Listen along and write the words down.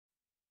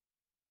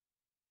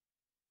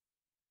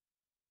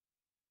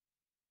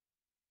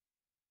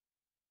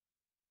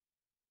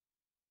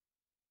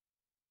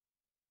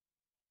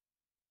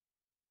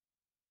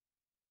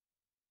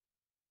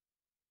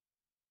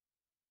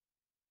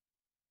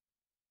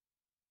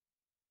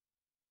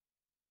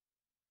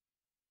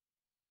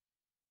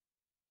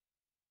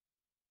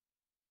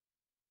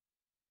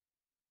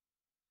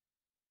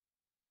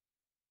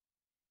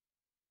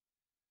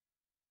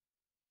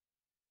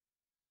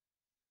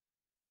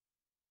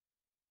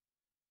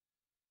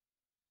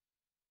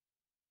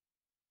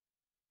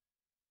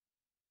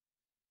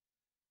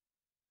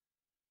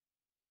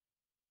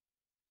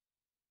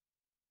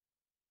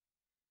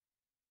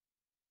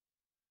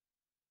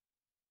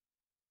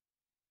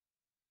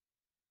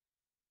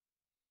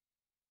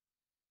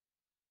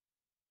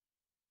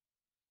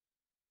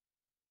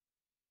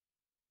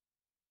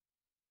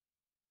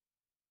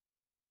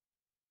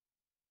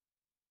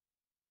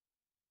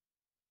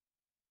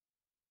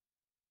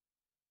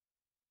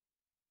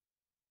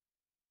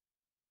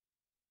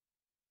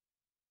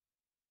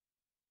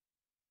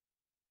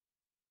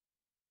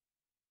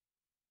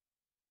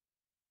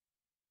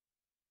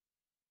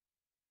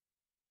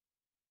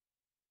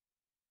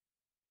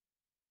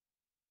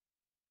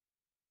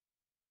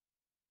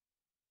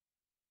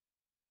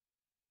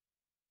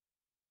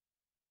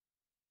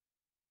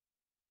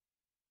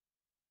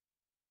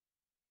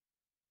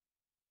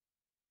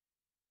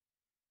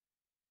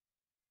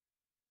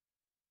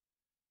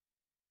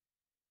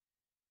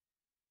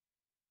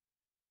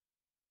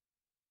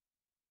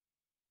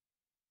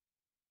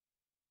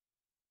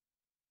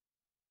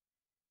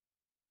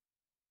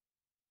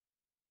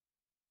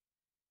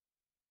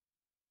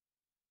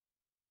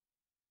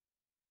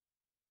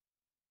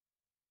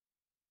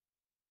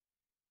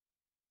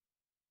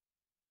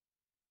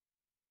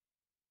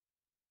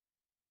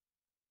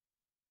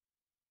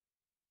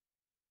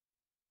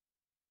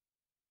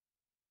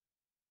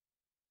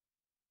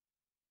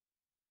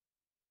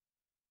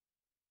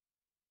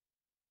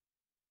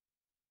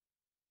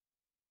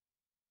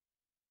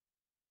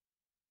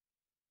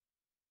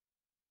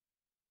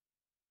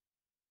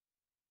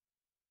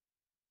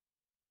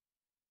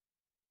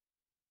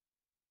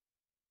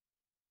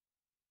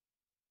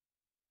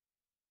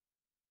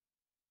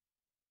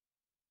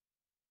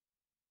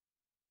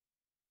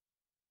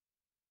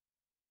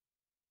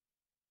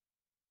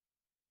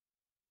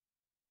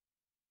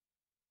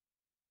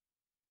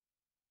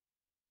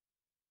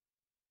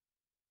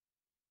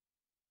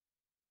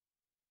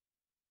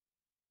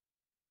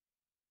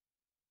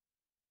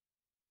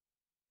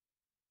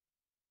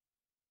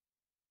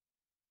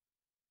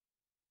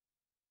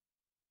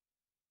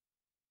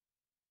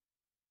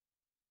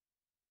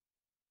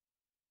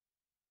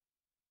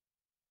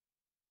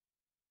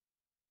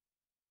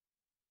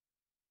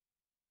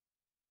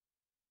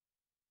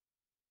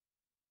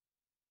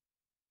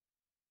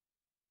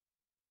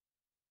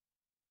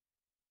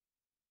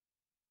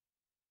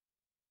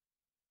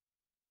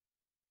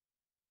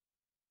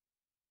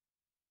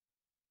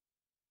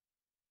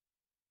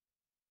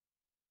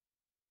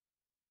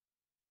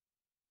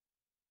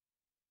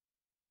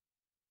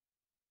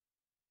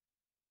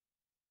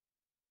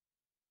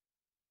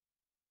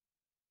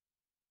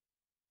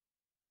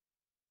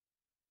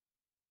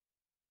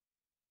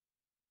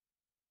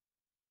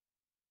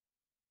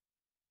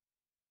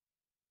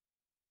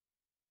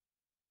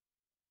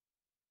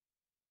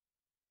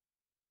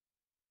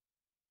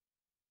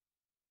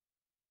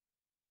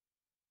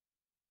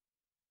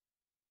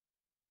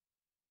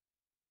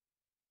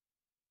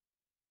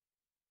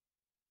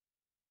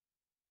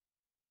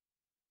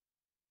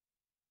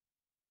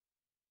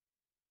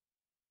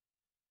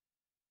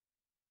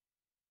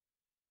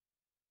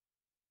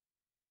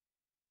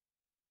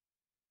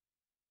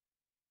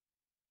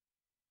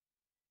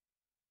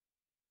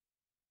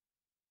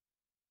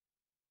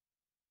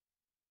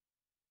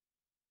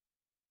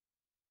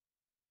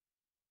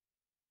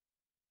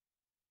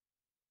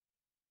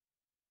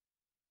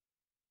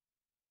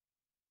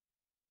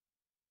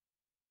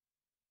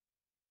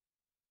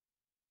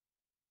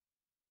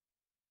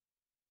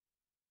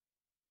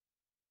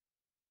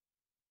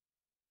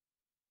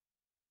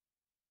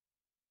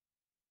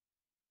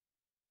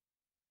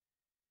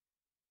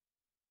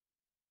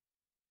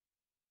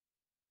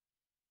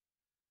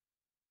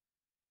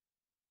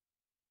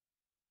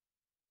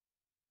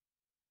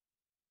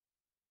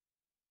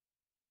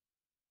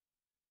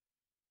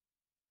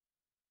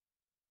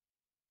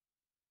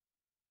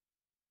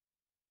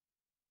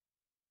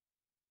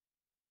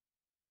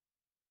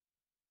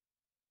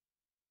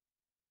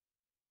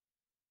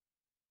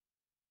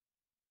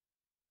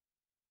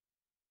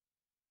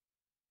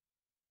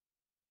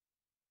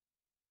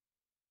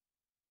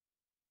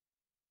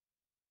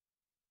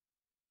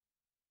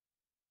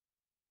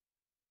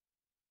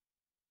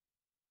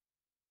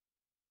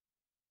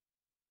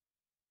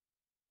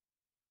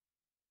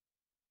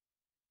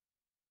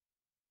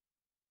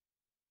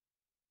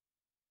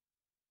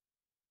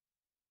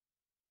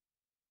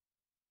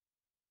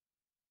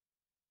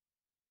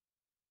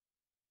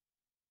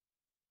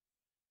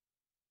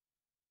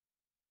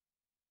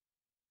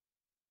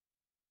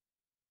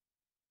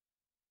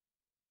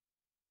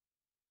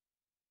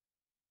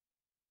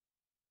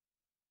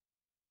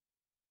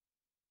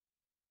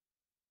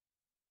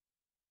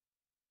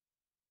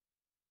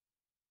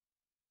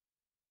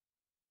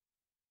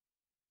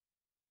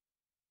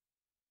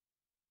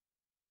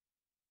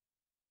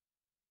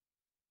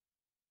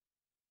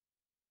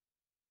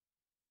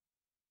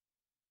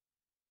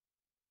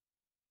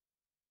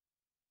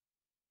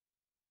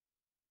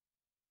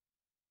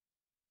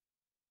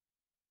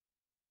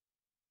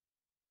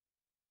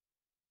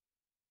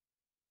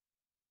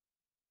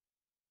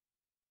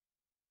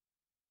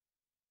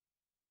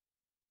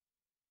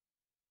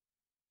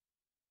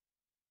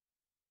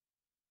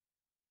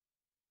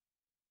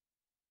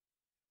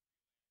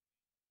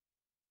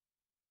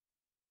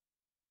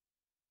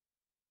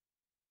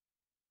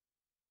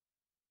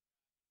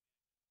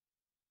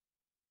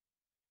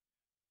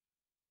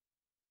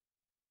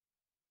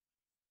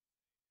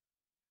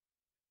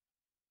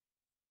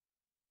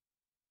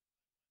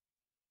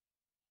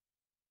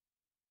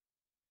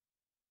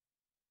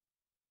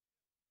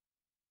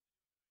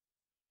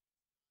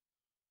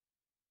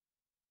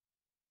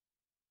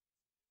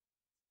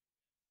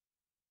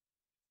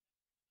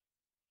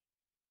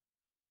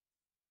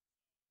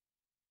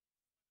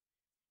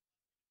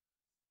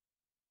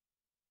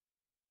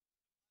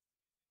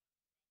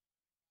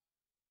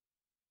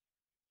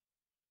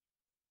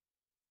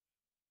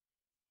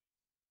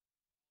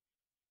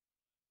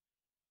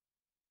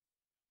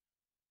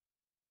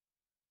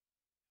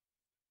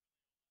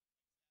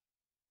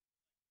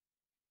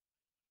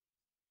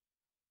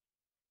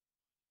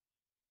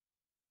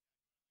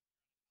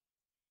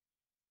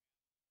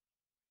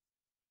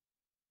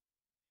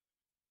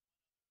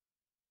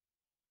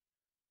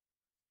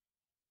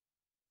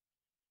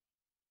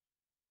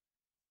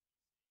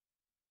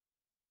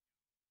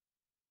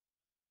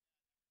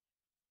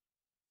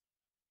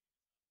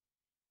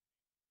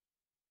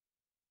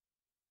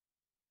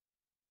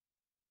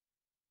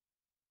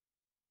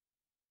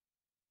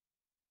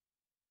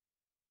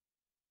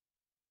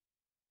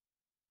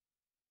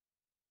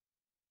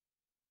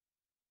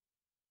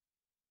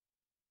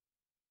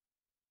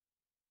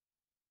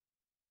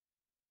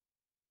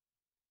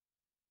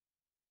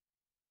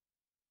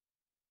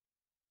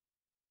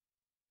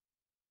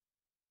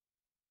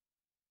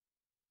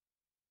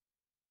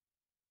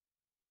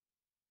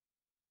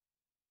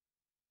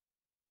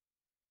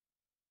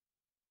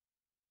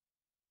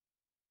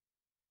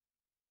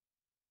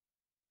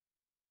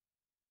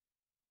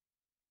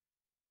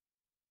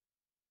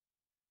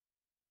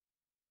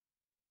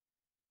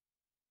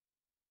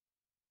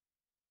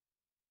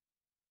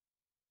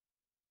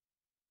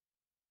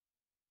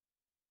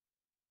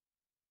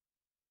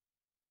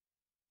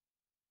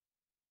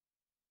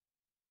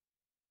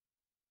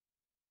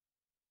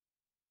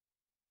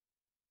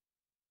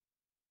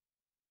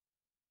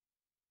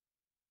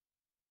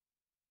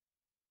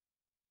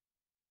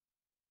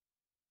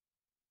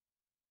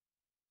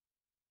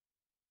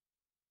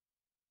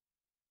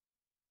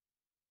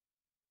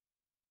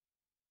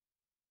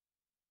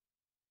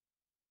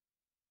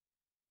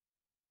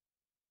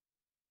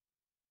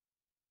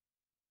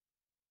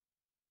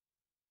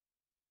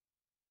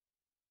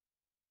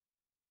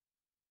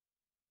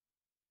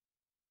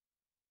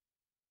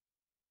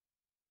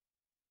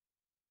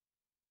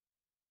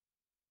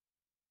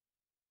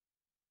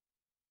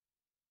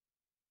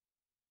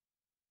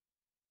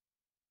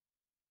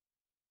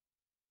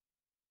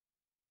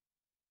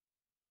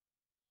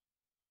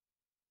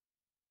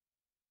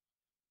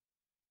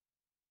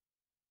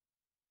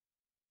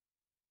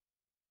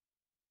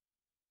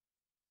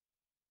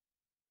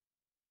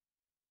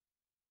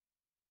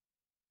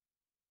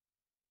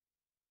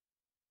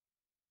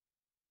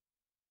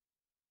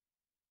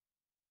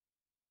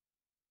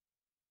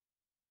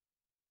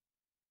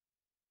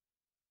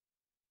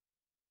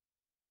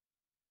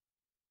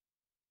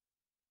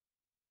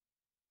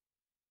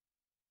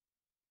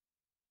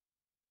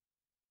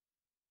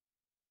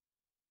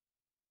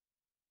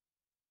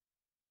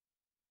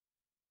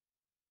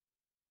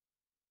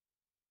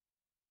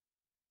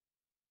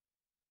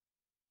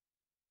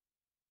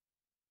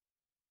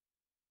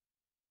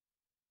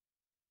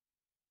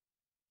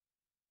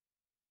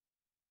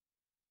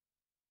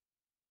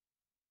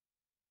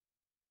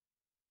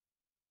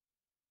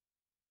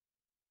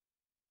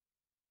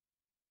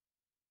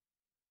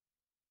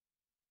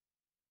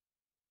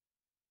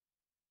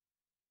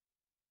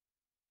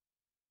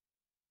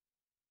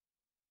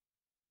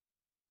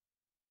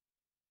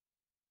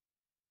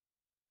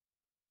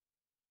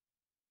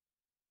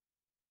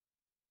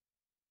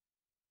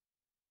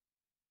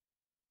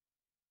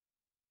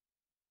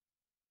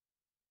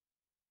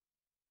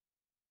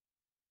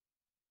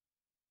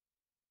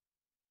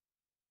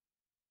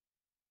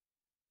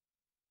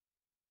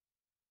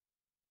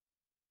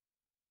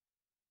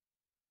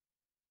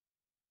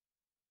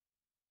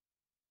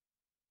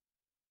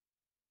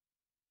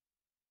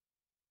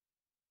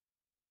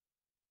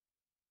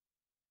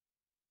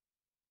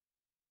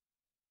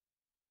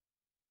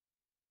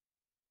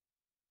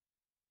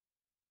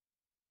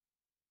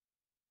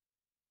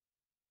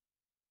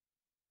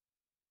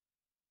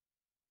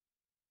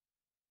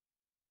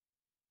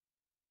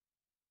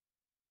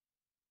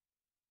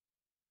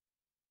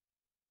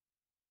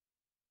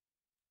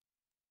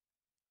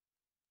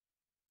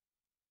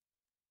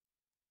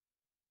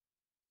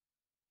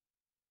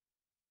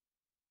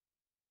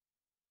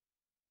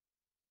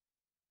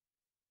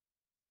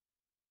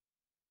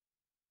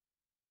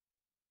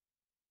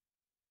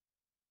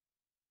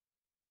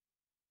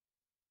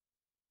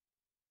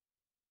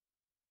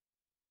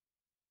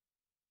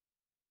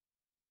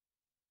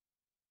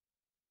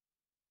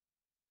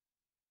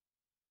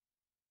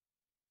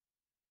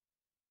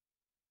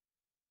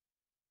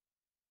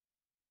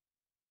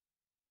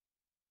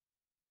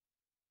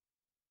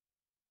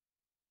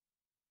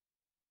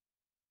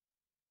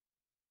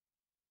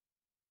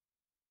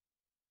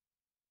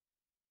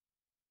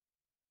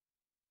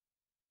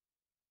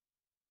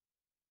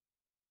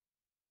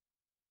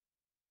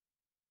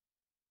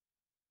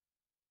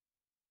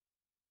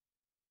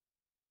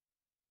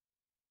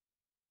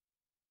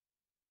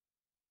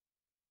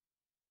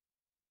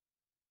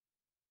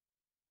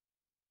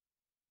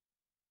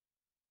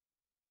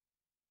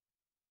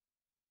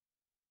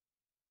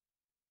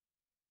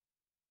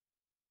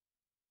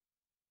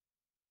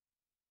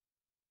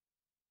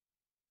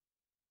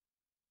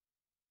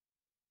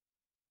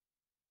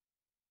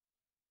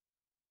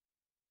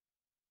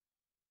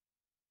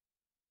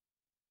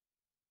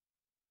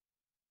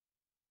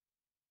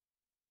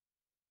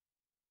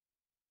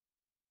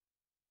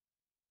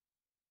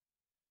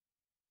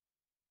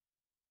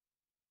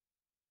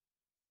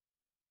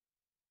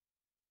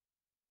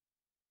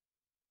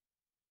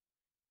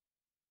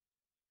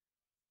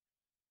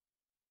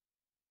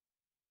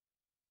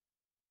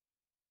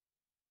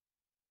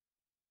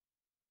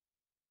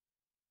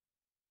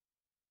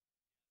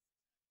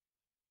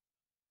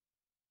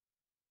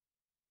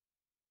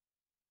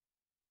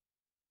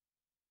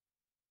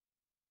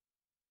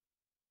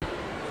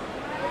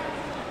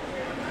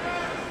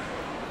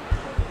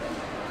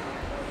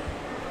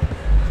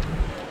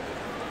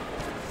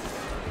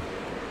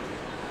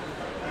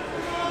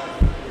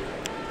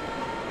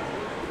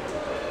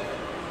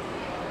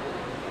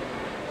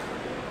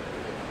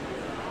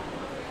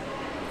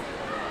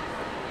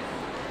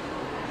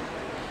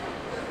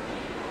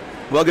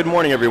Well, good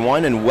morning,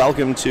 everyone, and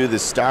welcome to the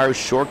Stars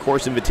Short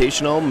Course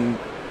Invitational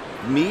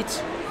meet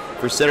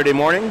for Saturday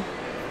morning.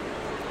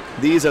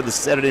 These are the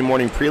Saturday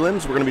morning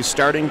prelims. We're going to be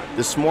starting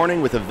this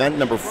morning with event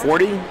number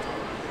 40.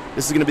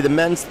 This is going to be the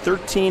men's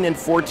 13 and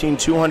 14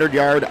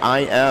 200-yard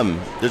IM.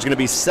 There's going to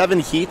be 7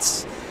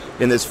 heats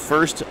in this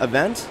first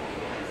event.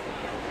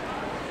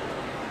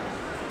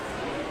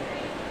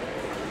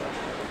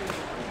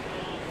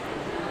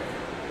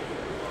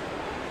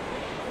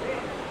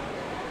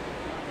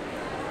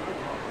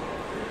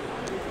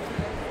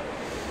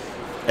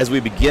 As we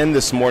begin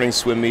this morning's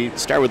swim meet,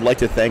 Star would like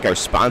to thank our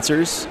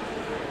sponsors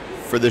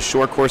for this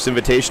short course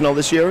invitational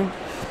this year.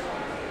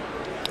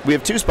 We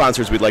have 2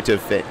 sponsors we'd like to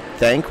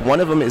thank. One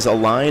of them is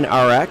Align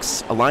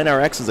RX. Align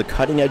RX is a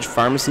cutting-edge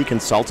pharmacy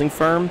consulting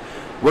firm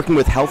working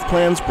with health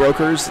plans,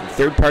 brokers,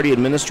 third-party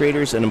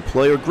administrators, and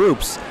employer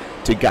groups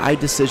to guide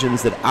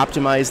decisions that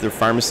optimize their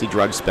pharmacy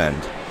drug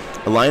spend.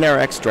 Align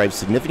RX drives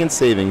significant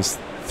savings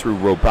through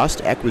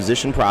robust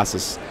acquisition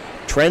process,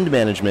 trend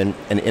management,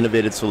 and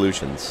innovative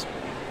solutions.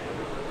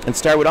 And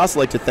Star would also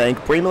like to thank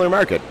Braemiller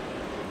Market.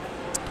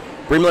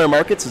 Braemiller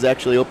Markets has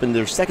actually opened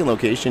their second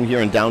location here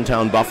in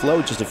downtown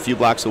Buffalo, just a few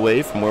blocks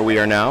away from where we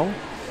are now.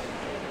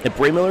 At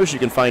Braemiller's, you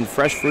can find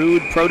fresh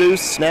food,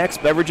 produce, snacks,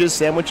 beverages,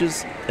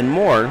 sandwiches, and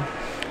more.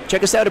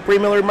 Check us out at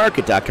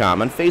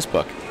braemillermarket.com on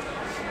Facebook.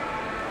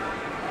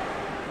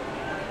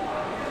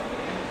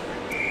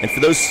 And for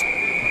those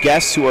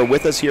guests who are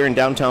with us here in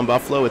downtown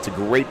Buffalo, it's a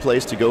great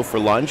place to go for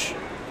lunch.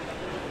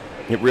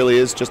 It really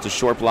is just a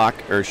short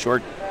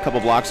couple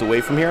blocks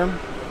away from here.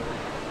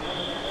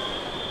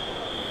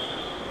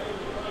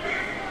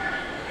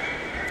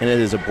 And it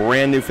is a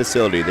brand new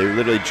facility. They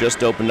literally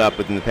just opened up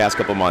within the past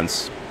couple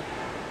months.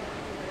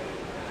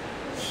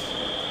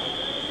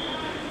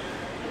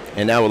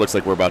 And now it looks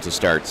like we're about to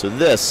start. So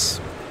this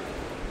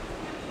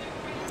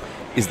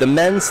is the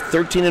men's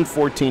 13 and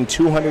 14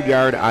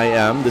 200-yard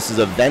IM. This is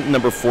event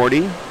number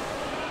 40.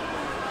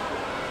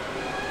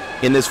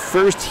 In this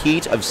first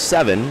heat of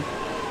 7,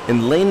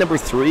 in lane number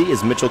 3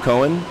 is Mitchell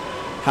Cohen.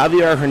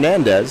 Javier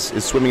Hernandez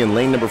is swimming in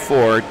lane number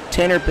 4.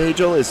 Tanner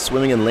Pagel is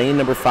swimming in lane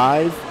number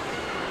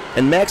 5.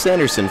 And Max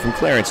Anderson from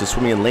Clarence is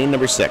swimming in lane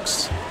number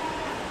 6.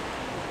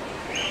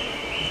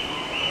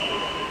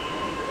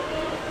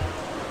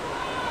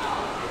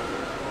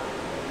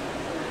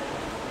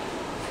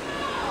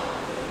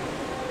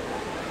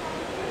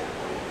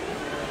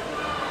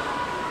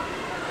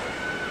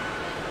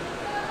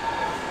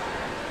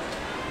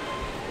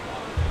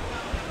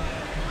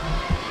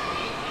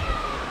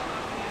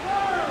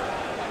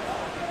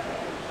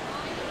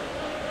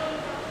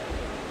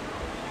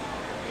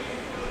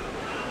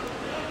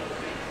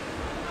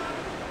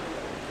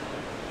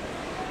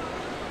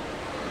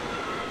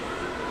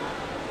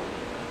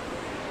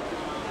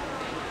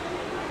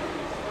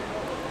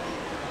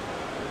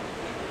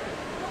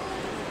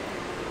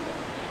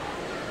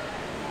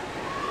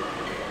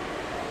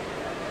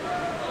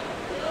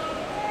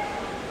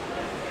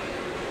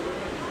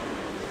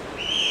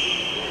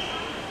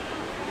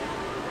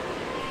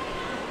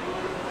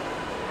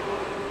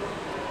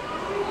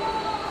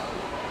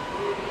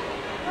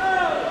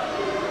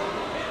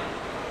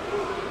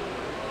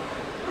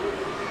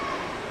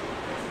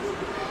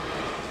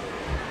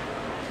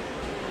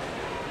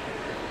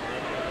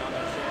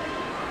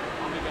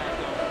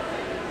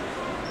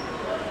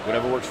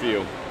 Whatever works for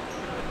you.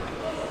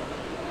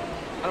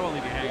 I don't want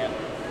to leave you hanging.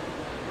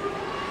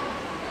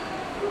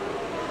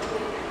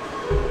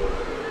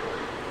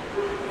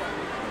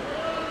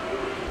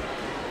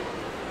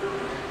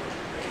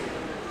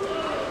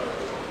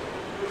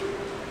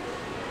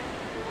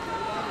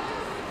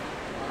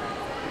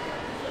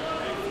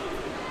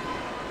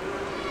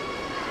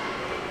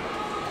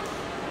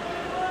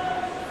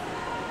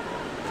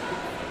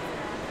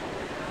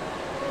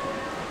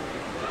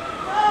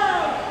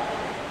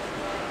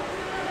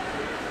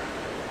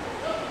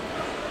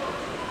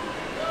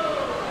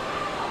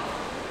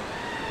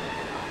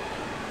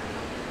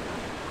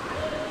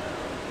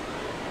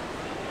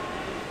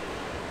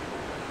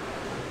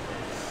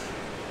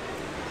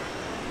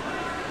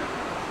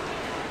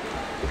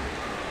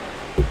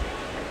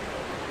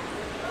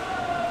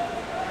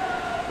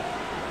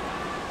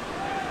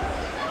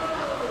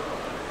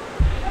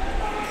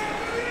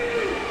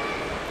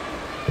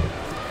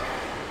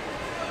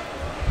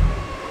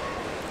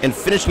 And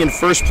finishing in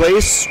first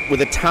place with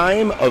a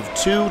time of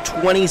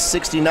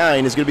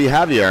 2:20.69 is going to be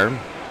Javier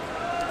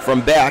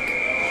from Beck.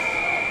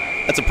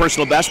 That's a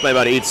personal best by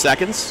about 8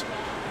 seconds.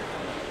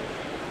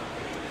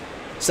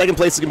 Second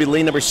place is going to be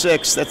lane number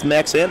 6. That's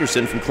Max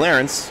Anderson from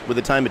Clarence with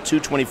a time at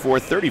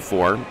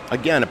 2:24.34.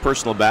 Again, a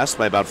personal best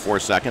by about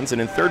 4 seconds.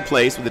 And in third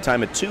place with a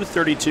time at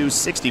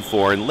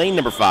 2:32.64. And lane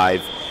number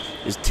 5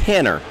 is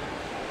Tanner.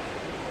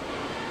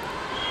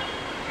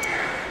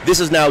 This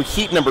is now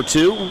heat number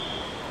 2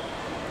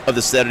 of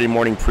the Saturday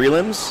morning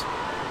prelims.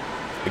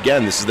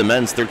 Again, this is the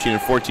men's 13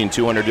 and 14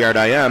 200-yard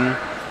IM.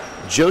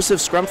 Joseph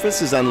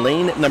Scrumpfus is on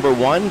lane number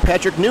 1.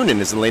 Patrick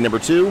Noonan is in lane number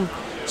 2.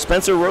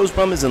 Spencer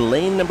Rosebum is in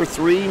lane number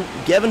 3.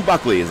 Gavin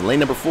Buckley is in lane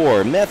number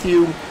 4.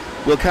 Matthew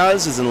Will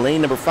Kaz is in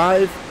lane number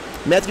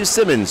 5. Matthew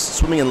Simmons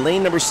swimming in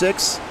lane number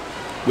 6,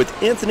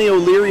 with Anthony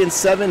O'Leary in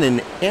 7 and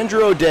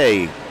Andrew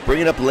O'Day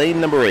bringing up lane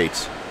number 8.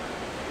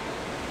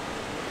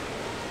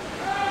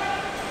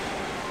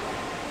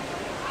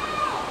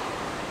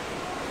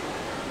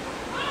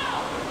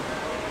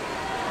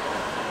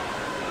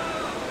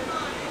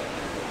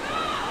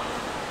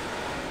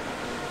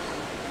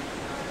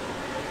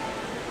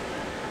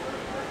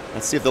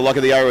 Let's see if the luck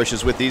of the Irish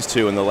is with these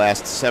two in the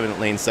last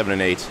lanes 7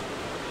 and 8.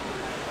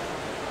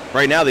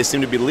 Right now they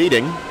seem to be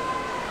leading.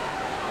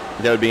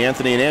 That would be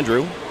Anthony and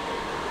Andrew.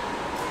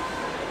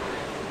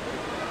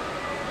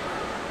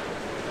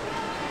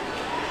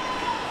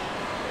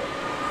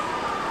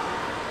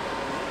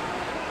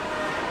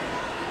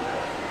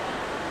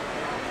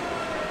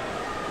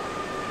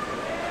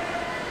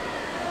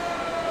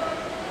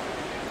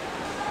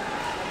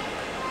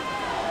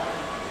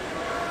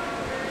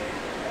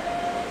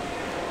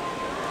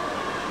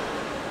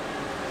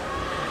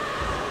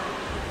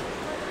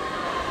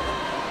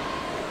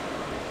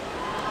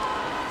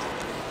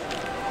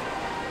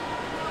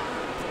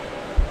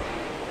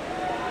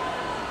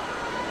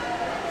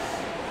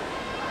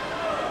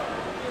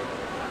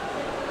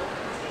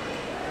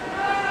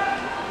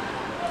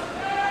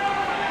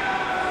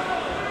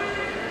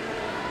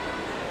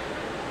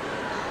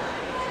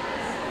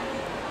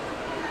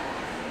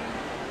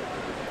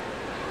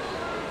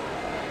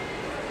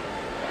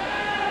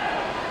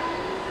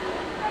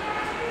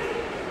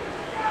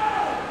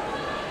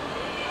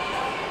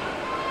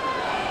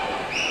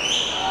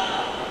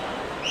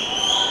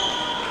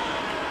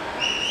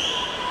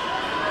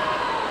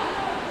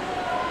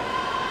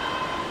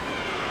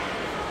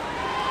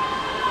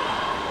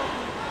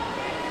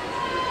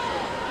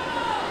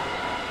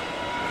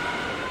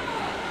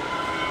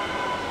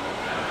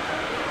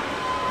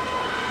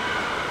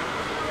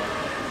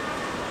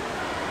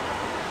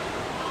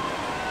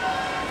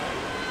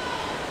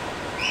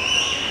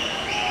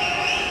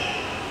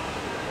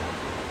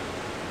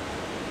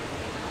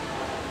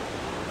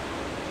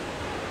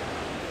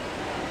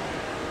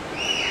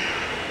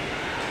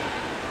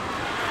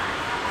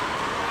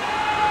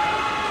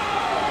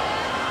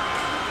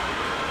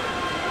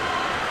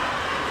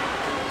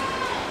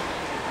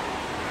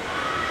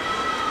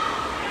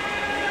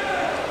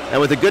 And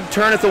with a good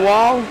turn at the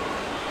wall,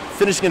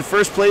 finishing in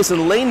first place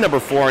in lane number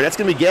 4, that's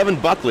going to be Gavin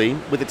Buckley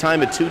with a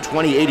time of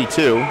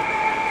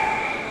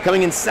 2:20.82.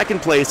 Coming in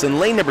second place in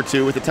lane number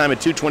 2 with a time of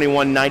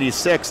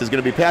 2:21.96 is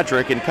going to be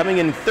Patrick. And coming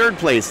in third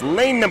place,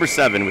 lane number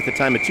 7 with a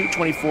time of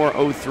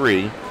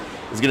 2:24.03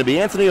 is going to be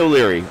Anthony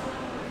O'Leary.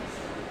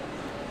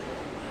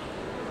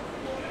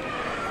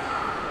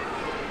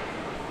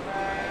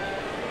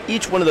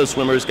 Each one of those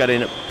swimmers got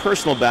a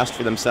personal best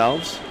for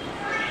themselves.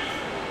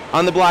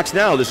 On the blocks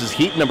now, this is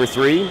heat number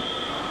 3.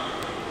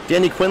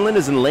 Danny Quinlan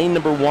is in lane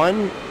number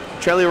 1.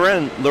 Charlie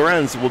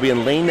Lorenz will be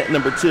in lane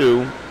number 2.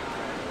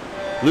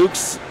 Luke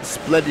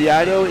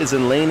Splediado is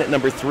in lane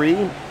number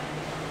 3.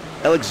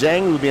 Alex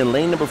Zhang will be in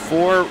lane number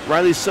 4.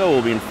 Riley So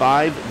will be in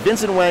 5.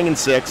 Vincent Wang in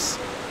 6.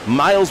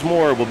 Miles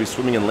Moore will be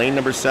swimming in lane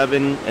number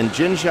 7. And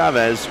Jin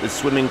Chavez is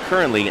swimming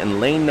currently in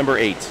lane number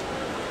 8.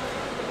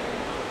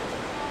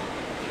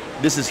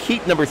 This is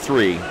heat number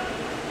 3.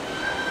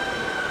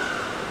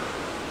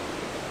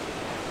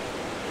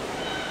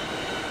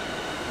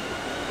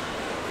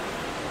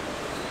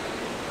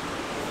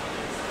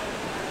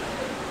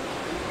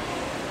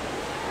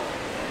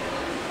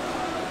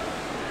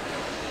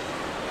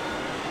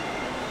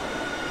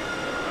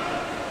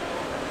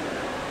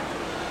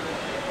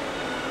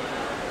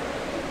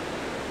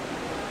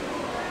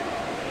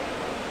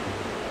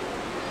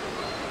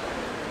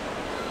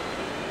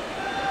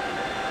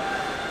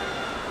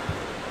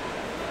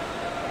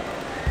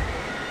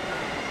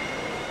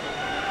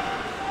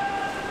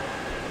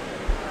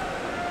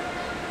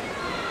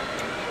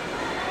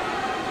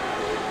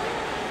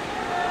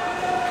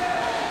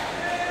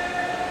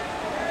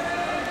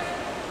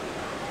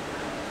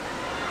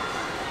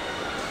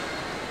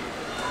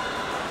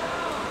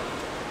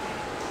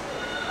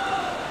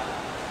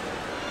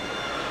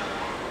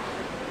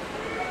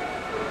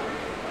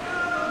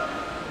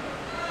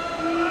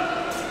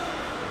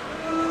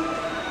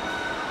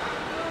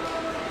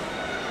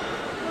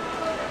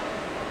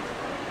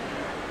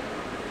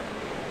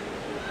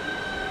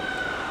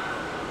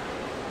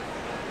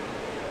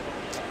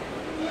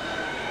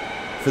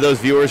 For those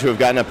viewers who have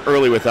gotten up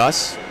early with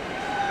us,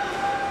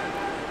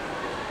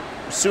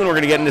 soon we're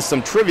going to get into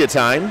some trivia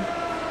time.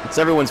 It's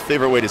everyone's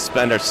favorite way to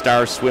spend our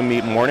Star Swim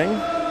Meet morning.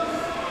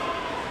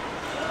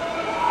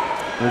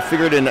 And we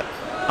figured in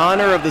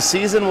honor of the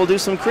season, we'll do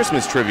some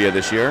Christmas trivia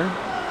this year.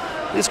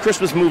 At least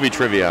Christmas movie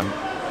trivia.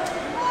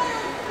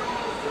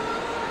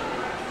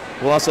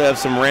 We'll also have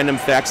some random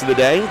facts of the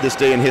day, this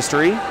day in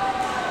history.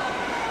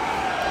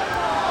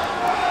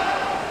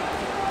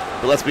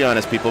 But let's be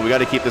honest, people, we got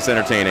to keep this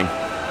entertaining.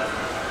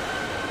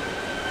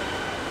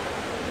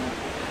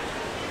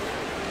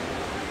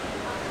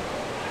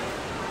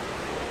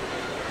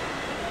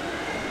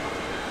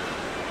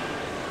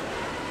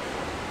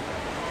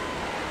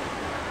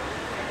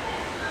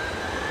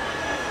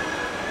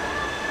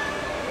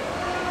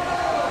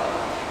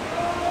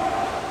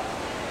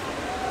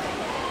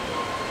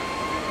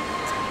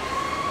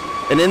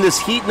 And in this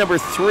heat number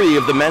 3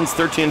 of the men's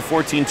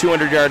 13-14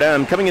 200-yard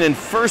M, coming in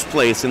first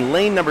place in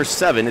lane number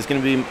 7 is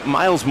going to be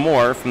Miles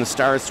Moore from the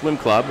Stars Swim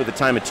Club with a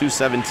time of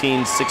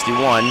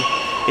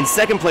 2:17.61. In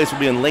second place will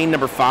be in lane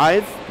number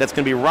 5. That's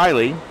going to be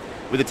Riley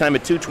with a time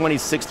of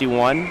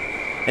 2:20.61.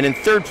 And in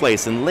third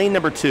place in lane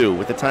number 2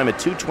 with a time of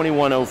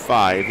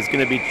 2:21.05 is going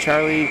to be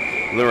Charlie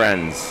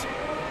Lorenz.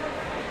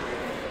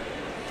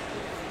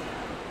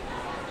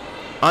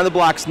 On the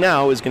blocks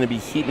now is going to be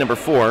heat number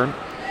 4.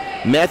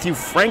 Matthew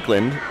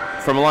Franklin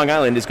from Long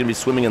Island is going to be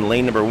swimming in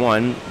lane number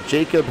 1.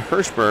 Jacob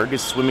Hirschberg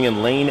is swimming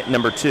in lane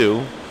number 2.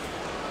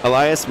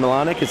 Elias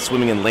Milanek is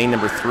swimming in lane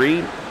number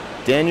 3.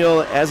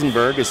 Daniel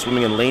Asenberg is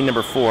swimming in lane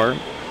number 4.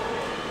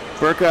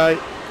 Burka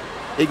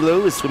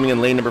Igloo is swimming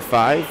in lane number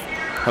 5.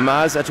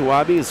 Hamaz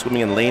Atawabi is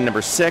swimming in lane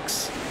number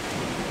 6.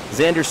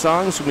 Xander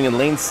Song swimming in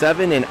lane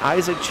 7. And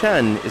Isaac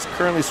Chen is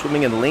currently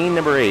swimming in lane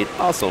number 8,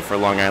 also for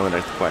Long Island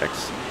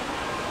Athletics.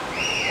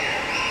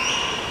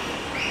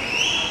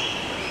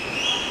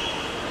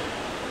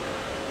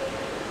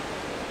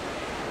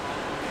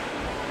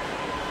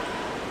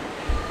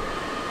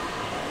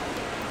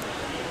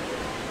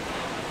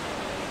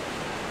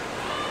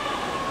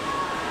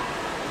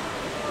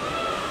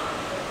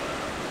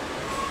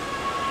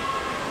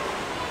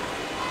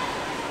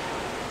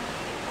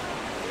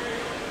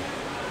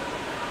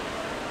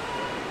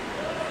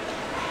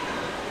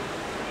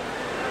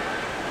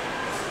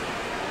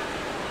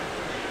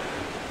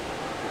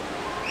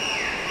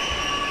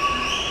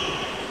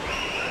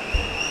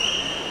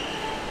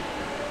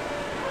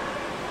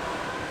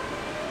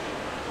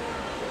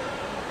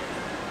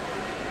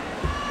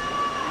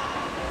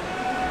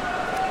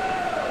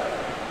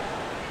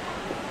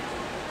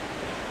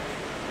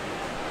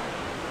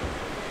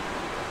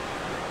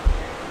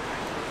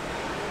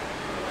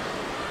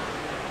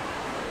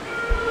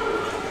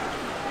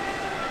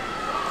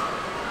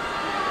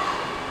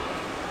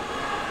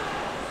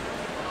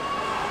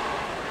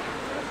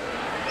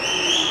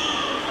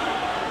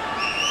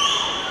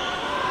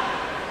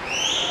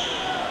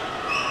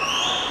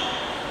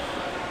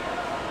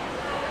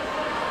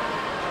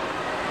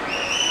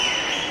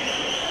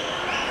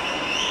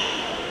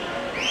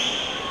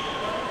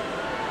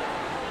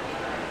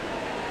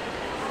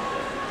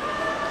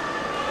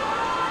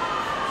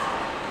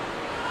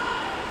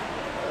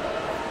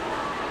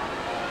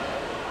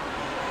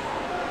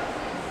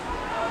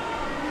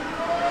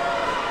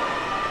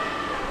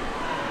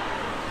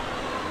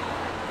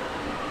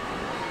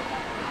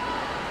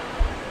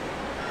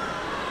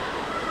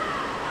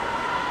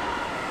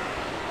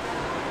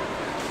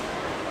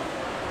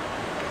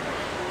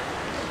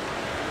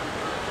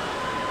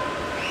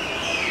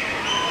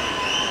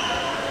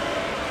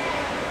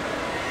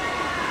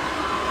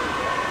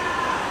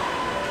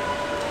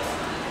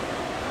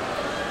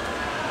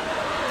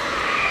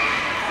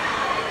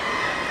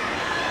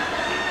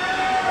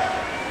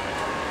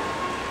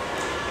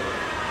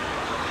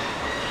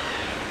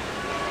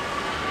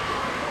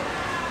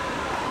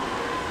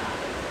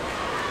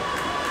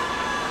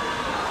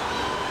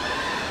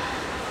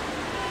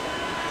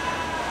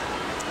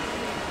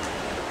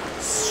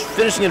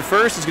 Finishing in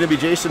first is going to be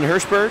Jason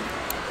Hirschberg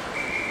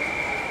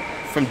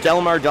from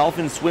Delmar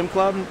Dolphin Swim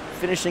Club.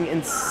 Finishing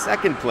in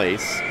second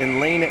place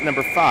in lane at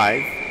number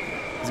 5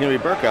 is going to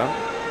be Burka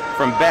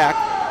from Back.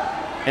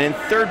 And in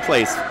third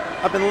place,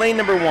 up in lane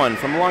number 1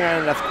 from Long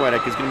Island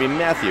Athletic is going to be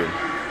Matthew.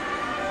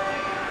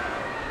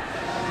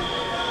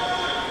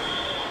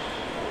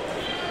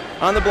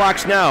 On the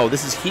blocks now,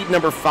 this is heat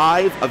number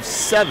 5 of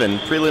 7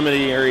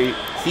 preliminary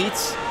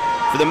heats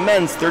for the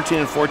men's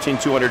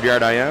 13-14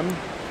 200-yard IM.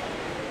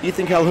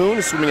 Ethan Calhoun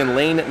is swimming in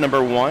lane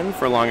number 1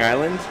 for Long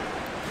Island.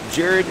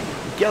 Jared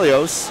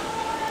Gelios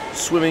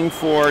swimming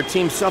for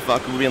Team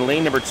Suffolk will be in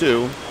lane number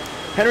 2.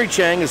 Henry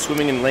Chang is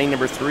swimming in lane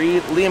number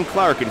 3. Liam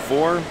Clark in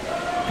 4.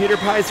 Peter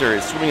Pizer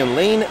is swimming in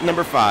lane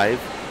number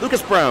 5.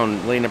 Lucas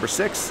Brown, lane number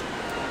 6.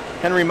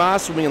 Henry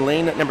Moss swimming in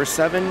lane number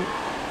 7.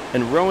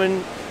 And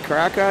Rowan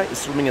Karaka is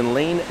swimming in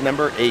lane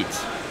number 8.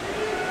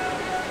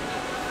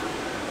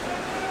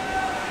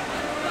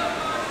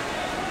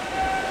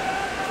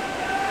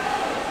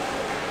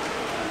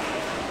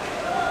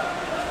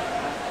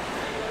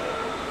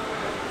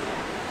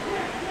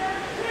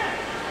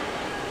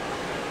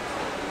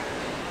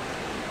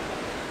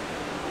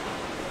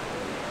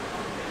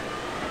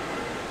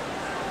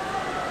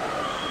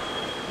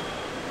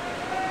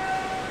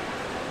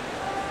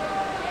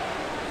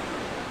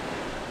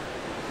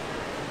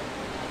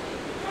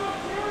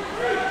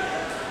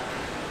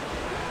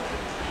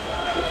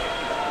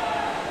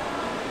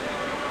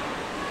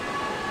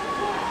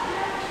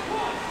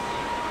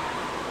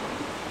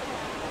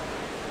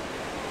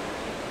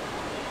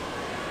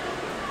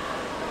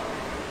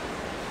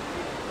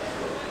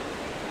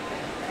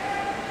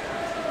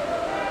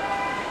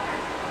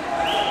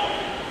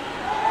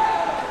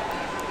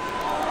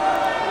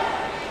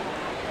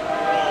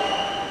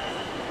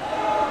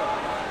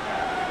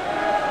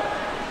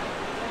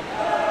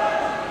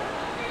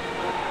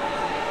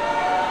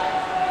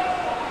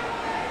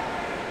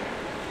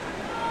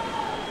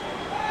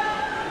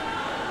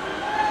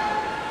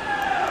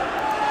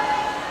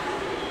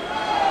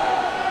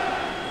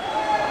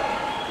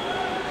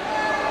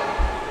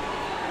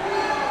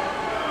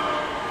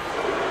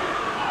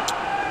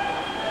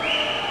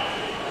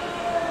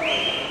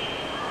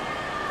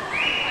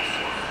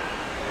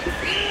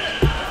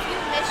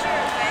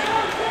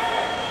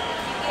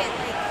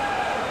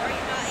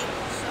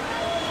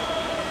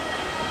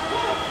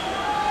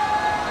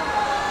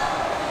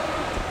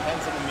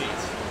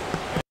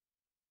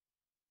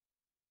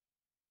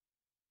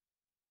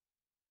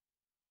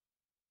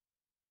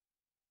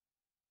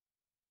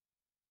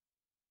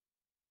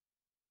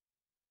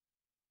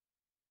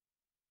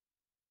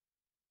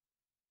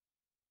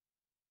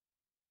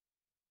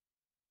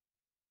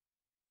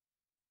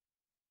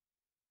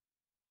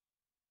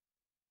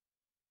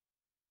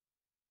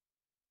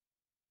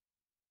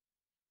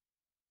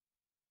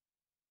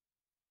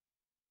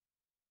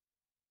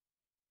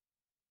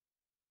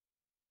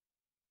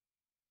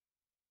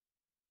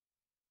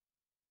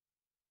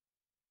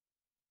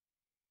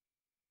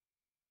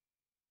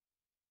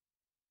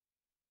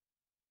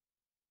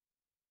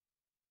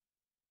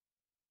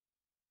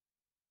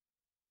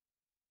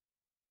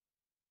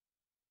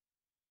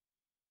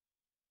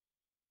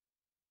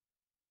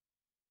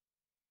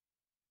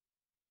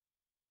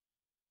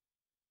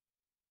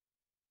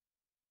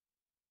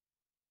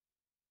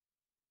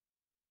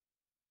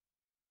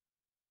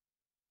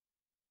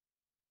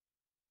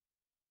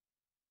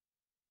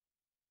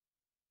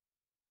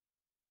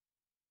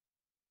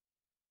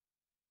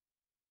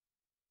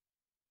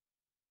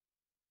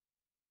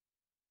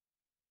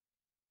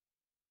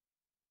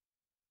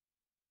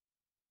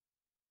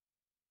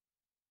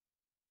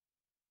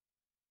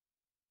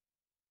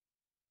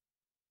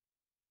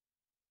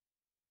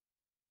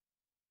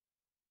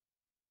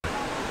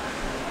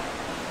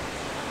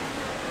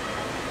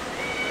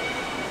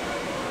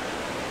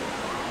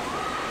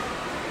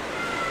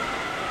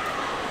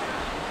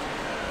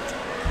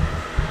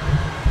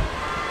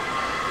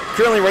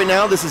 Currently right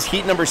now, this is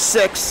heat number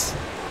 6.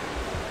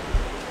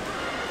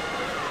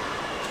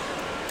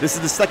 This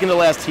is the second to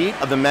last heat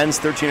of the men's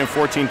 13 and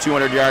 14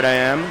 200-yard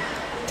IM.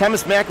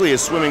 Thomas Mackley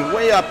is swimming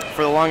way up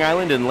for the Long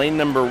Island in lane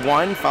number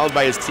 1, followed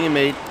by his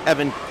teammate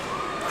Evan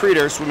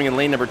Creeder swimming in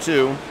lane number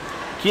 2.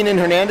 Keenan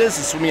Hernandez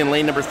is swimming in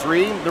lane number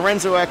 3.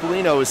 Lorenzo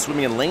Aquilino is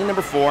swimming in lane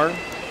number 4.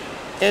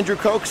 Andrew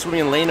Koch swimming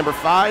in lane number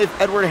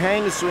 5. Edward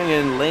Wang swimming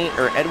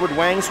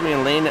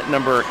in lane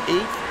number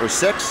 8 or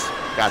 6.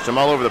 Gosh, I'm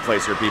all over the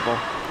place here, people.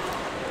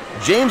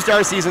 James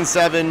Darcy's in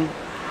 7,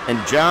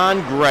 and John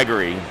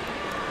Gregory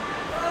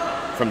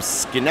from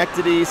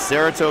Schenectady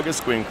Saratoga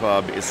Swim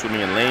Club is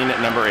swimming in lane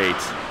number 8.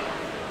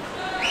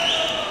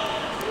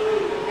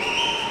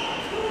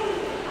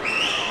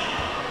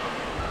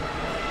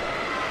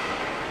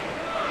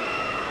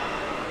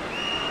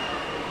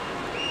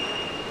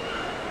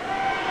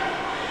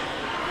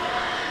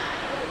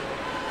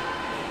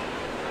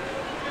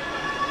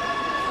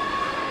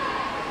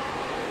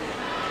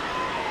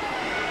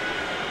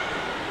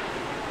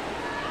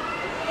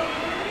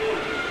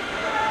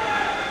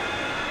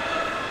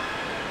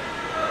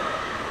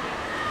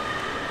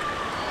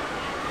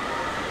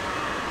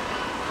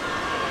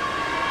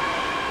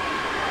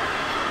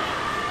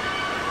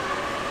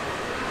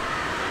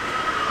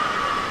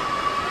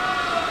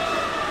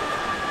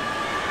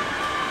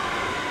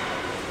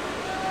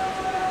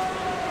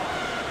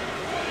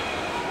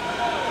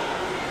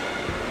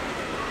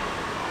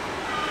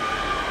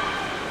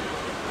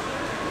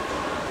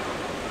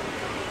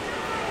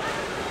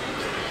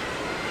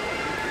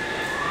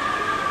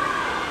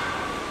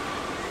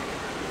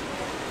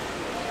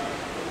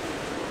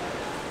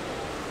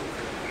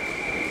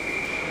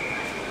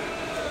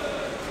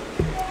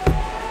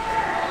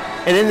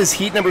 And in this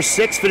heat number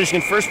 6,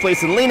 finishing in first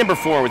place in lane number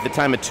 4 with the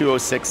time of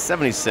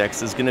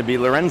 2:06.76 is going to be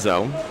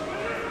Lorenzo.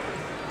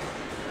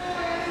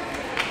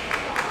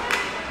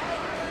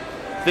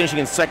 Finishing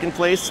in second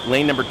place,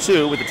 lane number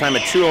 2 with the time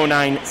of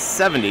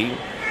 2:09.70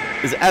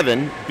 is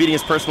Evan, beating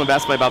his personal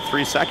best by about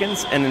 3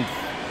 seconds. And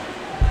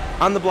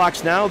on the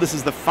blocks now, this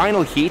is the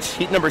final heat,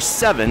 heat number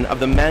 7 of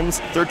the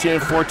men's 13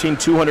 and 14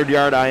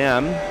 200-yard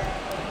IM.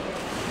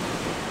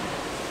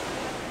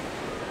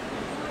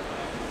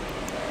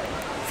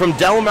 From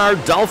Delmar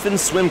Dolphin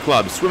Swim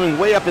Club, swimming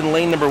way up in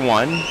lane number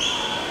 1,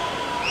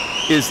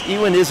 is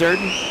Ewan Izzard.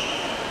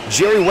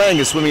 Jerry Wang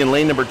is swimming in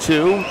lane number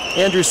 2.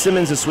 Andrew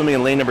Simmons is swimming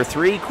in lane number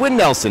 3. Quinn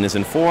Nelson is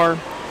in 4.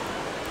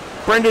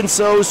 Brendan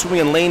So swimming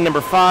in lane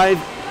number 5.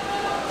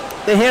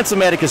 The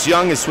handsome Atticus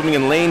Young is swimming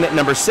in lane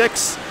number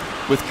 6,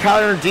 with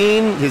Connor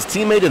Dean, his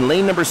teammate, in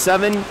lane number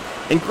 7.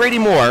 And Grady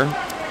Moore,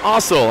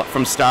 also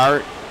from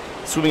Star,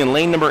 swimming in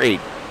lane number 8.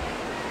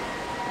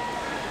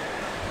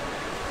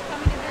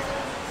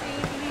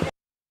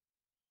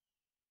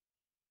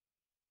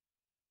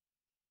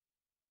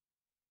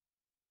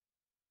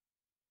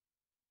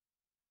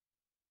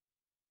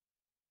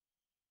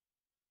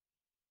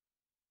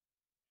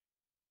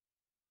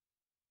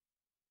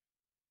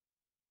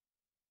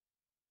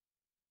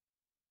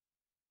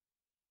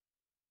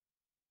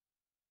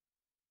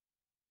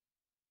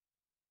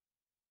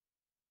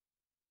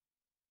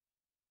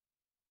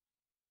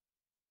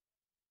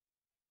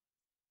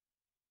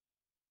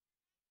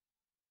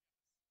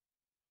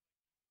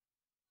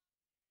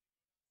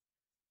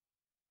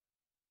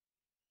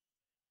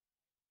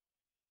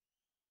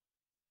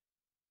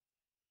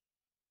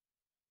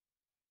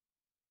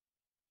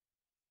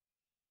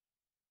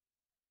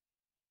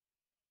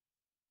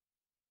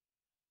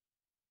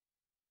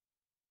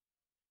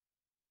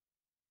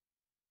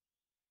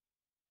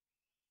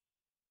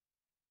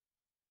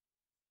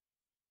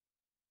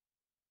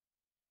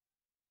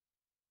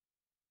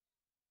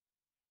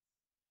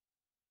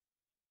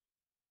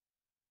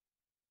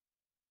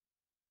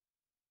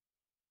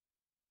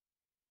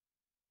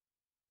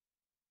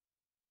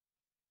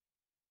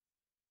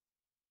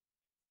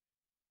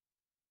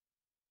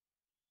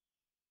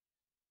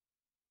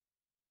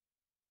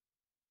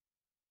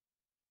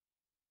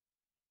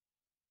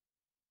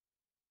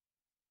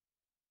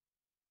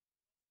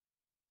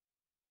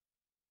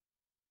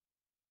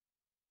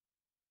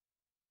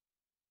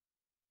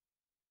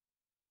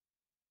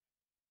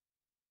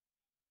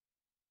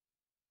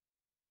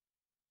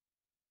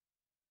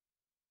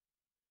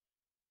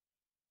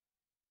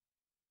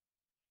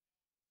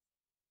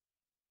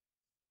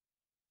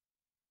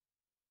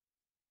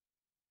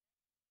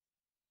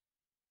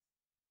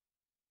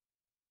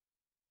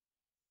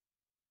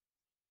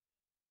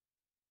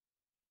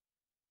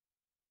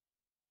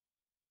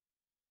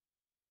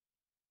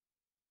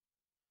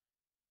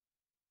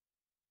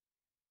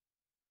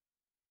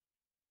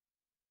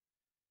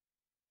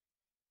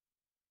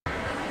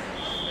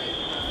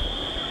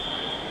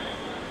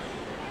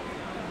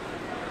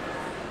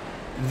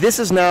 This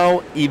is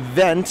now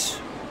event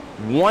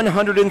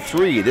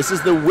 103. This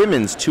is the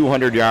women's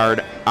 200-yard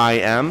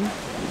IM.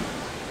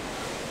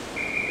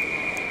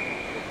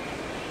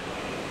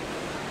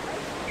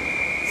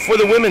 For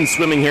the women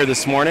swimming here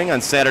this morning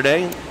on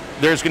Saturday,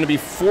 there's going to be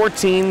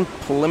 14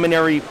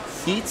 preliminary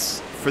heats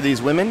for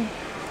these women.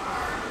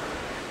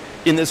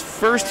 In this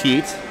first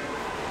heat,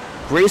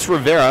 Grace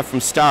Rivera from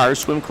Star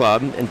Swim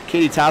Club and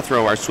Katie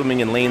Tothrow are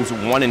swimming in lanes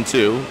 1 and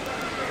 2.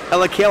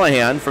 Ella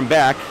Callahan from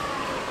Beck.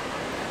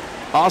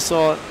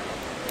 Also,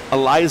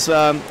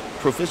 Eliza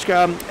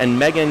Profishka and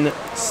Megan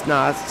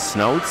Snote.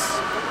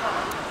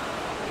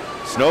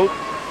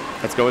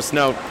 Let's go with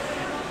Snote.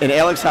 And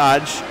Alex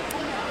Hodge,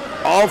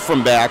 all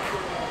from Beck.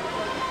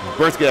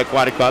 Berthgate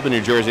Aquatic Club in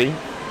New Jersey.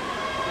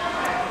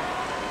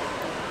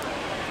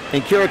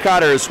 And Kira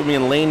Cotter is swimming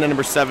in lane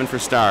number 7 for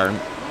Star.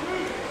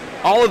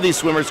 All of these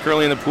swimmers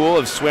currently in the pool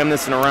have swam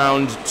this in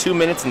around 2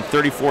 minutes and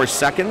 34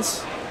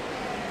 seconds.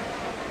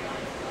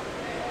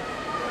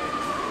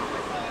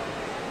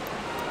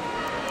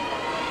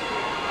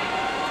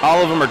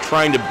 All of them are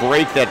trying to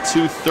break that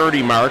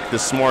 2:30 mark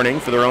this morning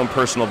for their own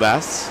personal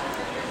bests.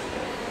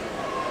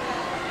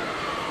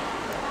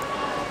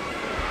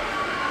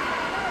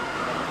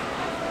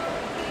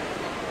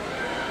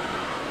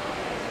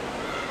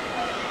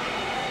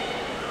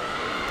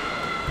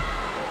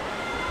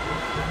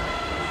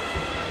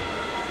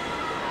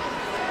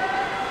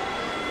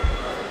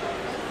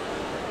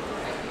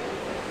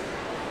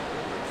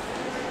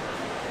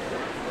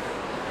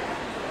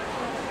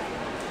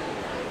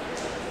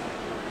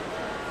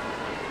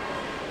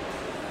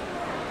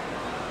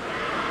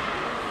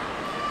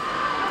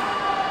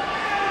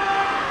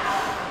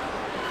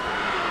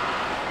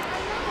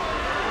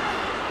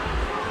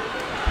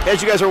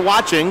 As you guys are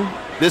watching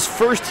this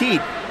first heat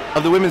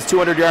of the women's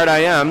 200-yard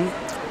IM,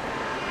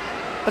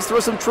 let's throw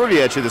some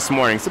trivia at you this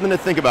morning, something to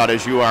think about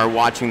as you are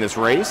watching this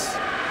race.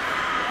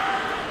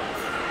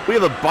 We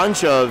have a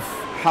bunch of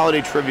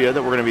holiday trivia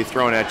that we're going to be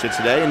throwing at you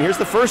today, and here's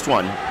the first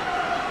one.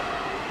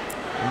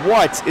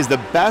 What is the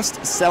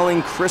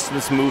best-selling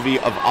Christmas movie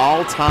of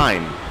all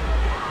time?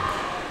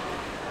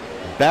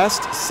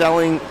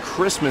 Best-selling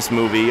Christmas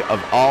movie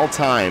of all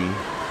time.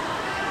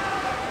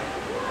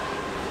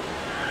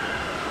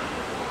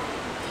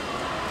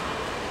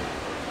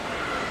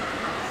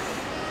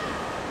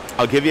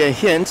 I'll give you a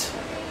hint.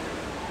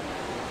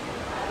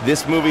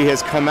 This movie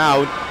has come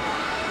out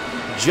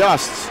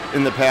just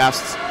in the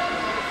past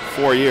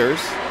 4 years.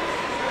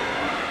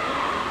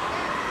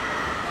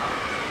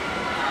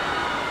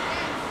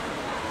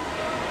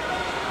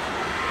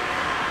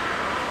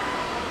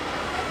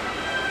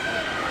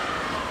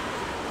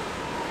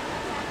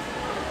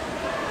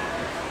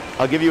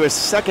 I'll give you a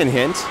second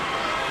hint.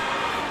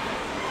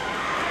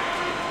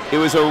 It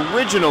was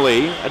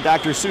originally a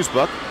Dr. Seuss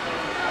book.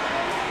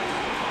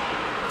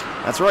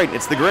 That's right,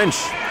 it's The Grinch.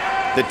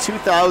 The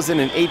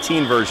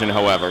 2018 version,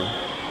 however.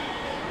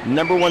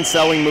 #1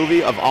 selling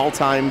movie of all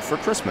time for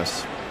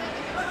Christmas.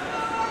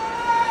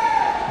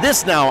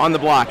 This now on the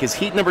block is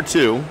heat number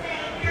 2.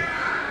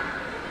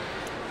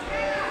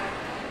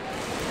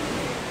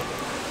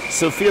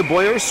 Sophia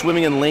Boyer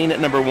swimming in lane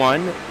number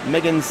 1.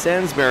 Megan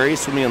Sansbury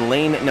swimming in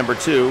lane number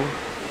 2.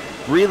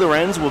 Bree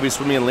Lorenz will be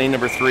swimming in lane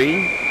number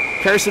 3.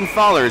 Carson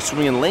Fowler is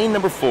swimming in lane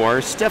number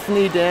 4.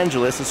 Stephanie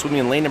DeAngelis is swimming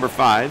in lane number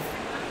 5.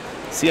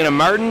 Sienna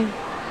Martin,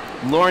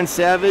 Lauren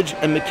Savage,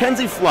 and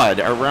Mackenzie Flood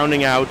are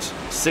rounding out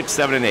 6,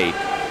 7, and 8.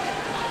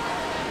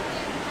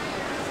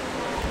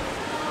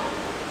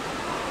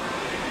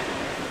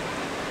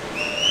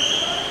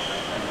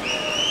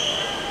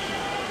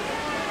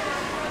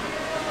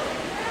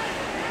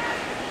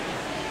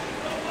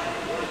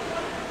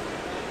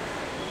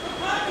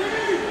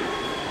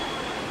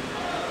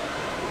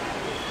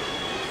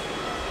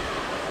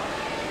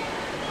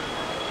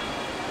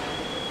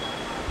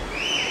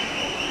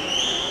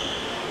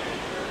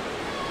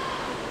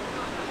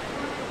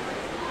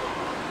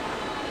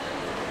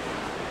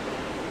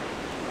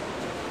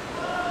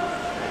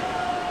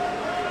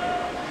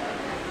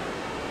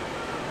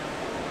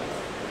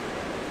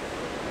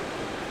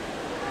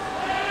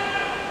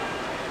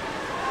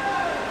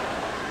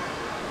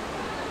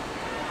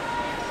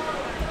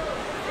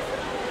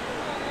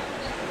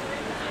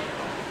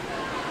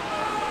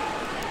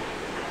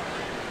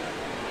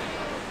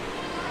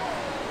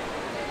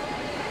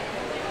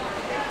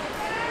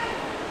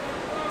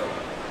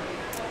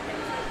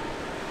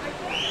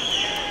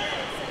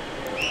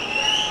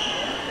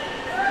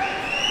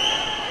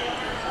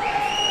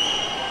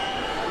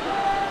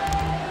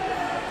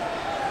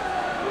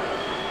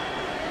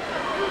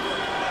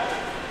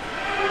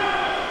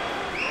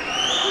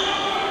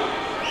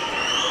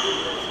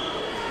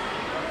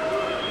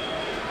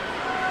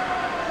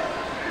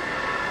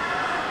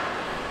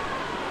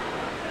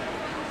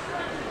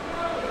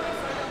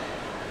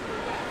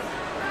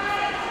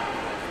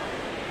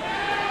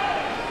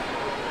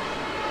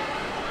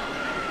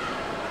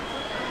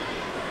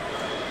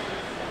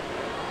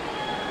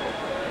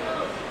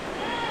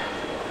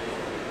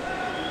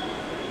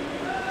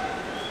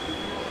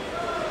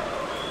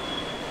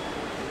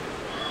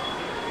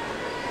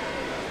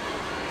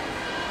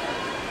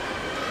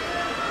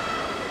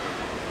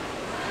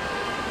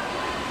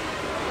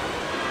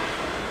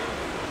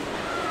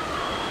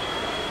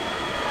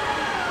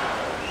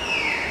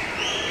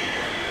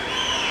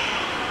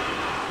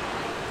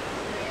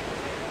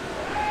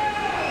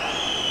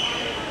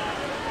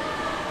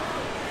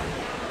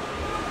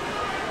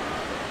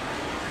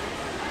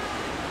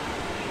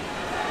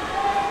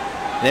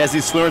 And as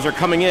these swimmers are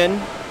coming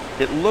in,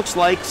 it looks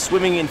like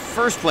swimming in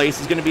first place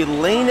is going to be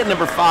lane at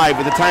number 5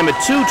 with a time of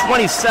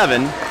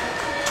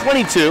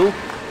 2:27.22,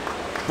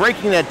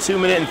 breaking that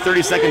 2-minute and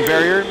 30-second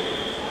barrier.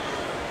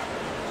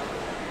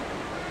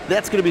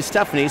 That's going to be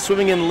Stephanie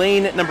swimming in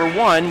lane at number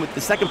 1 with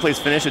the second place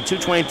finish at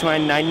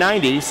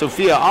 2:29.90.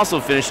 Sophia also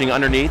finishing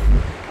underneath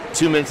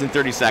 2 minutes and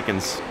 30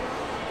 seconds.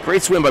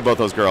 Great swim by both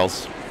those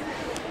girls.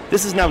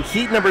 This is now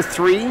heat number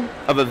 3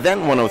 of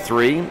event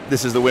 103.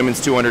 This is the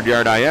women's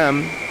 200-yard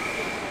IM.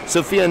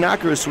 Sophia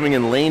Knocker is swimming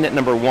in lane at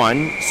number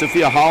 1.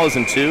 Sophia Hall is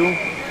in 2.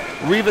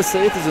 Reva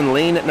Saith is in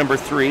lane at number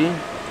 3.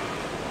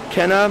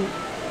 Kenna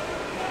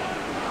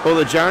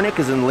Olajarnik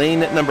is in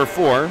lane at number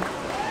 4.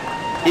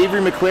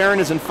 Avery McLaren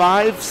is in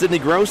 5. Sydney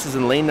Gross is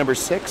in lane number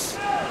 6.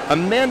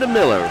 Amanda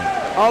Miller,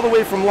 all the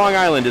way from Long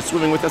Island, is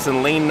swimming with us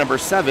in lane number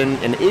 7.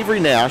 And Avery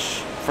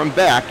Nash from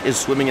back is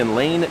swimming in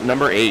lane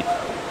number 8.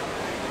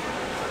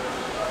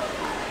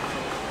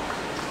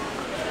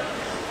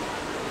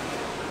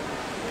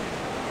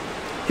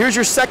 Here's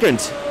your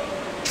second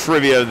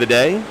trivia of the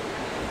day.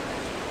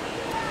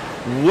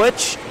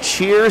 Which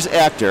Cheers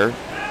actor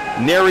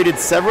narrated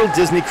several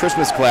Disney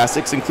Christmas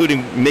classics,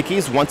 including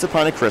Mickey's Once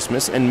Upon a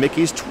Christmas and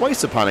Mickey's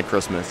Twice Upon a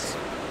Christmas?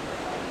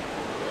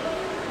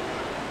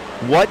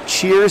 What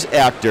Cheers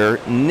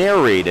actor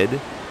narrated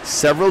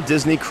several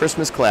Disney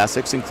Christmas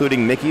classics,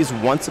 including Mickey's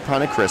Once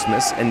Upon a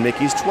Christmas and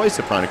Mickey's Twice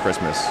Upon a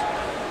Christmas?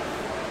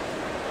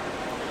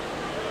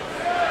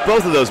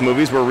 Both of those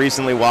movies were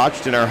recently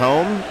watched in our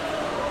home.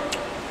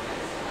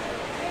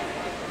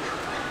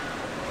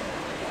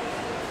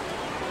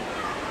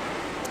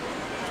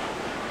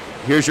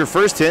 Here's your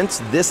first hint.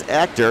 This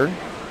actor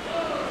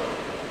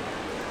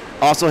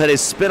also had a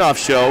spin-off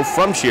show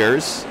from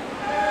Cheers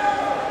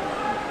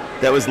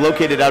that was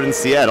located out in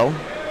Seattle.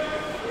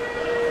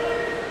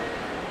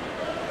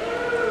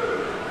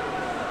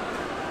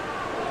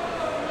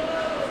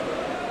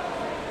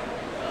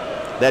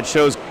 That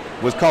show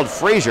was called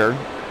Frasier,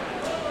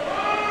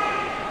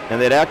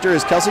 and that actor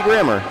is Kelsey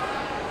Grammer.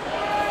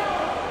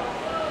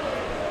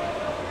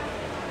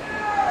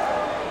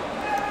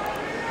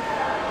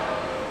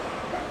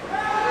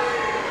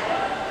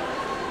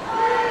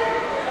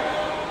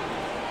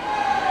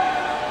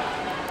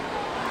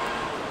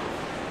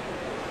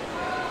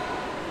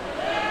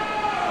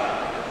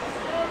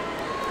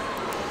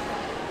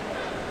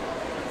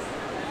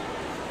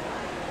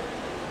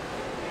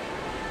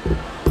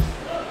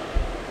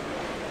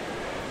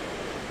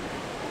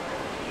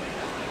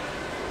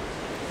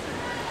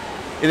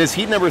 In this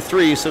heat number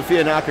 3,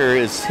 Sophia Knocker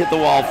has hit the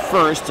wall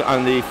first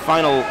on the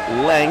final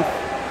length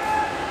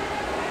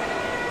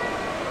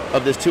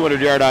of this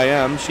 200-yard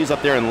IM. She's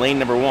up there in lane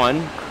number 1.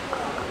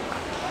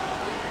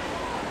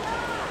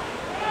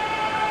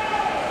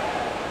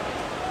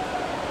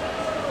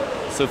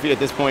 Sophia at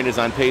this point is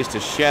on pace to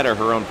shatter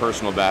her own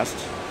personal best.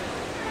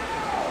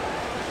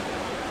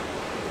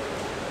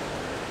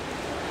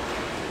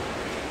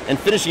 And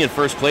finishing in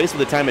first place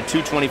with a time at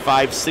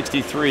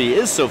 2:25.63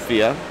 is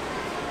Sophia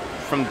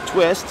from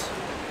Twist.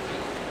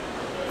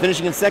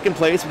 Finishing in second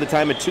place with a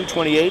time at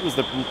 2:28 was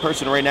the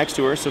person right next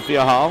to her,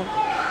 Sophia Hall.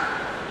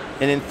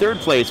 And in third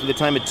place with a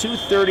time at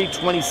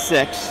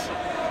 2:30.26,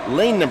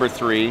 lane number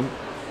 3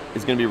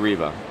 is going to be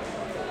Reva.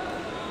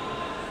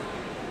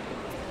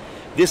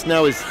 This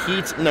now is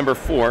heat number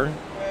 4.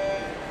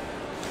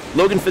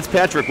 Logan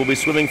Fitzpatrick will be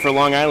swimming for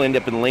Long Island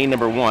up in lane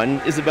number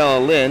 1. Isabella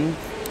Lynn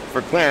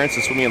for Clarence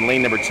is swimming in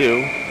lane number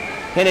 2.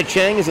 Hannah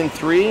Chang is in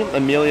 3.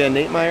 Amelia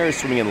Natemeyer is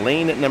swimming in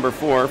lane number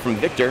 4 from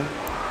Victor.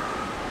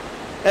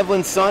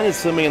 Evelyn Sun is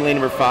swimming in lane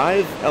number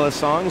 5. Ella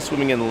Song is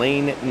swimming in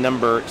lane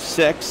number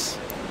 6.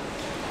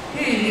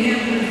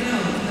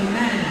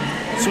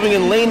 Swimming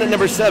in lane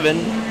number 7.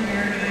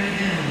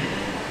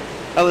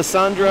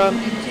 Alessandra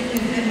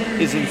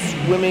is in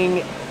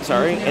swimming,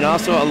 and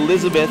also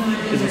Elizabeth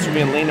is in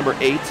swimming in lane number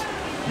 8.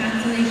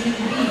 Constellation B,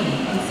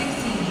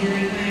 16,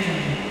 Jerry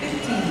Ryan.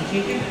 15,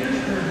 Jacob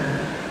Hirschberger.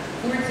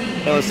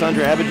 14,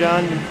 Alessandra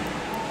Abidjan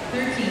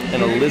 13,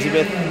 and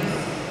Elizabeth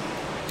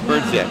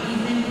Birdzick.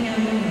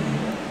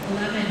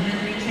 11,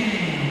 Henry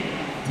Chang.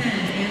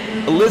 10,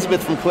 Andrew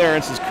Elizabeth from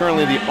Clarence is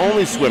currently the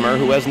only swimmer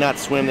who has not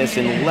swum this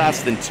in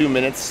less than 2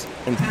 minutes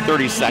and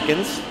 30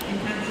 seconds.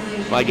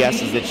 My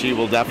guess is that she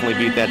will definitely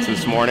beat that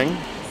this morning.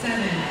 7,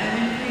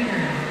 Evan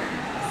Krieger.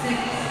 6,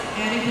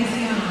 Atticus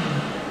Young.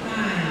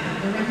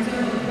 5, Lorenzo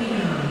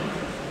Lupino.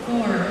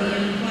 4,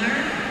 Ian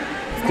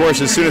Clark. Of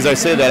course, as soon as I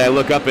say that, I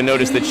look up and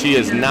notice that she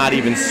is not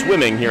even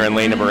swimming here in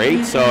lane number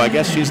 8, so I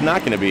guess she's not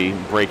going to be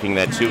breaking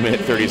that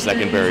 2-minute,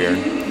 30-second barrier.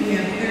 You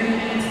have 30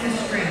 minutes to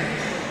stretch.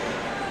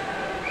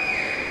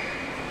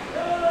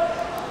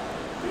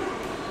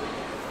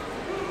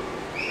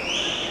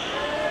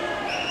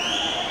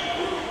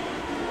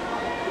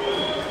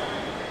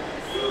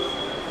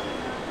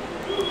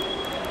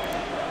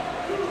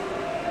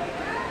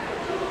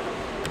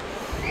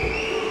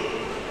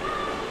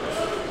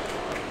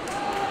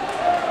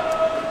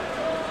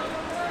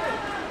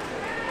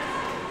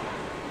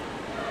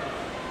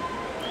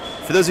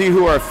 For those of you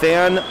who are a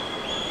fan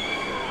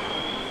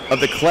of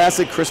the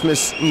classic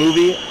Christmas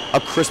movie, A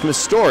Christmas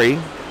Story.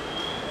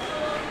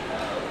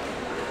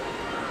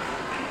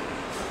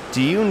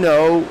 Do you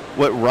know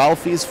what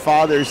Ralphie's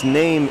father's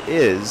name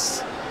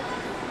is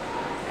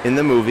in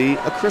the movie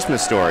A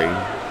Christmas Story?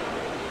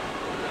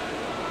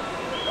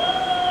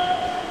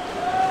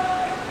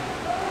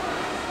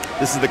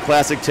 This is the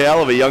classic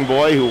tale of a young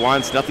boy who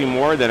wants nothing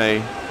more than a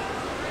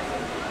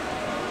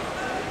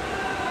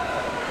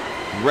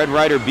Red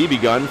Ryder BB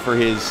gun for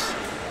his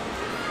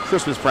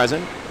Christmas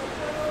present.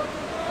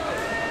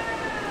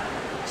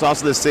 It's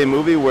also the same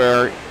movie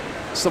where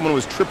someone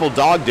was triple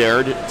dog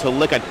dared to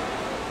lick a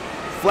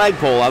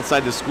flagpole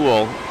outside the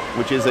school,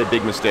 which is a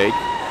big mistake.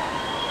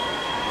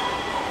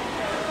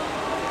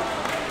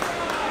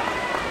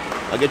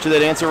 I'll get you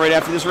that answer right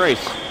after this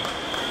race.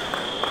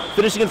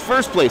 Finishing in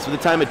first place with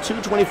a time of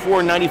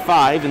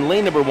 2:24.95 in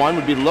lane number 1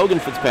 would be Logan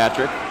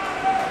Fitzpatrick.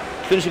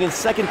 Finishing in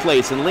second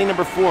place in lane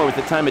number 4 with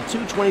a time of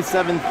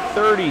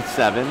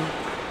 2:27.37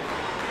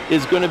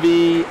 is going to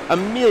be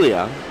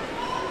Amelia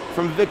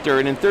from Victor.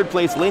 And in third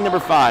place, lane number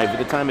 5 with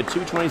a time of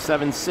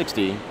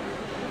 2:27.60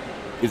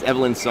 is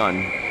Evelyn's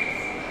son.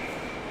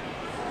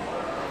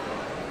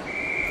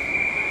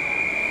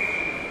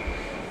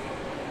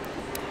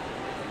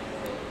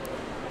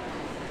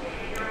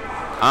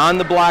 On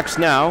the blocks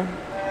now,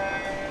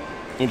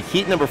 in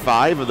heat number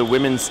 5 of the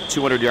women's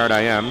 200-yard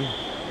IM,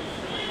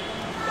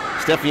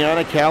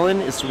 Stephiana Callan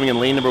is swimming in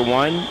lane number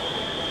 1.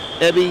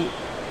 Ebby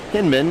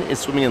Hinman is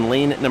swimming in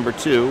lane number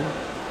 2.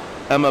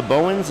 Emma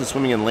Bowens is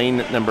swimming in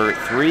lane number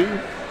 3.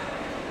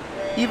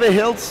 Eva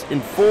Hiltz in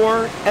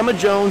 4. Emma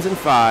Jones in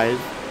 5.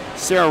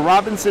 Sarah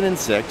Robinson in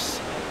 6.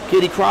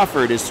 Katie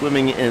Crawford is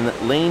swimming in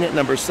lane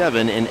number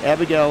 7. And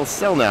Abigail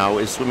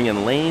Selnow is swimming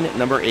in lane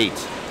number 8.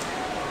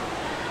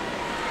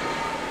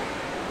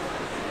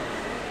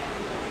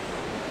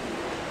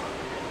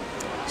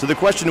 So the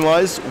question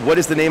was, what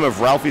is the name of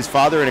Ralphie's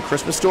father in A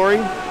Christmas Story?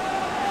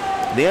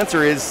 The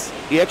answer is,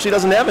 he actually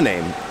doesn't have a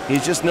name.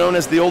 He's just known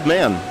as the Old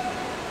Man.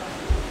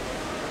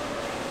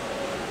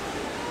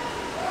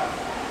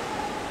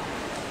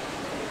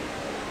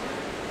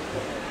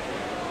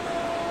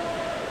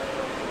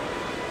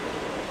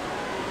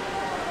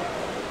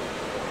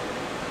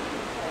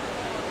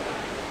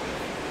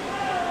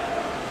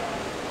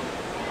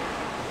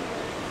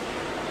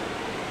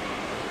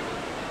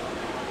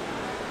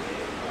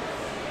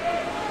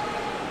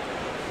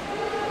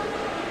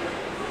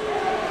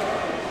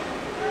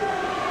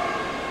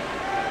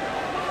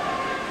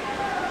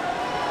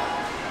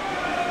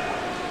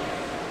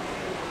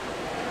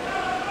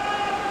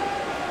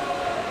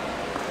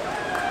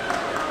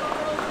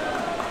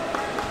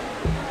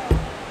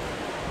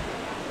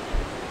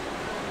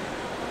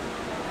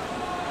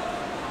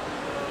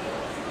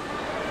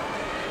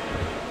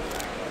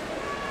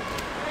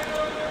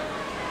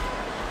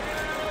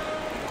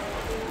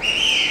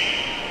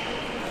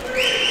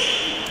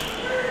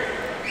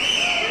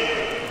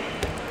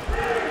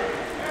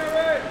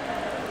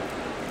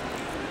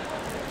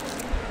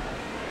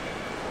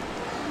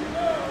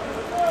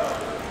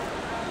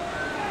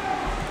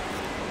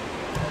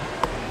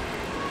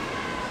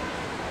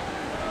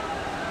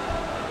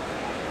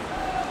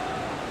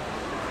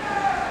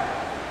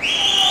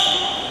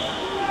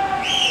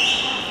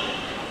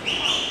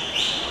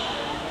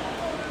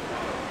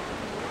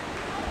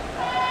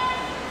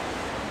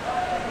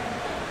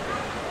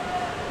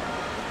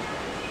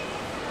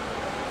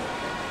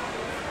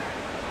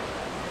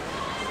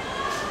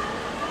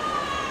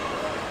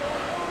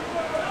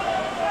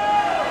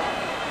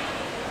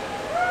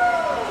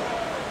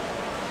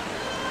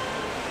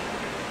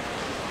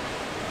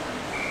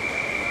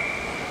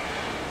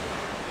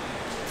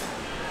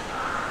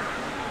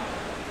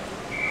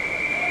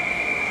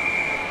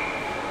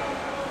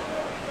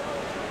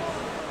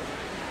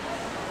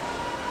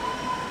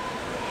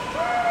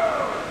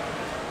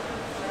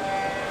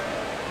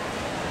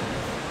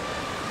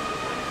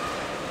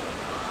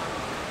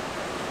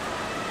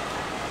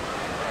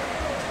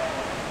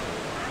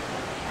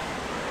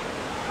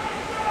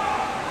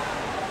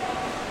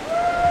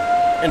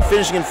 And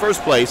finishing in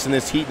first place in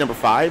this heat number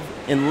 5,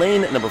 in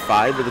lane number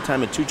 5 with a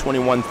time of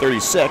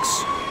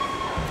 2:21.36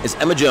 is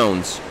Emma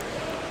Jones,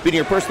 beating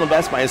her personal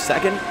best by a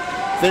second.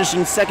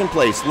 Finishing second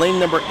place, lane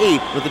number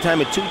 8 with a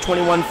time of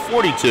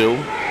 2:21.42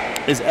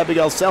 is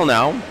Abigail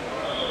Selnow,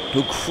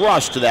 who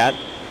crushed that,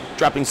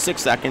 dropping 6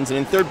 seconds. And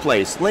in third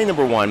place, lane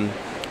number 1,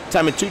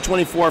 time of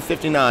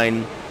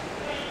 2:24.59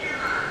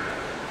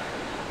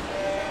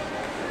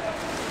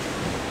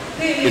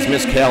 is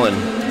Miss Callan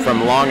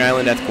from Long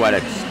Island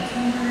Athletics.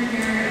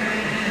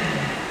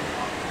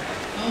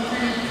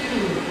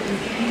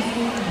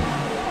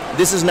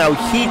 This is now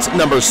heat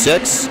number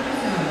 6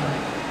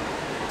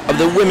 of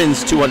the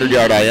women's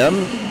 200-yard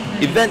IM.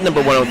 Event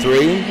number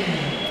 103.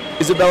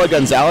 Isabella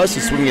Gonzalez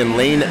is swimming in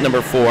lane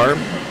number 4.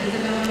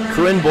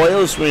 Corinne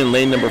Boyle is swimming in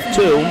lane number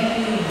 2.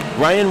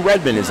 Ryan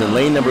Redmond is in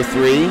lane number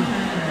 3.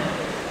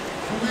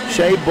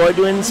 Shay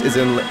Boydwins is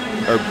in,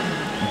 or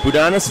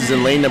Budanis is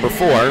in lane number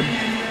 4.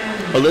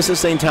 Alyssa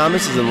St.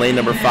 Thomas is in lane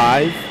number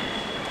 5.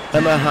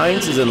 Emma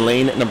Hines is in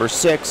lane number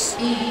 6.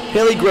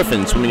 Haley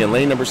Griffin swimming in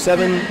lane number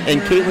 7. And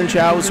Caitlin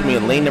Chow swimming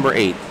in lane number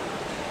 8.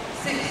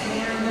 6,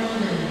 Lauren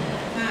Golden.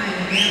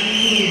 5,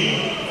 Natalie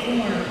Wu.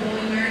 4,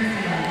 Chloe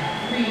Marston.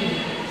 3,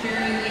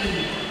 Sherry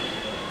Lee.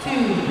 2,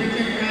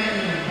 Richard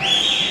Riley.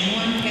 And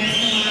 1,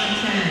 Castellano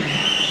Chen.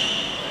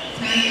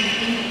 Time is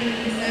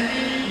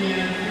 8:37. We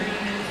have 30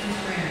 minutes to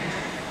scratch.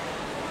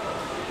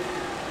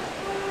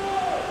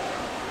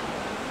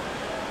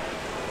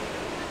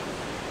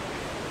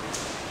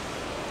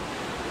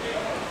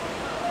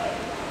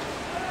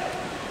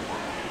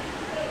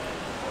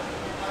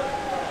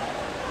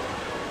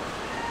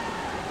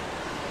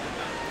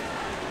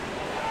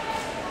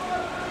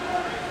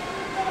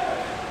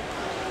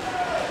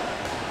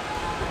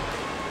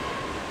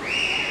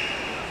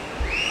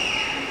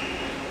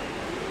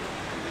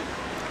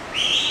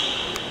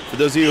 For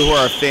those of you who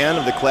are a fan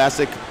of the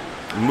classic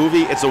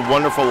movie It's a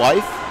Wonderful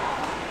Life,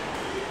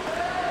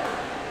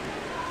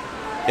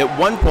 at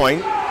one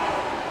point,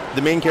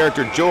 the main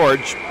character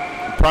George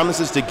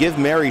promises to give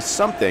Mary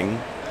something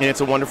in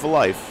It's a Wonderful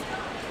Life.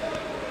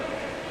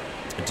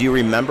 Do you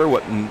remember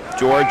what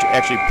George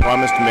actually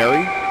promised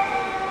Mary?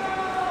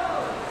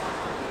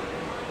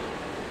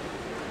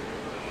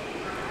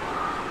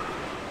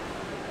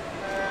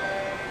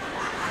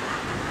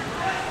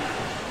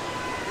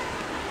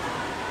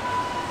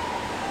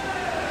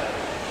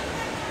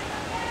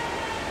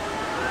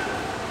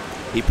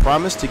 He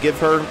promised to give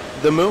her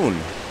the moon.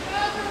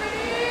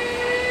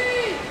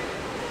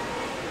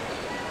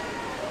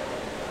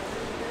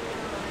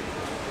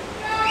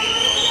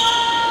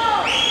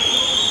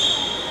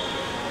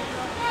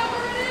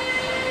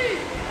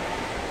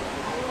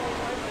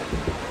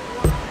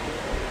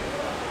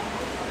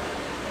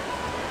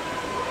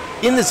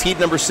 In this heat,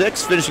 number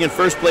 6, finishing in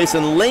first place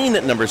in lane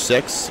at number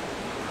 6,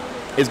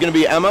 is going to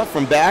be Emma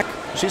from back.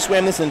 She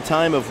swam this in a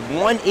time of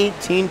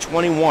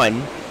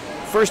 1:18:21.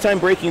 First time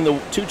breaking the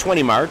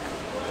 2:20 mark.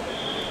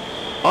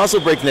 Also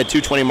breaking that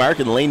 2:20 mark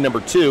in lane number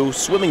 2,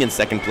 swimming in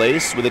second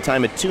place with a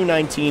time at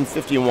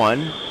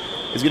 2:19:51,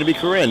 is going to be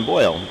Corinne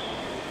Boyle.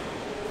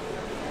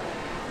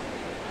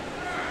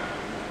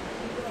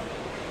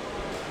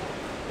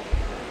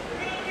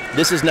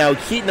 This is now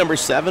heat number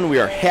 7. We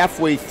are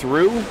halfway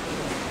through.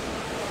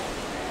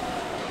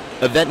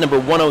 Event number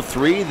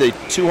 103, the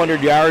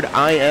 200-yard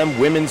IM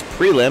women's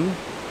prelim.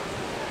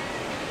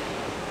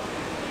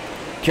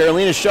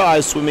 Carolina Shaw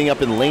is swimming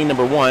up in lane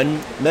number 1.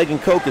 Megan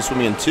Koch is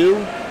swimming in 2.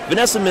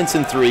 Vanessa Mintz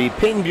in 3.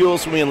 Peyton Buell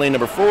swimming in lane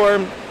number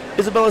 4.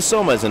 Isabella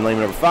Soma is in lane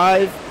number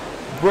 5.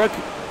 Brooke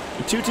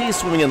Tutti is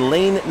swimming in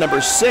lane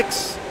number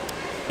 6.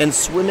 And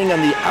swimming on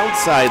the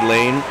outside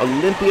lane,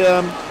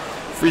 Olympia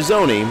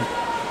Frizzoni,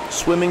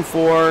 swimming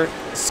for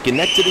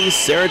Schenectady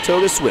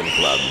Saratoga Swim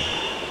Club.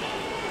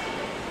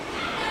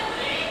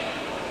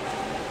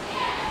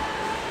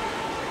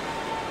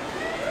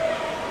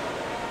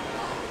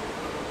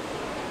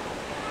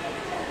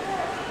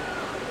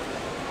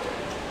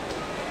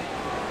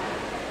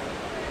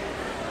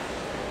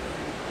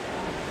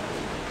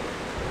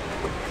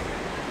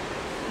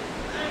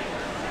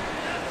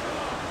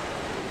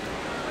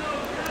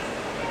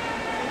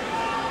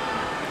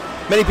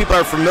 Many people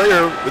are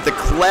familiar with the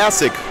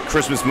classic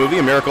Christmas movie,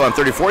 A Miracle on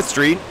 34th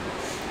Street.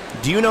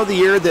 Do you know the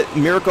year that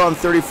Miracle on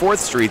 34th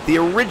Street, the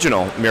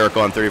original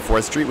Miracle on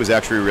 34th Street, was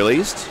actually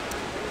released?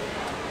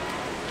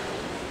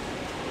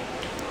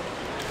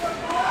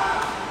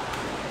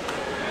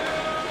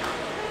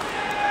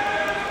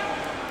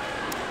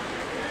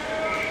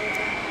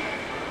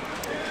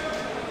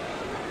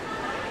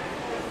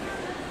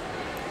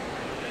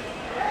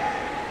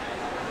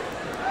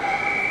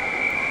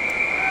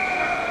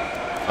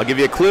 I'll give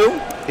you a clue.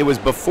 It was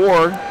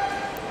before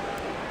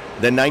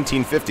the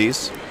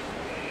 1950s.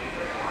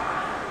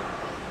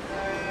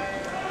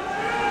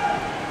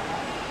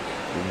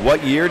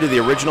 What year did the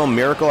original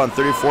Miracle on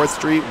 34th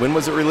Street, when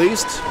was it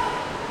released?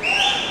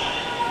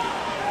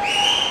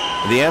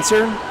 The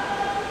answer,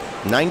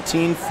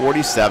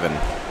 1947.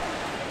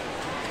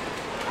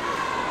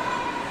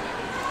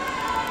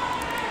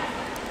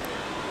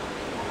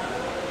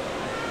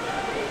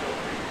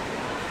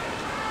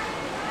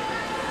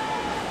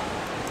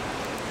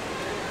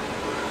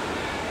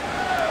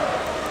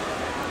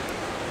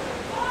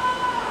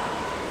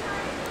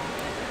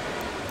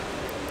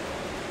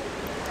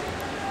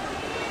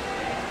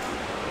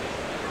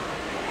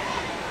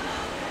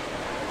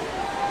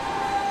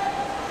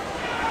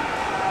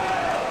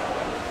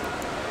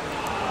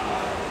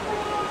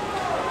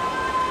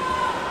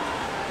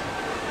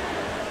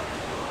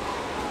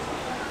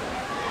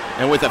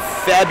 And with a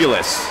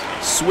fabulous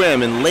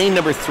swim in lane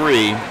number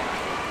 3,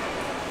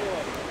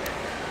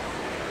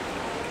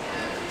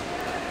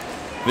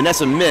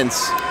 Vanessa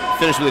Mintz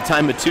finished with a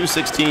time of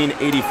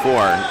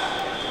 2:16:84.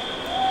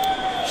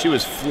 She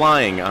was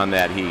flying on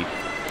that heat.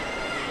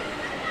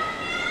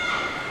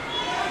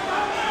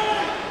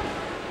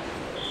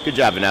 Good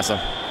job,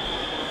 Vanessa.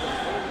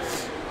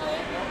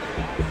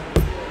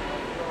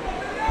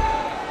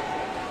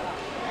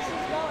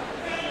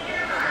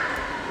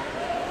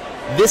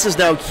 This is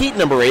now heat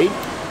number 8.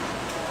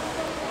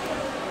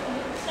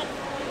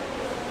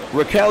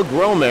 Raquel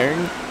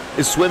Gromer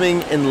is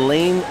swimming in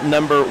lane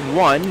number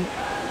 1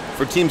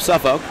 for Team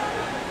Suffolk.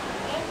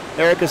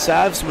 Erica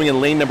Sav swimming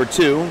in lane number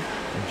 2.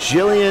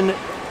 Jillian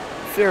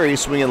Ferry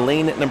swimming in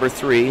lane number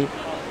 3.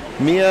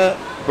 Mia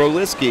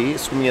Broliski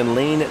swimming in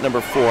lane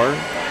number 4.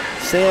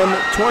 Sam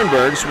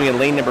Tornberg swimming in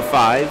lane number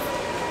 5.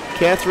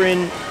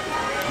 Catherine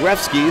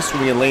Grefsky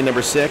swimming in lane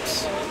number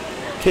 6.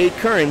 Kate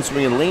Curran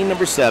swimming in lane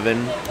number 7.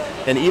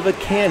 And Eva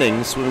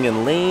Canning swimming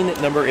in lane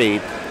number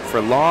 8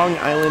 for Long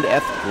Island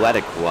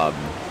Athletic Club.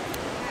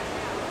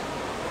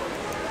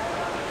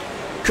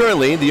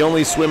 Currently, the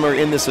only swimmer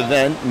in this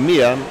event,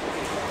 Mia,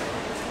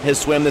 has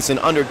swam this in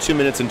under 2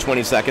 minutes and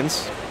 20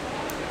 seconds.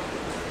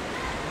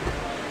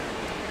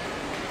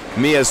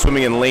 Mia is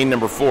swimming in lane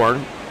number 4.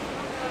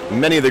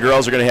 Many of the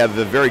girls are going to have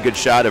a very good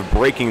shot of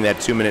breaking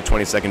that 2 minute,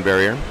 20 second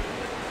barrier.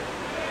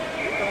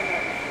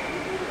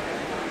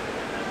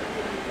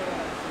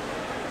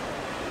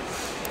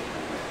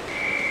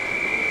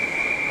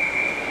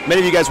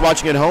 Many of you guys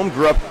watching at home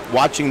grew up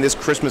watching this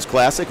Christmas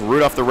classic,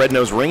 Rudolph the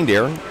Red-Nosed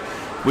Reindeer,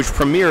 which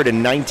premiered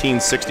in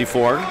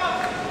 1964.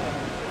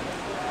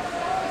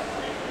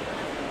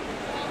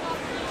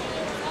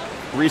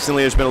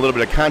 Recently, there's been a little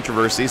bit of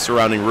controversy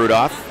surrounding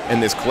Rudolph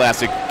and this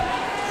classic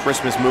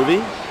Christmas movie,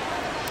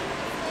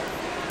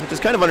 which is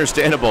kind of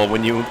understandable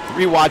when you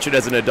rewatch it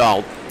as an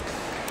adult.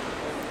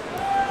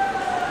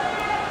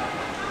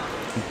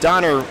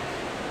 Donner,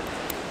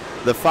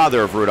 the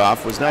father of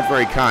Rudolph, was not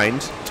very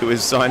kind to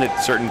his son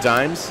at certain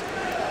times.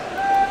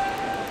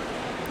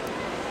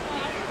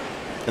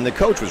 And the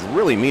coach was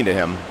really mean to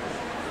him.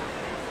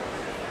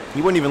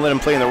 He wouldn't even let him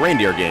play in the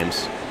reindeer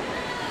games.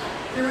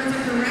 There was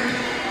a correction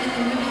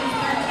in the women's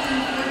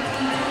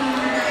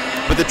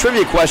 13-14 But the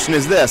trivia question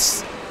is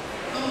this.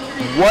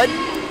 What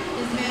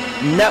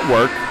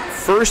network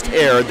first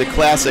aired the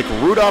classic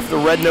Rudolph the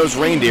Red-Nosed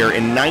Reindeer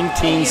in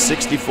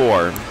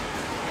 1964?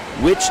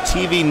 Which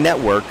TV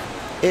network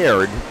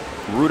aired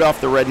Rudolph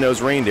the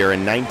Red-Nosed Reindeer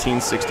in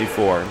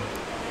 1964?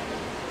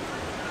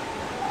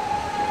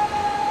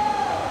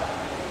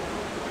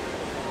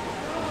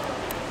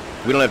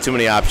 We don't have too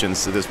many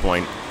options at this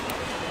point.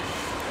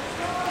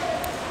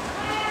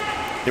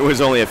 There was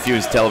only a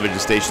few television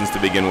stations to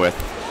begin with.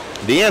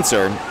 The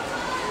answer,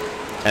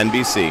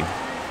 NBC.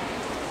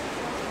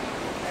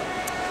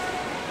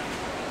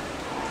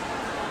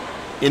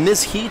 In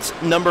this heat,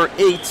 number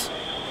 8,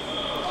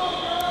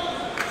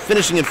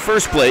 finishing in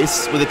first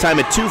place with a time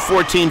at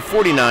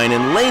 2:14.49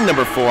 in lane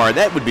number 4,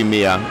 that would be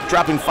Mia,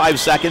 dropping 5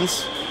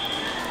 seconds.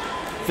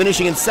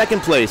 Finishing in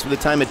second place with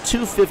a time at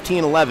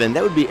 2:15.11,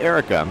 that would be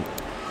Erica.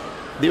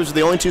 These are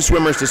the only 2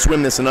 swimmers to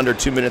swim this in under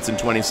 2 minutes and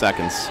 20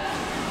 seconds.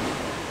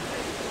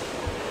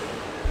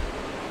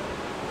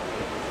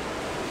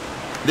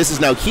 This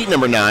is now heat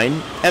number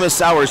 9. Emma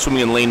Sauer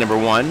swimming in lane number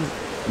 1.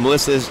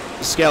 Melissa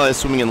Scala is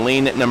swimming in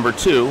lane number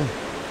 2.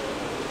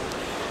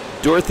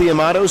 Dorothy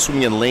Amato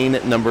swimming in lane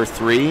number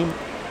 3.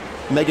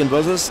 Megan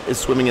Bozos is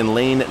swimming in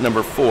lane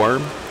number 4.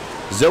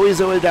 Zoe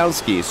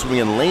Zolodowski swimming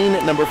in lane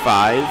number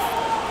 5.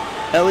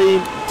 Ellie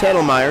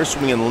Tadelmeyer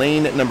swimming in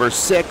lane number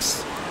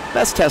 6.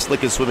 Bess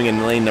Teslick is swimming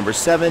in lane number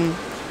 7.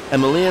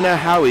 And Melina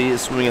Howie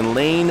is swimming in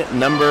lane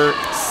number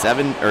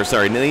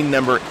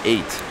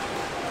 8.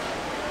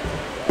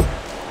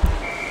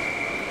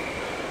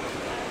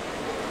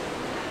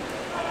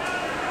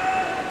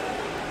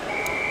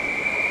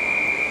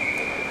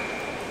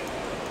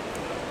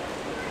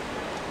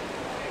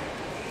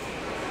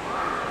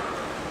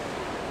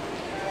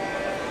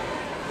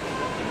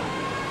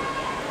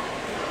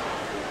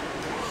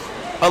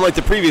 Unlike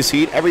the previous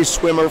heat, every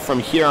swimmer from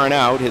here on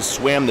out has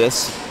swam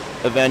this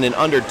event in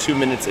under 2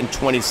 minutes and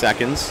 20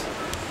 seconds.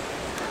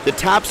 The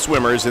top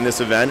swimmers in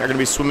this event are going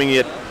to be swimming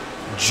it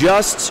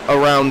just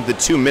around the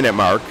 2 minute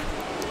mark.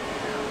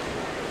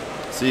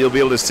 So you'll be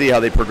able to see how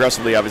they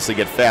progressively obviously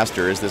get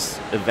faster as this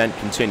event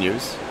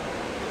continues.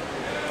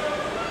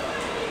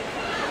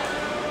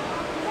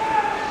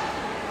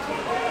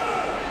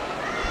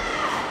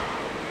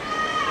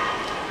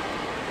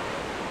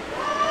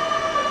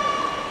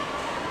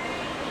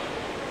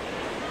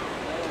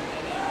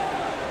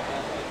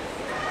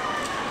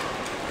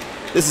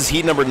 This is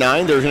heat number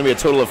 9. There's going to be a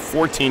total of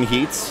 14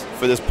 heats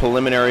for this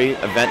preliminary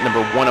event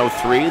number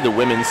 103, the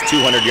women's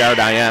 200-yard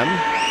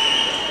IM.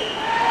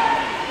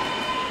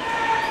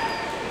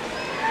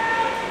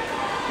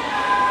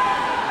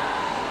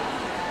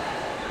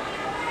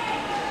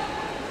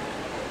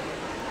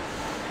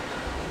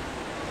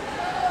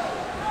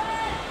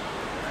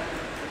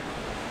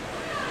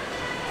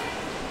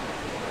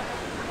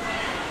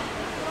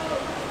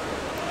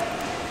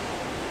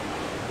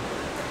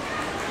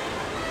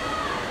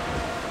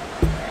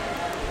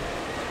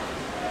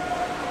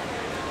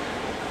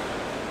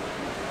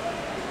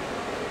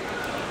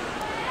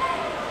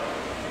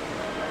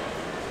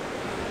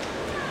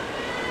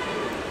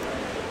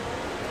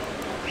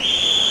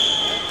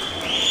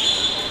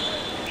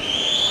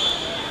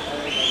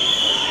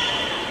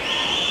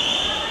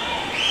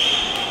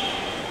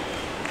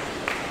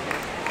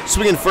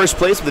 Swimming in first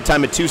place with a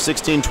time at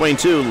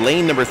 2:16.22,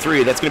 lane number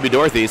 3. That's going to be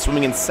Dorothy.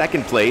 Swimming in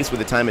second place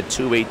with a time at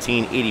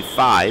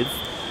 2:18.85.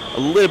 A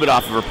little bit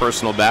off of her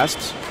personal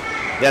best.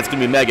 That's going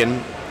to be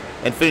Megan.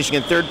 And finishing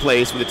in third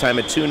place with a time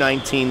at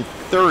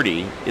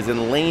 2:19.30 is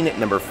in lane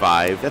number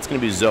 5. That's going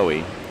to be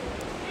Zoe.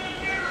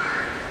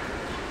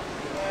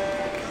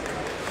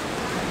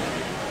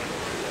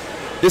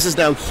 This is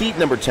now heat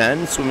number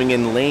 10. Swimming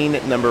in lane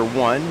number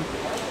 1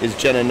 is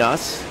Jenna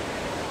Nuss.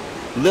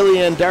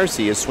 Lillian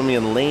Darcy is swimming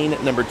in lane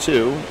number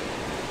 2.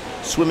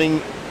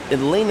 Swimming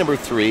in lane number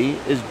 3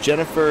 is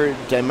Jennifer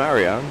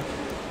Dimaria.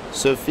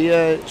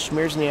 Sophia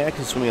Schmierzniak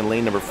is swimming in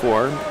lane number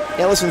 4.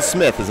 Allison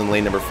Smith is in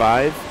lane number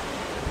 5.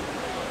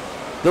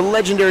 The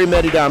legendary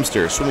Maddie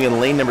Domster swimming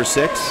in lane number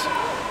 6.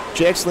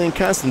 Jaxeline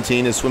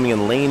Constantine is swimming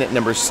in lane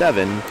number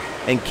 7.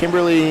 And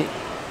Kimberly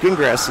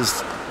Gingras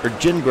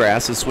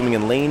is swimming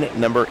in lane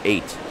number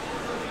 8.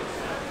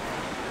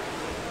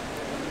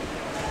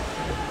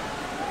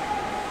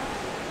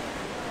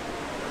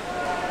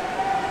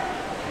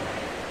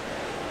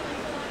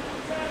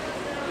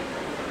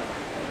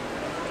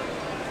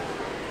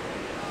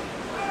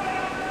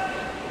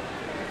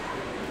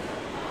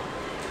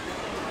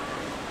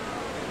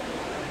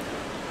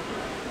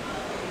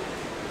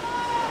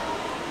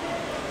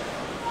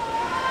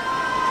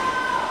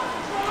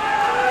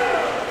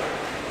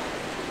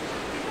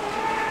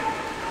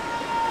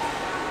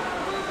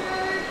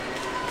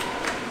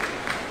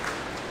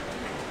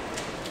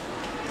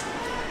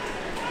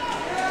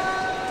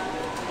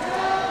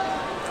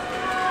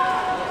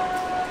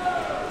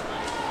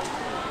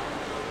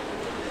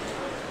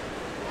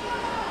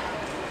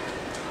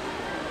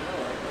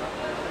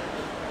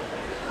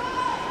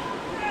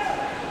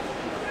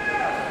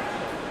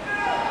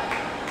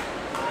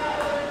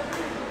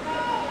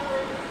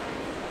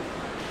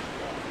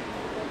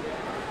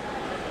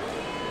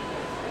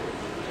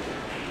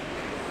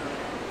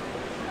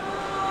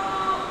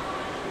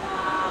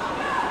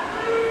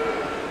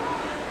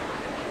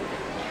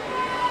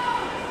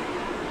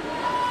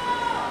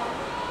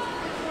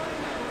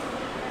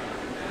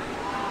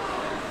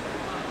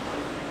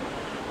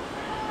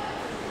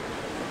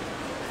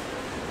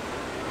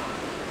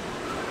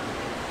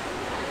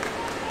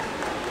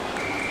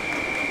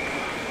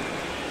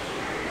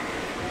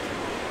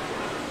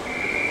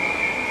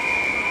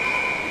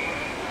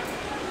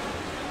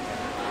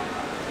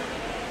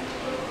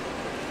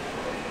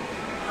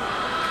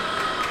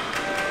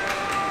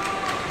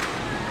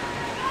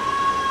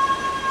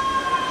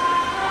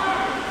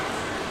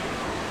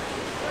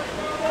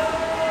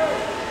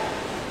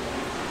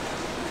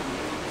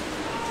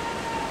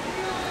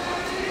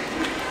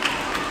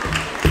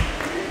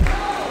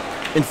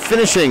 And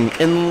finishing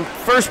in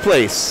first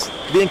place,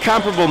 the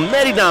incomparable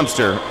Maddie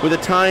Domster with a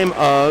time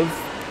of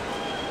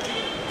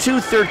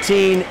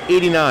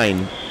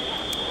 2:13.89.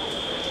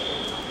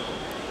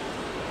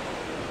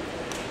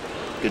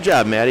 Good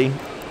job, Maddie.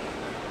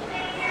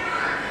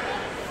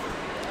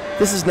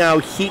 This is now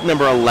heat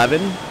number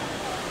 11.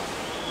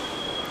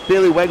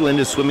 Bailey Wegland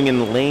is swimming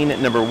in lane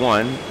number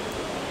 1.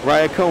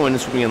 Raya Cohen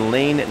is swimming in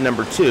lane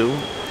number 2.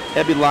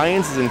 Abby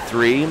Lyons is in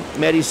 3.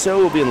 Maddie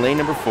So will be in lane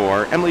number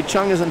 4. Emily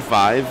Chung is in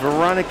 5.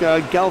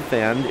 Veronica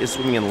Gelfand is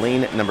swimming in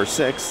lane number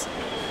 6.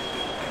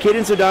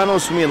 Cadence O'Donnell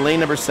is swimming in lane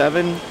number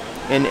 7.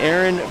 And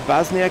Erin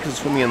Bosniak is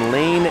swimming in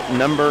lane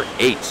number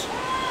 8.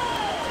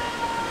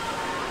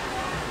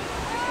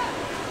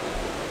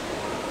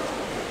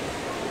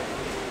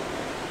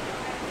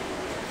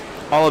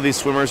 All of these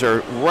swimmers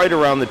are right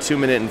around the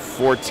 2-minute and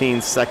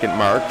 14-second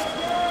mark.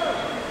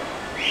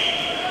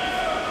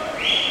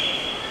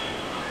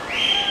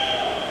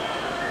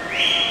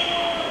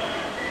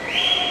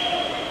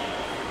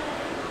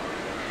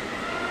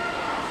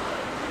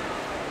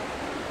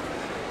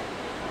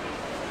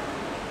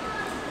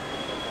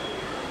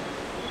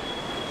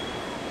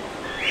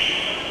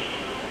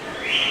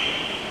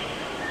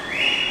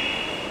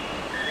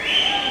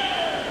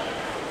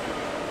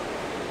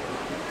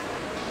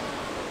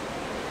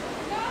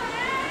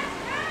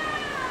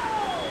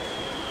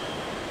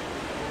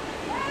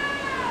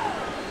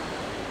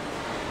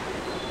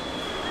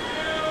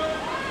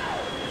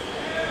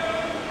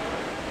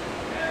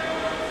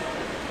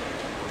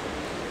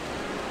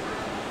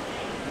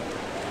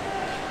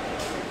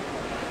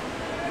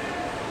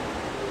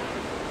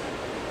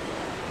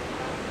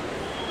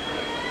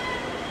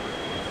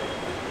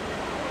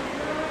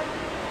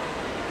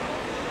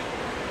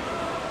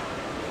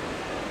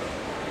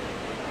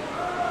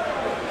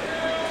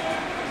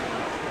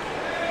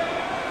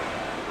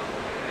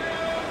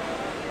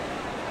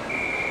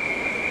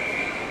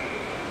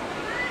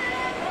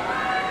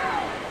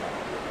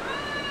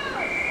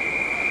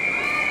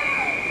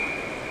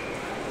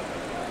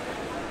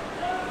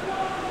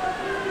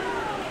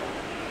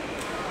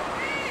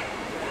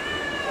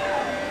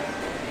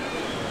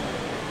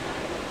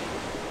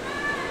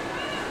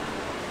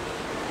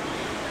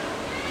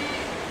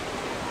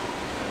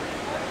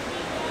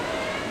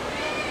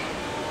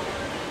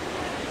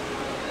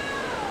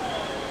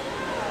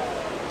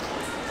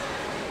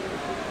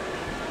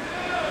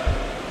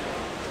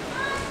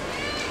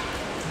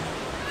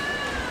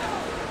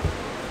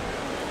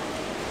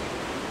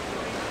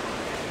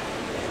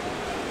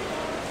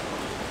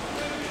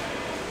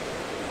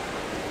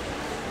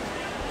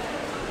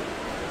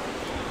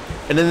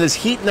 And then this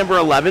heat number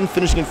 11,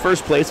 finishing in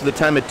first place with a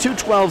time at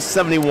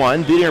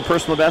 2:12.71, beating her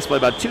personal best by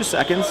about 2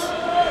 seconds.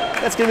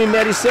 That's going to be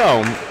Maddie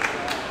So,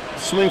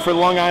 swimming for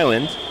Long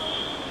Island.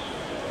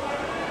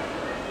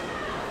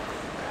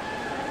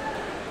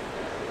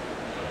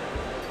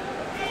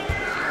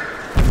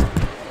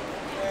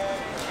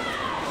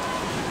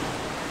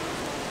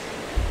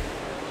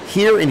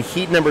 Here in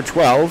heat number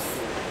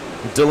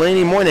 12,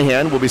 Delaney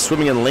Moynihan will be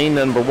swimming in lane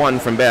number 1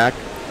 from back.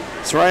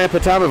 Soraya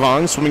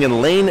Patabavong swimming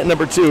in lane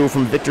number 2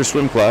 from Victor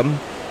Swim Club.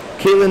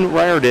 Caitlin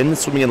Riordan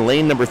swimming in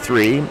lane number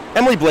 3.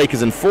 Emily Blake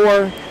is in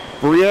 4.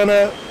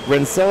 Brianna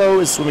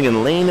Rensello is swimming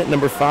in lane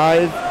number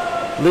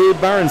 5. Leigh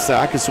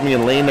Barensack is swimming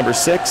in lane number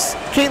 6.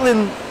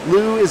 Caitlin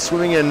Liu is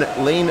swimming in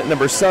lane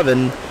number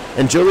 7.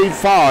 And Jolie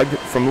Fogg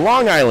from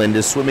Long Island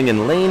is swimming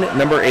in lane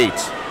number 8.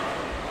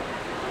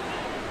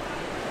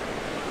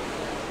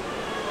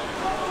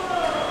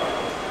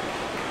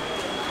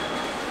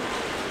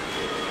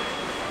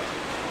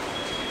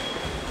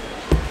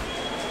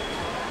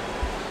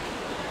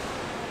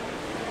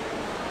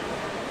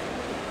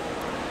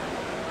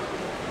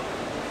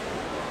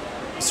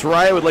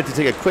 Soraya would like to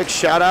take a quick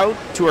shout out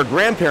to her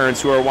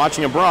grandparents who are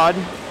watching abroad,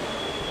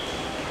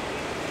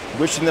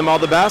 wishing them all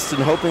the best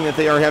and hoping that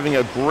they are having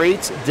a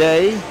great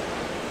day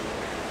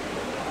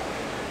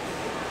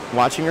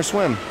watching her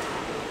swim.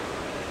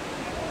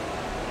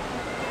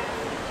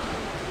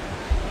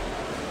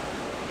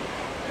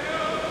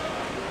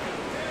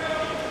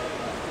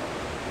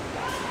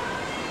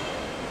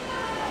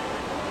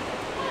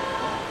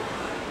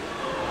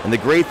 And the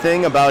great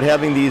thing about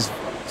having these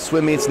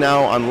swim meets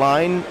now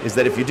online is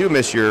that if you do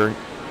miss your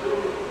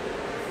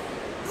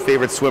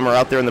favorite swimmer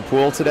out there in the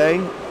pool today,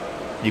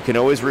 you can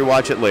always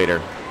rewatch it later.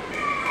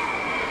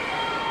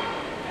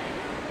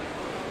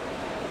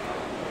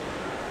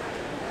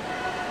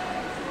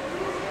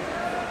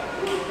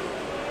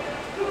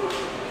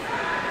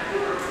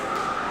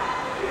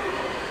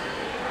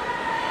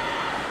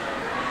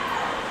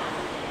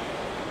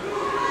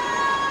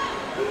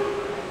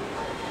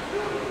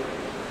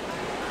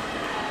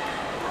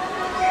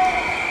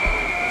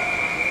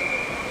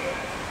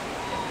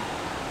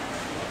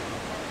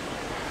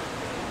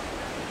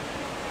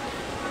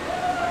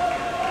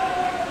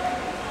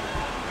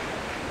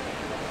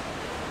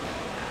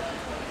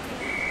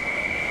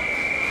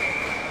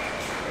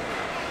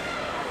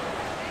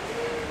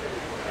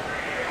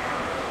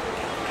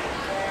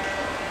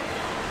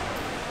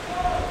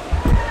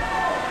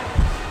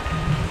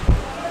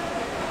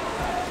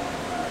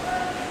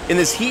 In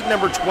this heat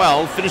number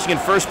 12, finishing in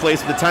first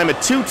place with a time at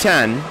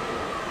 2:10,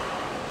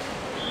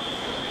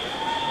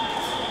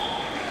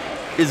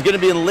 is going to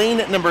be in lane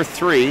number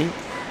 3.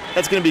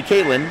 That's going to be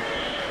Caitlin.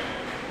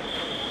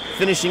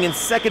 Finishing in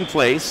second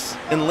place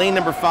in lane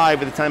number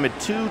 5 with a time at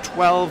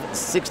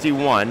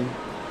 2:12.61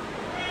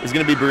 is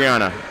going to be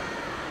Brianna.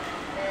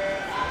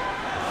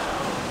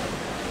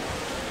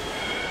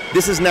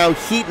 This is now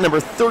heat number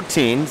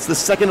 13. It's the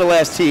second to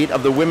last heat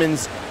of the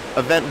women's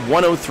event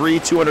 103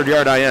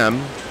 200-yard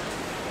IM.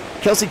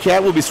 Kelsey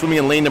Catt will be swimming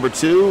in lane number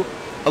 2.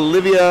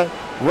 Olivia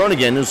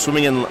Ronigan is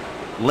swimming in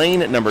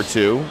lane number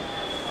 2.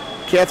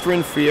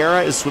 Catherine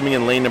Fiera is swimming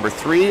in lane number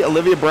 3.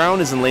 Olivia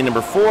Brown is in lane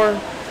number 4.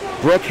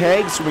 Brooke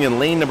Haig swimming in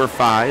lane number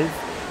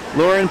 5.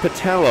 Lauren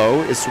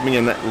Patello is swimming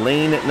in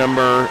lane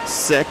number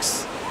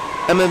 6.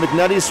 Emma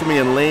McNulty is swimming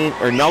in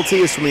Nulty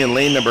is swimming in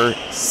lane number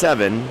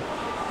 7.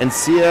 And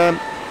Sia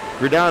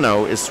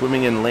Gridano is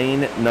swimming in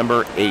lane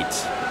number 8.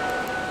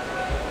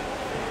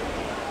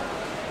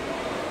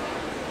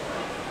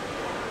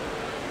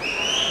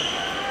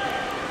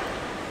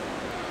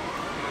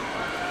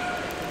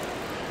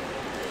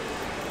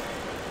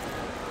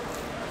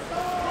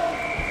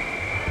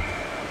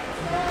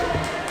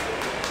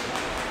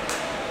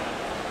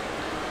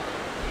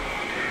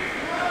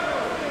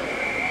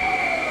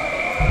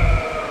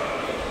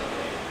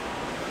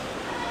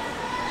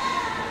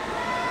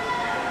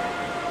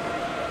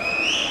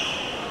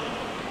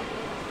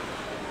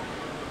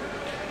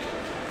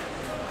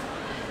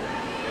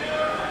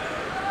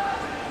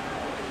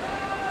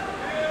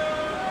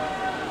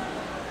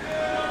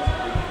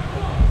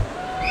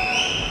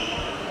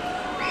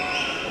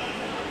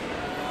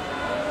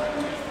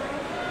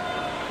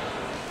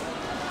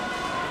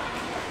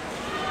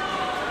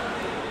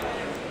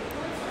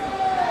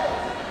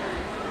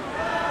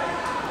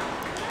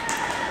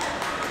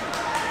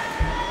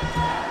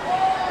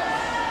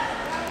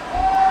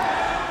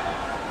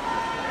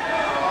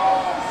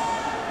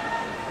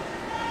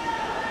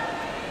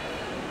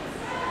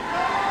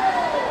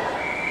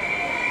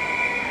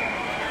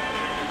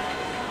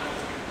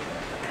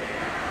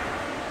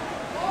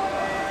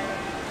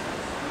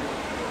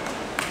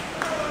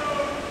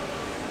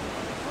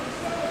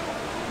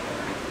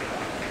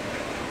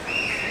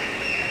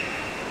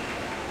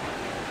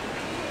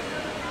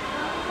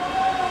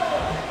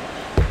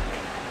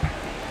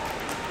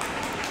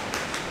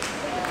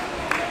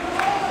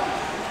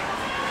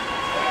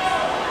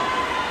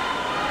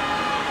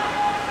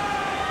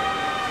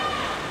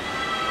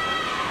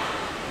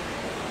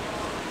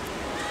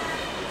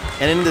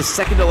 And in the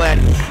second to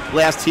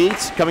last heat,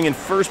 coming in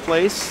first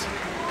place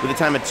with a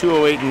time of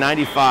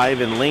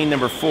 2:08.95 in lane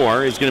number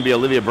 4 is going to be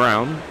Olivia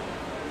Brown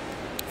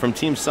from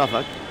Team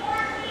Suffolk.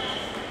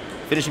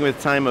 Finishing with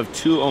a time of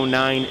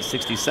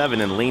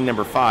 2:09.67 in lane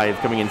number 5,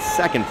 coming in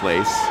second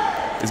place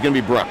is going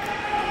to be Brooke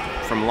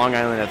from Long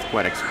Island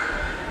Athletics.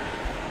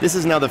 This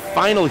is now the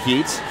final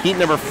heat, heat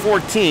number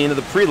 14 of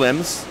the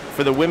prelims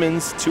for the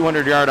women's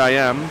 200-yard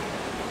IM.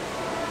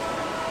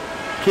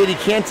 Katie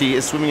Canty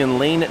is swimming in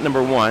lane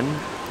number 1.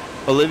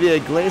 Olivia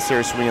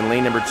Glaser is swimming in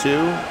lane number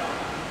 2.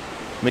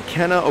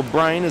 McKenna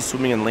O'Brien is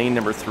swimming in lane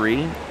number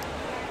 3.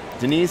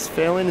 Denise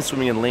Phelan is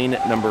swimming in lane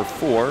number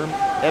 4.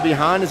 Abby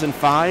Hahn is in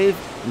 5.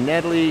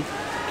 Natalie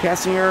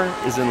Kassinger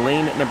is in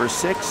lane number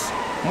 6.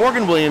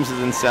 Morgan Williams is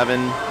in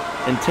 7.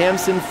 And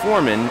Tamsin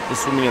Foreman is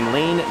swimming in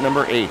lane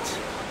number 8.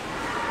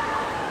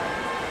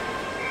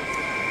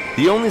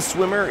 The only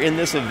swimmer in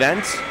this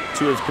event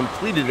to have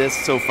completed this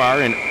so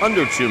far in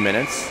under 2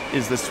 minutes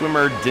is the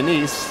swimmer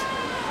Denise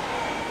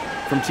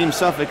from Team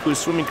Suffolk, who is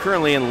swimming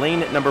currently in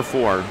lane number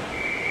 4.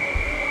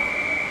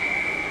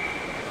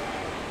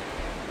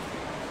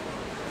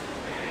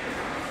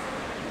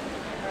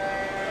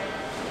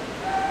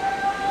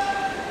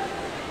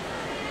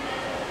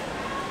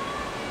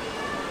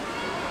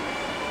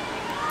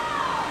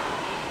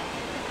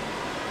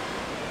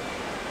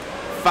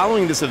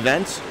 Following this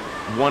event,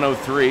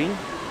 103,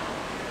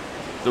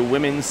 the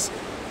women's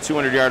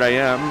 200-yard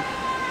IM,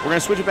 we're going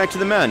to switch it back to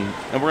the men,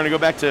 and we're going to go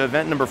back to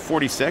event number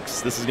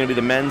 46. This is going to be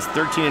the men's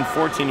 13 and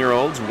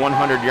 14-year-olds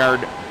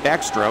 100-yard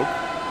backstroke.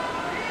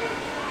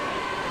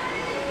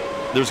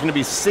 There's going to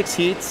be 6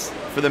 heats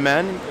for the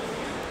men.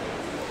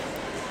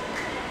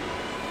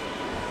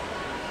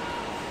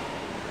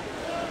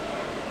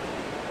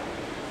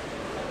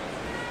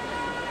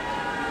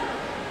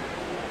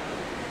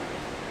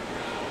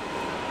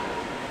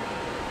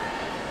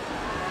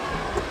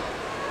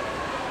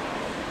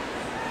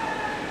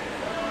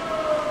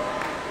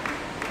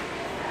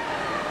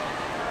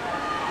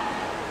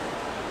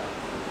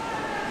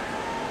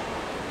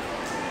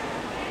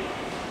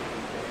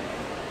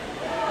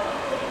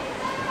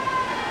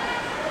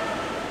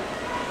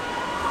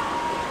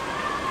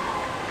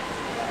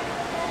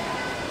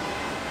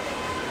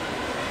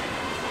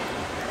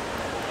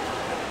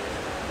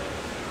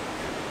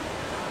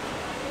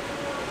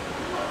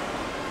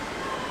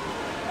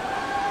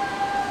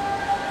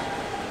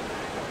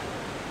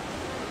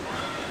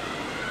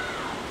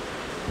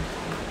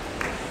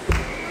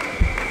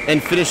 And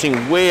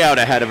finishing way out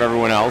ahead of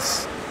everyone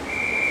else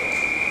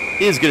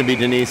is going to be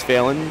Denise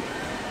Phelan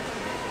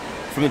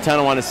from the town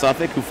of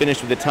Suffolk, who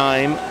finished with a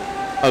time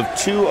of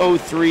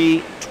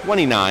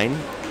 2:03.29.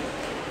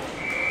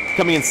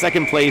 Coming in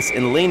second place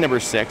in lane number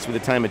 6 with a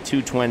time of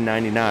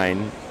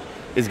 2:20.99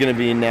 is going to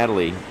be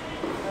Natalie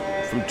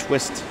from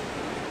Twist.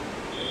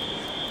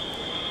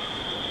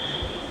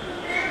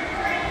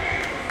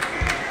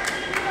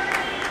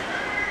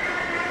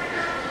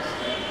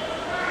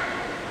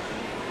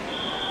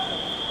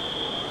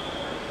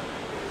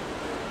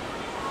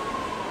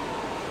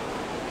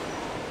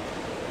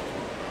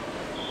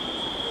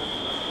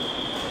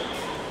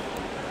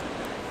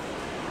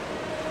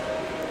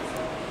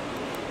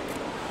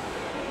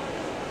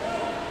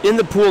 In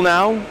the pool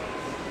now,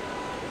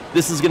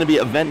 this is going to be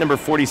event number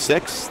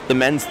 46, the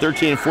men's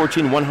 13 and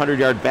 14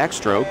 100-yard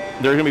backstroke.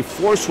 There are going to be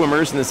 4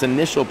 swimmers in this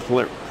initial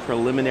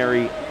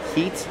preliminary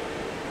heat.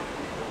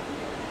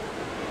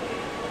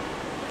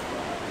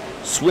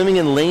 Swimming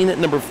in lane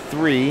number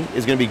 3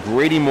 is going to be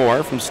Grady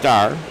Moore from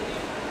Star.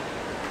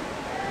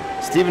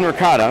 Stephen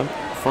Ricotta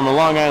from the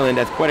Long Island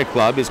Athletic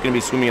Club is going to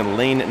be swimming in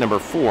lane number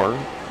 4.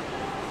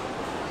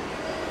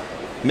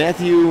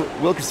 Matthew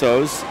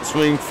Wilkesos,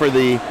 swimming for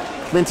the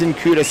Clinton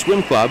Cuda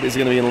Swim Club, is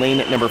going to be in lane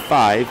number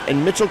 5,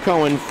 and Mitchell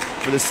Cohen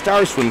for the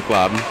Star Swim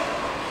Club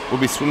will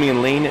be swimming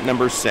in lane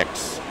number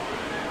 6.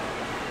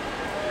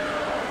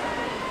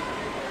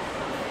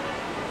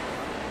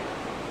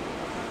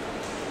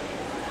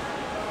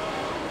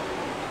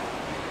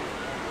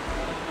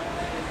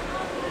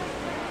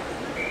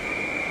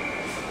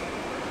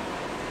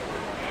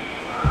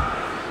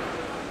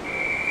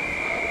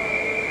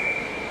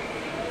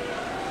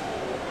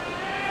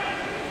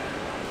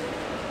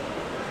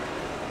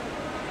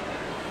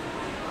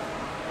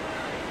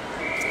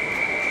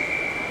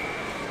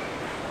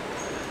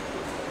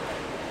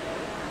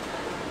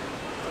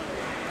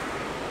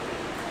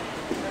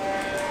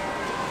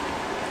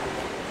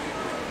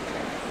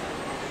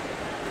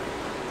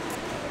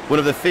 One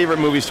of the favorite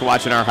movies to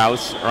watch in our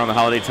house around the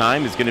holiday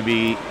time is going to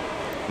be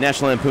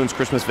National Lampoon's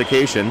Christmas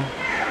Vacation.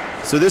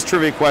 So this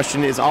trivia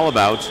question is all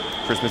about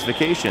Christmas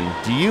Vacation.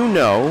 Do you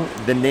know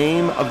the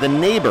name of the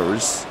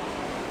neighbors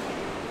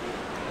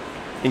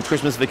in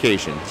Christmas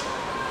Vacation?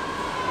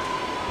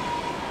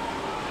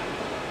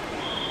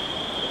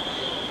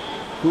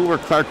 Who were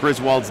Clark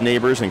Griswold's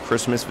neighbors in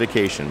Christmas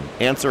Vacation?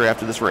 Answer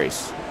after this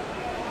race.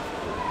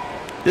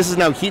 This is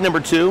now heat number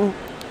 2.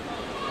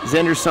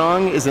 Xander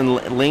Song is in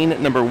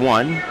lane number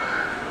 1.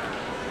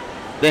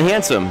 The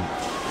handsome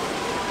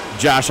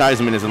Josh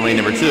Eisman is in lane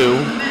number 2.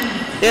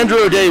 Andrew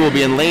O'Day will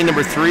be in lane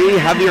number 3.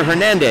 Javier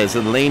Hernandez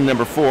in lane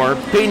number 4.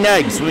 Peyton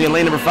Egg swimming in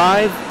lane number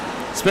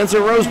 5. Spencer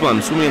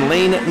Roseblum swimming in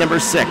lane number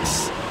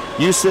 6.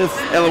 Yusuf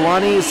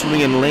Elawani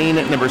swimming in lane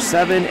number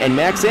 7. And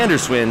Max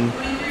Anderswin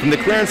from the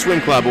Clarence Swim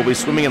Club will be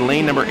swimming in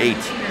lane number 8.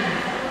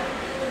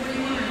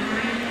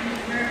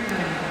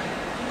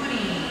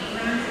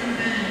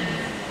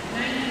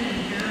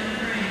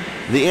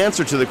 The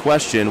answer to the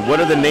question,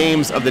 what are the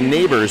names of the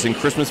neighbors in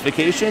Christmas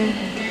Vacation?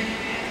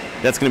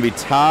 That's going to be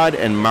Todd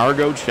and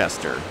Margot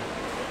Chester.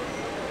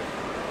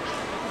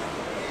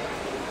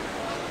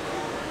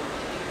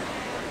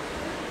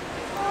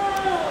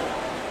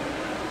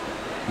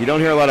 You don't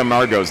hear a lot of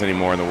Margos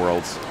anymore in the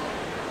world.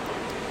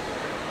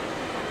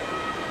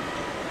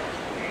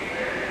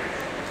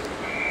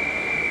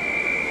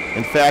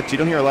 In fact, you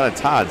don't hear a lot of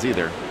Todds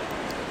either.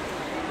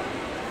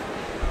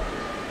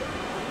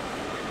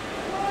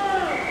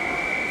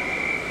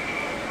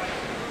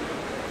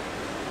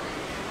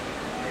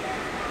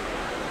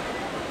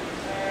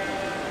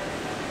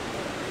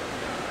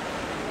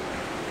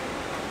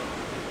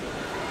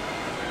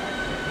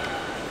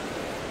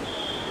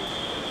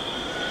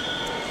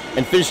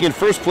 And finishing in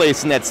first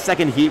place in that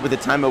second heat with a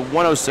time of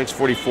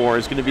 1:06.44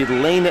 is going to be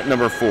lane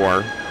number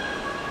 4.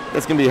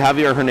 That's going to be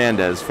Javier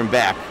Hernandez from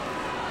back.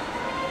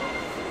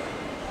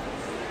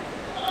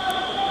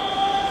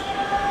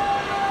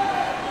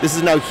 This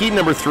is now heat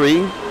number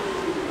 3.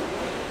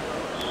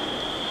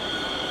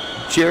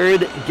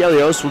 Jared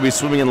Gelios will be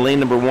swimming in lane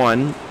number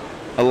 1.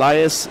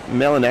 Elias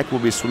Melinek will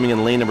be swimming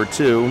in lane number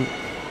 2.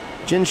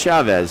 Jin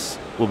Chavez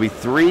will be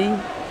 3.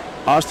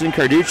 Austin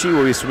Carducci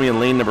will be swimming in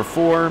lane number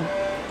 4.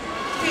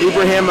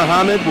 Abraham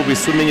Muhammad will be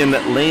swimming in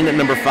lane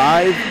number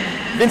 5.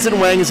 Vincent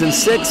Wang is in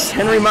 6.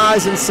 Henry Ma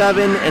is in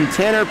 7. And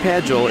Tanner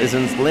Padgel is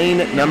in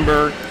lane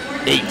number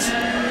 8.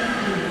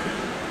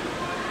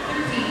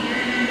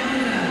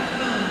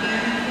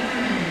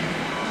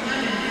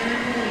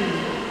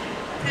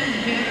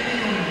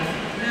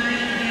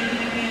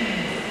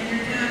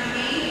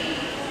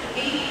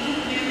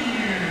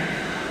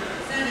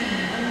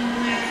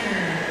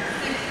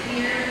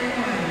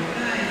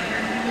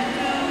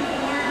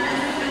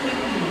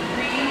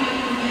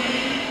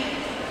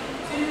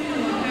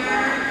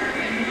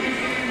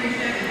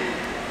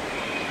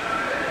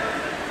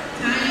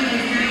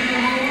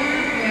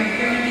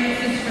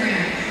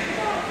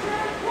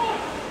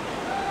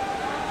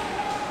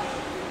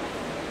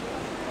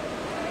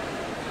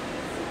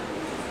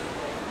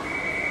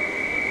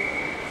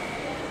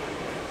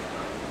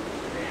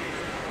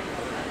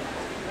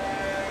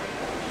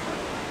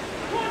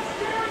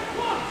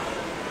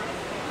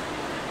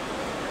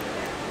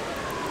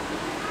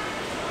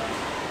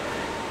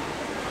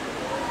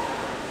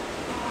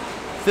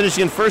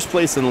 Finishing in first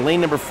place in lane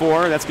number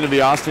 4, that's going to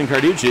be Austin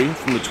Carducci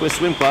from the Twist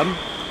Swim Club.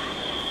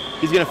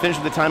 He's going to finish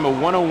with a time of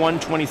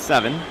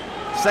 1:01.27.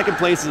 Second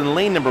place is in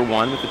lane number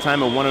 1 with the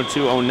time of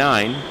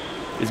 1:02.09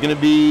 is going to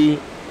be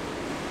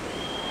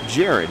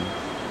Jared.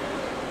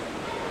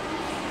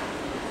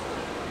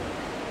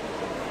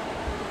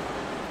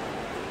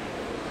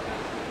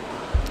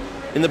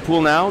 In the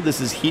pool now,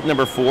 this is heat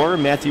number 4.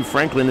 Matthew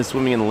Franklin is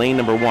swimming in lane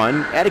number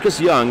 1. Atticus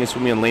Young is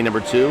swimming in lane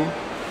number 2.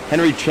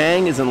 Henry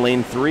Chang is in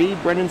lane 3.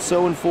 Brendan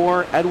So in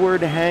 4.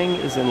 Edward Wang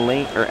is in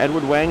lane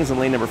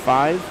number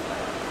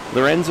 5.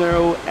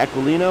 Lorenzo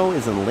Aquilino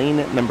is in lane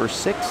number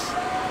 6.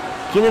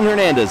 Keenan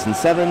Hernandez in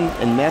 7.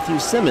 And Matthew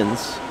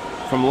Simmons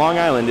from Long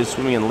Island is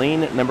swimming in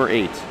lane number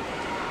 8.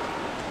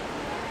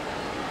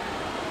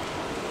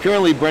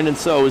 Currently, Brendan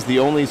So is the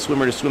only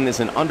swimmer to swim this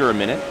in under a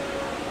minute.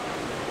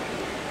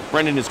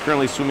 Brendan is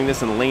currently swimming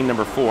this in lane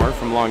number 4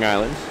 from Long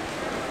Island.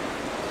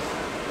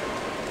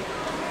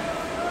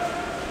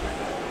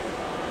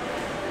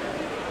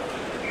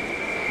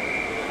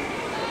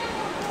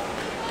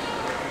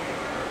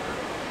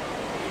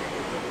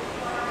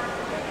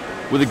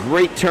 With a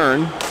great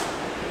turn,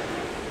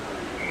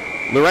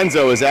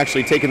 Lorenzo has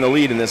actually taken the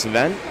lead in this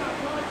event.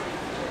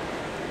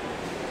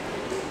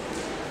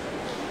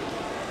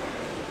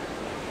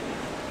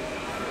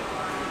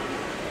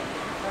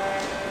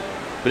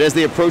 But as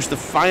they approach the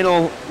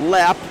final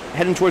lap,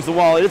 heading towards the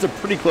wall, it is a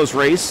pretty close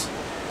race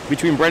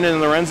between Brendan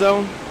and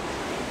Lorenzo.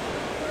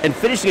 And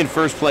finishing in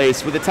first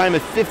place with a time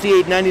of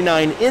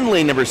 58.99 in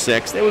lane number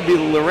 6, that would be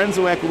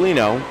Lorenzo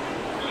Aquilino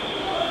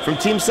from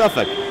Team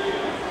Suffolk,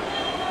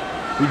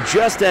 who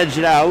just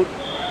edged out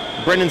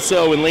Brendan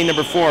So in lane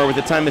number 4 with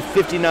a time of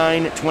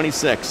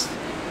 59.26.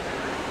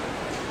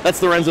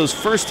 That's Lorenzo's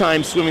first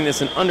time swimming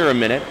this in under a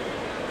minute,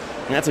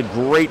 and that's a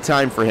great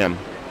time for him.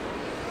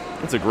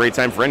 That's a great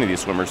time for any of these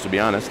swimmers, to be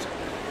honest.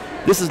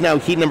 This is now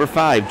heat number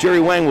 5. Jerry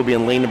Wang will be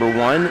in lane number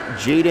 1.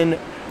 Jaden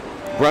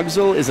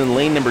Brugsel is in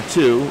lane number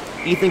 2.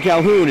 Ethan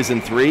Calhoun is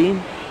in 3.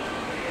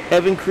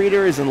 Evan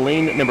Creeder is in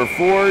lane number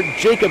 4.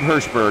 Jacob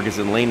Hirschberg is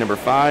in lane number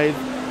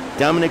 5.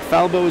 Dominic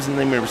Falbo is in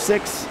lane number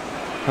 6.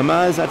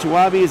 Hamaz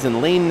Atuabi is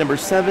in lane number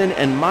 7.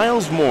 And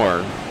Miles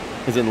Moore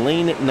is in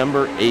lane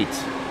number 8.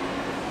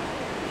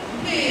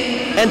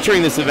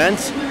 Entering this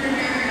event,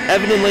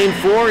 Evan in lane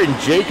 4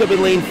 and Jacob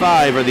in lane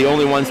 5 are the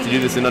only ones to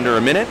do this in under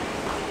a minute.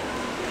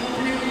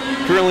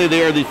 Currently,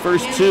 they are the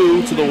first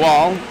two to the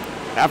wall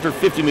after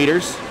 50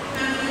 meters.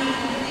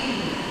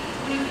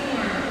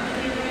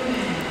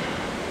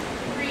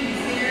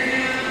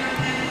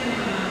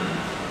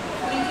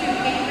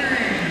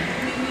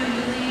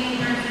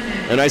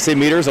 And I say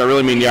meters, I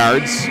really mean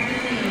yards.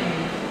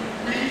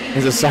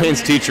 As a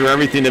science teacher,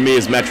 everything to me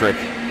is metric.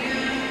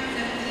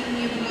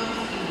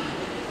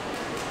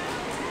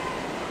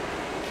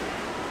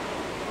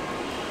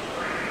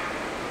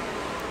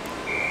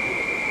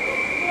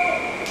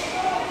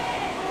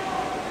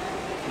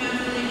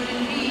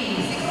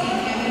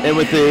 And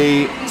with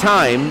a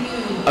time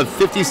of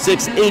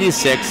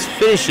 56.86,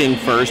 finishing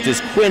first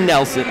is Quinn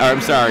Nelson, or I'm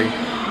sorry,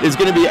 is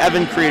going to be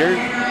Evan Creeder.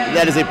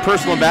 That is a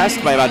personal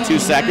best by about 2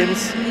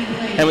 seconds.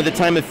 And with a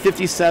time of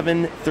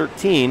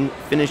 57.13,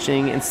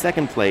 finishing in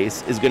second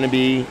place is going to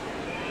be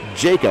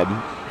Jacob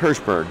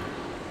Hirschberg.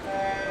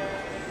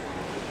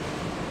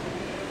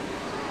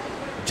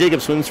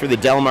 Jacob swims for the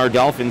Del Mar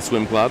Dolphin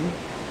Swim Club.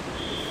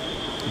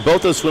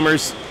 Both those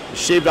swimmers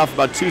shaved off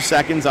about 2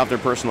 seconds off their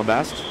personal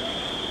best.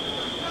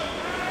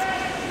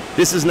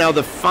 This is now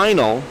the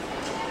final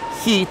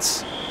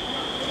heat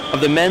of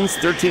the men's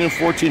 13 and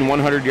 14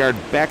 100-yard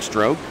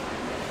backstroke.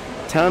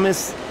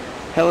 Thomas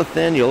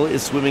Helithaniel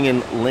is swimming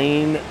in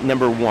lane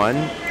number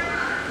 1.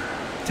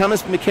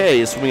 Thomas McKay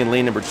is swimming in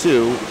lane number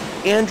 2.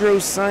 Andrew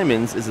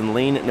Simons is in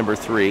lane number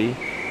 3.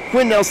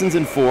 Quinn Nelson's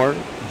in 4.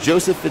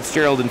 Joseph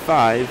Fitzgerald in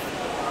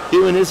 5.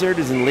 Ewan Izzard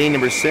is in lane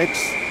number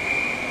 6.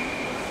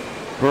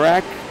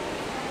 Barak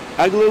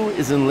Aglu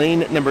is in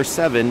lane number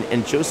 7.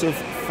 And Joseph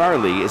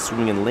Farley is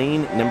swimming in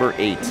lane number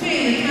 8.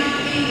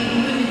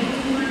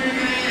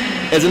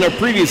 As in our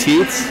previous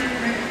heats,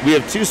 we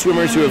have 2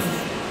 swimmers who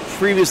have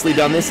previously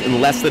done this in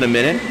less than a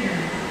minute.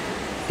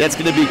 That's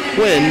going to be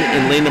Quinn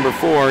in lane number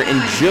 4 and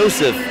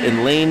Joseph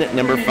in lane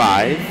number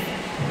 5.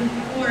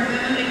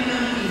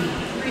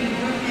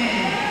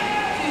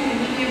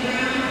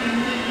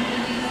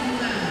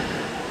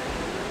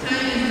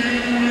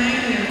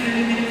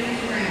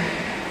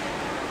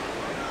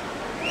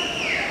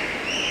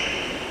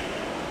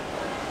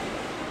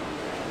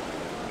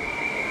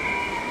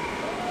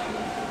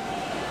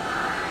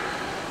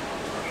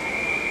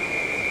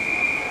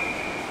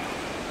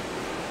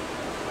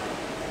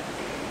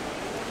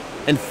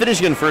 And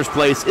finishing in first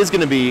place is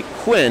going to be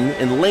Quinn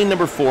in lane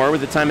number 4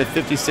 with a time of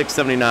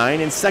 56.79.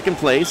 In second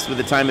place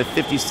with a time of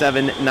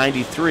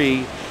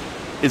 57.93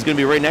 is going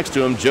to be right next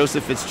to him,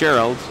 Joseph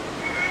Fitzgerald.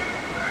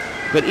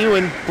 But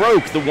Ewan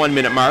broke the 1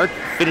 minute mark,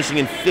 finishing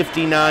in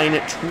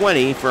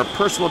 59.20 for a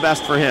personal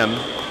best for him.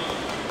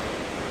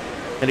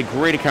 And a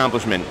great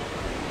accomplishment.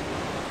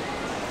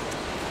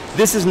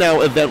 This is now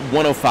event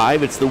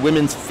 105. It's the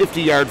women's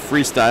 50-yard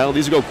freestyle.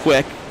 These go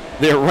quick.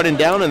 They're running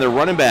down and they're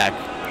running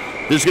back.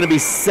 There's going to be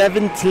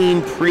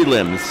 17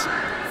 prelims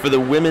for the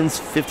women's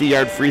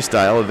 50-yard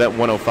freestyle, event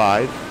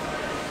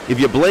 105. If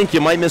you blink, you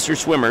might miss your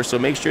swimmer, so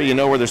make sure you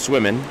know where they're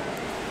swimming.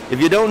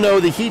 If you don't know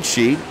the heat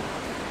sheet,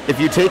 if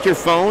you take your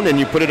phone and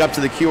you put it up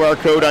to the QR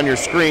code on your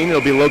screen, it'll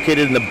be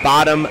located in the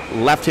bottom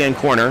left-hand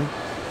corner.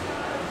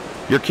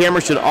 Your camera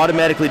should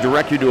automatically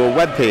direct you to a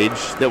web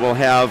page that will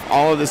have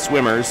all of the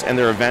swimmers and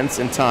their events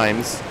and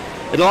times.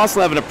 It'll also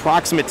have an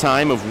approximate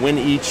time of when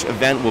each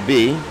event will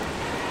be.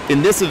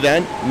 In this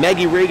event,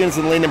 Maggie Reagan is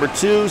in lane number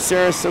 2,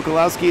 Sarah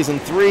Sokolowski is in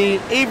 3,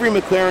 Avery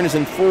McLaren is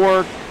in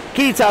 4,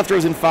 Katie Tothrow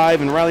is in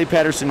 5, and Riley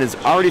Patterson is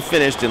already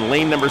finished in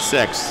lane number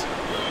 6.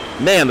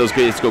 Man, those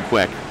gates go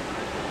quick.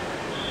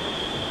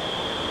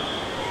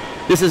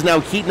 This is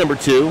now heat number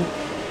 2.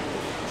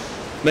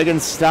 Megan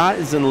Stott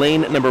is in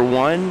lane number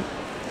 1.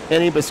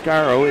 Annie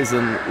Bascaro is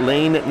in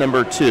lane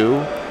number 2.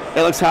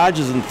 Alex Hodge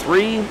is in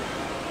 3.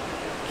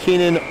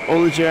 Keenan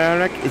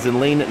Olajarek is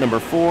in lane number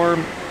 4.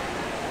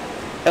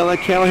 Ella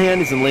Callahan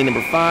is in lane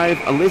number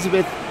 5.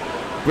 Elizabeth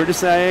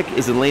Berdisayak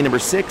is in lane number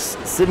 6.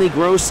 Sydney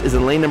Gross is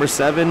in lane number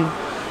 7.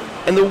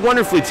 And the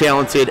wonderfully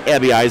talented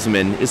Abby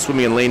Eisman is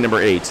swimming in lane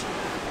number 8.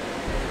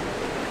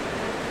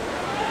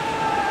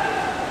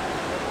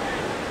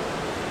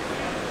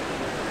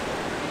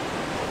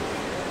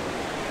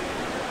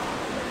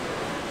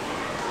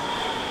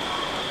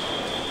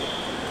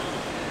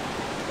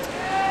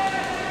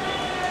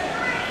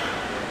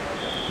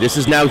 This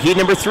is now heat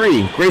number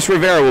 3. Grace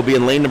Rivera will be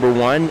in lane number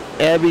 1.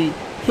 Abby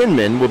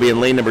Hinman will be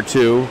in lane number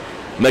 2.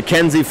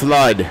 Mackenzie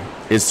Flood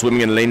is swimming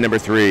in lane number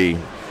 3.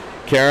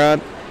 Cara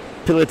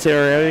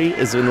Pilateri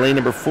is in lane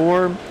number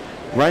 4.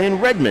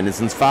 Ryan Redman is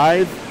in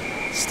 5.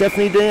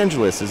 Stephanie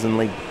DeAngelis is in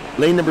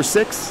lane number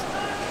 6.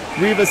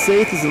 Riva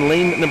Saith is in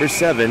lane number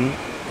 7.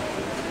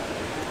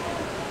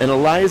 And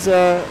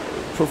Eliza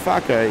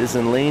Profaka is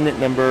in lane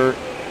number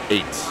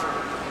 8.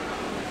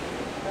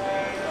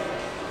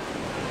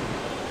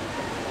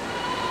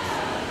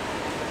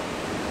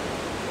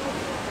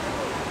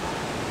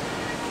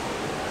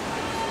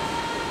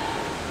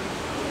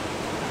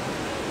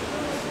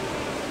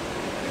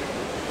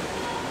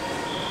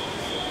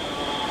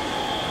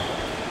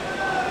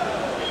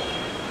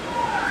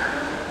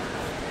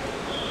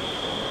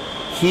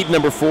 Heat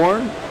number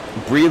 4,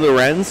 Bree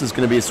Lorenz is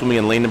going to be swimming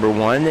in lane number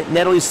 1.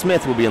 Natalie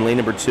Smith will be in lane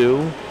number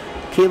 2.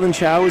 Caitlin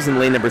Chow is in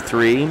lane number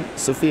 3.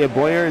 Sophia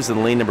Boyer is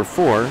in lane number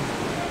 4.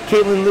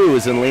 Caitlin Liu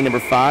is in lane number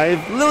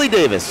 5. Lily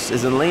Davis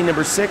is in lane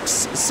number 6.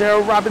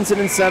 Sarah Robinson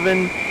in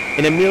 7.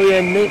 And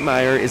Amelia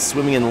Natemeyer is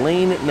swimming in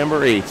lane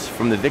number 8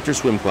 from the Victor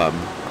Swim Club.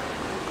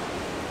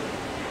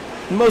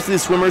 Most of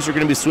these swimmers are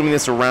going to be swimming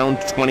this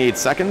around 28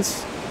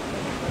 seconds.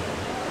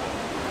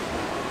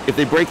 If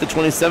they break the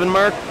 27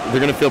 mark, they're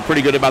going to feel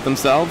pretty good about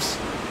themselves.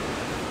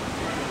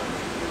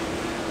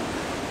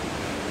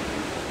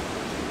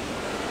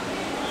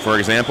 For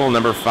example,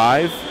 number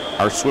 5,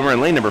 our swimmer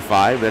in lane number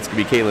 5, that's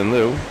going to be Caitlin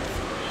Liu.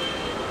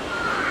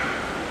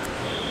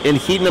 In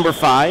heat number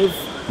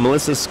 5,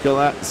 Melissa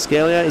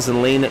Scalia is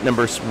in lane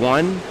number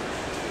 1.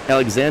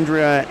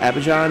 Alexandria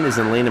Abidjan is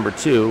in lane number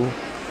 2.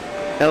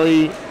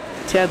 Ellie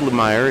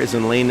Tadlemeyer is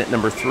in lane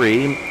number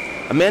 3.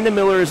 Amanda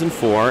Miller is in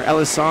 4.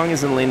 Ellis Song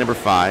is in lane number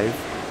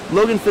 5.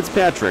 Logan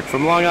Fitzpatrick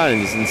from Long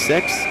Island is in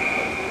 6.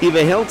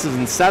 Eva Hiltz is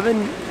in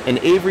 7. And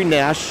Avery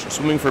Nash,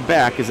 swimming for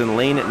back, is in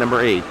lane at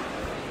number 8.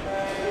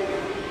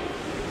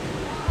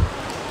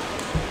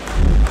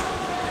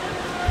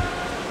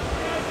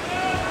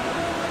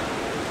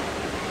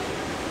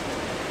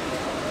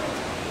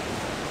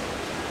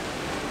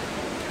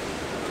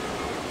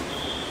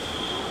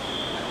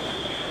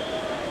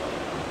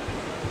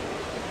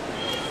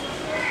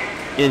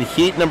 In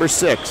heat number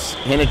 6,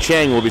 Hannah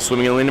Chang will be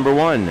swimming in lane number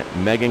 1.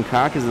 Megan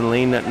Koch is in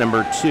lane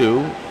number 2.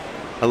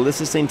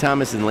 Alyssa St.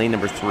 Thomas in lane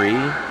number 3.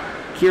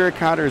 Kira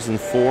Cotter is in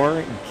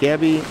 4.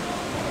 Gabby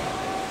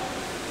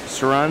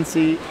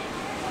Soransi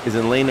is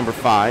in lane number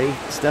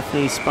 5.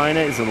 Stephanie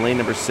Spina is in lane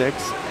number 6.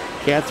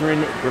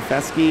 Catherine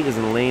Grafeski is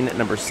in lane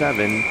number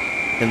 7.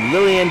 And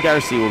Lillian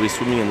Darcy will be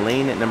swimming in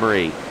lane at number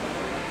 8.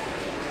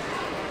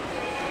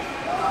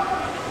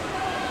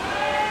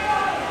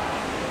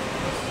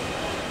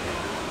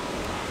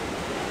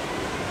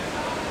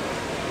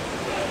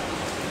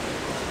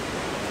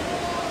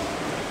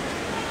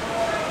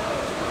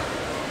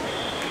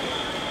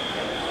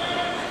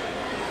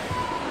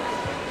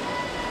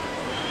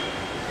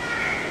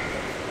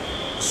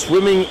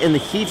 Swimming in the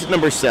heat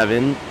number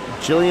 7,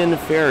 Jillian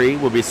Ferry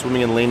will be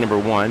swimming in lane number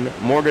 1.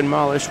 Morgan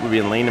Molish will be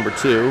in lane number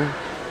 2.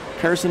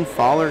 Carson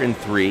Fowler in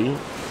 3.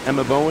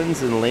 Emma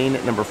Bowens in lane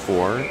number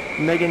 4.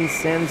 Megan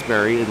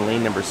Sansbury in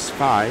lane number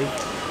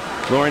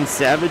 5. Lauren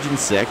Savage in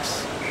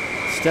 6.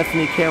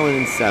 Stephanie Callan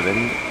in 7.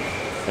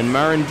 And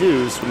Maren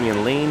Dews swimming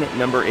in lane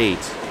number 8.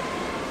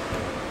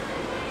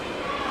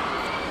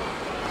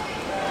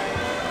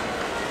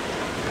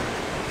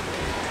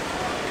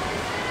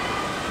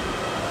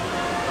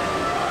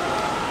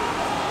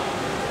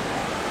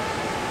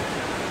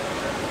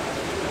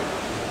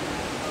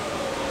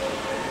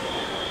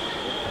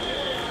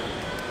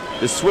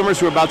 The swimmers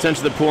who are about to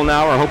enter the pool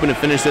now are hoping to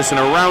finish this in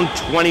around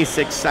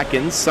 26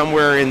 seconds,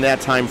 somewhere in that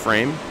time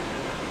frame,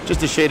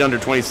 just a shade under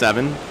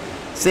 27.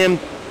 Sam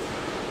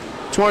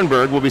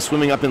Tornberg will be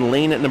swimming up in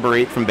lane at number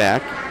 8 from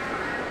back.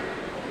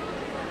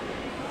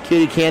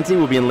 Katie Canty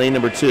will be in lane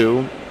number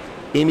 2.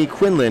 Amy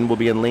Quinlan will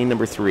be in lane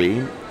number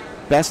 3.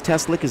 Bess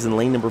Teslick is in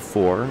lane number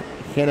 4.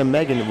 Hannah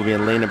Megan will be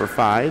in lane number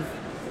 5.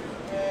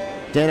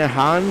 Dana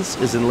Hans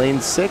is in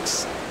lane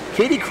 6.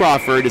 Katie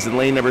Crawford is in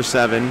lane number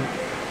 7.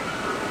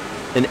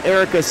 And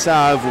Erica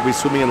Sav will be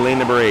swimming in lane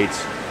number 8.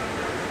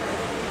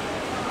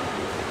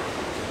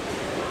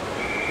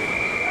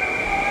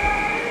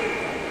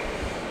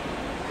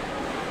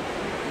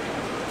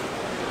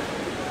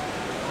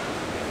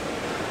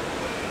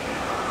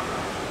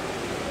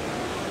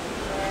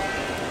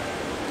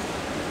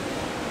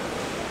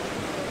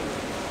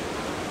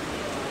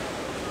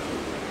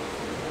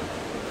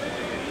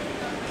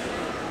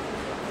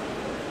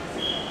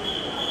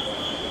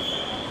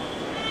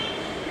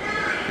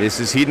 This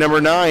is heat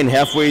number 9,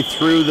 halfway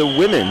through the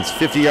women's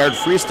 50-yard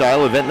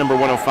freestyle, event number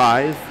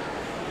 105.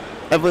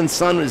 Evelyn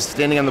Sun is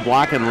standing on the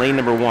block in lane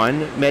number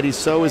 1. Maddie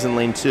So is in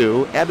lane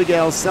 2.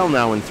 Abigail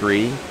Selnow in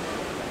 3.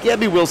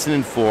 Gabby Wilson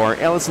in 4.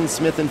 Allison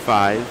Smith in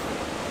 5.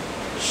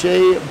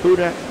 Shay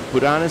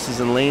Budanis is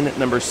in lane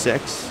number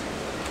 6.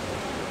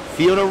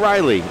 Fiona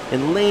Riley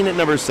in lane at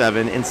number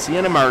 7. And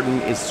Sienna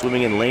Martin is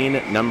swimming in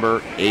lane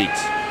number 8.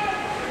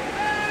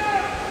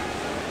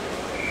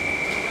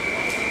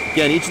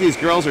 Again, each of these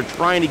girls are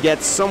trying to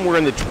get somewhere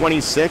in the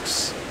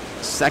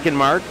 26-second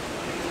mark.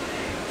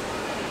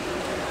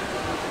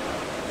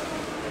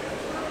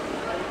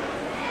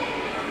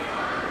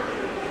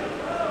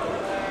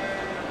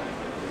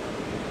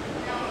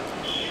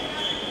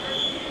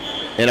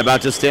 And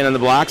about to stand on the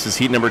blocks is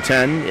heat number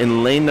 10.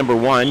 In lane number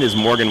 1 is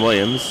Morgan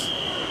Williams.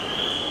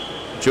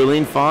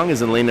 Jolene Fong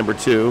is in lane number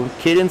 2.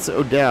 Cadence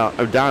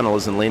O'Donnell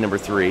is in lane number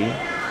 3.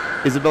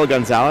 Isabel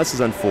Gonzalez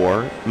is on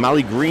 4.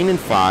 Molly Green in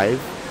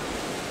 5.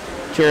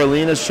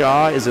 Carolina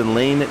Shaw is in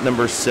lane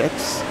number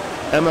 6.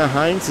 Emma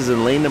Heinz is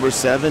in lane number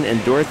 7.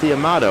 And Dorothy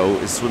Amato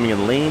is swimming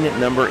in lane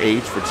number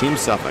 8 for Team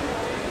Suffolk.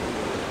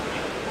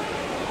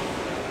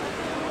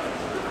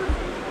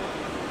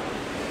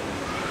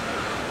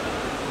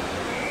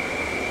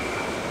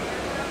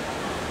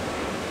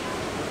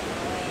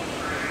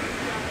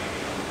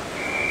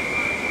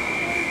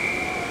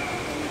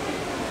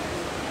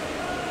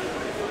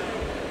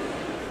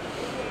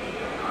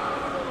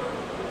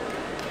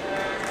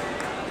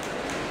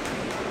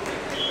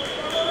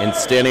 And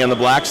standing on the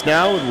blocks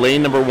now,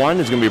 lane number 1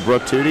 is going to be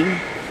Brooke Tootie.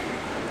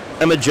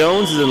 Emma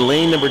Jones is in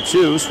lane number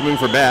 2, swimming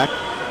for back.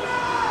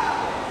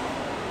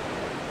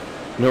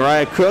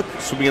 Nariah Cook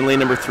swimming in lane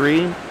number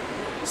 3.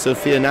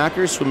 Sophia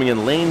Knocker swimming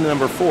in lane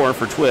number 4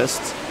 for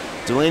twist.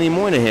 Delaney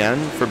Moynihan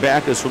for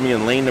back is swimming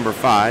in lane number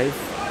 5.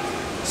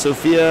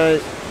 Sophia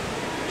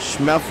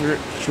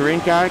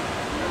Schmelferinkak,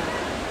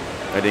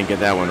 I didn't get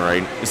that one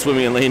right, is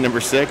swimming in lane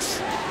number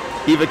 6.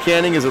 Eva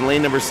Canning is in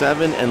lane number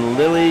 7, and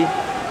Lily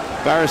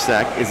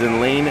Barasek is in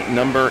lane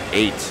number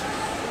 8.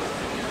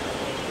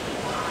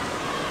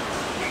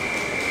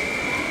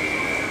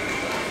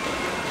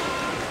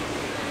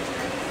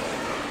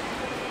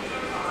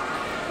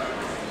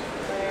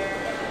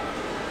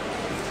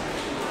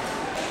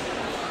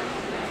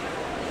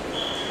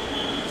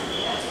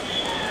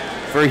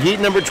 For heat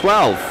number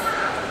 12,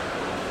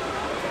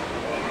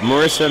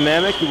 Marissa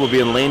Mamek will be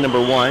in lane number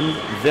 1.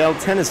 Val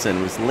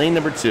Tennyson was lane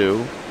number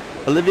 2.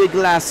 Olivia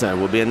Glasser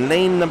will be in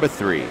lane number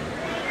 3.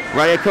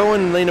 Raya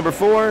Cohen in lane number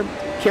 4.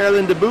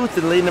 Carolyn DeBooth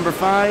in lane number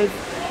 5.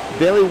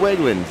 Bailey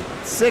Wegland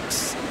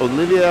 6.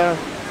 Olivia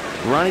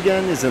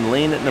Ronigan is in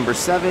lane at number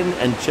 7.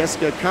 And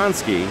Jessica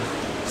Konski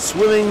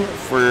swimming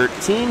for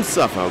Team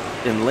Suffolk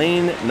in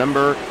lane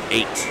number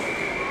 8.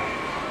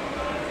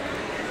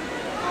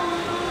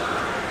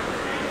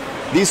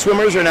 These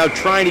swimmers are now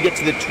trying to get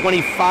to the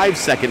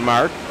 25-second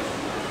mark.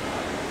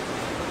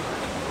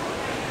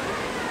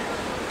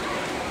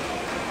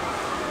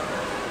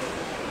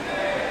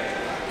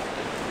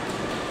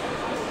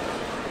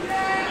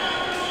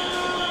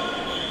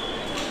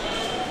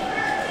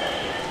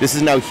 This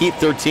is now heat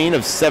 13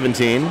 of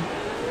 17.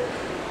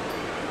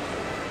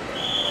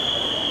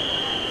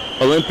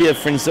 Olympia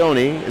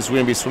Frenzoni is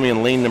going to be swimming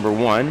in lane number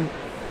 1.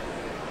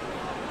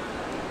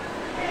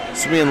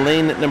 Swimming in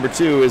lane number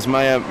 2 is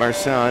Maya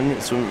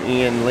Marsan.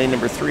 Swimming in lane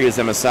number 3 is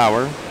Emma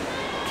Sauer.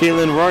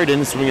 Kaylin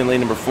Royden swimming in lane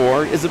number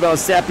 4. Isabella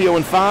Sapio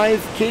in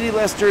 5. Katie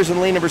Lester is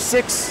in lane number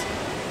 6.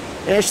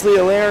 Ashley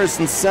Allaire is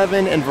in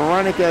 7. And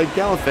Veronica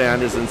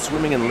Gallifand is in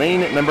swimming in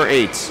lane number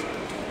 8.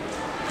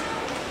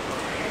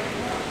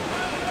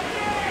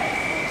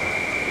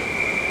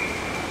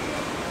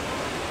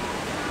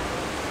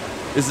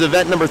 This is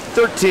event number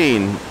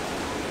 13.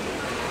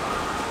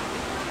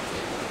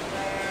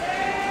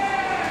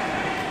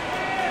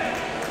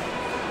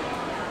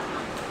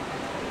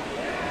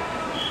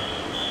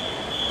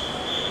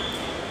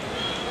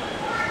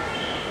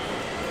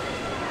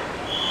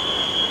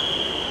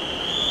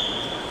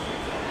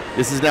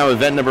 This is now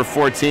event number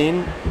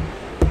 14.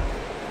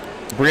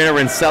 Brianna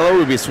Rensello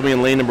will be swimming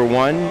in lane number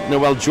 1.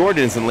 Noelle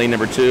Jordan is in lane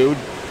number 2.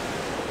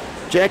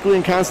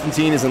 Jacqueline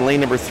Constantine is in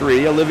lane number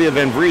 3. Olivia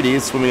Van Vrede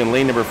is swimming in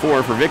lane number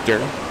 4 for Victor.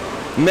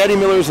 Maddie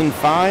Miller is in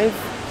 5.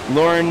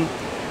 Lauren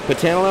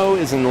Patanello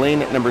is in lane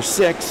number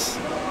 6.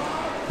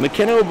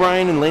 McKenna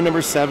O'Brien in lane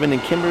number 7.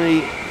 And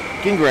Kimberly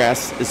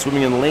Gingrass is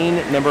swimming in lane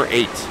number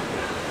 8.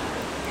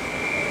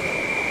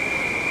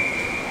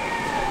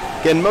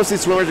 Again, most of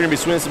these swimmers are going to be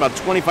swimming this about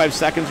 25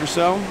 seconds or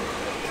so.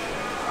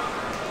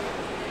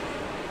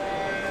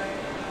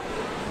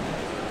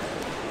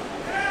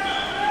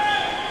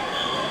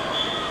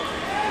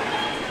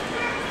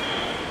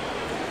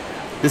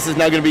 This is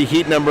now going to be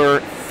heat number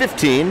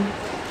 15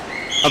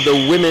 of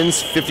the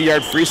women's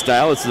 50-yard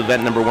freestyle. This is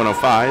event number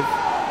 105.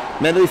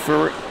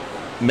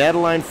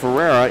 Madeline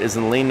Ferreira is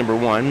in lane number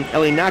 1.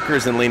 Ellie Knocker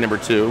is in lane number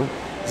 2.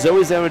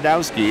 Zoe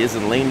Zawodowski is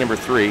in lane number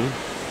 3.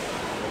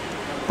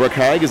 Brooke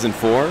Haig is in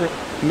 4.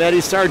 Maddie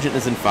Sargent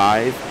is in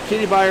 5.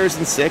 Katie Byers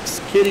in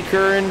 6. Katie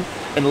Curran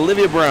and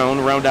Olivia Brown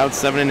round out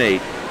 7 and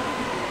 8.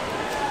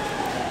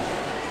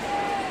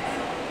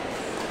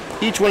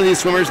 Each one of these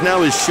swimmers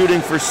now is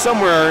shooting for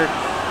somewhere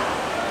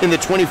in the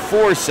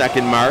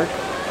 24-second mark.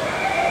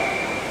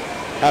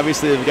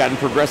 Obviously, they've gotten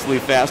progressively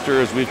faster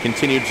as we've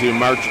continued to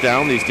march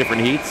down these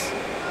different heats.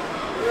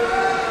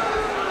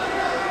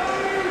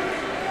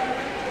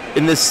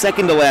 In this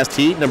second to last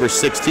heat, number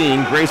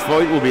 16, Grace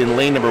Voigt will be in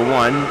lane number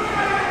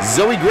 1.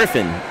 Zoe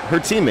Griffin, her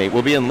teammate,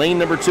 will be in lane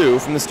number 2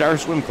 from the Star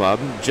Swim Club.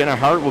 Jenna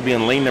Hart will be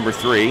in lane number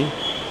 3.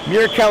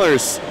 Mira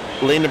Keller's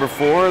lane number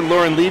 4.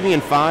 Lauren Levy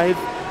in 5.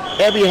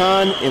 Abby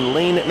Hahn in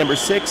lane number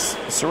 6.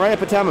 Soraya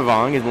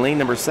Patamavong in lane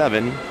number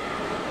 7.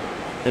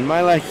 And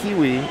Myla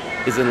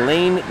Hiwi is in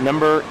lane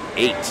number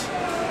 8.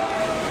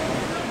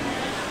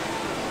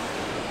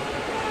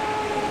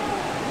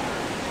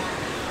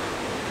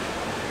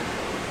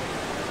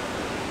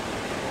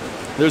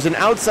 There's an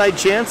outside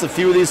chance a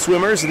few of these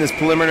swimmers in this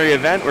preliminary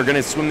event are going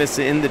to swim this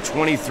in the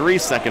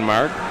 23-second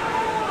mark.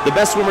 The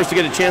best swimmers to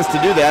get a chance to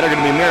do that are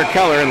going to be Mara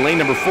Keller in lane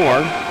number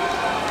 4.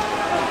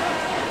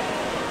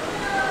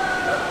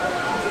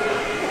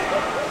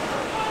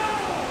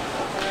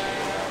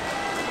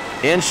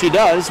 And she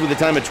does with a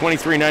time of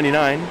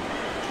 23:99.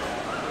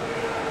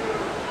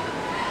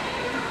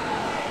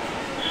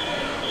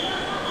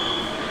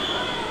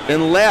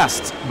 And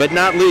last but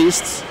not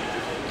least,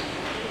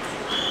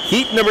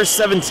 heat number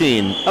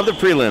 17 of the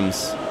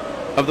prelims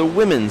of the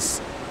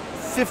women's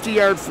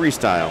 50-yard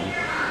freestyle.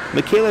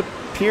 Michaela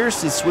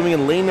Pierce is swimming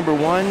in lane number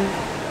 1.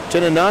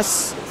 Jenna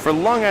Nuss, For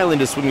Long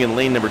Island is swimming in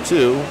lane number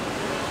 2.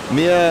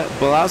 Mia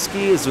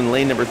Bolowski is in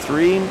lane number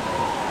 3.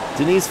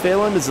 Denise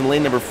Phelan is in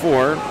lane number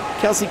 4.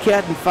 Kelsey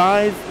Catt in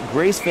 5.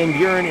 Grace Van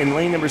Buren in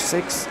lane number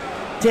 6.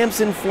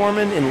 Tamsin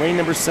Foreman in lane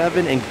number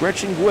 7. And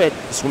Gretchen Gwitt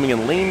swimming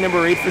in lane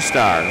number 8 for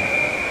Star.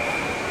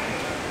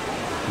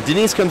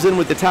 Denise comes in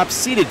with the top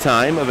seeded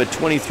time of a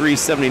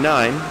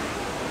 23:79.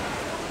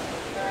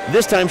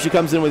 This time she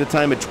comes in with a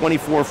time of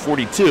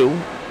 24:42,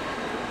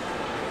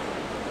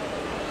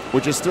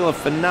 which is still a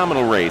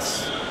phenomenal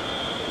race.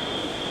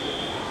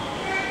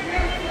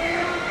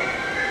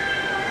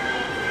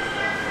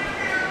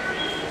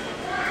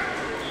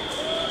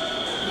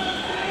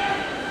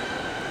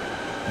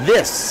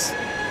 This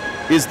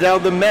is now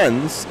the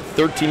men's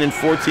 13 and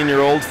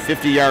 14-year-old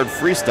 50-yard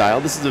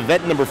freestyle. This is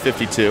event number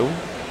 52.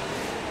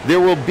 There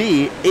will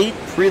be 8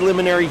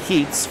 preliminary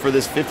heats for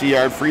this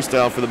 50-yard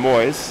freestyle for the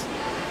boys.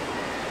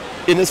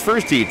 In this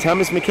first heat,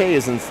 Thomas McKay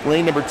is in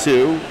lane number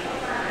 2.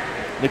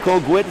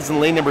 Nicole Gwitt is in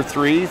lane number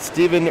 3.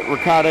 Stephen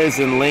Ricotta is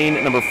in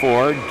lane number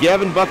 4.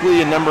 Gavin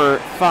Buckley in number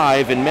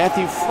 5. And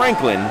Matthew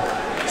Franklin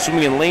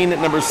swimming in lane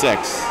number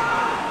 6.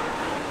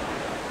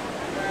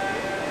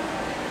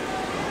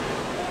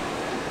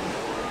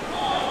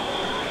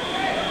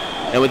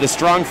 And with a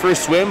strong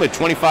first swim at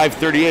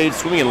 25:38,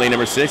 swimming in lane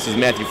number 6 is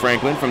Matthew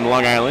Franklin from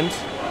Long Island.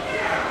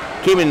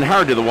 Came in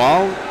hard to the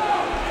wall.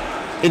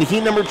 In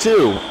heat number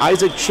 2,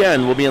 Isaac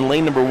Chen will be in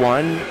lane number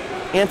 1.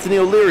 Anthony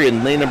O'Leary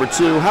in lane number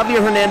 2.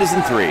 Javier Hernandez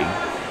in 3.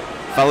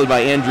 Followed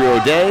by Andrew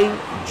O'Day,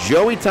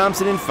 Joey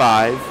Thompson in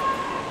 5.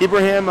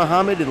 Ibrahim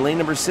Muhammad in lane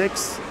number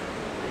 6.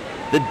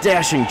 The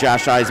dashing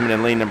Josh Eisman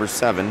in lane number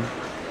 7.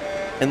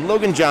 And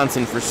Logan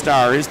Johnson for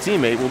Star, his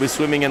teammate, will be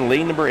swimming in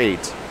lane number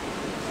 8.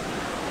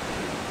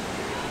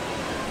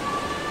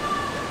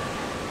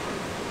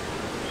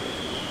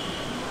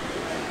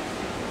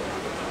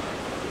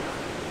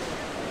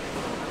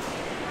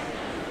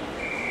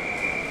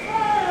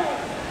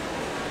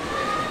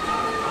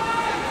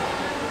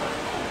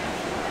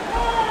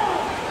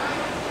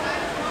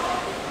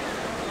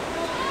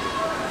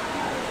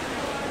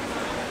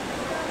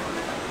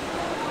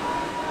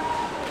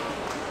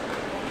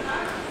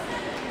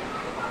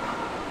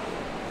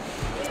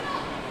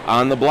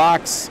 On the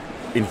blocks,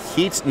 in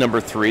heat number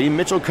 3,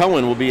 Mitchell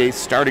Cohen will be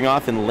starting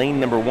off in lane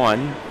number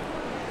 1.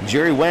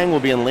 Jerry Wang will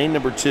be in lane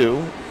number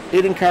 2.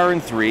 Aiden Carr in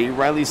 3.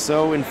 Riley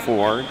So in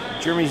 4.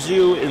 Jeremy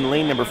Zhu in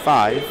lane number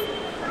 5.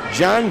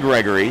 John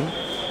Gregory,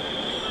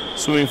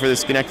 swimming for the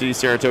Schenectady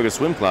Saratoga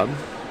Swim Club,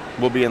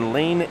 will be in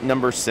lane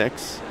number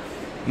 6.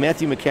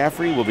 Matthew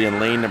McCaffrey will be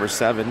in lane number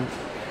 7.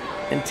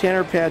 And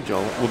Tanner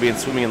Padgel will be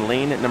swimming in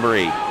lane number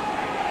 8.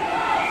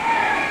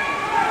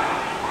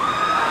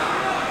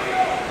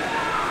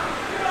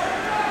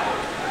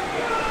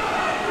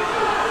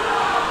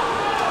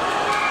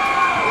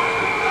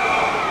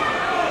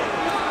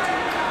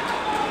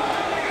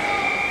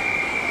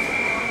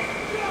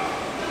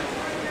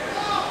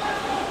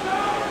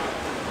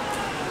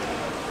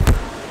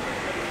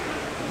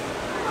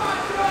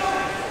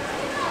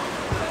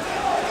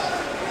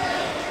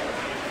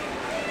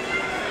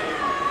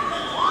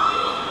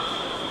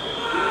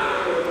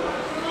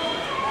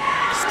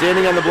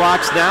 Standing on the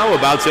blocks now,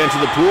 about to enter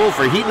the pool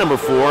for heat number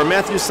 4,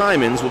 Matthew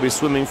Simons will be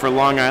swimming for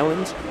Long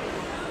Island.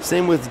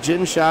 Same with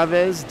Jen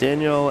Chavez,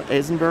 Daniel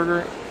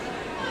Eisenberg,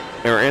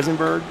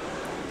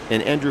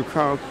 and Andrew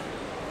Koch.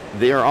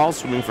 They are all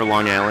swimming for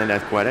Long Island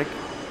Athletic.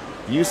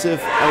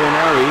 Yusuf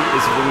Elinari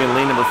is swimming in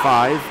lane number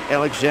 5.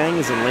 Alex Zhang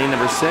is in lane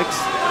number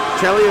 6.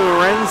 Charlie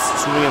Lorenz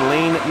swimming in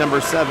lane number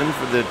 7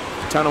 for the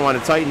Tonawanda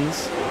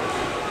Titans.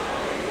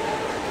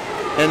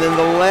 And then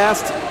the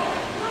last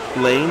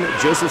lane,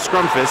 Joseph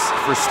Scrumpfus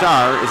for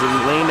Star is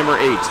in lane number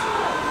 8.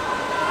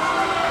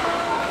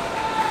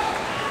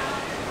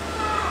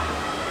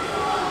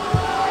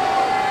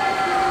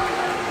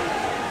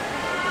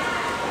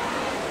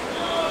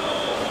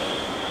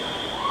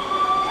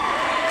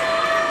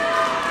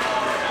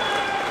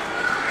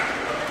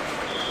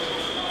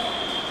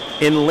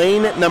 In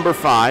lane number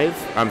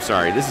 5, I'm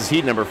sorry, this is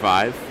heat number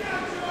 5.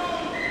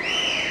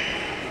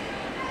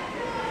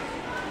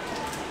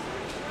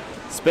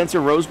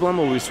 Spencer Roseblum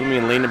will be swimming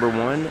in lane number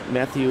 1.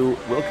 Matthew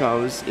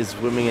Wilcows is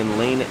swimming in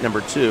lane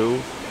number 2.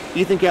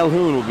 Ethan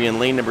Calhoun will be in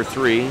lane number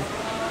 3.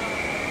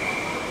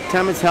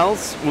 Thomas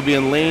Hels will be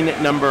in lane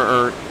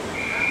number,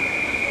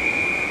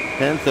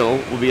 Penthil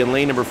will be in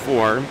lane number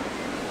 4.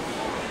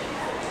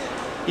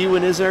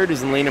 Ewan Izzard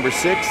is in lane number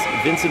 6.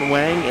 Vincent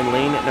Wang in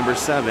lane number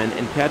 7.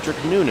 And Patrick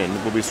Noonan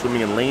will be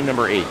swimming in lane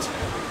number 8.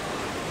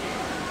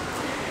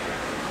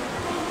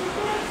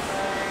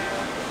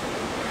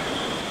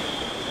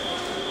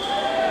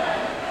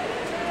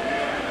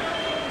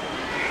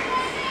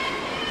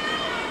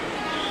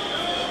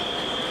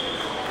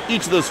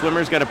 Each of those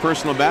swimmers got a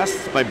personal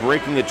best by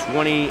breaking the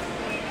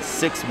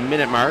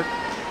 26-minute mark,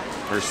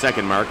 or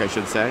second mark, I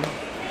should say.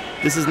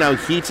 This is now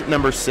heat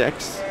number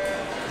 6.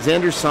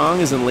 Xander Song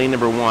is in lane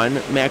number 1.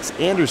 Max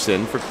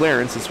Anderson for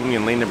Clarence is swimming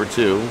in lane number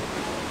 2.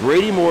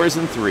 Brady Moore is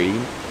in 3.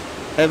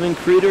 Evan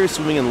Creeder is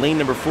swimming in lane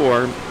number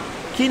 4.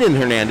 Keenan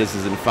Hernandez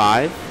is in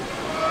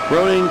 5.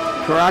 Ronan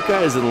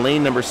Caracca is in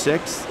lane number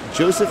 6.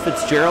 Joseph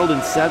Fitzgerald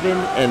in 7.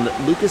 And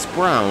Lucas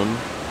Brown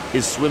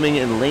is swimming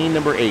in lane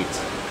number 8.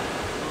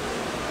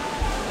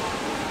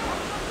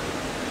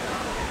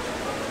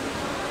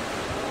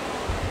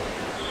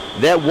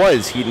 That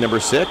was heat number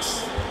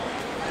 6.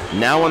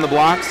 Now on the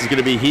blocks is going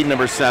to be heat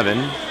number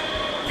 7.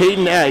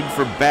 Peyton Egg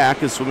for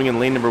back is swimming in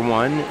lane number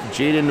 1.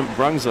 Jaden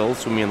Brunzel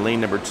swimming in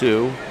lane number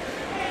 2.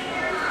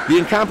 The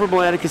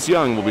incomparable Atticus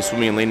Young will be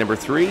swimming in lane number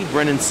 3.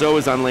 Brendan So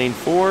is on lane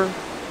 4.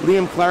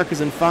 Liam Clark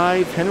is in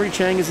 5. Henry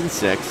Chang is in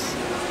 6.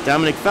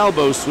 Dominic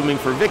Falbo swimming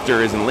for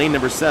Victor is in lane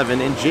number 7.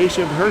 And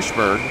Jacob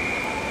Hirschberg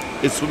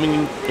is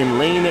swimming in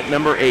lane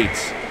number 8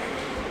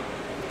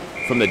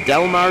 from the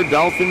Delmar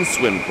Dolphin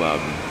Swim Club.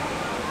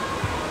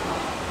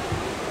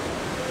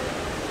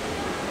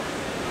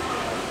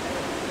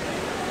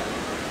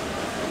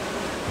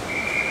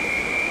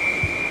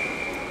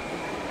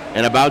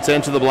 And about to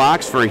enter the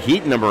blocks for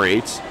heat number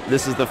 8.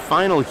 This is the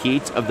final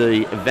heat of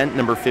the event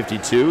number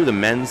 52, the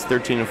men's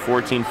 13 and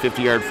 14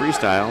 50-yard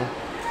freestyle.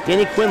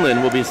 Danny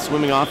Quinlan will be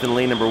swimming off in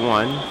lane number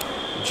 1.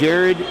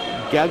 Jared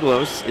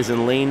Gaglos is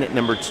in lane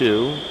number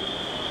 2.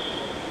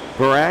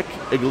 Barak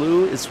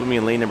Igloo is swimming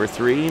in lane number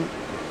 3.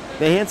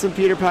 The handsome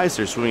Peter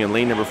Peiser swimming in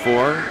lane number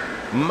 4.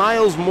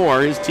 Miles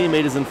Moore, his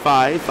teammate, is in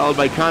 5, followed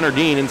by Connor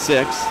Dean in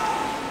 6.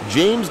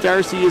 James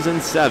Darcy is in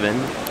 7.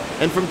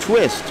 And from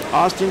Twist,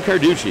 Austin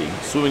Carducci,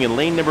 swimming in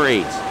lane number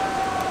 8.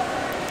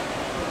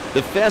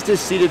 The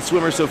fastest seated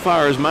swimmer so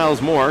far is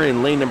Miles Moore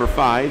in lane number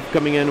 5,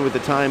 coming in with a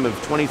time of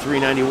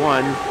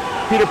 23:91.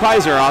 Peter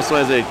Peiser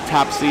also has a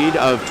top seed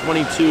of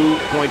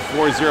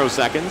 22.40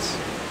 seconds.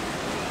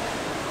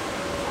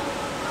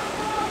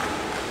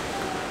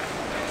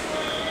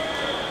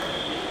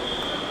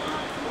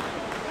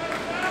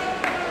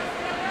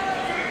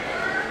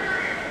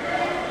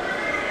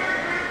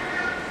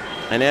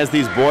 And as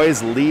these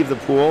boys leave the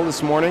pool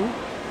this morning,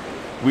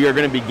 we are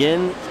going to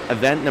begin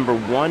event number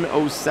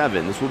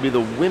 107. This will be the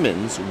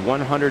women's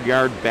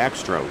 100-yard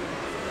backstroke.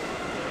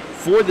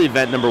 For the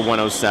event number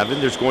 107,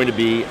 there's going to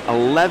be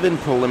 11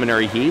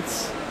 preliminary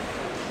heats.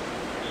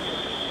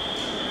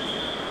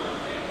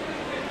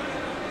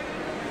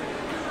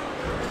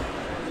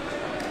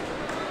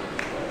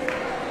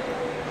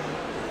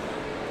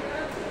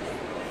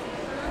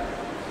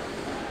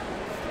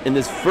 In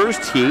this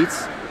first heat,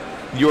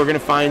 you're going to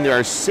find there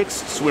are 6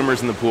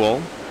 swimmers in the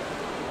pool.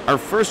 Our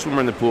first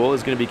swimmer in the pool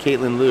is going to be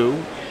Caitlin Liu.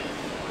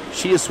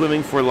 She is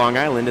swimming for Long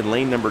Island in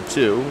lane number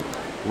 2.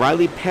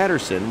 Riley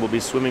Patterson will be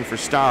swimming for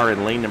Star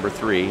in lane number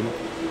 3.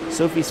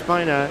 Sophie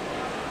Spina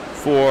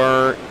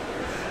for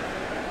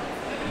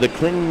the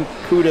Clinton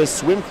Cuda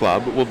Swim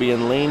Club will be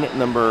in lane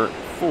number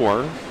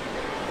 4.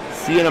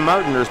 Sienna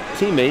Martin, her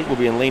teammate, will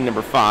be in lane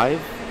number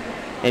 5.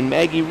 And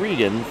Maggie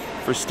Regan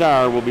for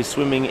Star will be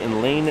swimming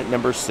in lane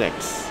number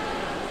 6.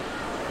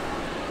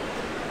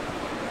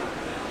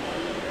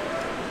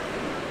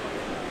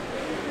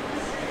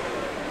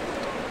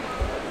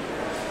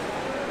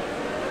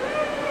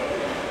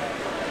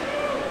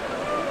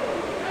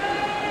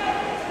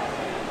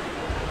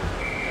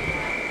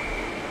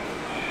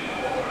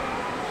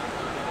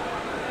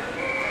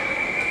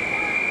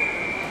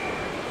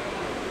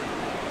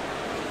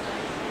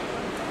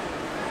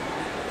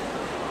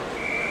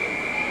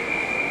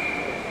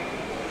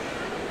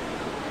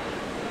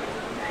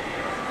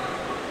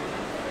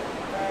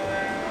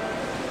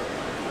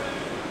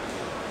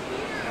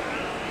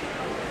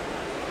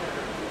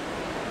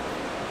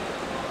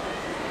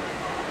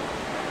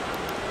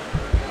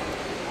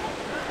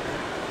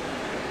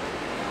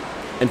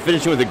 And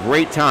finishing with a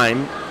great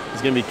time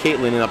is going to be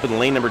Caitlin up in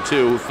lane number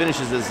 2, who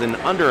finishes this in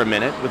under a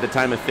minute with a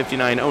time of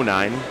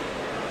 59:09.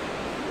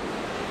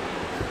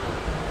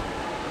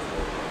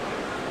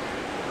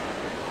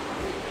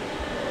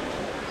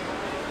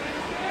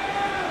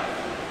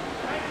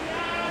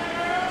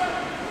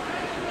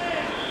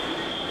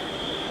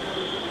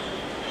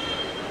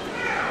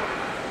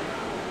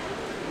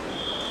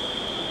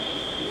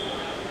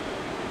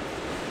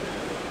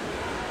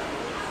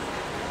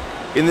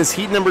 In this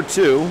heat number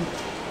 2,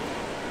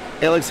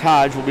 Alex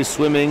Hodge will be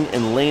swimming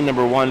in lane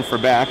number 1 for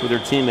back with her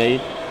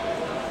teammate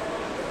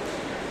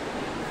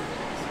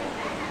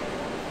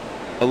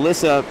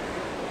Alyssa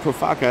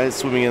Profaka is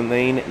swimming in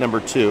lane number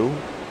 2.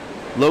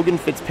 Logan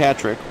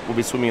Fitzpatrick will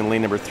be swimming in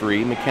lane number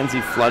 3.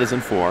 Mackenzie Flood is in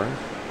 4.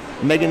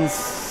 Megan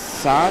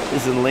Sott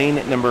is in lane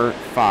number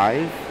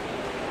 5.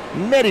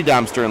 Maddie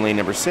Domster in lane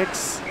number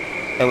 6.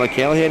 Ella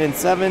Callahan in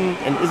 7.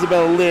 And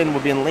Isabella Lynn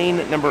will be in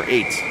lane number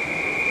 8.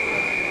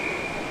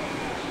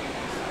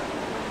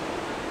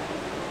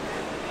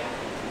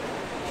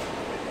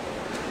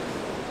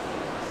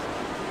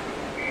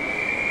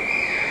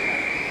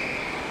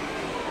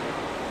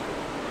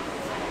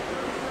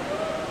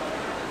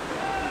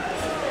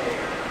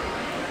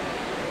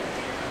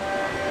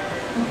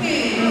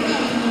 Okay,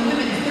 results in the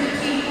women's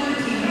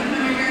 13-14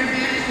 100-yard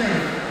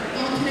backstroke.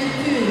 Alternate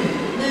 2,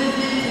 Liz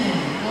Vinton.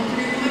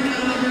 Alternate 1,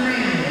 Ella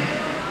Duran.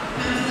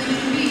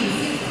 Constellation B,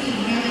 16,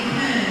 Haley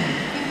Penn.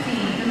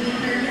 15,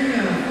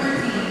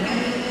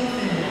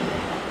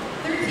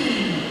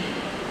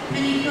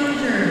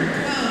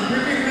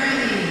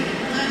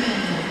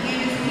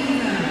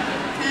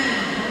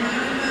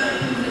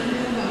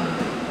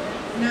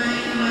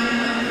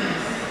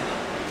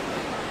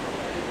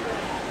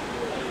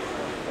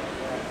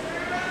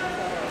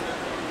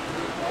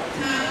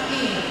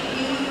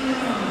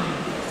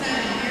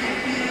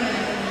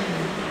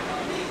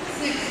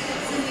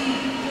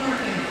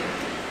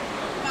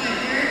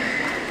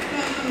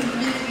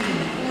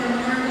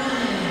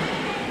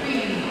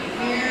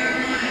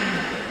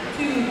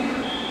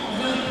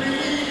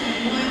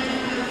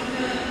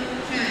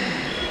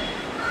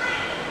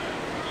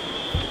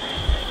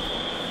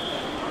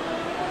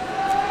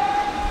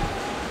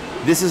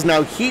 This is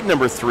now heat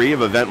number 3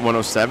 of event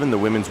 107, the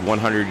women's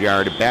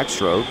 100-yard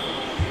backstroke.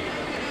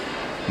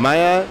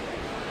 Maya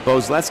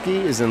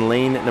Bozletsky is in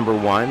lane number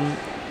 1.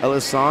 Ella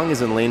Song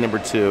is in lane number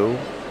 2.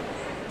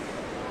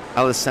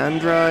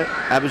 Alessandra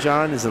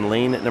Abidjan is in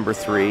lane number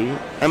 3.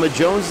 Emma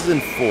Jones is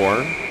in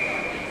 4.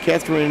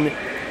 Catherine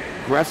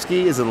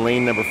Grefsky is in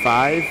lane number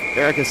 5.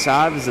 Erica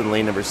Sav is in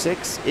lane number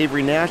 6.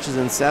 Avery Nash is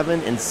in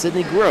 7. And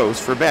Sydney Gross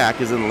for back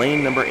is in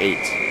lane number 8.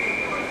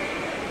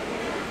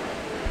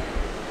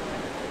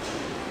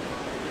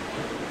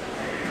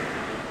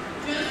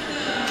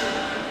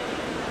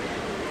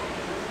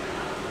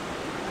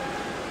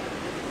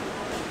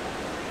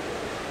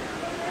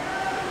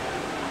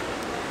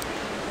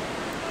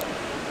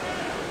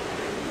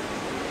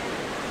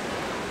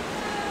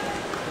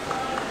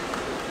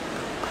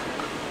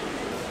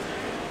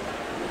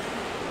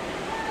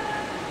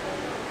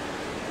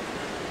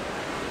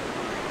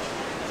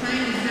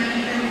 Time is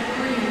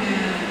 9:34. You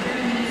have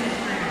 30 minutes to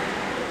start.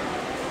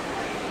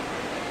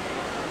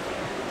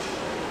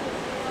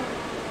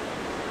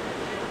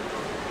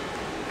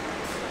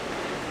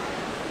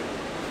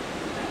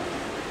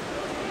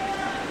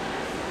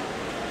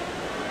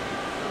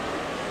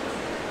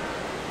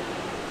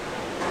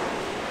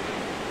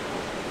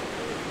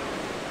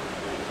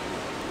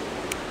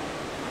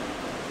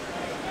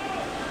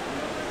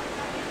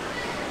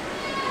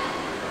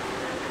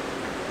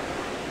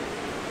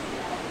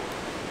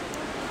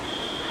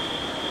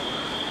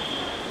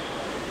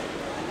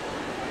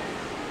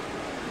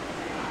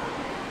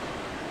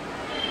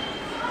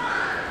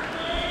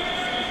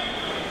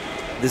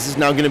 This is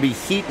now going to be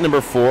heat number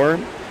 4.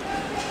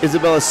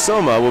 Isabella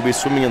Soma will be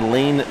swimming in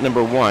lane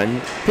number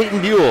 1. Peyton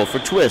Buell for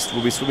twist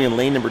will be swimming in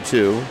lane number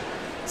 2.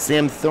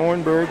 Sam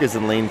Thornburg is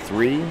in lane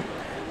 3.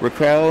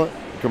 Raquel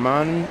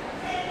German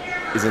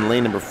is in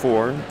lane number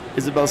 4.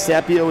 Isabel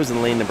Sapio is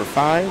in lane number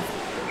 5.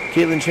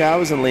 Caitlin Chow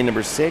is in lane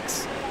number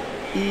 6.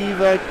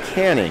 Eva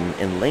Canning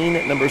in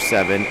lane number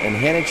 7. And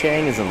Hannah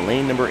Chang is in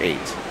lane number 8.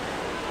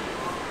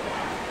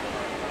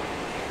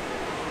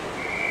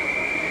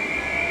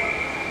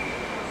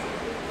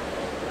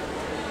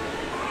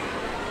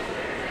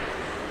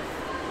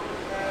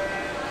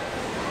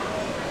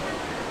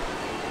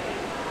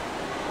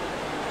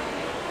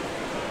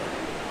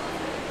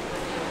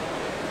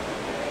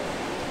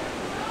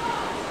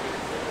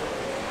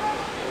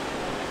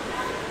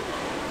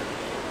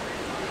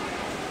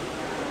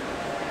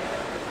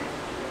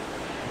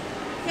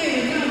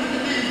 Okay, we go to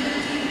the men's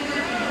 13-14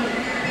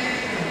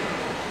 backstroke.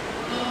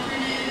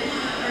 Alternate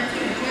 1 or 2,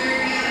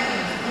 Jared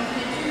Gallows.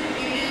 Alternate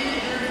 2, Aiden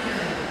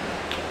Berger.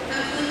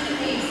 Constellation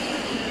B,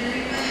 60,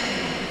 Jerry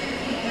Wang.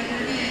 15,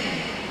 Becker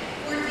Manning.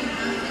 14,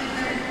 Austin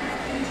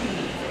Cartucci.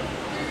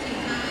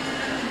 13, Thomas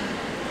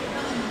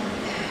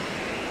Hellenberg.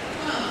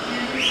 12,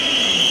 Andrew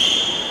Simmons.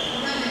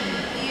 11,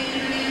 Ian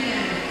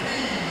Hernandez.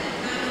 10,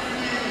 Thomas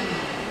Nally.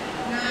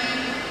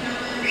 9,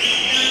 Thomas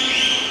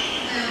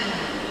Bell.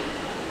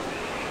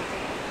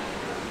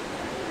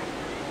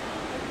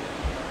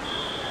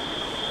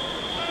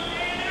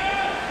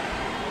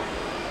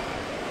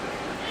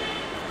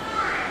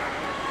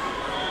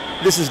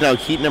 This is now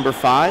heat number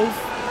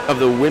 5 of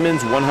the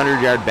women's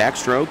 100-yard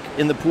backstroke.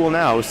 In the pool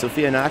now,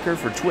 Sophia Knocker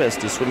for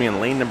twist is swimming in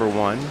lane number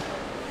 1.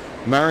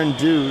 Maren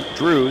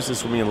Drews is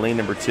swimming in lane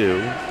number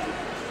 2.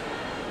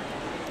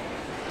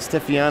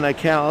 Stefiana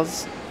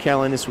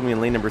Callan is swimming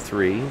in lane number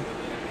 3.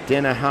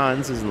 Dana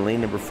Hans is in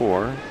lane number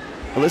 4.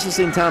 Alyssa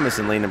St. Thomas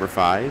in lane number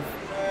 5.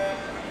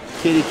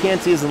 Katie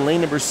Canty is in lane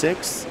number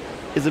 6.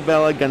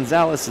 Isabella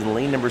Gonzalez is in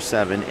lane number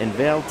 7. And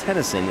Val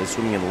Tennyson is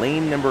swimming in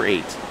lane number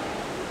 8.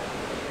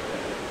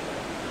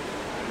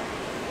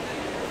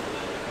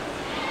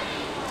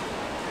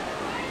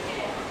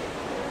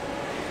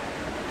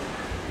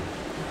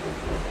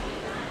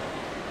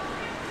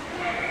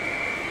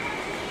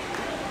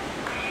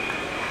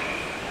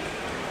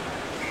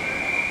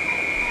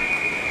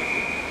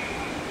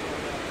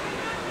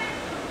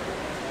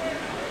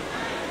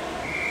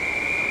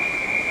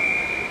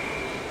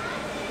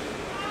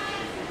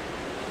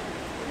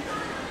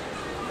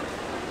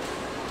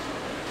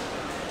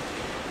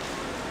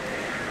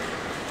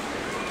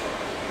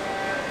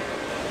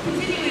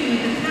 Continuing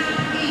with the top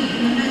 8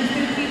 in the men's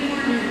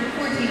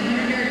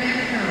 14-100-yard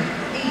backstroke.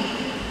 8,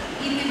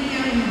 Ethan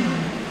Calhoun.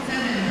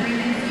 7,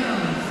 Brandon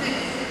Stowe. 6,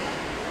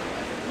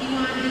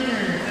 Ewan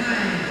Inder. 5,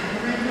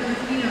 Lorenzo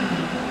Aquino.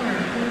 4,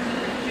 Joseph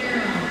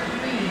Fitzgerald.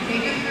 3,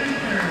 Jacob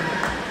Hertzberg.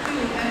 2,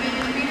 Evan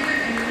Reeder.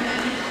 And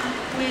 1,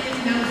 Quinn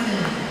Nelson.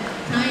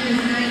 Time is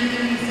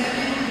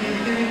 9:37. We have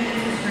 30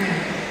 minutes to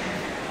scratch.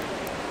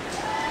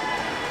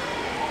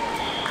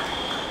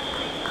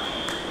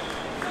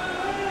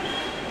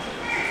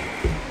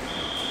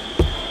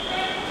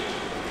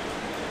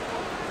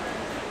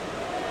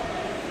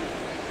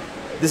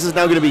 This is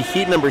now going to be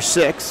heat number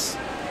 6.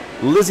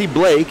 Lizzie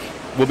Blake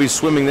will be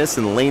swimming this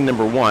in lane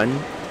number 1.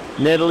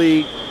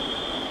 Natalie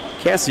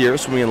Cassier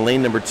swimming in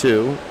lane number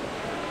 2.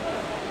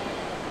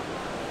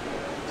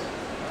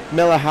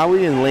 Mela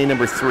Howie in lane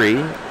number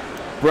 3.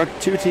 Brooke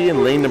Tutti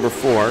in lane number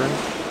 4.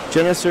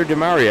 Jennifer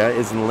DeMaria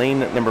is in lane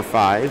number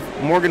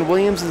 5. Morgan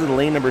Williams is in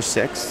lane number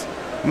 6.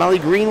 Molly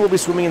Green will be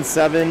swimming in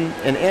 7.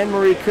 And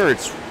Anne-Marie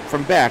Kurtz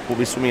from back will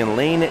be swimming in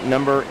lane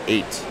number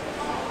 8.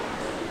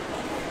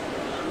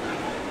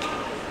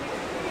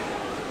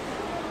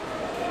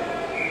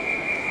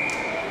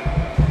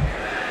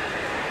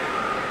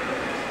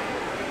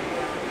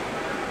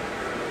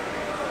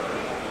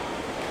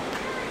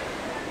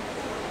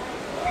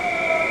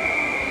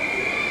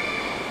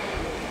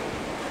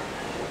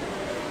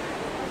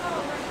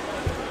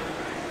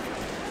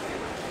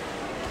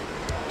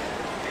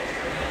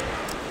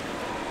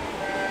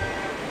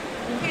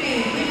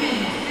 Okay,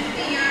 women,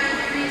 50-yard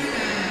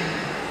freestyle.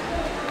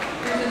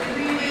 There's a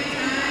three-way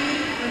tie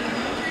for the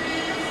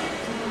alternates.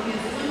 So we'll get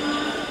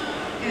swim-off,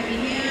 Gabby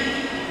Hand,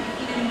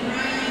 Keenan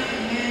Bryant,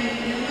 and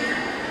Maddie Miller.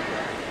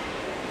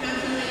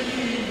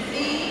 Consolation C,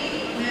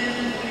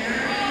 Madeline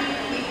Ferrari,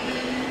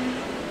 Caitlin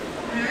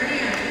Bernardi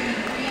are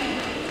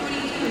 23.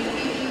 22 is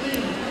Caitlin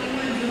Liu,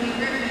 21 Joey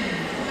Griffin,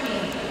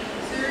 20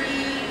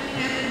 Surrey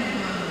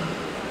Katzenbaum,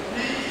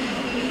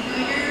 19 Katie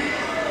Fire,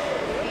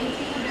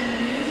 18 Ben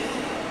News,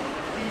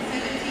 and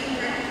 17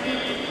 Breakfast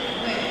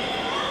Wick.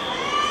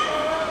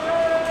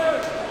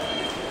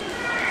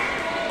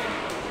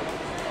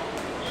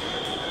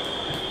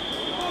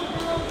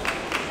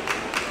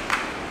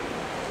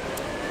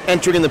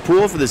 Entering in the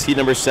pool for this heat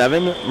number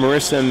 7,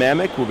 Marissa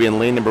Mamek will be in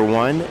lane number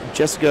 1.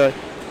 Jessica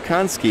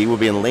Konski will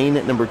be in lane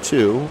number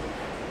 2.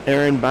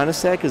 Erin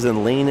Bonasek is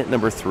in lane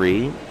number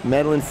 3.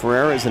 Madeline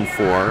Ferreira is in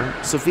 4.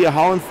 Sophia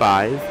Hall in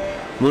 5.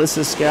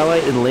 Melissa Scala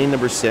in lane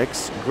number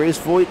 6. Grace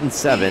Voigt in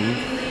 7.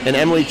 And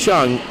Emily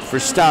Chung for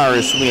Star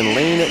is swimming in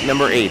lane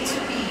number 8.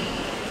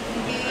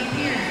 Caleb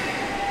Pierce,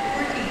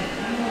 14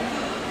 Nicole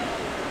Cook,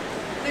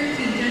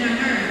 13 Jenna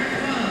Hart,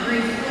 12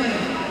 Grace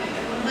Boyle,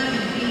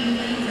 11 Katie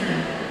Laser,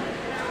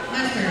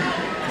 Lester,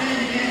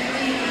 10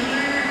 Ashley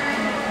Miller,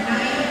 and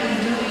 9 is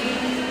Zoe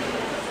Zakosinski.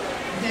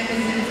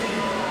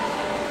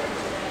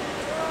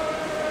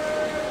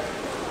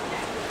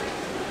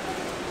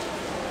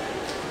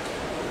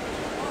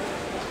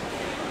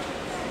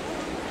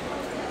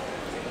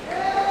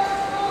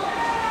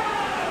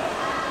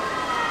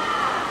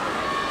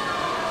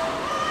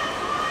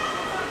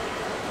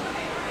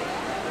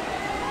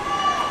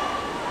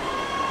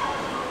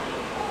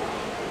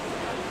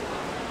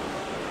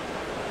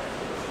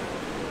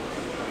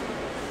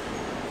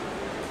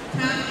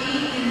 Top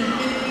 8 in the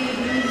 50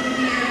 women's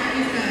 50-yard freestyle. 8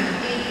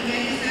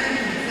 Maggie Sargent, 7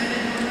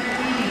 Laura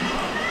Martini,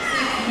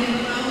 6 Neil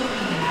Baldwin,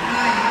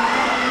 5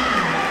 Laura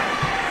Walker,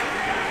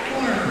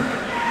 4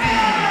 Brooke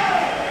Madden,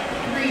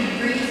 3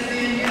 Grace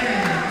Van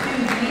Buren,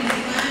 2 Denise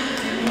Glenn,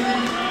 and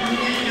 1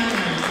 Leanne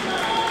Keller.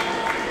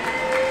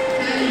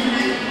 Time is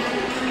 9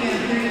 Columbia,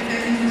 30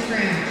 seconds to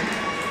scratch.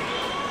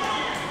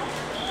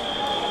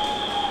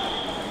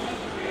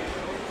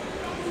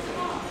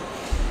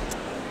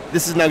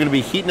 This is now going to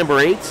be heat number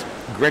 8.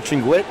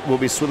 Gretchen Gwitt will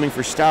be swimming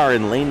for Star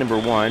in lane number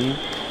 1.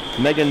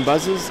 Megan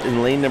Buzzes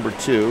in lane number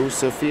 2.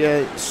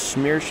 Sophia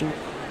Schmierschanak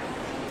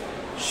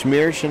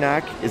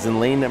is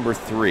in lane number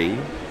 3.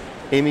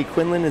 Amy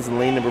Quinlan is in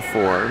lane number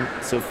 4.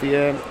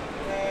 Sophia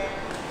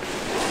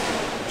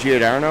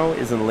Giordano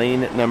is in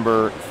lane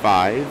number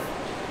 5.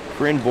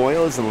 Corinne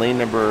Boyle is in lane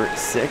number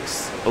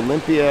 6.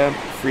 Olympia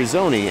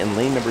Frizzoni in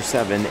lane number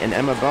 7. And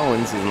Emma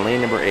Bowens is in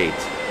lane number 8.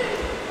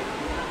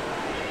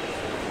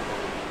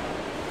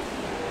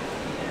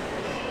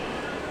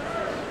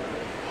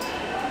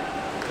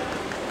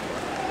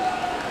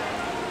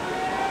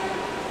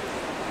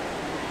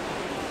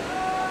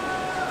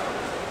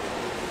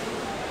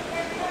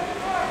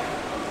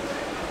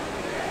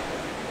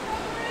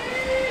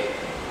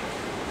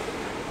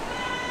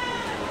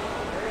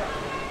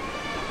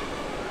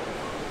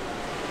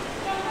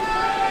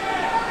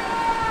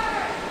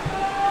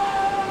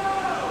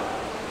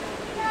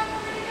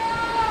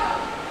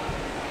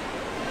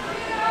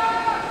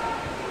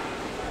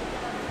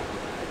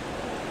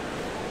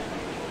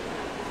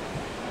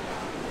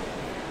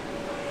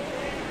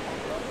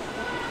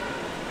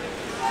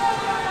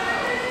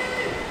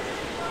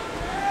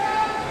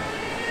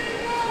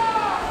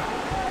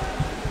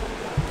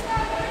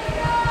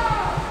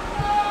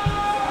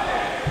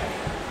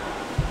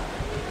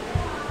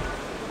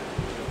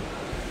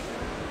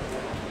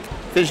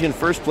 Finishing in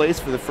first place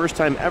for the first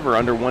time ever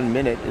under 1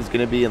 minute is going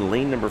to be in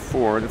lane number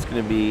 4. That's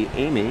going to be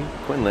Amy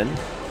Quinlan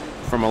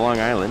from Long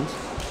Island.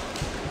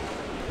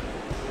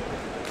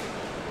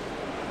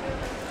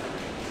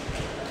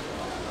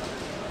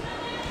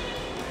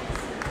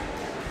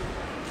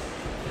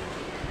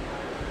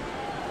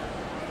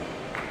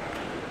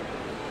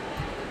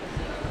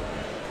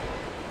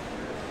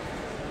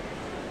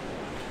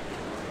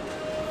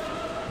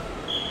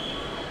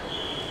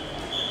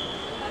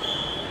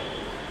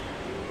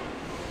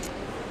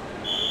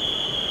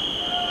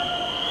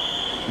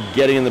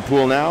 Getting in the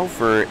pool now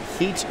for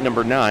heat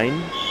number 9.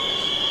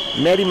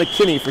 Maddie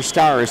McKinney for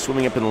Star is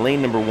swimming up in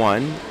lane number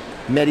 1.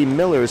 Maddie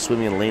Miller is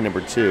swimming in lane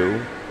number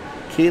 2.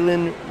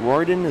 Kaylin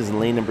Rorden is in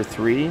lane number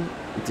 3.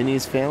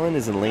 Denise Fallon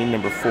is in lane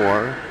number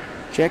 4.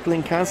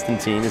 Jacqueline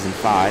Constantine is in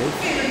 5.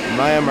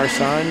 Maya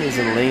Marsan is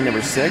in lane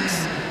number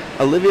 6.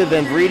 Olivia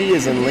Van Vrede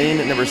is in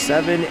lane number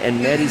 7,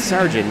 and Maddie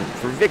Sargent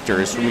for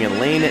Victor is swimming in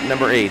lane at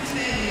number 8.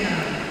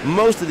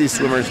 Most of these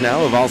swimmers now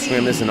have all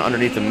swam this in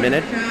underneath a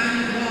minute.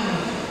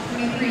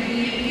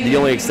 The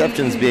only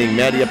exceptions being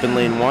Maddie up in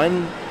lane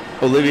 1,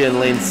 Olivia in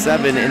lane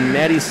 7, and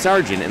Maddie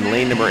Sargent in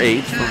lane number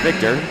 8 for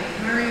Victor.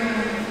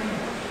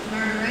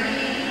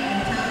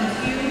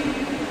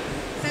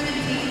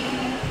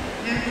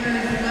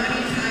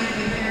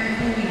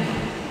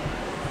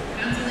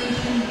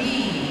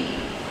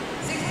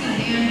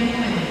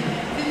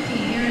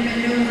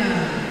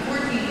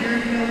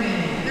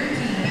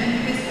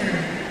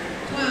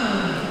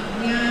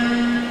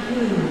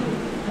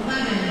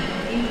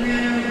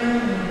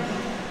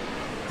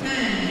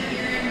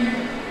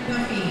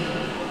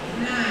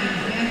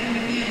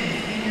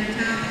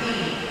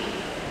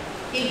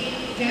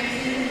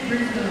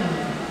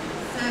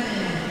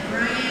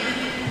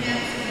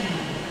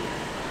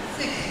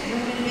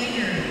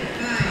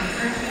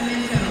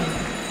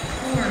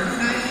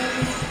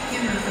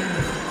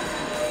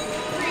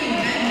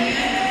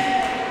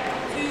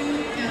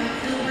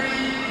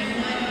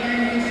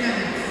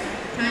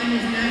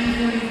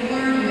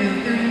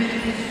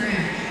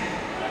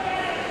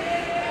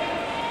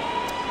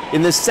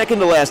 In the second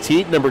to last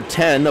heat, number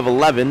 10 of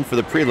 11 for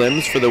the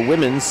prelims for the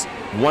women's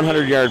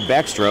 100-yard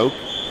backstroke.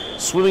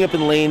 Swimming up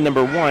in lane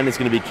number 1 is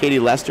going to be Katie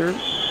Lester.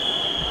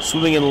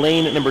 Swimming in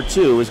lane number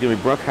 2 is going to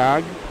be Brooke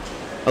Hogg.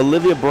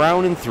 Olivia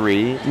Brown in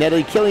 3.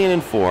 Natalie Killian in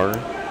 4.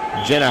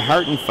 Jenna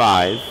Hart in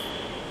 5.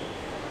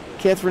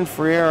 Catherine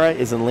Ferreira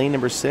is in lane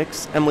number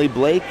 6. Emily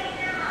Blake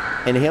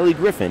and Haley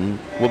Griffin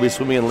will be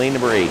swimming in lane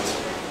number 8.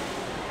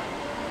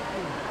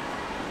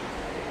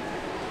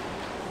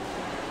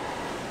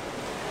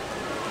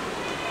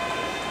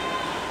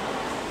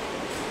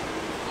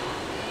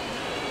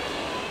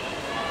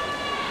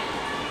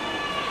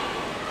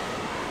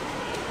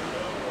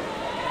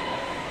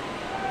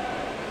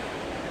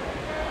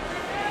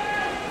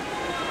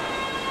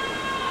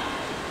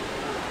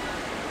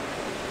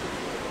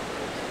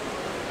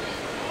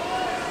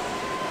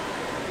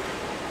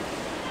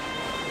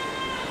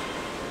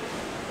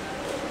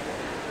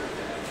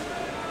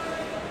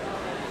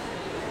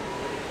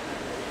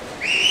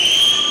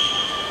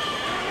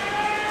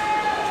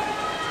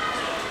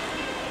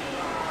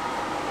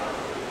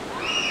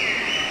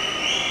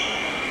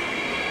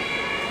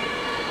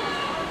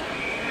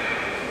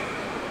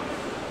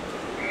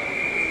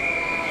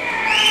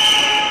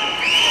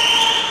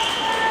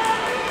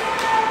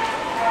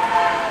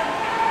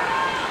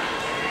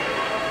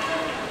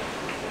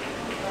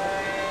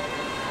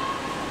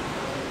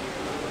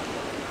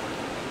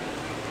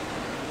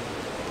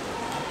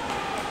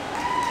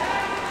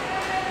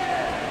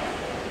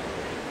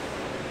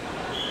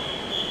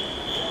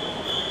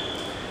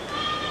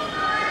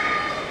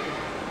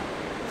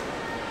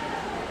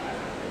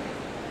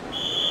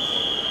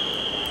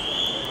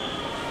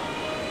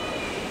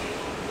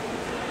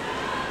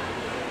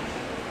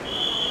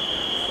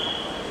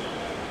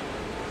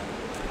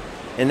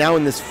 And now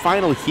in this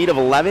final heat of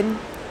 11,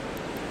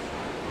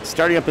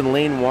 starting up in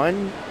lane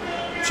 1,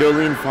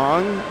 Jolene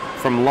Fong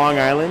from Long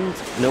Island.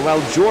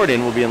 Noelle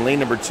Jordan will be in lane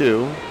number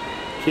 2.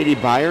 Katie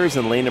Byers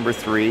in lane number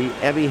 3.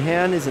 Abby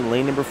Han is in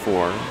lane number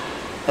 4.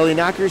 Ellie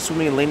Knocker is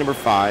swimming in lane number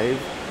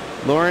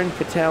 5. Lauren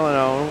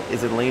Catalano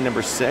is in lane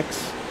number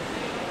 6.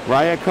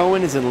 Raya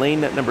Cohen is in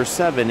lane number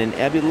 7, and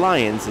Abby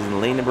Lyons is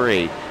in lane number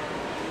 8.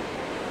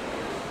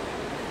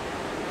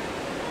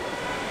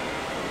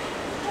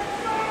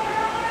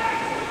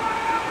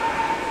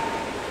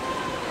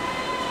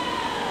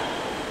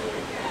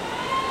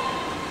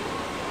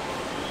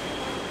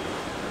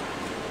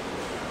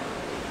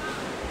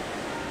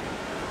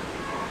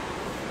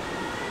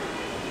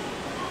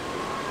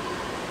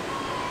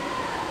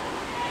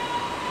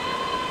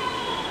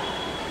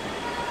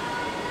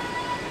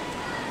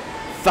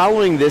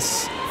 Following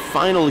this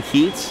final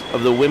heat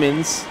of the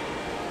women's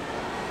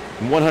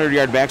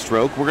 100-yard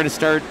backstroke, we're going to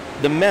start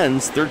the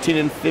men's 13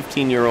 and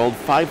 15-year-old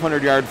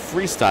 500-yard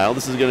freestyle.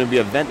 This is going to be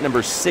event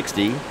number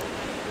 60.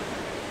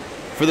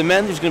 For the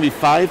men, there's going to be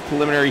 5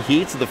 preliminary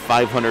heats of the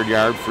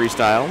 500-yard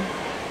freestyle.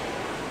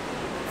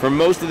 For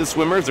most of the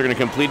swimmers, they're going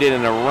to complete it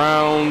in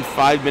around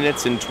 5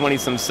 minutes and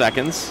 20-some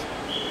seconds.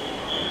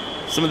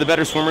 Some of the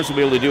better swimmers will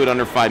be able to do it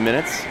under 5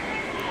 minutes.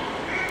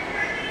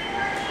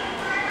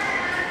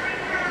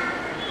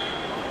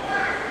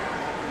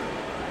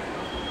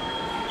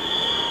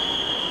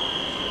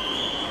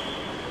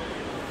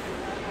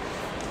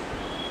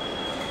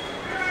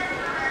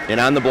 And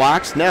on the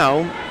blocks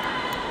now,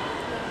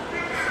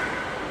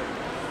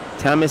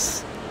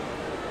 Thomas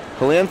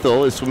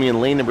Halanthal is swimming in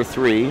lane number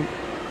 3.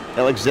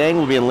 Alex Zhang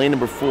will be in lane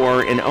number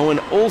 4, and Owen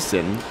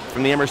Olson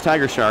from the Amherst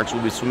Tiger Sharks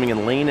will be swimming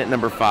in lane at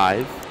number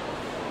 5.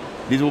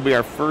 These will be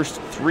our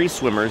first 3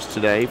 swimmers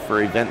today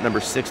for event number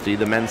 60,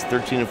 the men's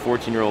 13 and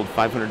 14-year-old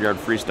 500-yard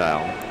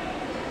freestyle.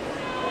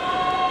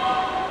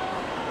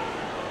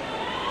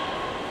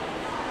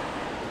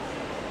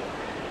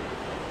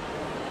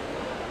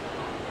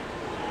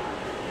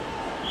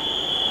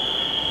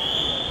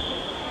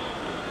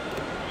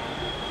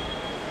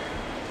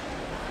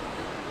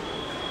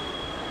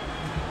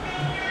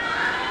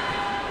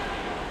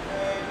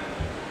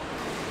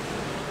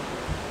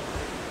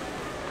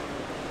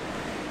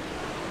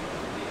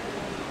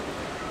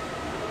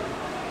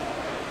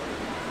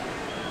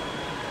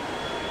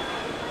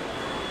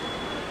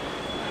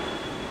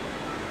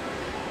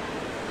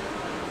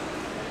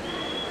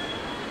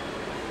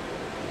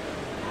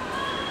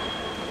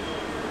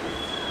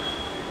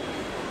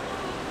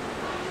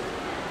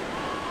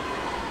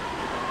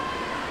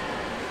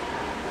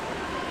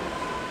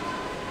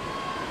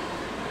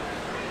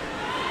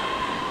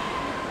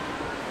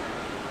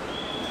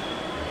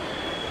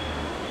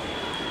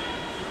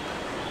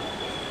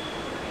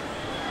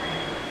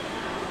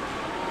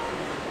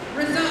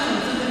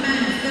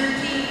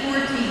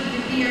 14,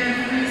 50-yard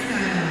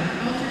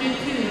freestyle. Alternate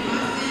 2,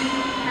 Austin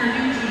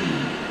Carducci.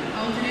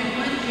 Alternate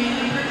 1,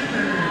 Jacob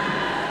Hirschberg.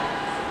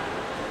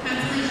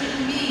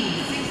 Constellation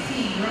B,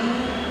 16,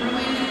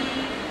 Rowan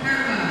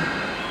Carpa.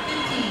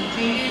 15,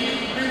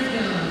 Jaden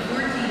Briscoe.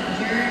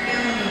 14, Jared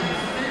Gallegos.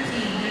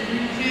 13,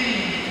 Henry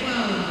Chang.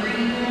 12,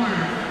 Brady Moore.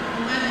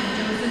 11,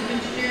 Joseph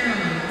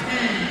Fitzgerald.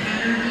 10,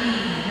 Connor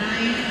Dean.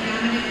 9,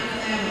 Dominic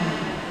Flavel.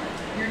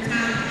 Your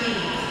top 8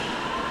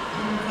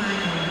 in the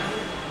finals.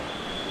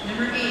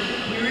 Number 8,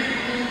 Garrett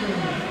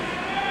Goldberg.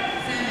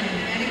 7,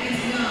 Atticus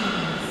Young.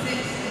 6,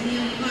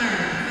 Liam Clark.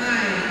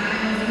 5,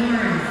 Miles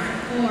Morris.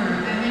 4,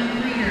 Evan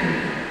Frieder.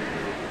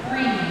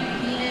 3,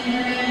 Keenan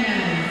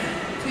Hernandez.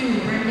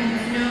 2, Brendan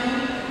Snow.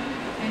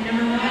 And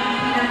number 1,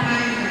 Peter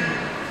Pizer.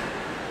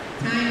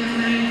 Time is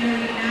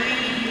 9:49.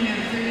 You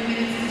have 30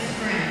 minutes to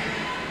stretch.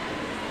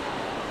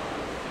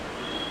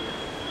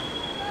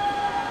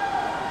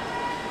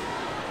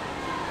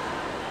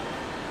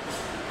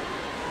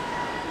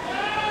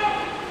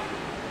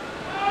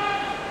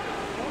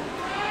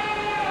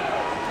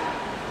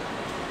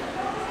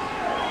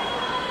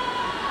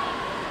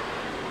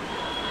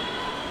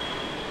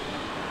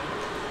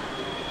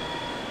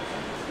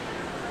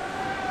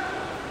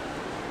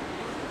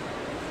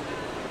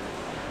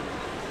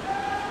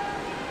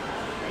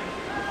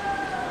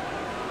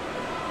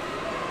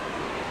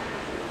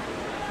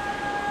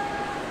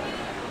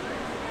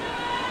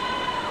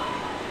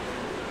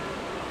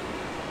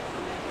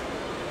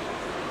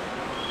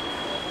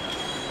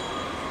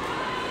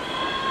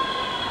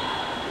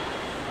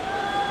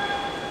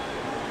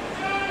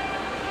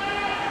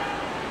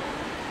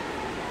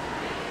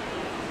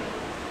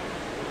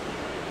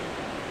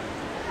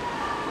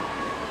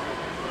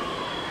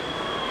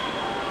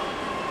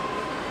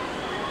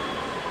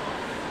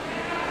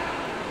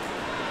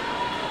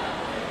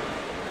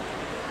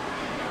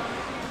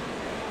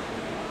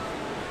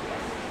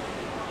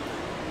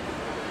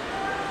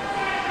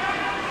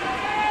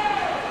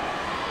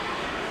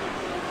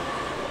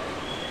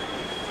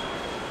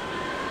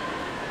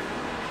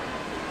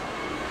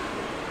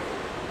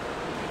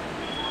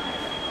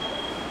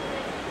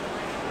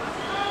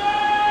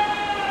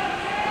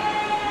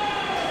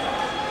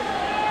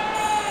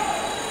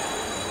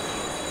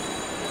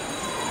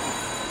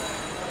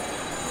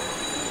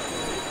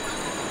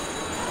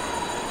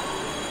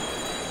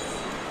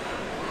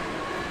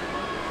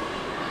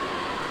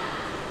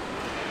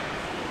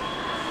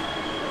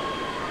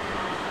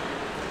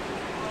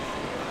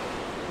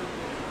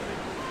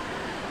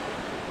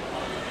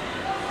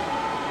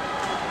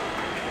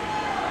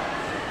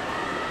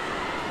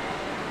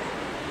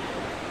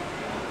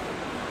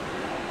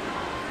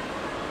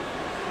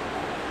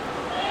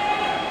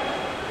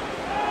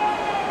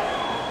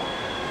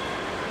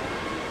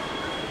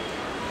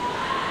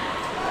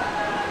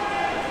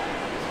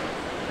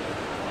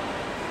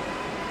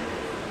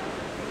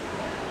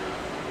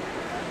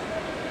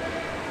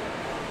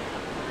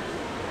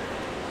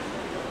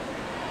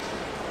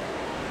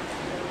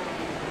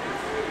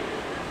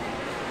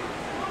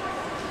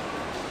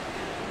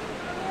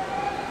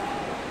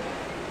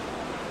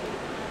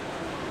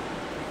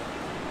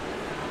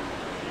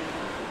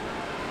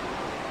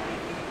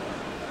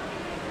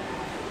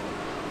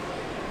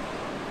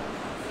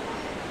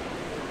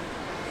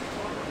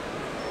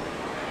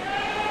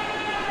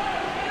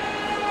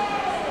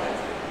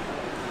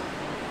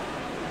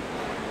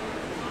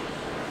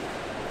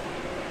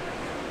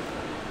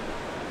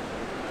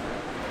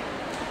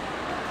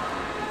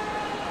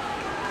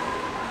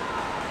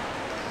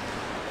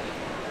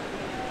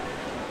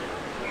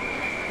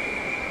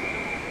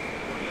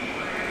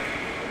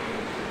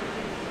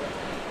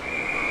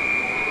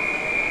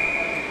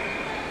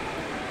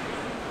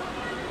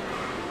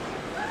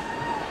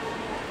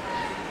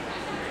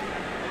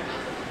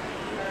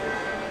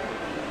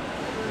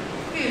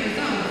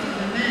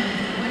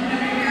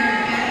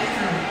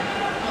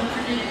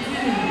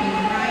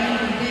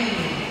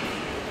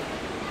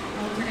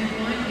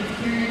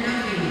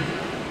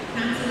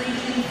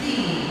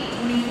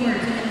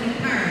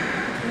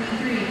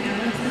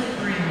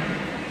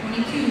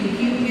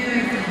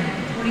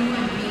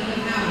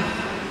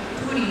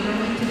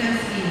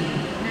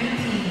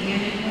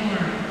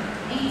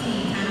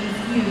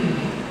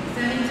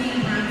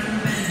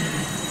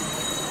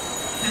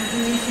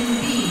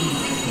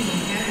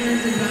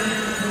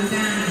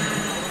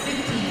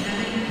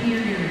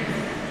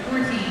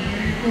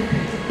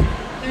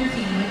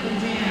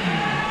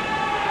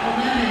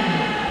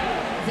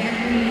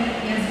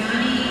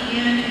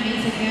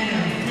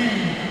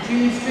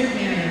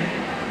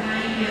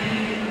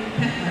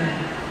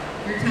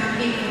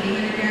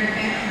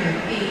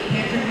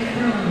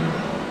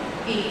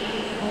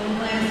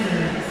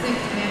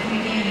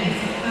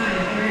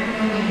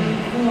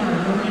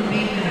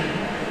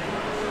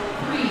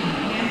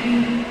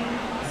 Matthew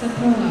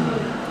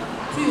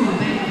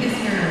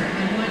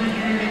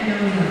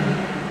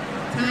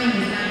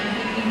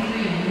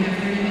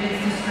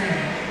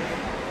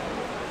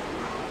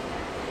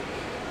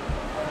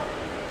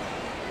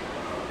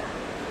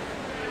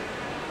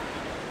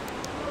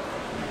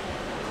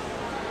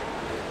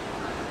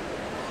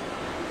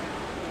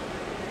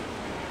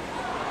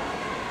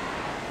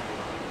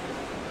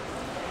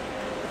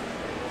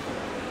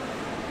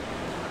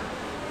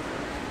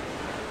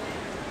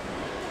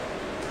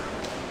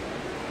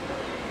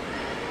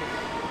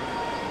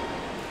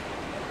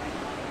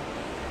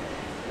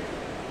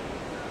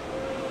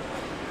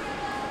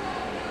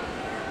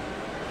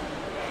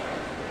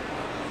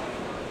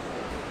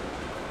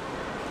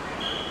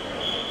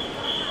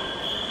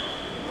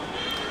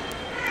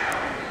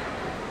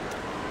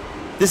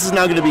This is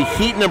now going to be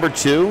heat number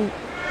 2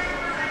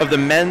 of the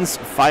men's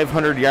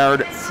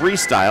 500-yard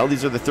freestyle.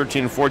 These are the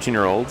 13 and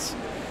 14-year-olds.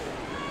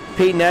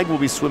 Peyton Egg will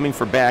be swimming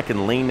for back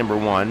in lane number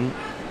 1.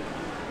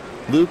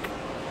 Luke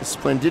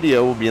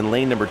Splendidio will be in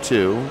lane number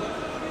 2.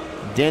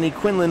 Danny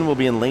Quinlan will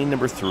be in lane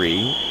number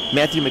 3.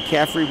 Matthew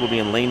McCaffrey will be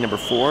in lane number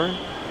 4.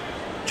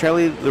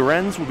 Charlie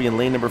Lorenz will be in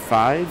lane number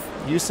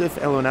 5. Yusuf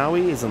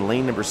Elonawi is in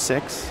lane number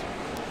 6.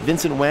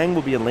 Vincent Wang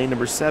will be in lane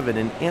number 7.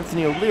 And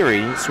Anthony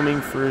O'Leary,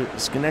 swimming for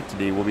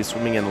Schenectady, will be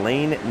swimming in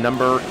lane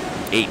number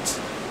 8.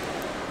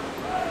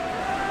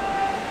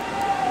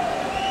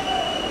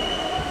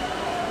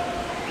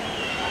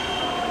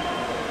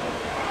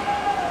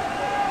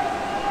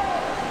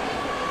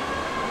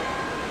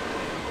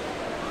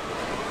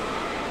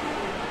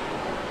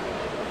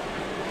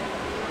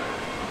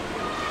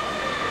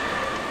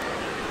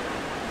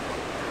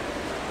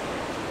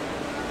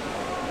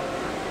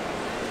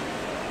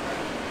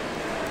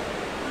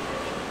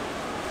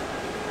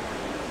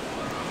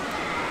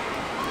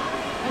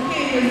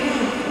 Okay,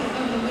 results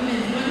of the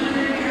women's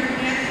 100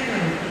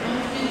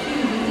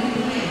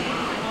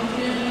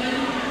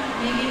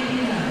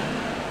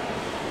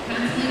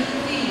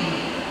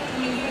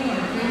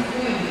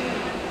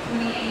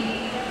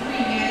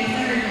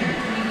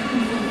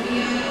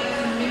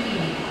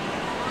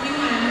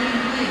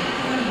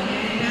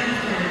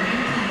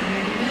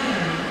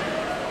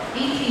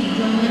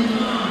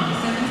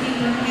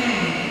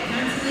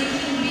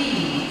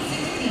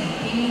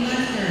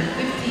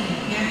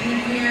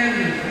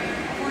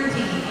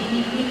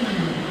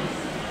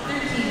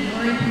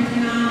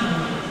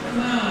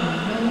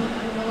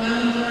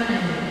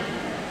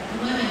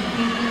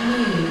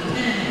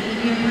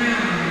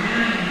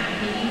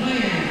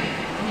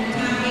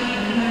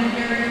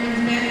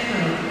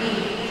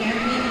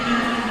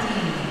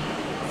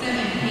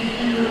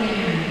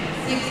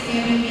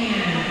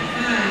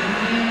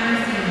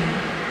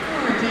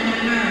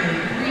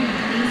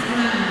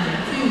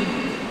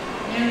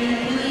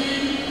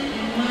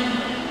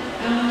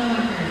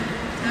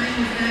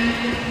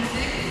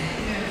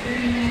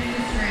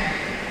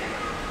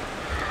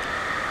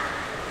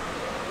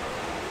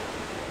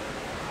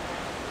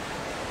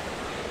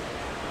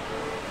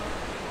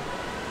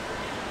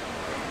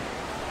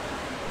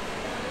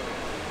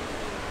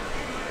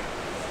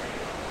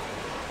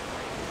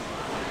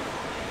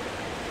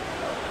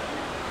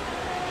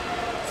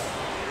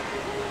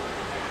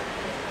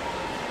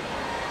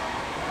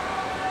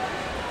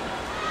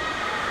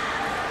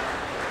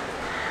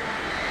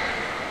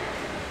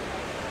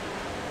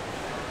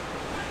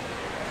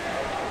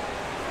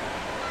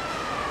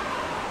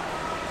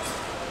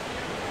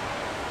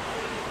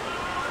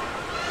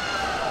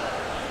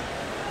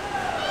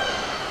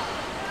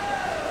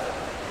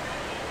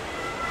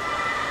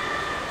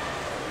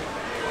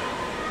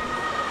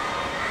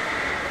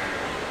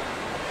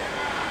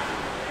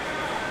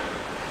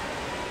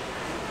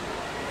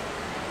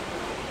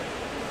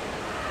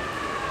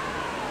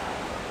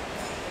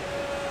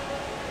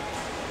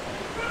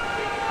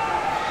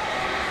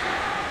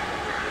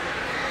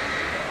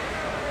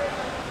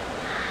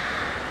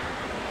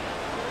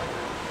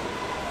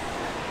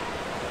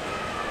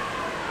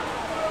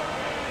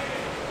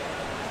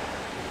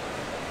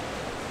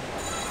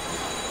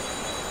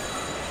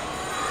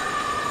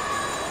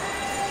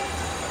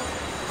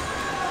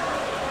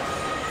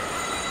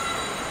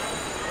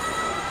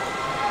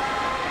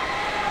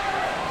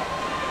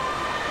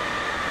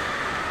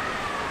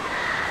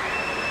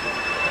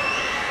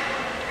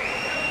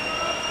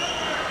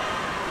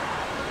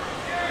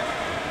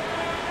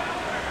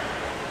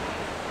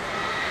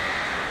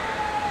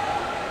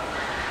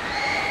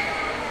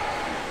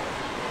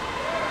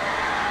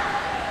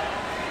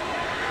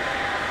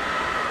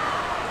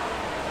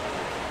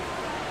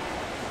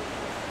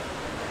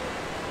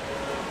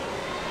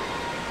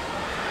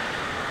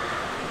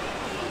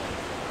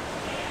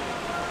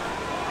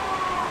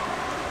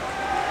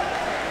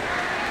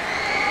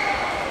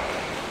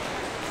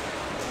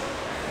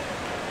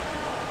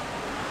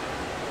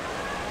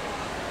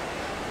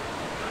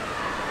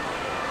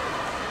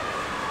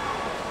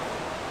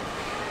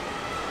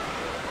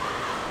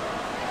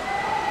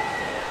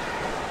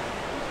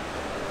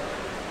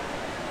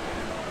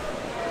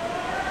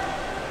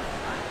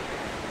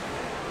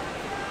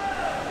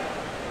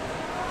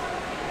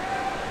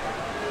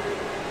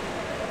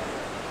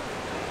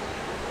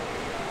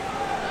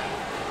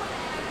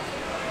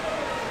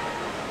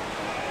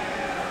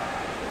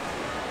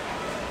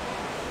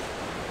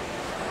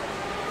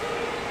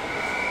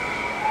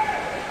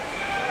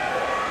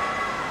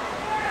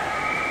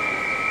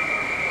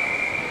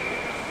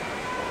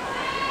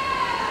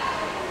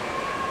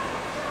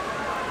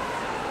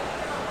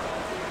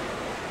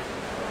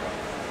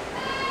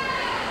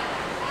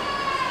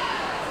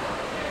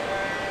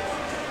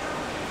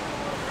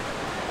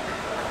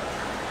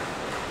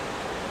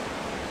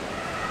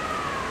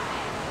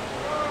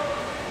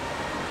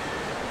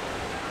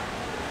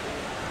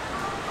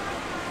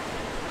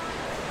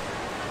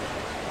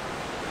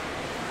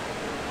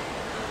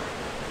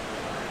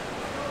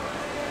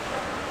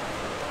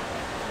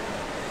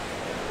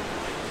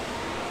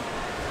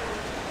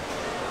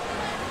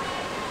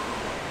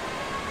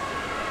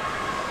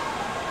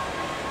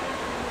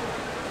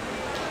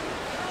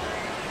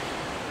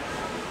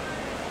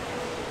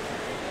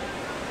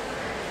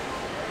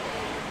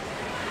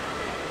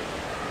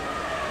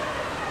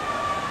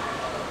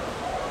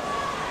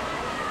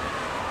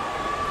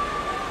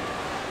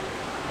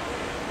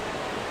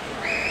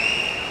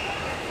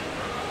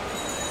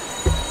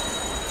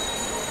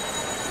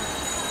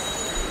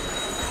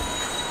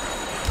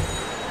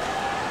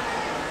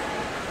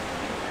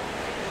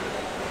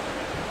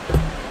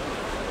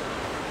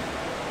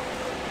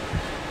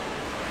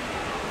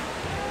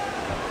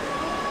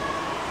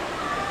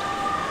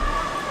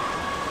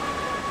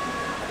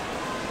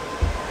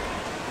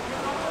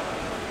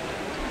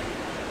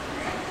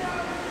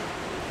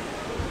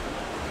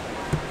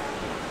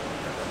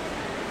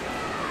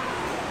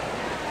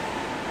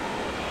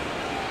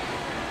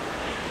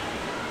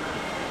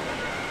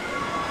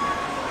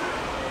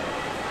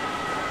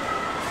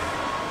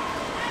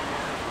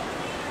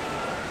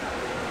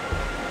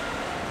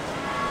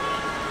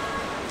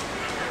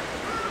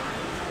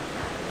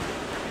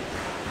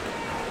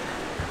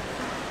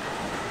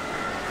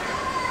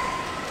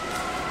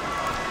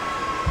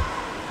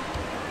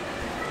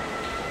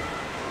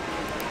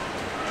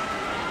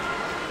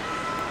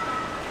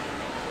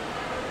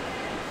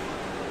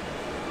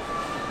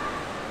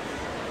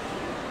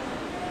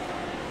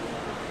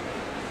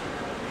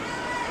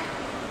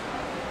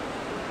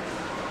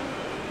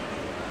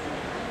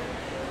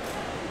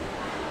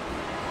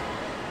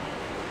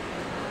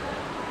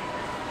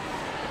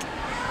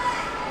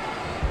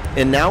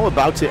 And now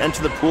about to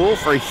enter the pool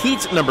for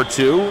heat number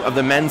 2 of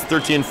the men's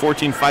 13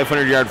 14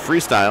 500-yard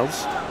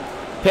freestyles.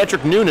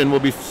 Patrick Noonan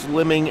will be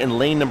swimming in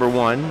lane number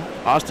 1.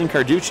 Austin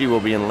Carducci will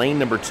be in lane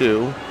number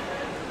 2.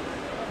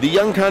 The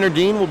young Connor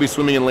Dean will be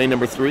swimming in lane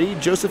number 3.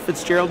 Joseph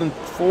Fitzgerald in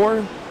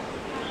 4.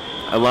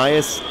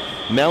 Elias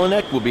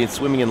Malinek will be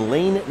swimming in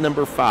lane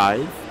number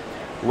 5.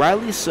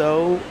 Riley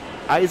So,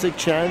 Isaac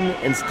Chen,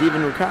 and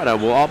Stephen Ricotta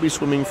will all be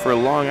swimming for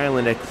Long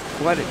Island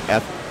Athletic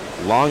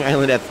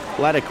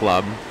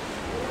Club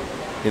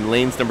in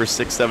lanes number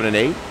 6, 7, and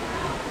 8.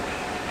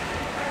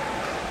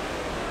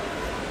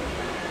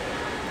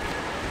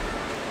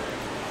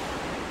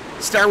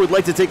 Star would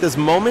like to take this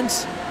moment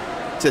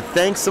to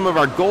thank some of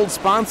our gold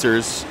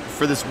sponsors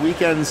for this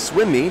weekend's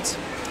swim meet.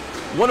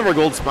 One of our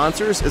gold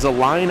sponsors is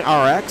Align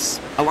RX.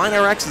 Align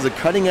RX is a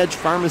cutting-edge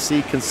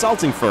pharmacy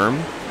consulting firm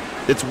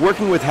that's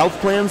working with health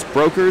plans,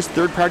 brokers,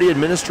 third-party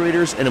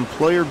administrators, and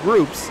employer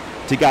groups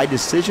to guide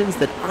decisions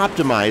that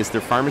optimize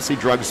their pharmacy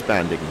drug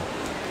spending.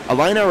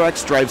 Align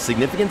RX drives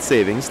significant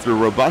savings through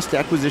robust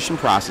acquisition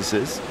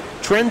processes,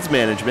 trends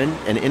management,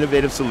 and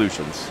innovative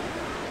solutions.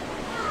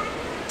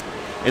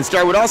 And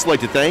Star would also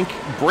like to thank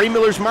Bray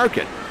Miller's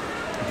Market.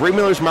 Bray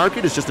Miller's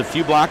Market is just a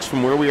few blocks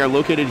from where we are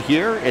located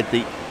here at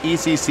the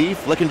ECC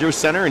Flickinger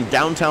Center in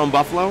downtown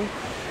Buffalo.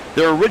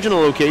 Their original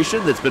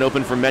location that's been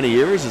open for many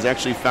years is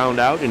actually found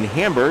out in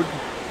Hamburg.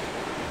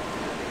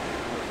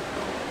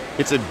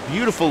 It's a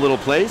beautiful little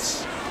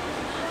place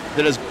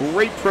that has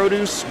great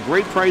produce,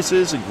 great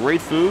prices, and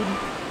great food.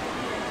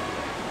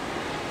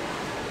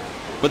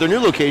 But their new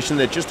location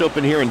that just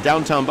opened here in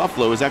downtown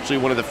Buffalo is actually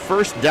one of the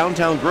first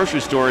downtown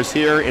grocery stores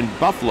here in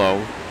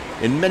Buffalo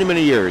in many,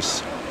 many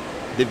years.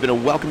 They've been a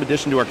welcome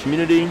addition to our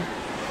community.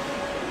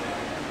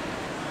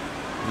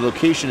 The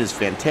location is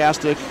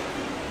fantastic.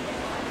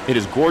 It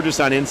is gorgeous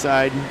on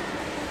inside,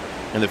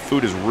 and the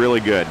food is really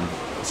good.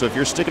 So if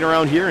you're sticking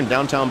around here in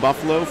downtown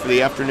Buffalo for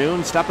the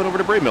afternoon, stop on over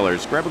to Bray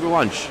Miller's, grab a good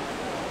lunch.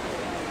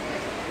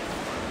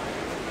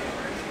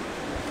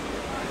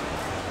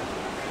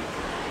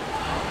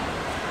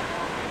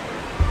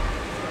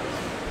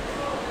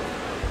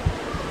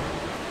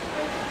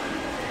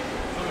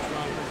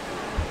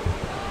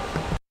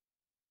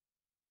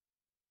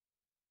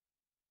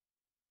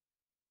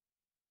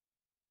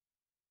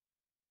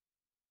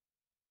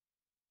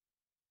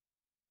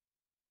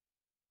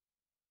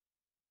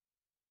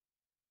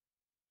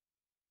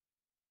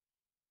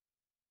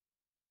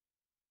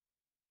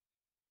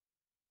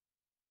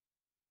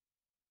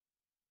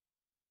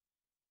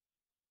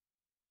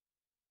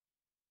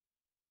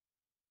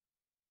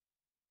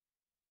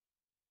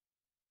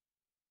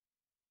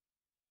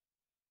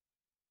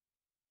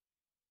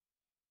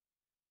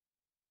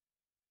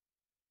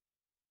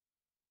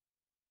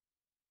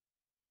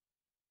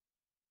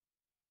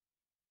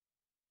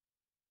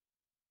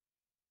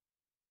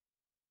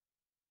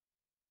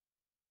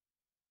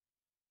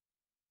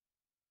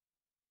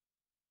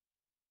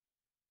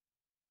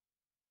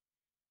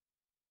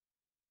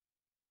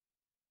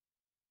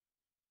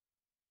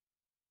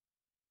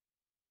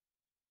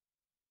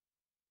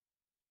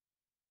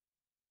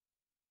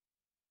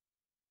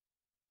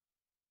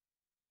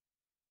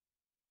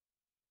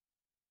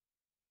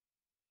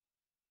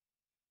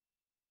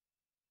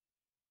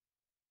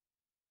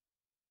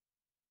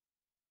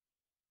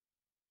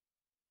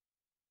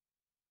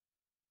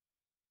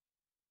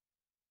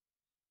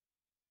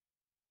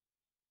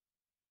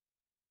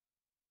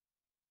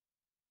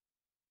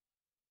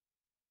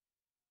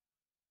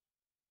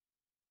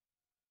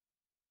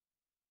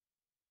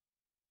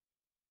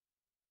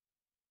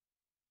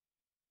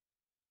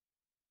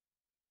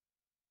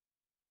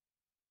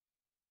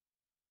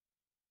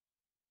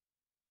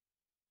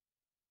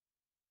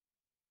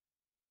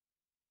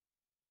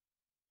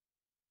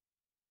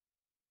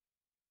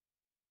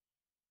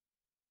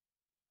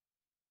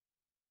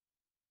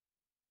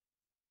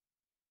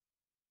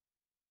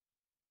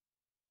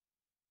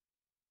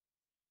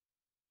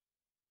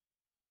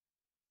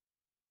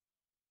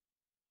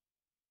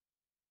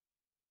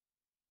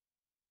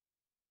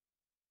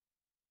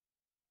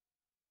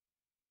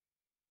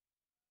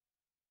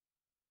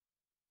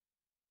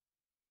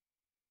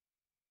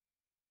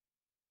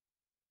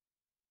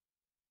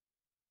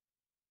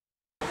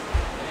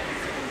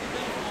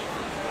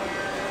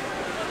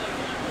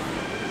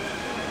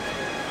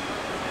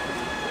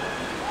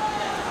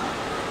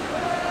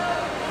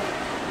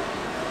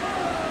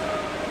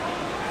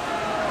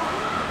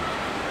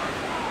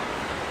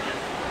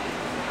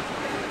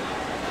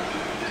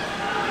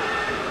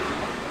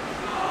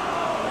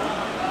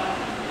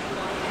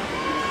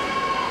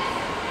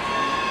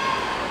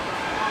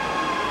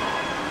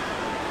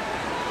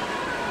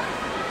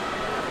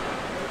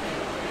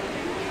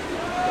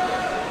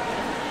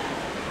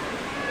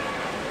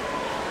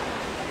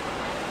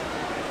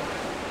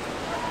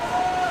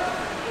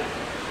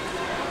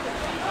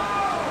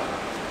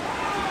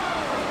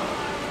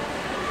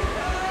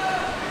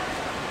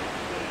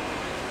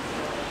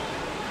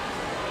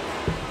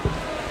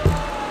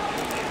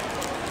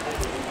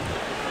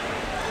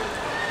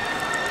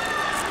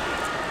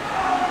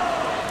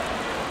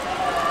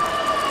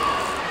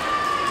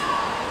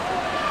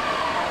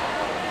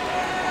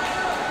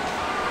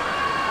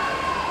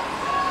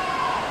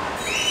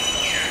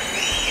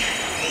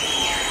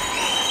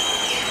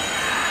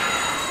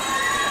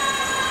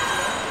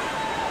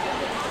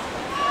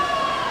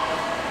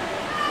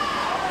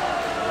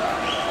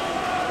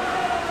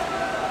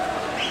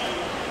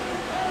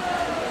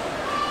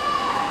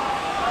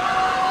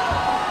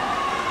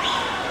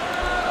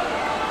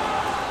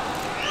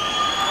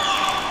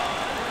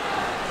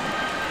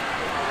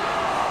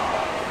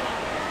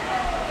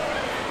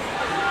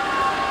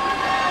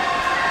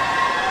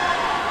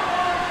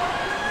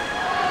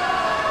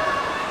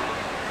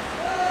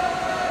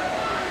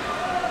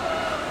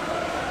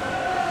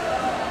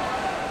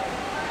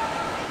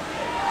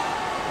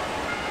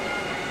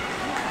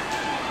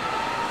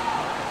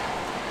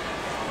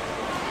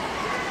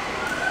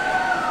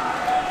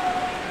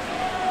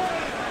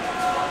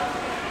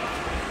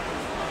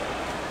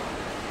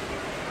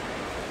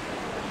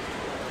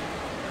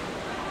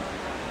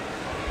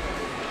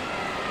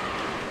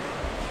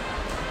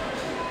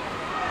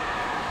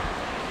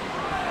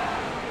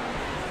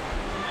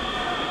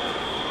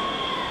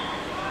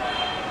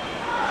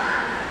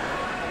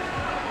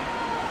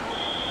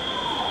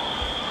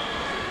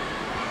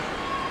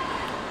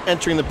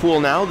 entering the pool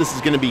now. This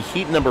is going to be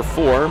heat number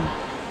 4.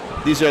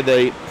 These are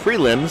the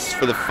prelims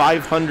for the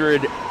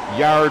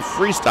 500-yard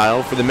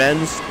freestyle for the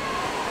men's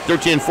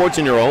 13 and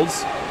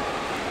 14-year-olds.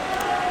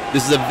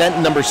 This is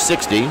event number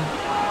 60.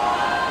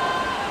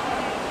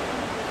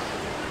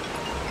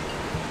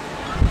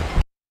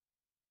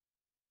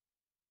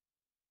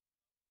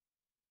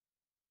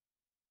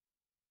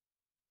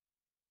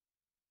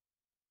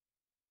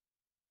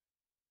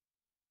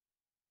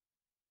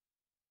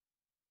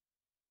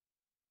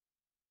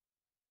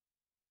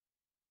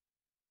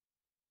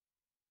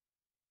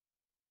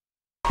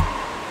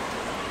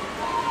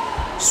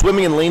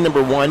 Swimming in lane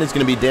number 1 is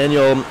going to be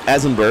Daniel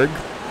Eisenberg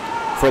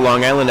for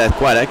Long Island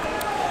Athletic.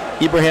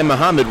 Ibrahim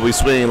Muhammad will be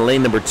swimming in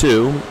lane number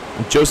 2.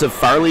 Joseph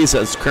Farley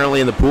is currently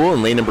in the pool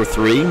in lane number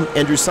 3.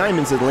 Andrew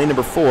Simons in lane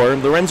number 4.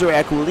 Lorenzo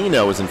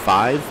Aquilino is in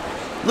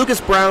 5.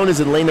 Lucas Brown is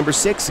in lane number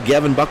 6.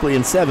 Gavin Buckley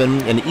in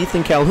 7. And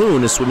Ethan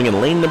Calhoun is swimming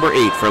in lane number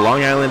 8 for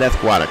Long Island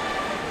Athletic.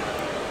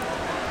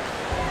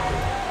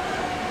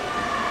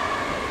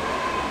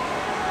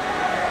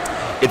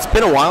 It's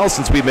been a while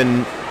since we've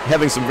been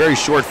having some very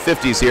short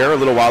 50s here a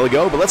little while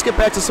ago, but let's get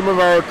back to some of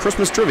our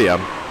Christmas trivia.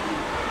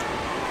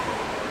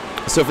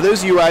 So for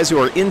those of you guys who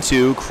are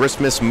into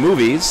Christmas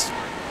movies,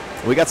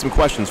 we got some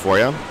questions for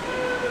you.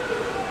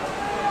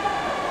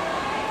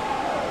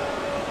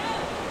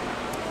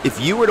 If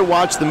you were to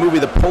watch the movie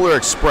The Polar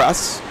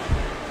Express,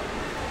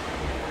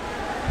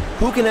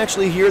 who can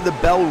actually hear the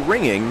bell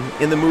ringing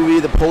in the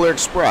movie The Polar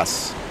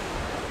Express?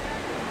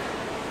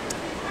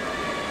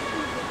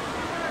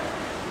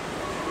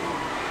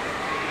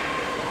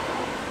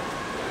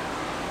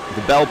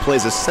 The bell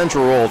plays a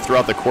central role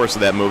throughout the course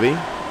of that movie.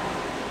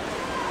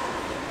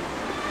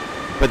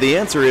 But the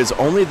answer is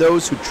only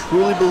those who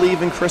truly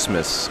believe in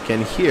Christmas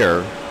can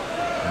hear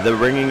the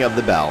ringing of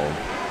the bell.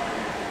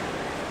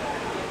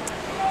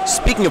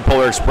 Speaking of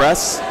Polar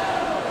Express,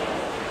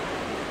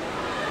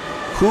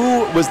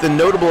 who was the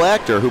notable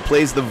actor who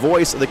plays the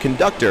voice of the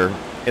conductor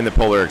in the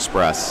Polar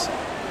Express?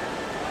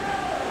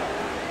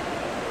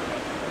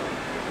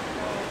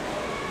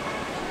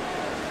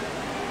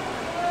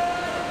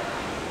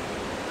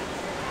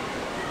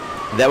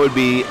 That would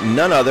be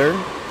none other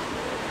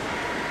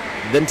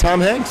than Tom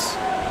Hanks.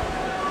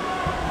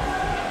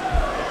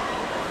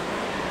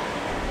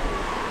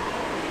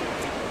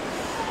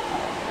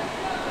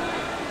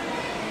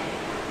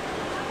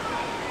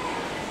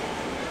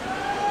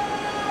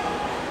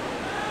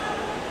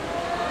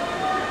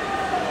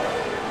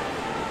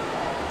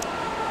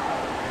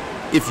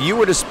 If you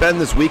were to spend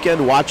this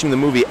weekend watching the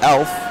movie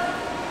Elf,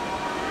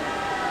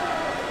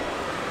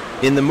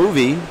 in the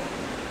movie,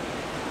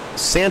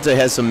 Santa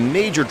has some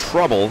major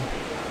trouble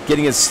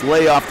getting his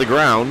sleigh off the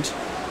ground.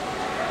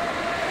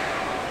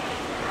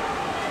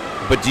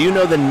 But do you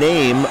know the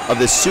name of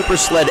the super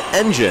sled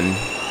engine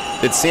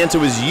that Santa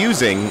was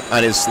using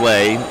on his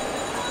sleigh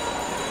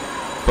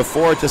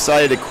before it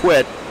decided to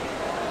quit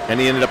and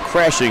he ended up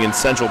crashing in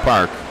Central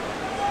Park?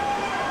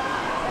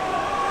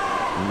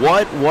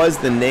 What was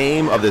the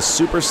name of the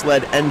super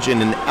sled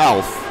engine in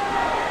Elf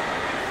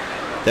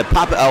that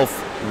Papa Elf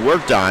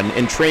worked on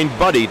and trained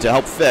Buddy to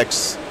help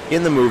fix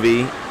in the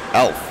movie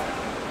Elf?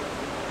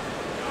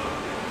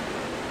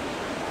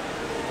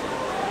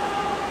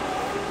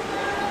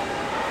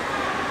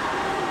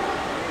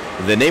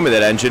 The name of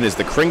that engine is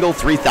the Kringle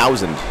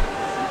 3000.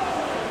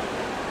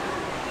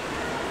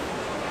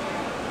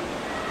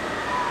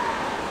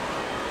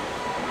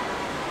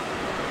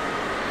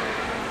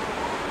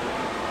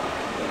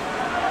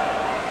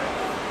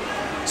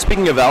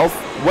 Speaking of Elf,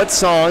 what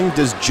song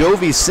does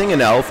Jovi sing in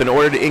Elf in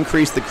order to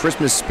increase the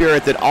Christmas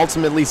spirit that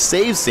ultimately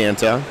saves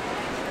Santa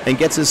and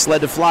gets his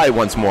sled to fly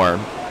once more?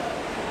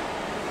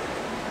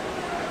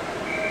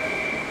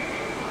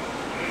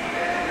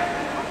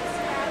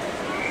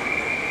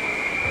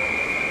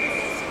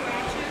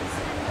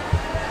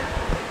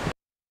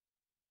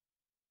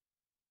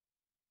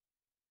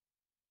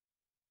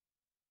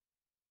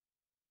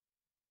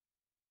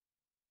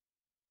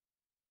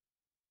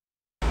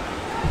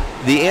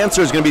 The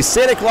answer is going to be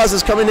Santa Claus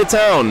is Coming to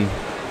Town.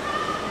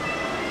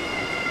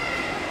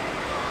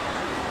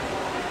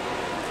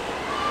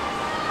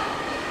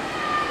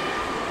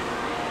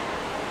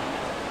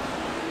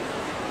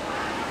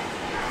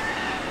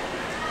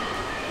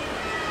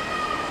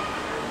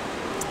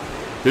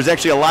 There's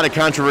actually a lot of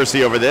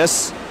controversy over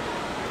this.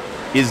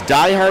 Is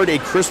Die Hard a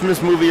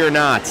Christmas movie or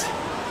not?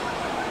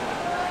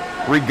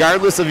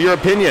 Regardless of your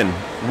opinion,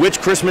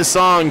 which Christmas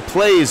song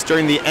plays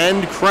during the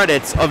end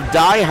credits of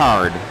Die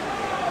Hard?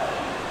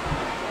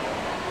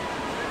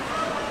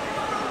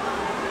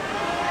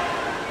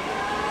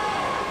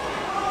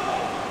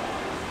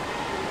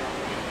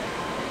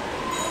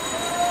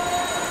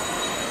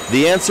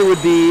 The answer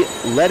would be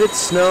Let It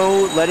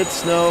Snow, Let It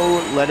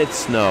Snow, Let It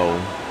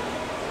Snow.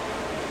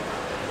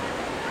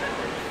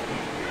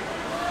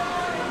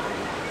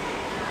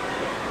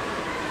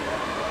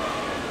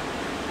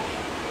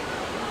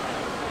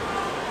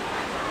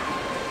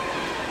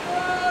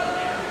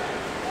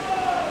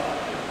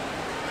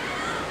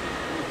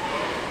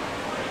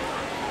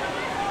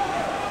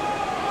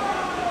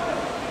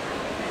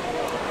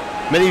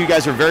 Many of you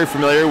guys are very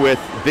familiar with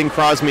Bing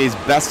Crosby's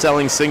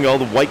best-selling single,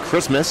 The White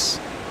Christmas.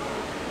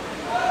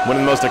 One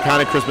of the most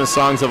iconic Christmas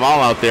songs of all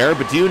out there.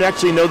 But do you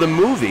actually know the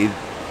movie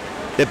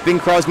that Bing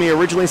Crosby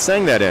originally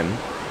sang that in?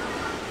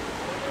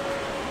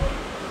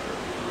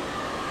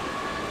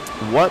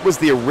 What was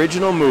the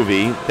original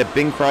movie that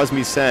Bing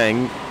Crosby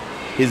sang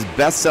his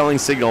best-selling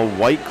single,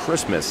 White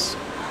Christmas?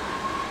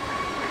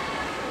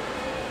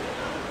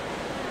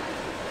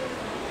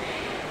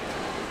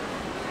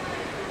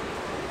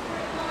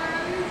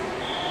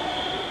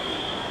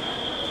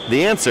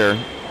 The answer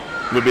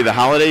would be The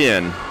Holiday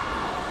Inn.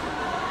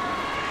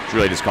 It's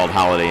really just called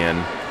Holiday Inn.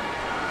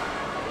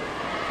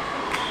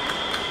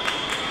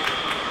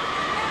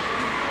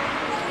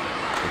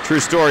 A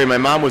true story, my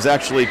mom was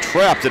actually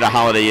trapped at a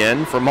Holiday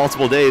Inn for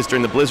multiple days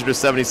during the blizzard of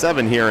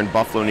 '77 here in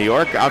Buffalo, New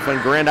York, out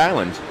on Grand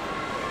Island.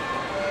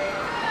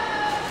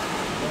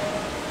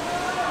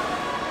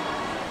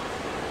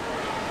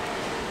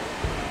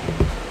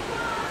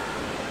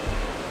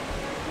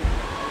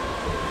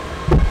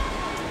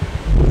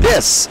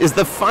 This is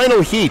the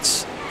final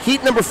heat.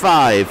 Heat number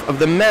 5 of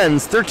the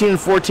men's 13 and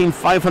 14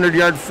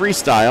 500-yard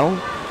freestyle.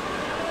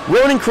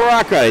 Ronan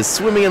Karaka is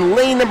swimming in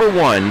lane number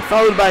 1,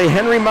 followed by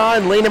Henry Ma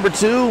in lane number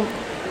 2.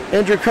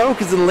 Andrew Koch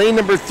is in lane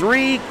number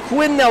 3.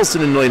 Quinn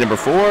Nelson in lane number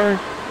 4.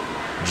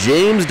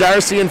 James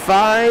Darcy in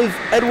 5.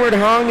 Edward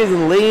Hong is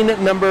in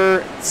lane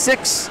number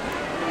 6.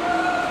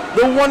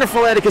 The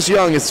wonderful Atticus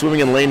Young is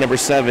swimming in lane number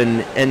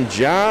 7. And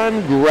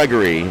John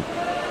Gregory,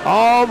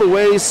 all the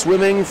way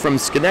swimming from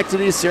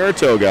Schenectady,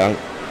 Saratoga,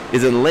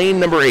 is in lane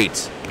number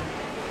 8.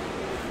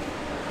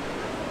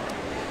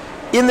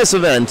 In this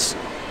event,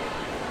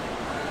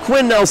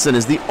 Quinn Nelson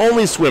is the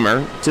only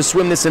swimmer to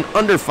swim this in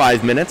under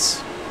 5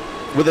 minutes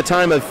with a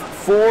time of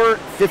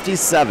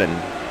 4:57.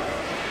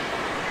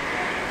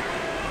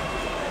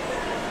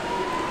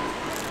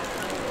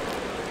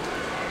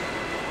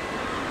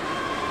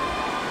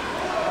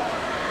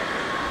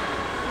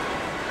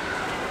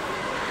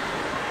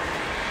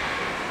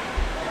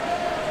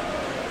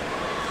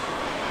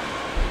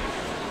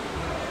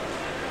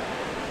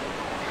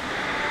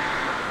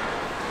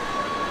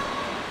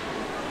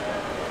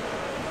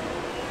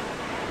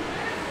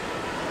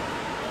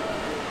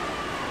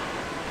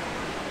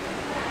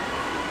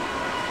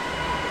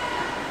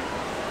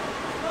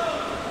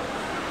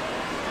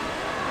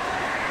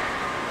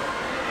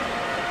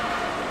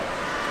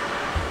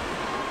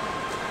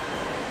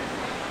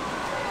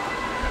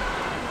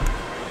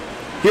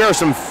 Here are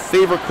some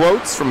favorite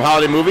quotes from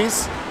holiday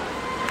movies.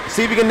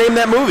 See if you can name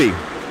that movie.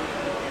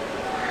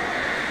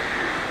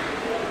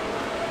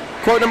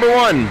 Quote number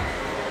 1.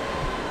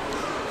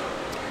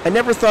 I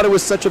never thought it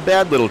was such a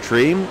bad little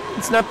tree.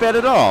 It's not bad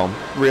at all,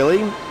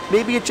 really.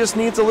 Maybe it just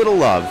needs a little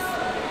love.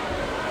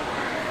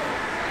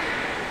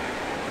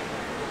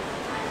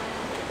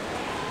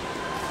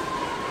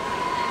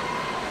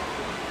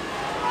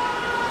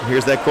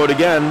 Here's that quote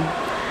again.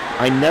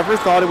 I never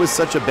thought it was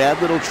such a bad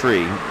little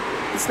tree.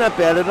 It's not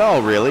bad at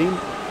all, really.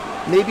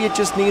 Maybe it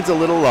just needs a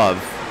little love.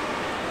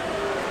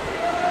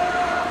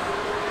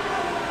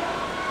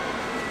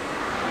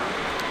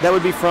 That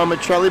would be from A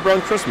Charlie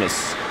Brown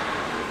Christmas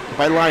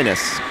by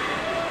Linus.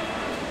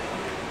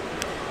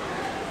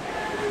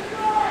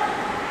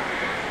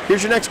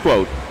 Here's your next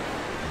quote.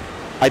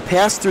 I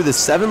passed through the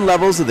 7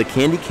 levels of the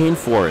candy cane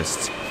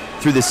forest,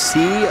 through the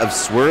sea of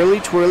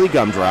swirly twirly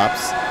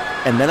gumdrops,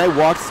 and then I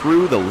walked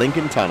through the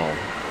Lincoln Tunnel.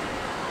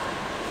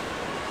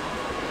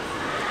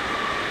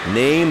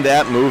 Name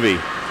that movie.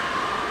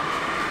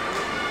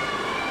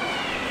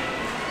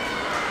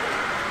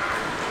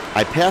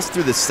 I passed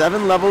through the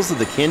 7 levels of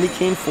the candy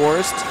cane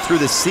forest, through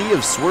the sea of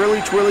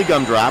swirly twirly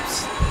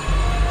gumdrops,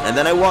 and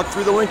then I walked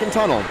through the Lincoln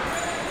Tunnel.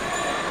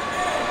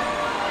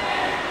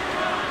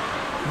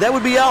 That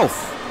would be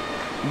Elf.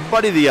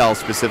 Buddy the Elf,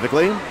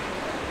 specifically.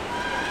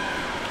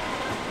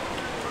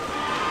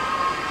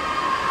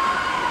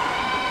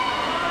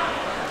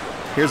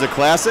 Here's a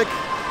classic.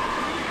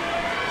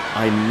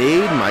 I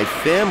made my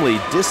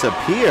family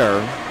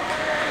disappear.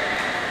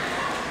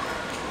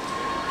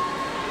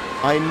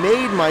 I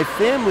made my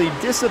family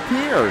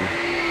disappear.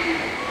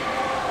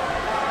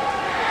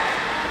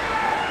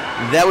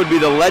 That would be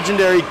the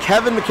legendary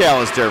Kevin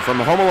McAllister from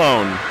Home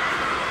Alone.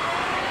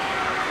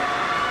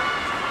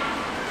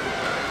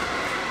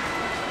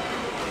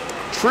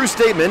 True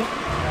statement.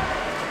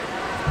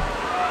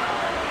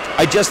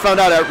 I just found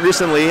out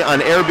recently on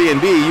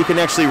Airbnb you can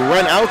actually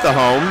rent out the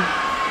home.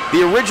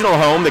 The original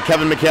home that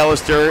Kevin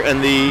McAllister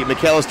and the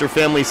McAllister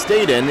family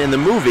stayed in the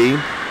movie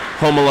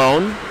Home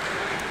Alone.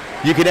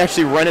 You can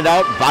actually rent it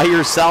out by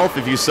yourself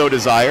if you so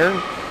desire.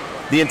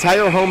 The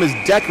entire home is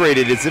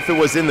decorated as if it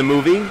was in the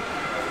movie.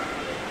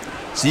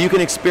 So you can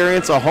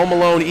experience a Home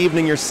Alone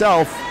evening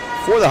yourself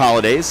for the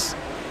holidays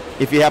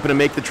if you happen to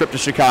make the trip to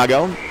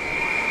Chicago.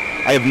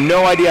 I have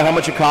no idea how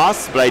much it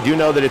costs, but I do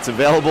know that it's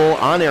available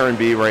on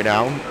Airbnb right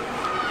now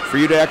for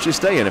you to actually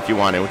stay in if you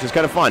want to, which is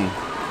kind of fun.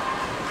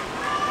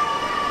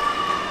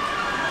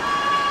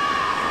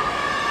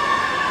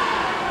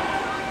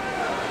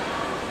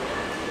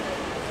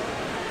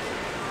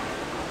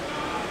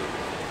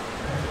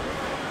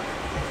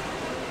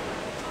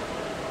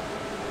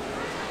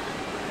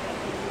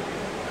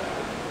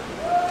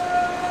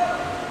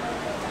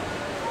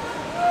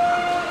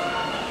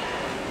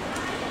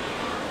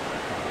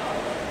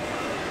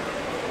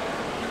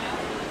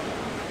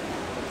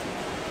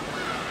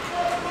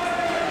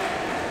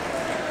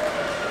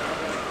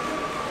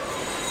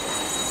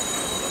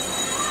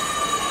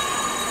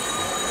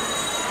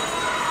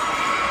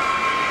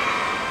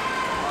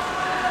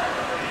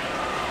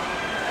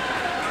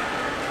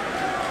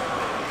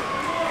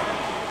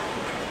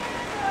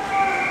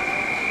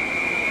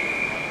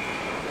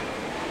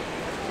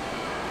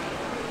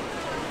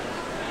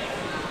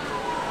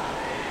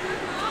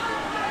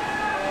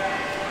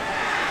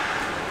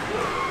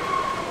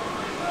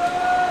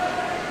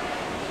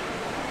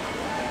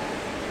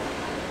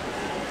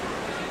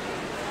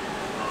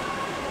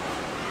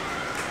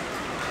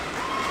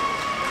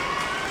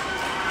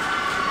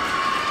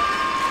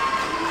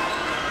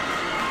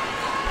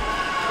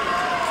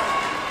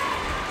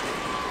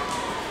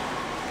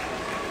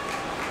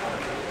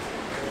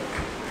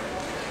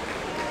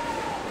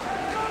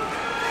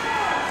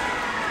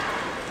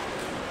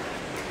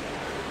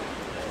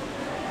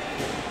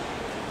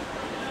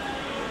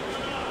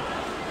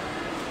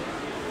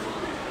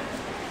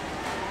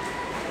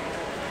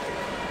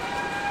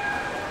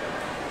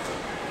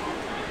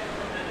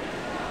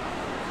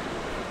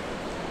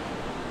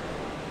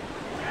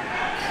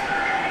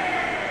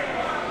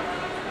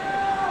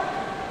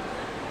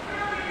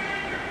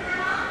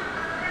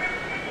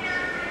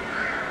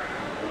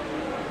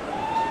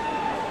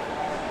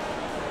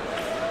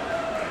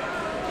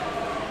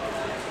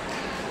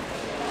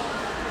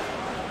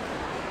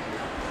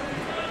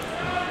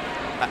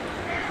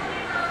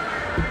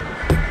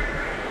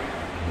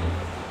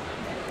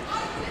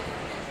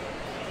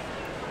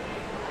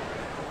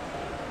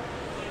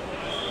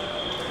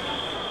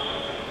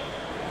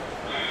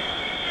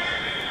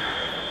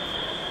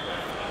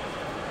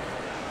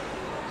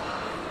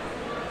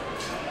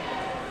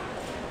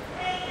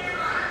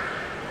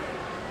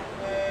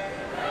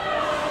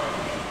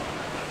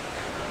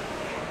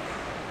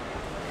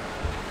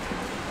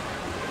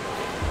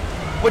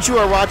 What you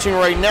are watching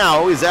right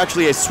now is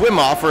actually a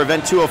swim-off for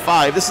Event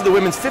 205. This is the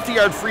women's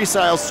 50-yard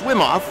freestyle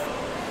swim-off.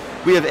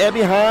 We have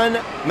Abby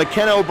Hahn,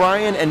 McKenna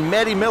O'Brien, and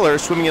Maddie Miller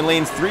swimming in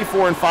lanes 3,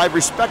 4, and 5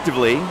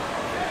 respectively.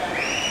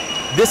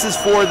 This is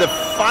for the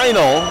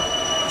final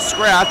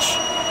scratch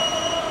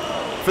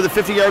for the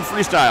 50-yard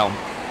freestyle.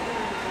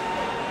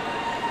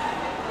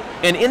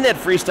 And in that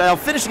freestyle,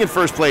 finishing in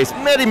first place,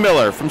 Maddie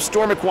Miller from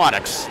Storm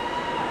Aquatics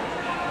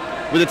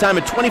with a time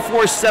of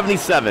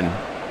 24:77.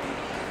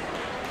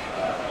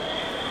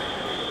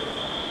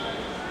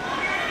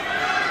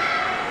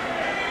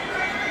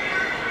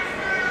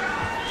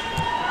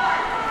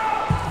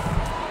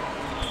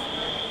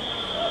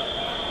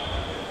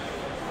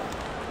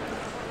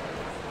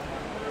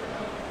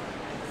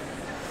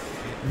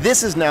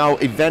 This is now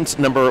event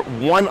number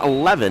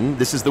 111.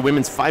 This is the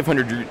women's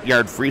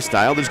 500-yard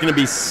freestyle. There's going to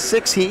be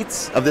 6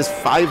 heats of this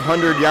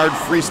 500-yard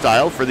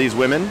freestyle for these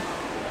women.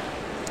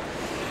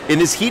 In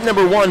this heat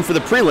number 1 for the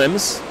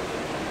prelims,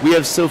 we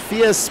have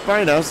Sophia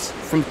Spinas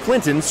from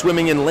Clinton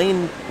swimming in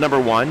lane number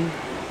 1.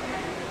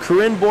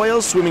 Corinne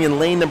Boyle swimming in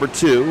lane number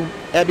 2.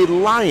 Abby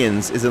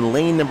Lyons is in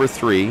lane number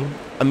 3.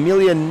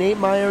 Amelia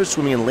Natemeyer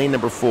swimming in lane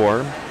number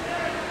 4.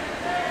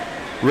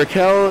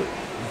 Raquel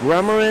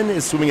Gramarin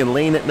is swimming in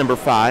lane at number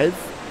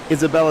 5.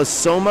 Isabella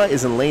Soma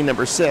is in lane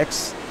number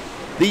 6.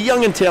 The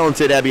young and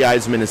talented Abby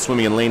Eisman is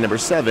swimming in lane number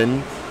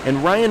 7.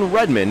 And Ryan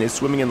Redman is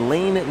swimming in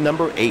lane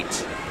number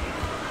 8.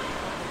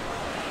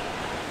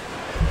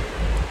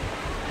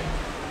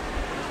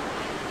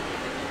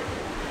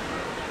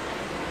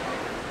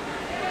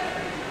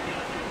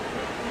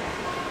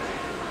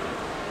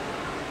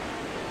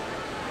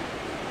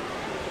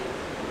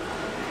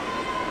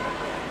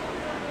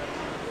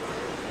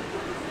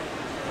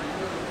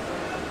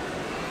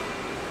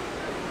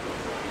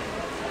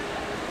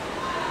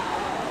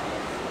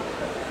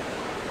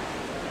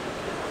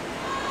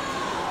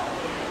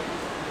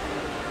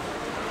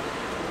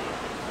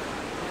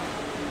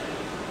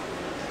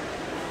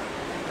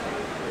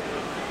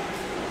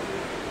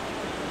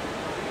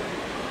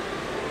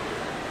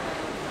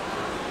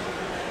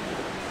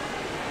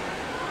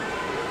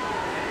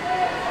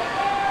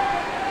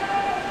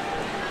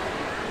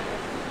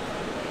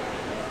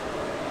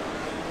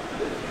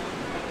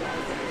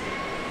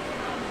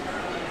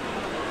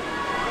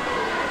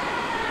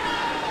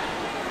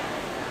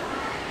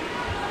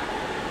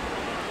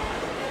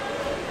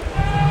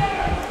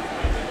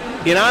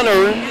 In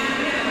honor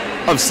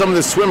of some of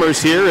the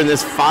swimmers here in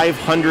this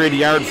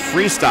 500-yard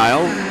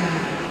freestyle,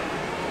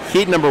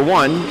 heat number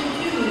 1,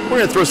 we're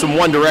going to throw some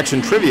One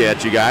Direction trivia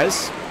at you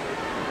guys.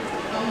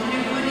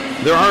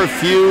 There are a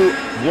few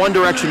One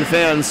Direction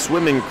fans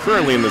swimming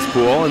currently in this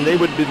pool, and they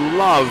would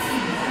love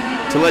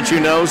to let you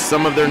know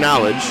some of their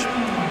knowledge.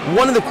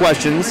 One of the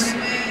questions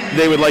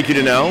they would like you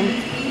to know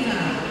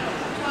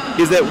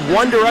is that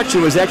One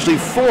Direction was actually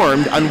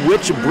formed on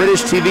which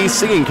British TV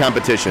singing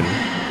competition?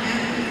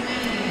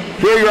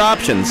 Here are your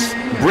options: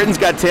 Britain's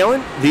Got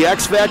Talent, The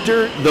X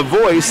Factor, The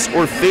Voice,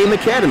 or Fame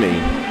Academy.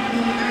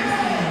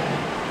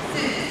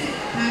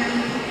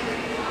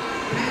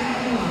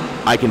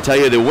 I can tell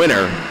you the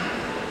winner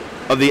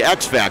of The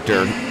X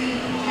Factor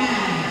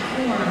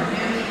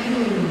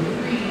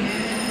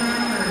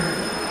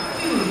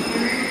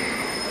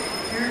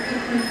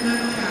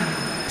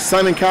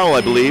Simon Cowell,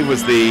 I believe,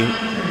 was the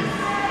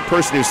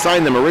person who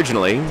signed them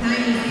originally.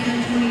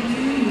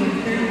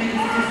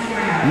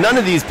 None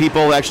of these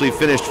people actually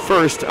finished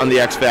first on the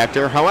X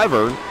Factor.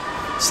 However,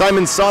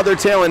 Simon saw their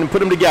talent and put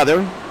them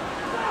together,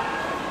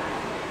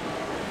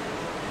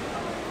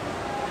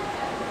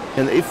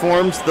 and they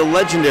formed the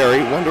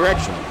legendary One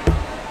Direction.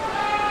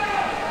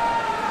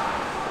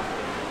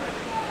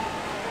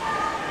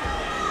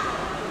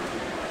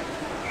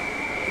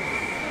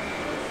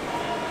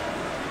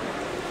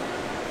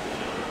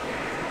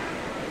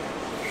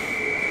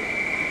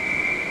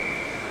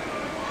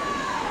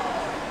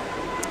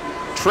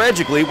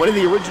 Tragically, one of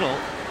the original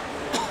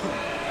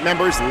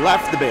members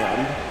left the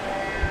band.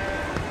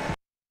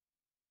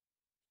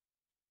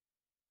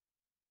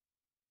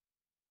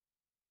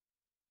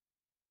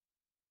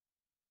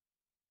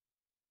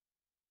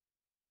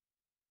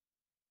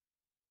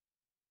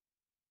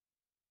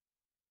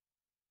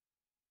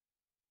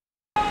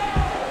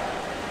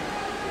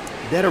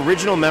 That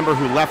original member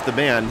who left the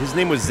band, his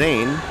name was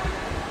Zayn.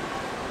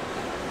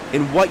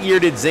 In what year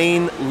did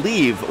Zayn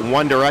leave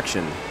One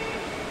Direction?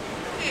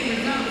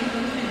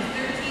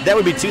 That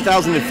would be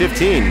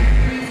 2015.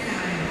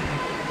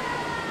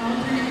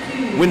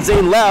 When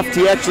Zayn left,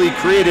 he actually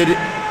created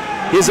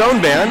his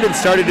own band and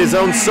started his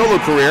own solo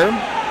career.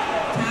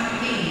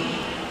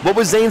 What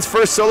was Zayn's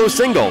first solo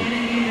single?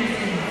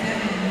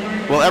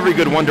 Well, every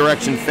good One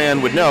Direction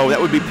fan would know that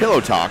would be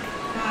Pillow Talk.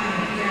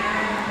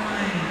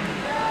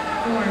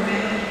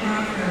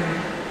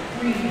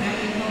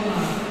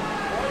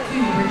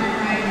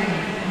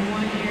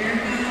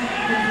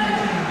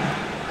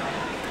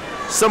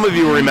 Some of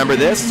you will remember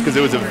this because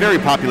it was a very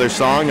popular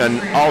song on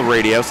all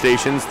radio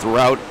stations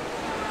throughout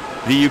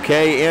the UK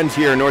and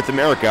here in North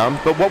America.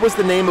 But what was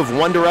the name of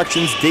One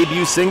Direction's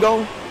debut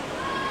single?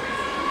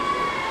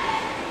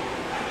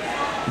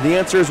 The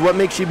answer is What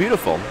Makes You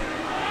Beautiful.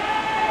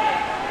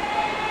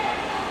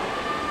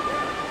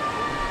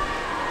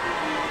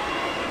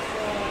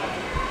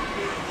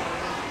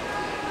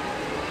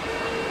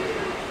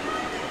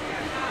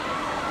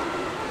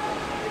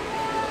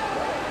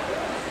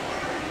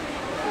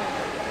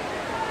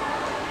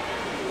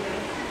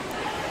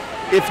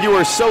 If you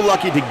were so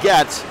lucky to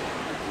get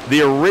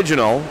the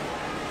original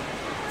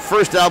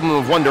first album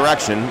of One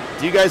Direction,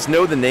 do you guys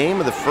know the name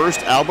of the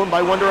first album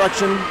by One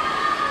Direction?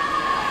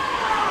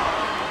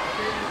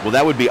 Well,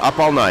 that would be Up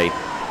All Night.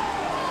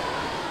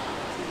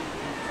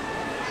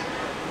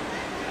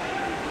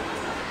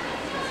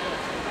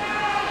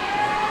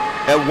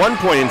 At one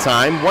point in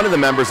time, one of the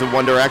members of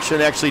One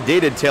Direction actually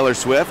dated Taylor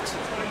Swift.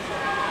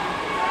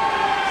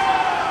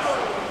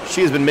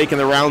 She has been making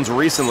the rounds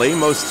recently,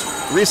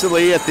 most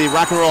recently at the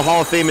Rock and Roll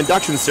Hall of Fame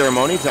induction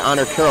ceremony to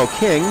honor Carole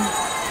King.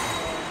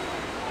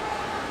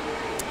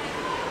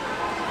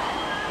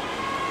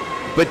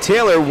 But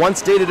Taylor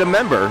once dated a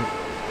member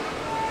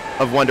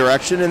of One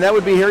Direction, and that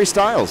would be Harry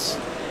Styles.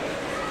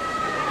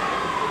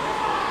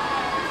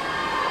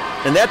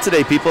 And that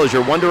today, people, is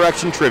your One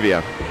Direction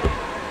trivia.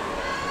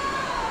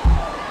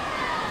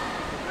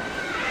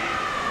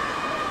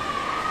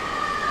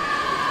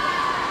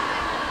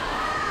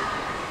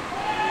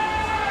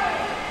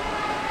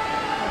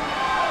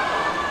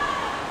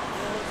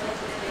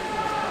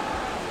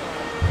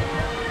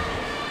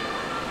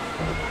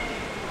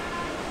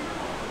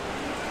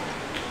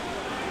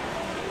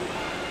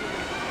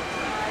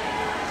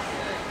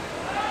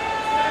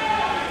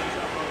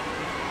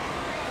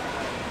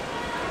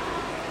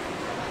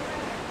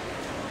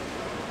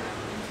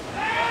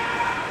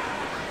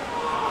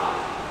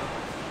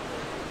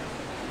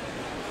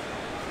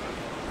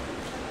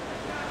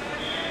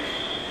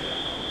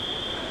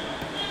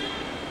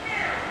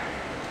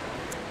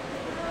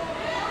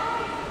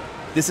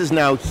 This is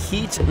now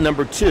heat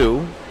number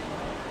 2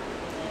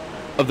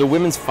 of the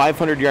women's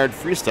 500-yard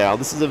freestyle.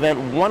 This is event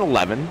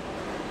 111.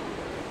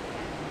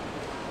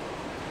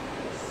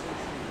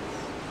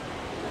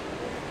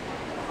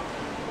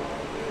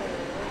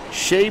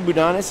 Shea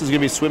Budanis is going to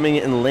be swimming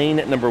in lane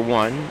number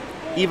 1.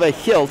 Eva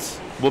Hilt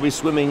will be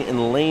swimming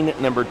in lane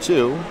number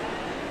 2.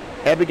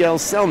 Abigail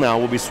Selnow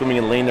will be swimming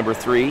in lane number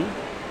 3.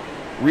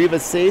 Reva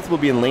Saith will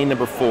be in lane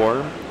number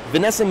 4.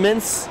 Vanessa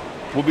Mintz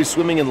will be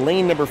swimming in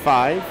lane number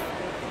 5.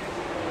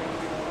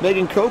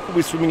 Megan Koch will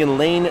be swimming in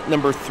lane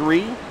number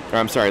 6.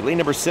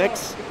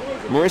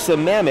 Marissa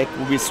Mamek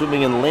will be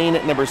swimming in lane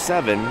number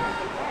 7.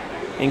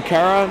 And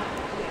Cara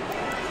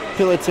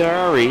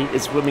Pilatari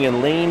is swimming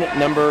in lane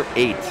number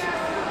 8.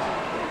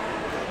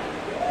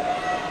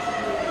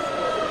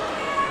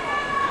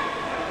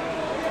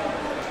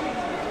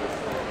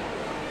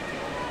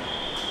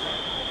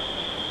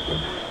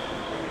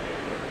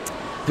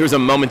 There was a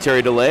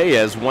momentary delay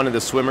as one of the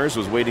swimmers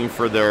was waiting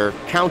for their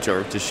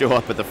counter to show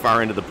up at the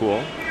far end of the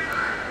pool.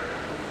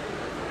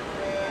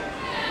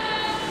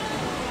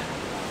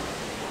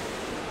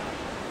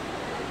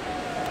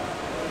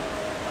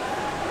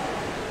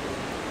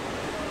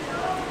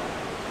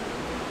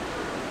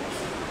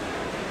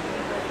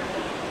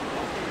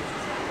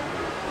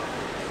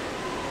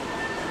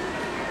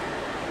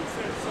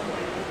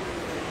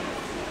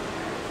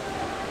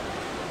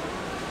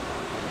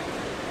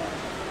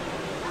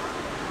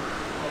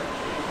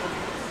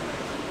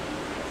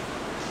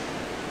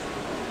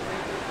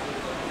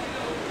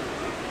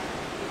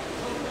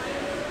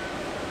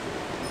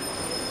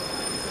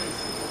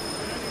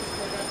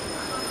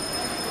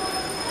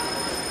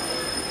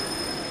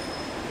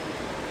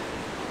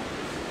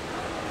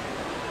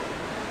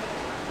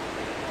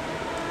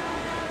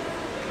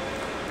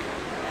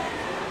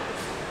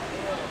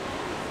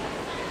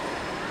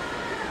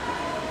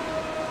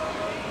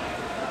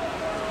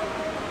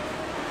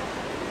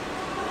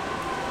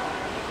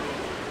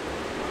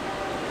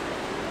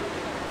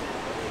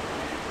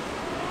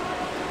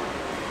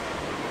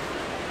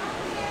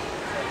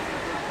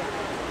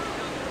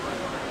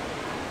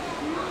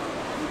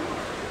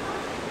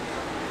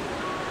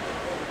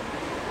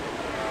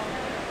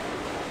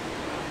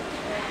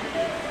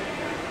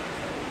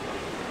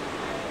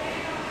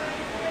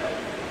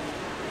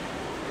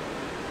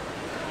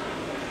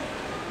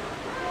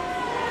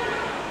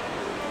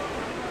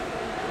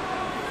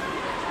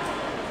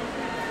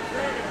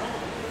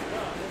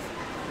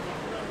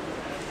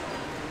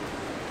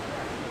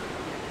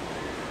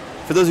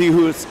 For those of you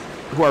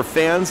who are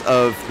fans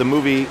of the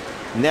movie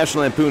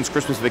National Lampoon's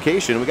Christmas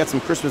Vacation, we got some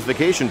Christmas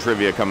Vacation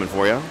trivia coming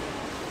for you.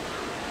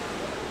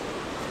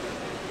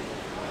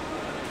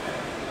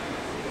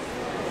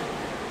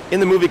 In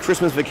the movie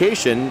Christmas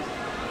Vacation,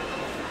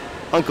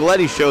 Uncle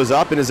Eddie shows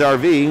up in his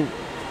RV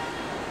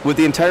with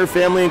the entire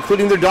family,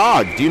 including their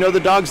dog. Do you know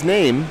the dog's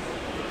name?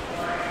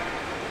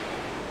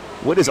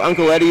 What is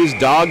Uncle Eddie's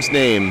dog's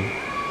name?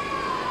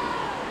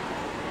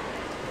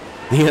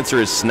 The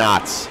answer is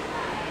Snots.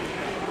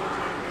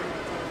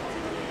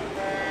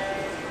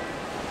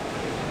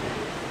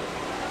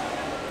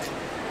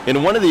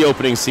 In one of the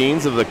opening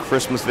scenes of the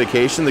Christmas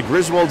Vacation, the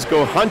Griswolds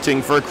go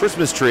hunting for a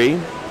Christmas tree.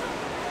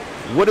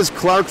 What does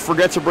Clark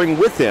forget to bring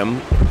with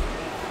him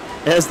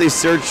as they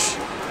search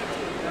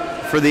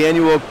for the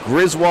annual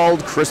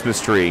Griswold Christmas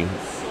tree?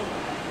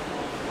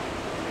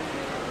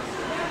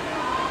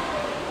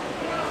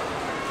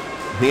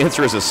 The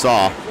answer is a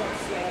saw.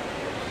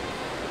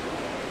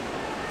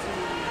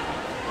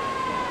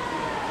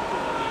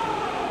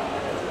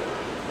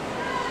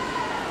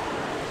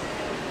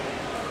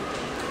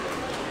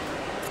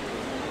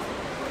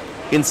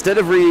 Instead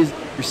of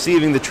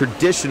receiving the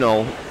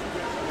traditional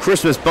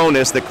Christmas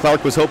bonus that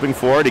Clark was hoping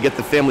for to get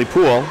the family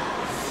pool,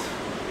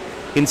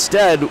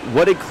 instead,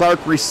 what did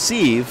Clark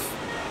receive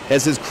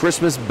as his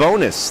Christmas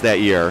bonus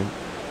that year?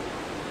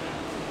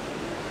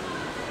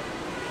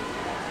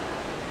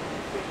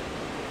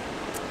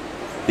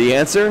 The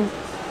answer?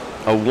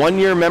 A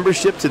 1-year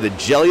membership to the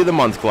Jelly of the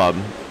Month Club.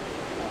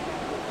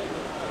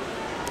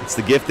 It's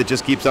the gift that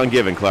just keeps on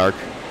giving, Clark.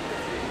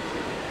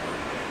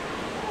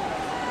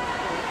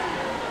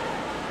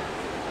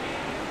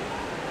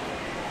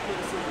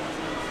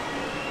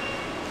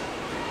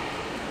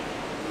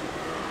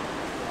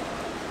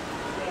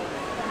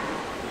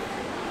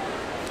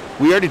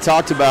 We already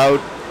talked about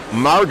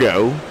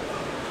Margot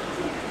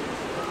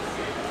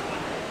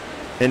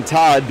and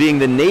Todd being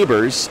the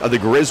neighbors of the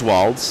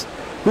Griswolds.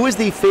 Who is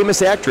the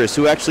famous actress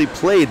who actually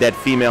played that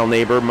female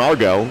neighbor,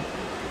 Margot?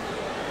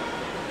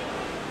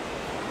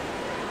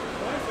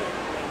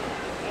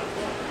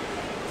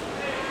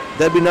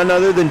 That'd be none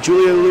other than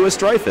Julia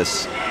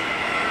Louis-Dreyfus.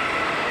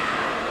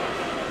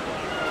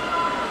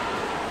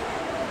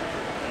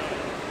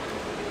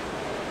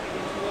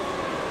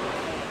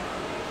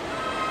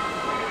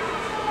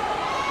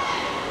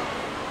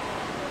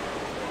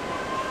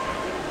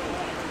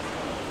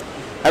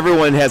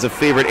 Everyone has a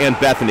favorite Aunt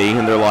Bethany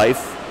in their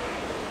life.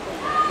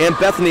 Aunt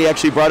Bethany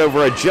actually brought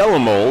over a Jell-O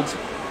mold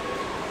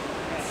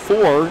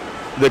for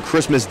the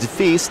Christmas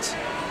feast.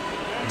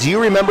 Do you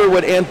remember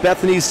what Aunt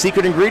Bethany's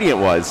secret ingredient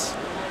was?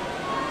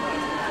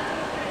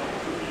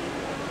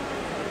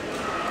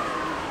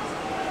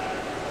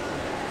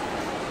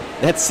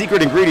 That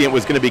secret ingredient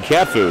was going to be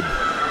cat food.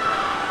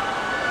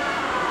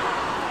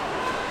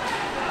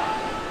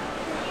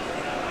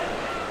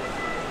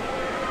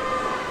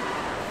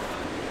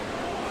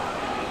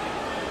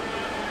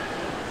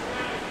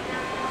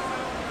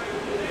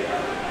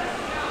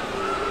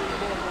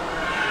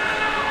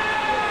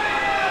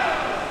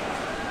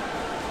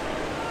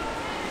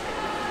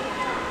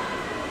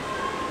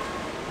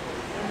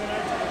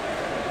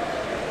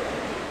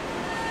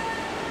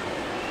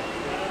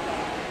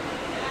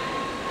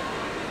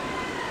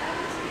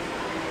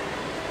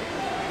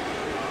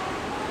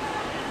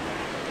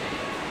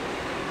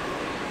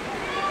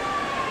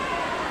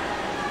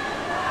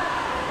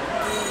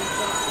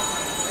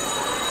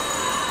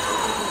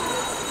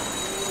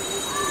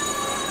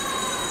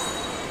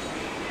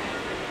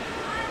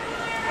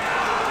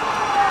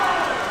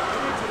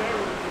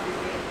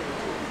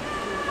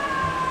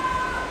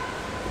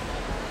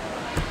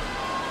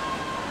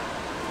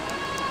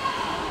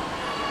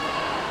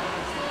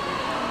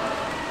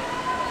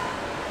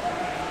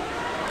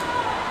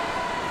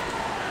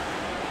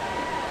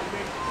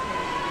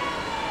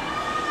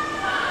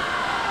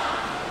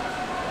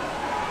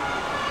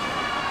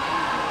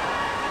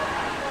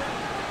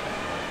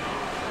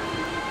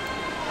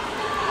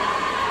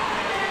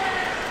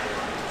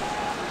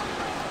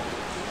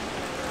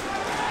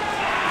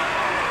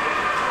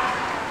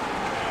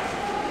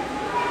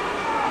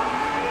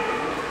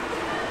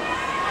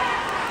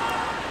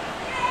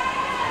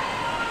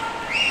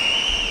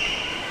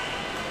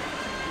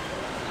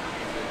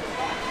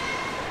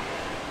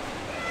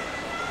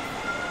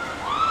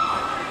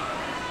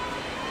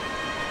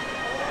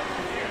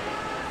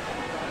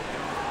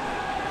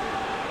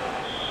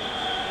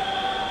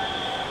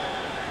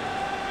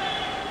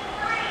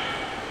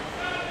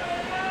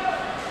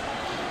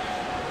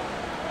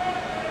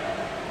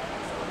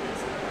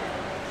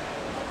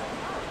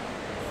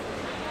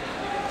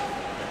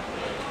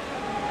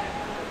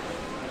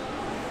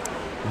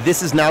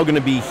 This is now going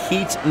to be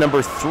heat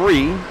number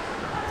 3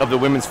 of the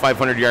women's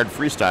 500-yard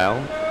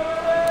freestyle.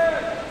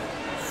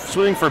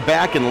 Swimming for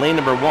back in lane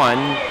number 1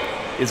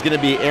 is going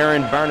to be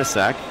Erin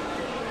Barnasek.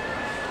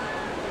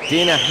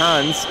 Dana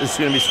Hans is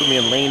going to be swimming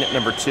in lane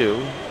number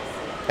 2.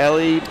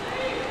 Ellie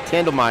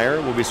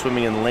Tandelmeyer will be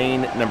swimming in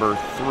lane number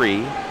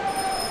 3.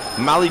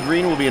 Molly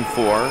Green will be in 4.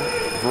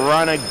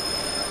 Verona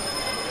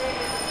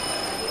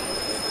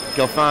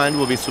Gelfand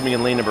will be swimming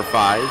in lane number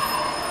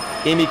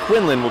 5. Amy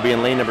Quinlan will be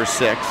in lane number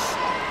 6.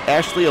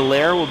 Ashley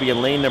Allaire will be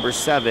in lane number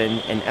 7,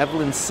 and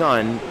Evelyn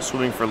Sun,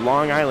 swimming for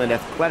Long Island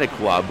Athletic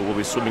Club, will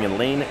be swimming in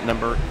lane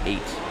number 8.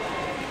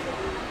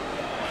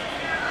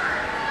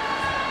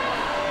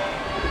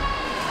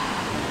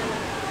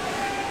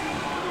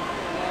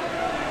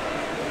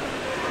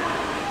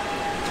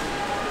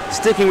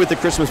 Sticking with the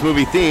Christmas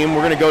movie theme,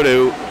 we're going to go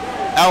to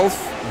Elf,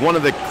 one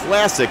of the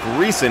classic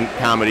recent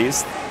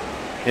comedies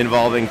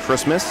involving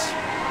Christmas.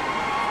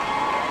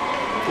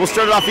 We'll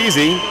start it off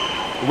easy.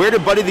 Where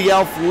did Buddy the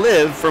Elf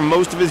live for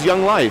most of his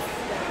young life?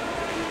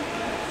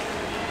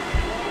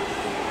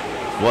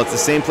 Well, it's the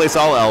same place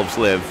all elves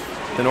live.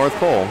 the North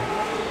Pole.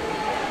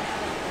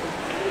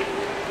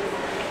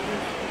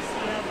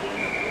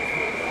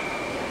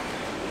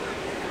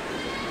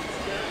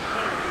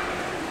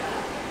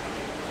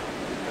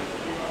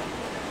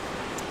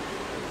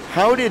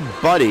 How did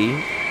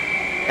Buddy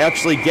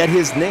actually get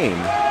his name?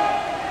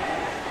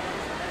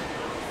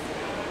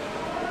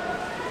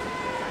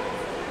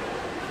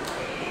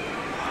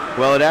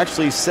 Well, it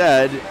actually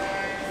said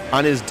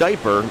on his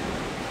diaper,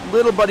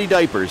 Little Buddy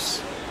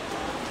Diapers.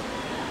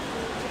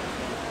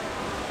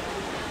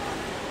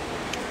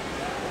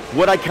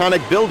 What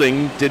iconic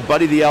building did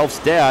Buddy the Elf's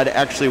dad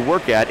actually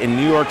work at in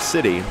New York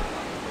City?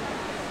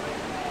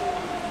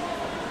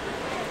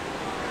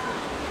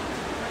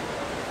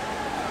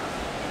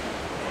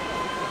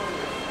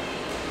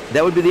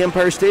 That would be the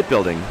Empire State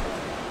Building.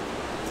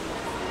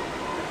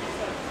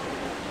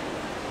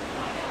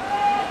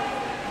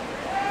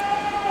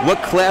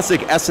 What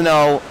classic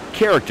SNL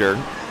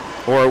character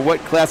or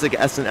what classic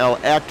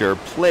SNL actor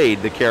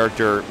played the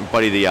character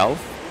Buddy the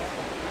Elf?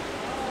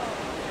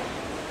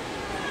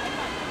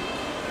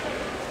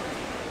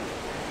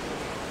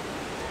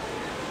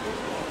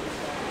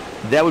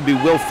 That would be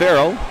Will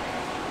Ferrell.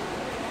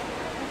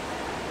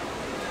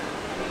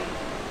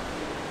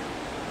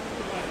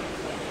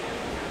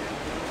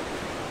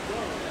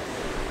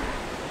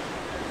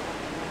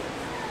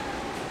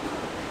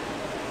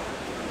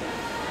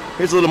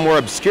 Here's a little more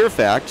obscure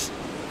fact.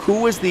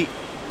 Who was the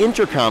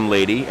intercom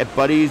lady at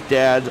Buddy's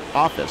dad's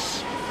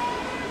office?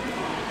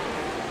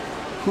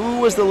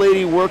 Who was the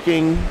lady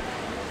working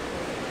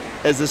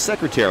as the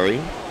secretary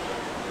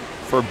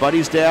for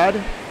Buddy's dad?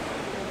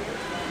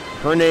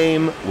 Her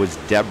name was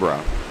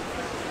Deborah.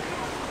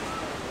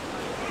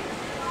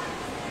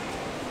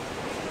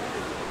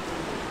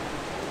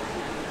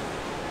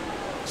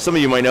 Some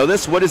of you might know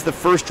this. What is the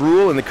first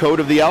rule in the Code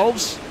of the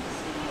Elves?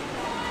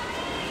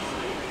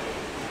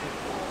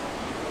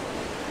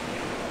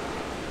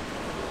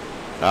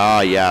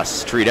 Ah,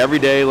 yes. Treat every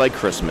day like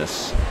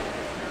Christmas.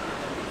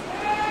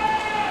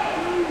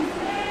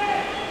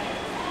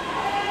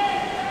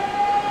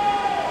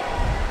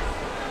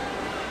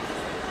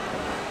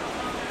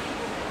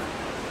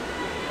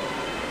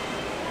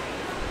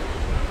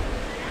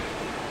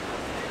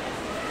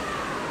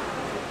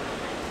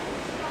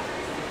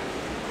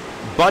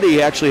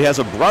 Buddy actually has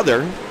a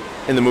brother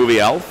in the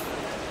movie Elf.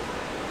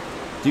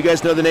 Do you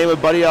guys know the name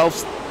of Buddy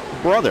Elf's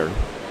brother?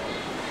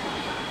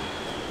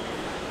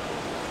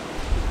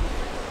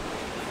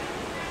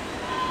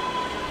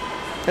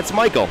 It's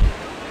Michael.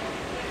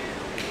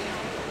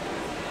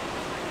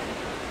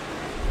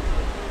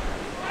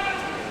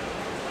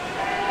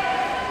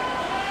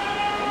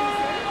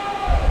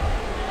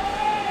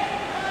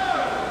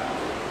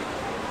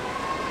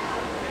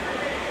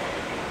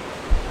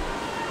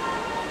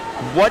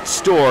 What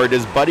store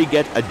does Buddy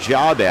get a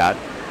job at?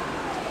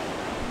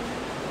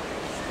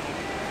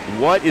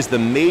 What is the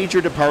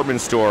major department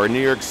store in New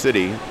York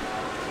City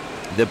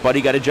that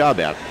Buddy got a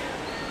job at?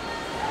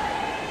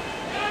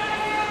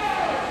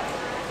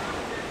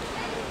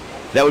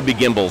 That would be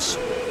Gimbel's.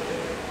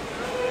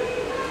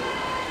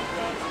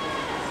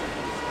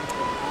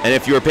 And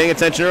if you were paying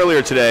attention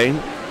earlier today,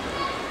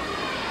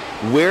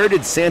 where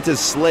did Santa's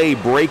sleigh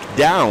break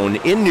down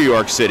in New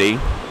York City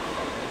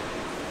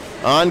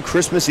on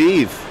Christmas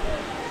Eve?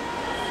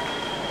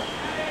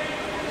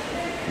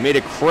 Made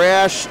a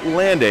crash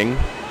landing.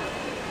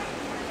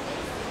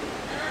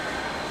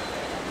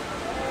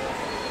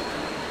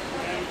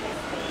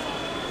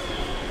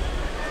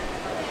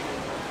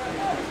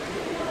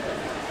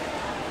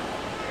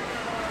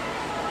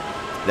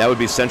 That would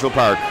be Central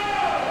Park.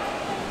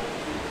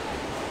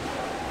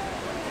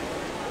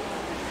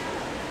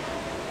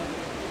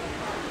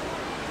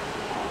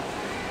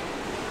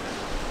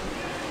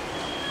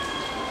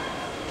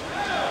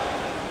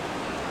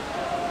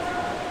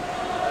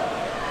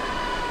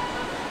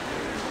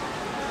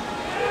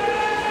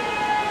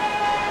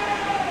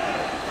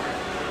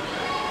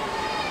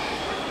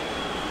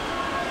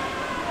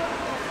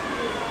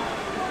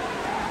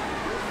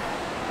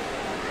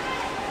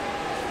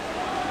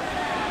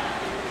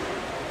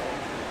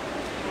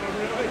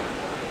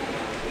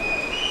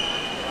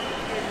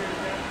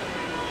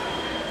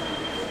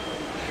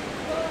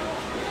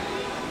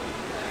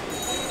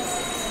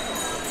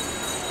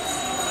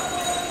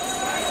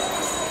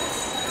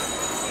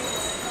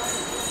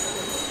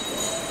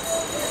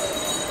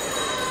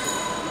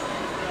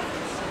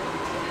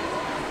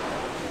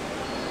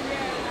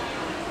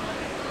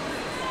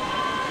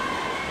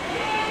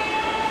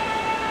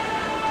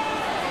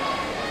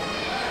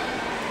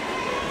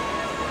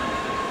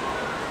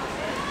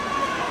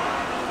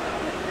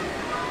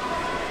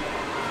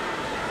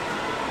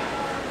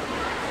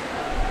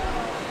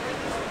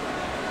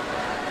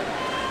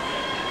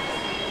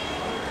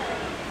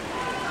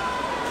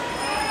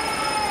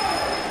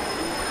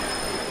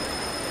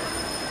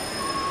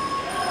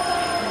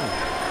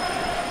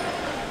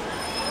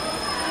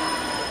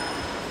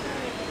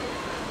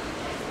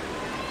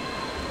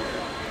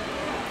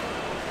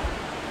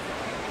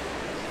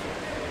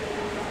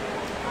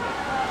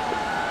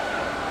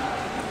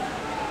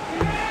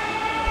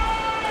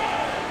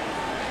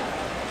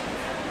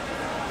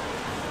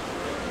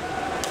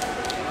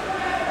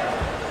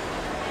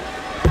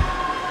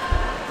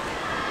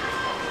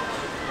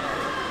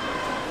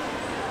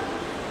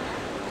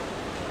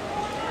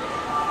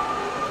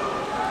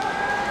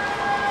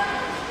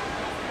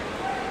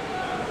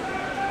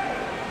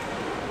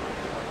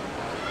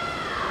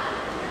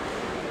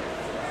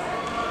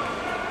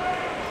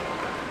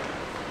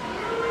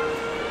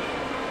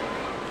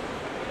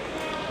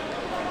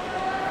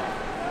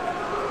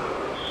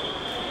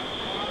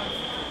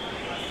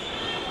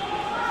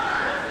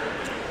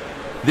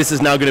 This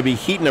is now going to be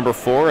heat number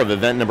 4 of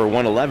event number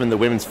 111, the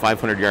women's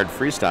 500-yard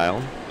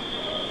freestyle.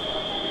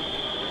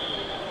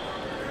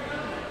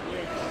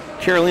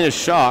 Carolina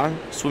Shaw,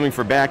 swimming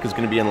for back, is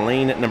going to be in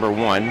lane number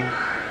 1.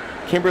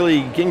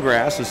 Kimberly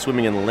Gingras is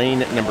swimming in lane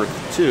number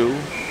 2.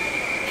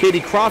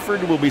 Katie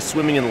Crawford will be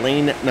swimming in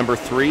lane number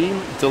 3.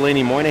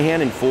 Delaney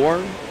Moynihan in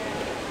 4.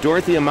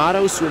 Dorothy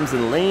Amato swims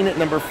in lane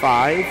number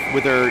 5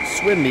 with her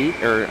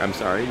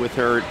with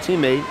her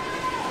teammate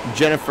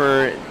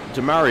Jennifer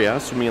DeMaria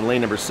swimming in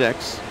lane number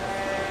 6.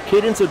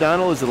 Cadence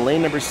O'Donnell is in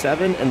lane number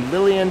 7, and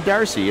Lillian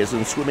Darcy is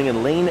swimming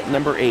in lane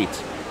number 8.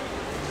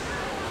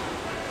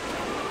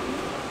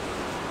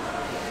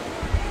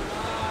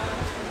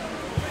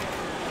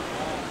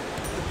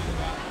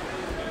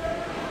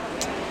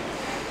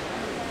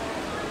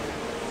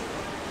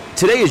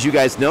 Today, as you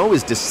guys know,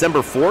 is December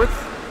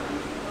 4th,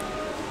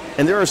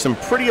 and there are some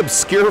pretty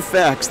obscure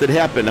facts that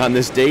happened on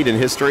this date in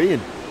history,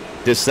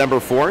 December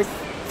 4th,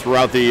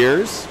 throughout the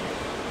years.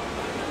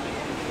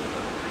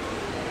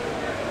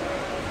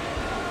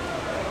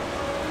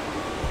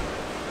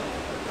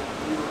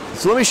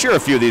 So let me share a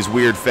few of these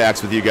weird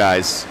facts with you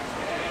guys.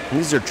 And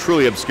these are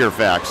truly obscure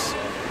facts.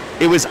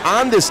 It was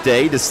on this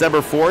day, December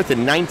 4th,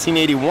 in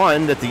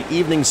 1981, that the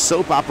evening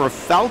soap opera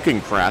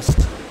Falcon Crest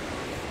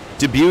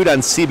debuted on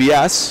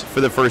CBS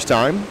for the first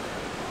time.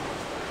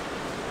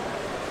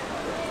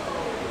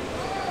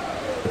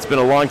 It's been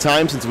a long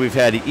time since we've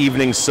had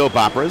evening soap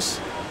operas.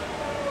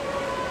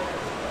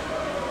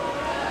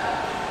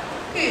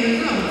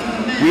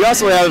 We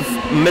also have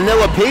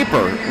Manila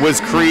paper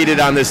was created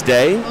on this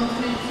day.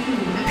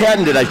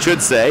 Patented, I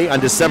should say, on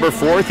December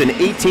 4th in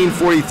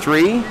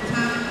 1843.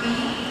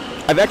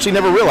 I've actually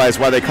never realized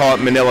why they call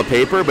it Manila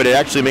paper, but it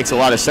actually makes a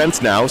lot of sense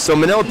now. So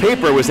Manila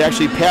paper was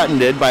actually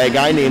patented by a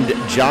guy named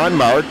John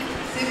Mark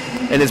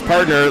and his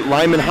partner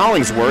Lyman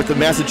Hollingsworth of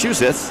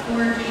Massachusetts.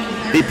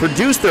 They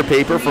produced their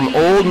paper from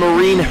old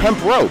marine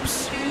hemp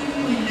ropes.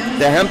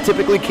 The hemp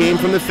typically came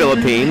from the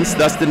Philippines,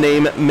 thus the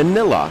name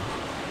Manila.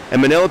 And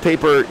Manila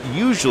paper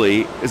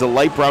usually is a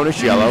light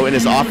brownish yellow and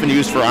is often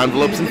used for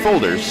envelopes and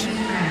folders.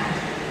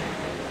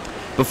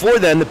 Before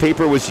then, the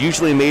paper was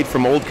usually made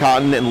from old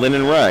cotton and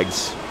linen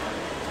rags.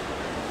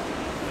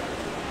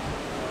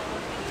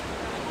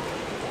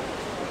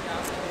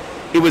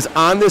 It was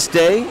on this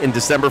day, in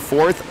December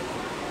 4th,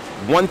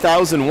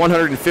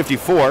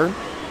 1154,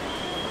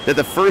 that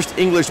the first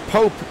English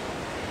Pope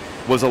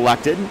was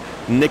elected,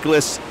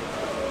 Nicholas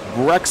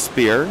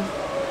Breakspear,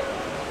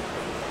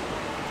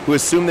 who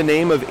assumed the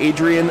name of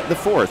Adrian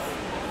IV.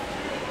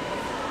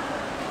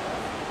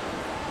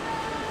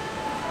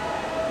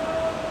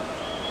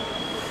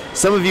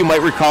 Some of you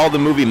might recall the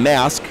movie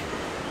Mask.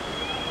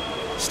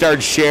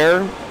 Starred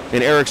Cher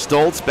and Eric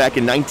Stoltz back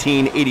in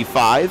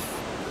 1985.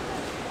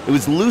 It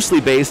was loosely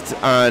based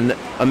on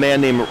a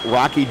man named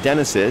Rocky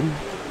Dennison.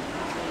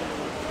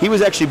 He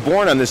was actually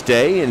born on this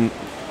day in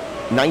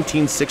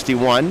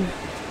 1961.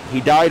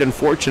 He died,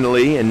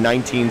 unfortunately, in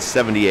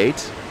 1978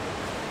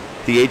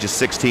 at the age of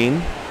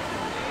 16.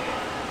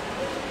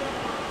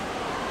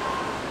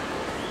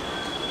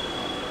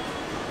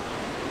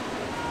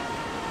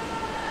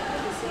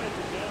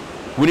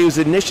 When he was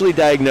initially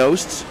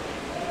diagnosed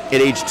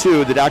at age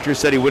 2, the doctor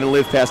said he wouldn't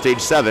live past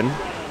age 7.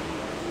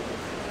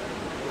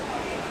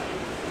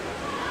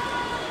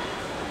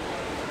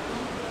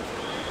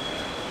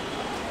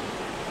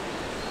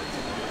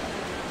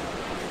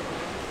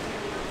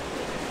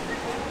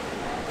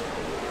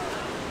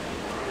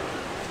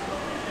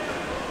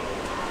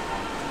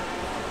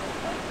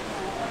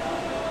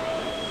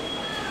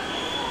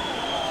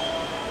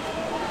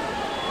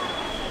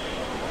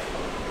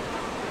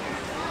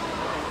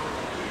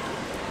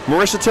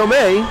 Marissa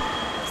Tomei,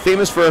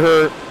 famous for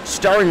her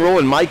starring role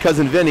in My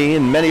Cousin Vinny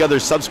and many other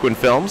subsequent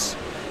films,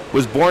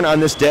 was born on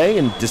this day,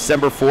 in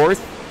December 4th,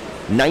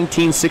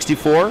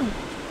 1964.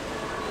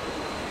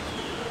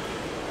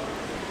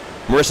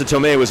 Marissa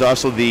Tomei was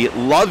also the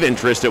love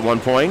interest at one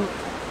point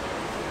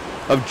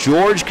of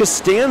George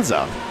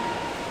Costanza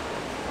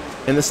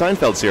in the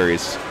Seinfeld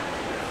series,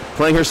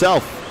 playing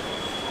herself.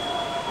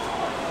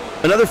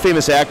 Another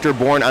famous actor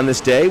born on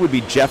this day would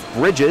be Jeff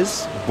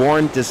Bridges,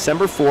 born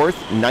December 4th,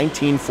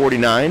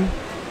 1949.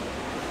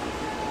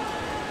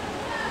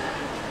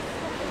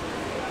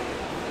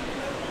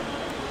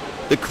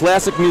 The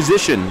classic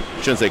musician,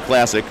 shouldn't say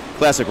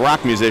classic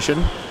rock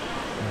musician,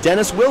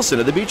 Dennis Wilson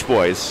of the Beach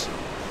Boys.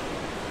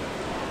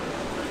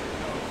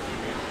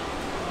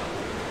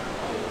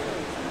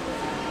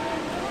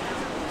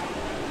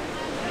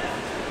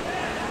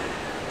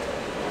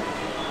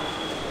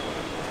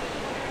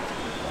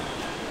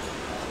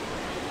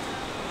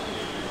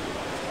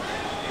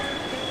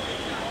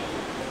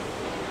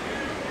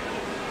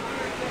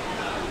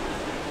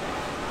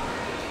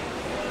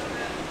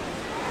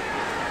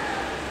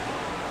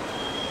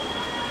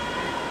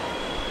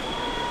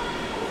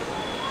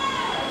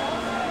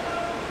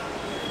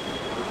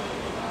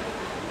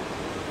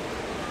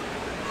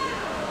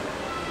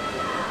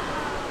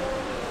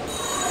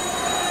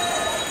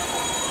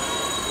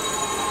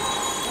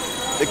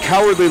 The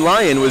Cowardly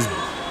Lion was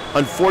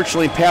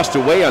unfortunately passed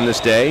away on this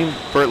day,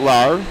 Bert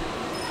Lahr.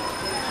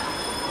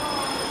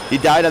 He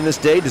died on this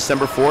day,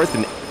 December 4th,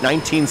 in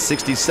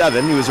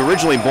 1967. He was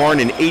originally born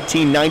in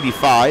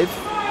 1895.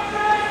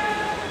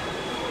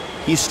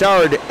 He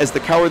starred as the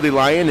Cowardly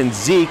Lion and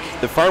Zeke,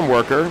 the farm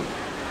worker,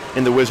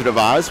 in The Wizard of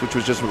Oz, which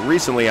was just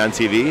recently on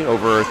TV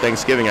over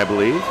Thanksgiving, I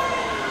believe.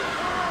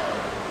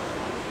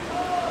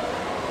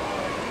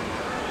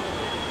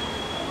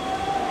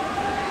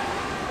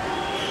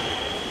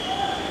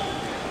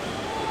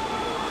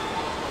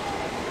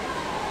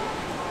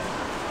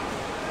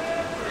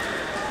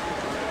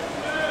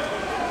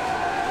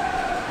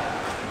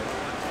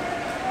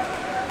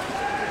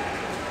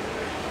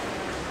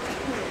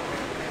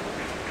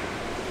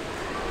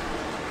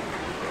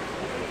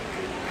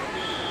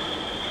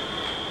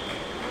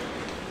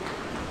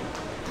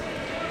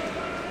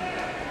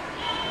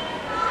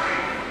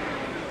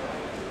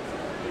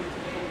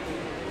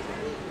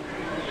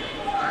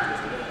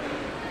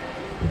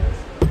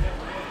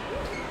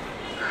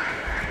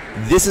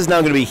 This is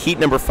now going to be heat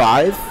number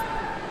 5.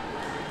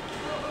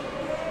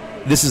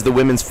 This is the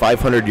women's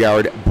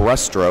 500-yard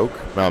breaststroke.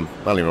 I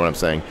don't even know what I'm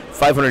saying.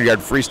 500-yard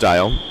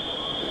freestyle.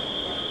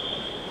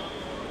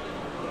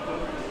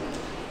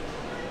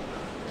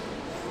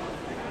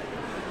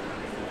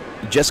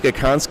 Jessica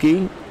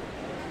Konski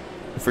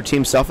for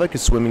Team Suffolk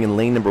is swimming in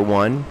lane number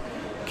 1.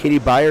 Katie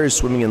Byer is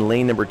swimming in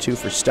lane number 2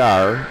 for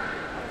Star.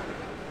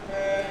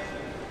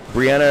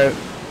 Brianna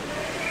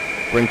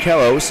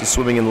Brinkelos is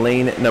swimming in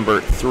lane number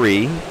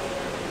 3.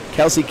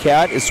 Kelsey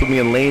Catt is swimming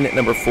in lane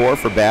number 4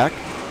 for back.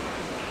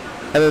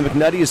 Emma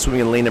McNutty is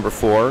swimming in lane number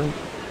 4.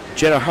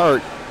 Jenna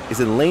Hart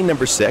is in lane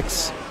number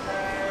 6.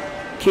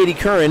 Katie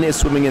Curran is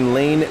swimming in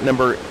lane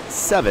number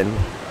 7.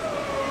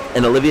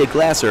 And Olivia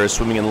Glasser is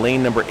swimming in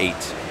lane number 8.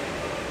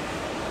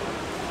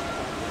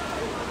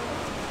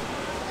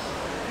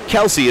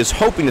 Kelsey is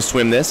hoping to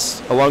swim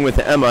this, along with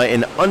Emma,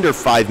 in under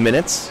 5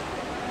 minutes.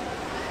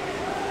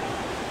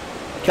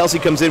 Kelsey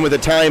comes in with a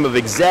time of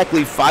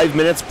exactly 5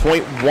 minutes,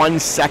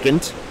 0.1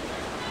 second.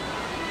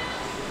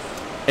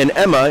 And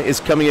Emma is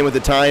coming in with a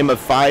time of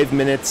 5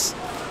 minutes,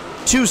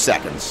 2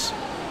 seconds.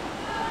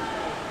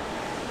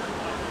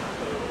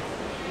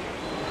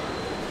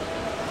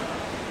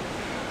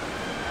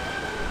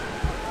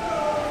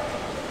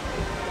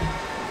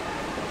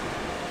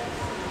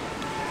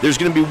 There's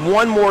going to be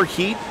one more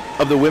heat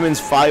of the women's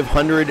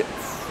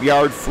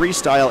 500-yard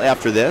freestyle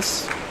after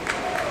this.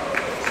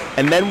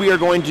 And then we are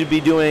going to be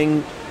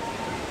doing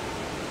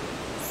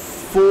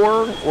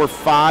 4 or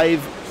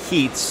 5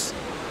 heats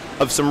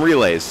of some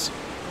relays.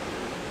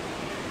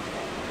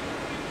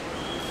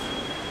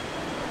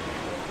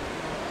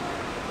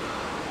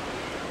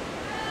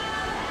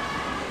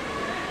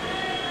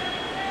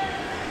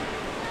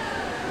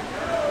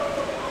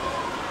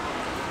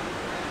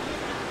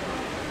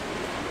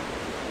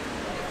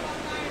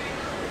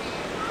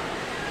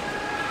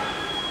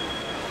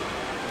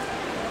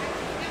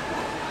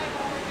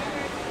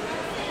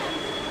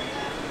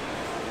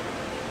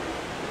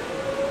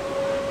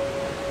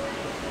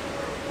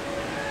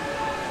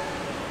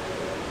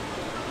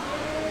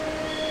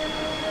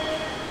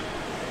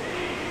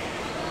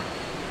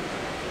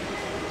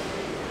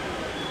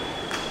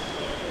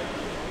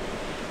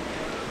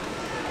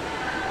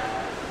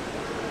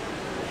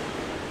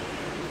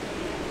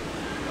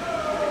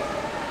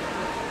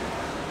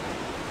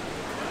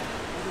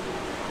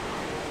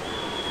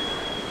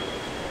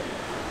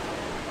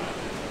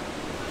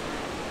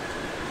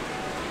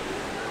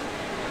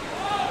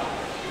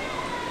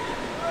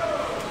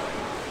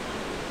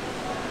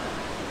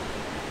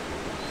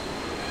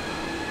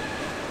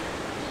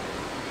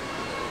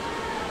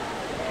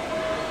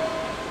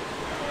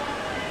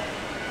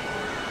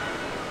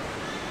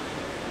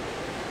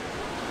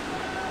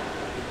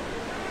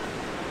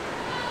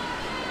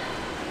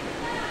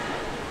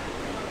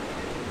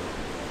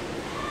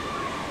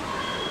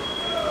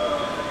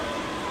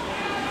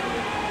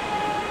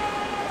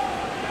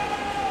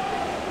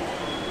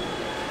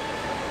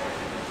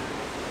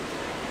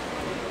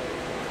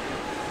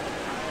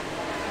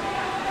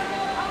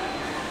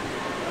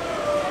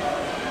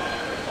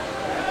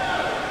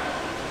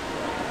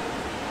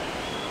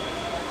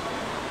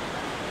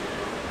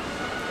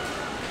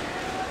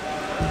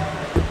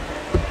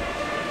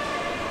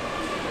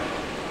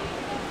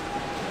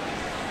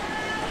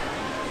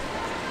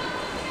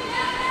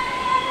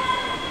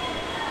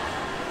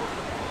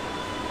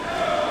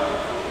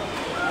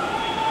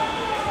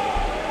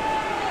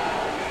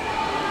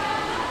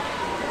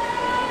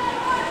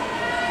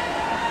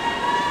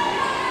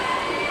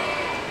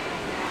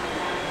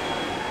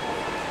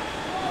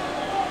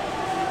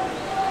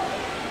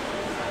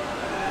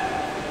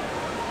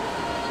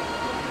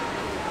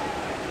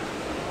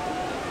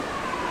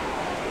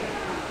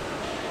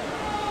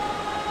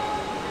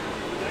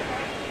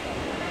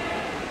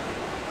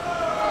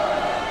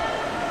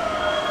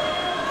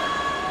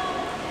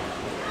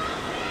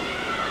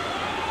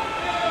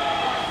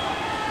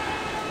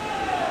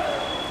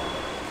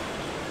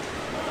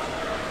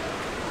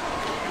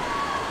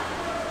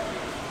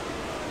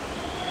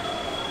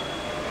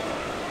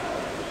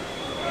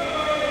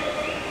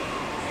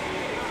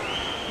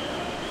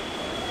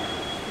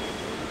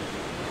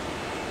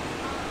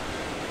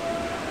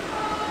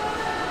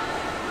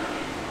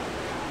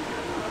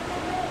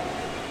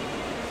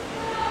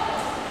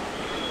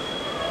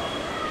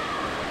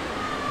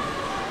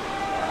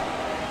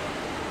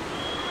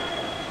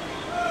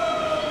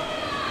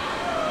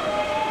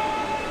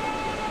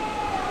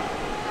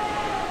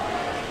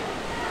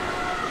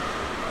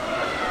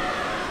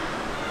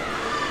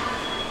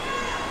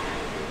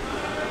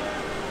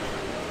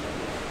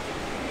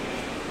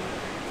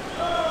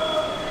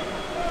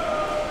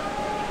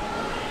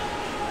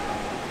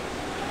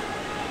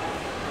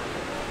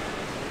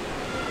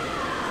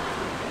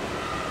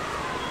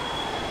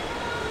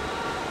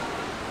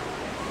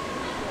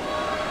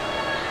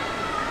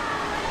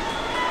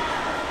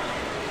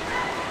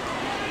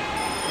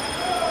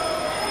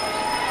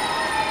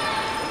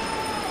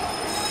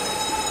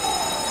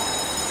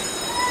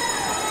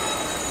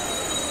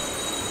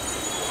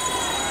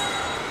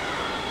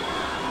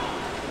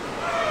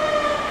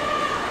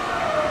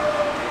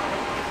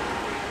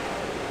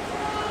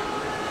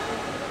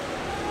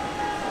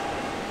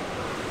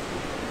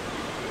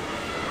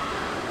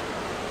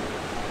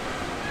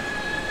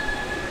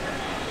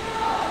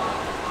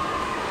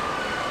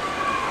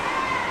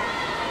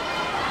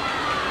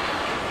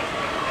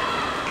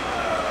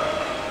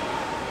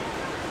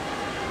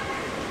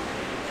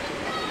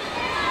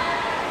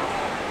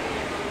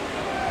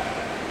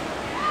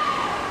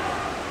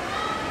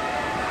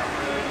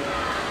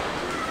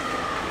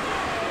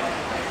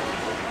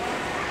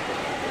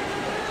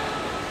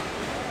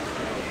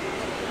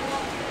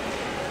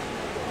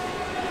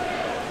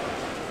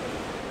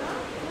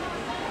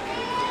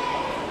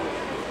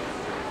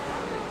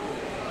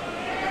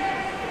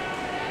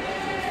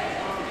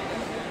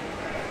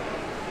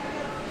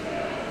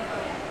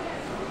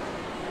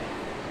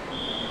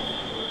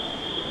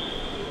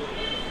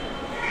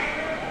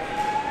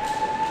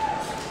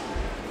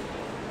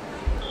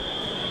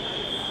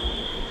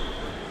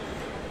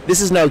 This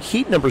is now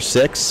heat number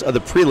 6 of the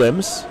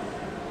prelims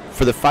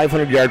for the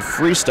 500-yard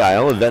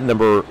freestyle, event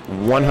number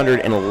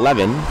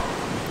 111.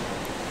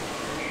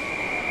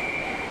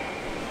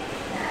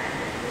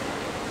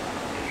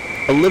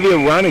 Olivia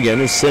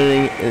Ronigan is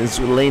sitting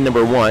in lane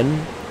number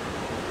 1.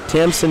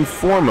 Tamsin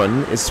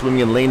Foreman is swimming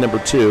in lane number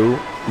 2.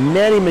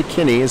 Maddie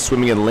McKinney is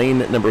swimming in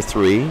lane number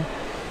 3.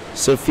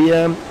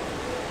 Sophia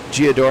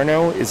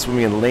Giordano is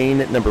swimming in lane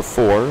number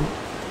 4.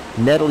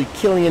 Natalie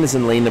Killian is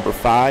in lane number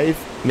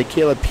 5.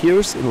 Michaela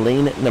Pierce in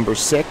lane number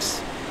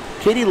 6.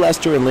 Katie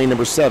Lester in lane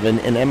number 7.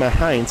 And Emma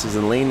Heinz is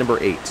in lane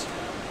number 8.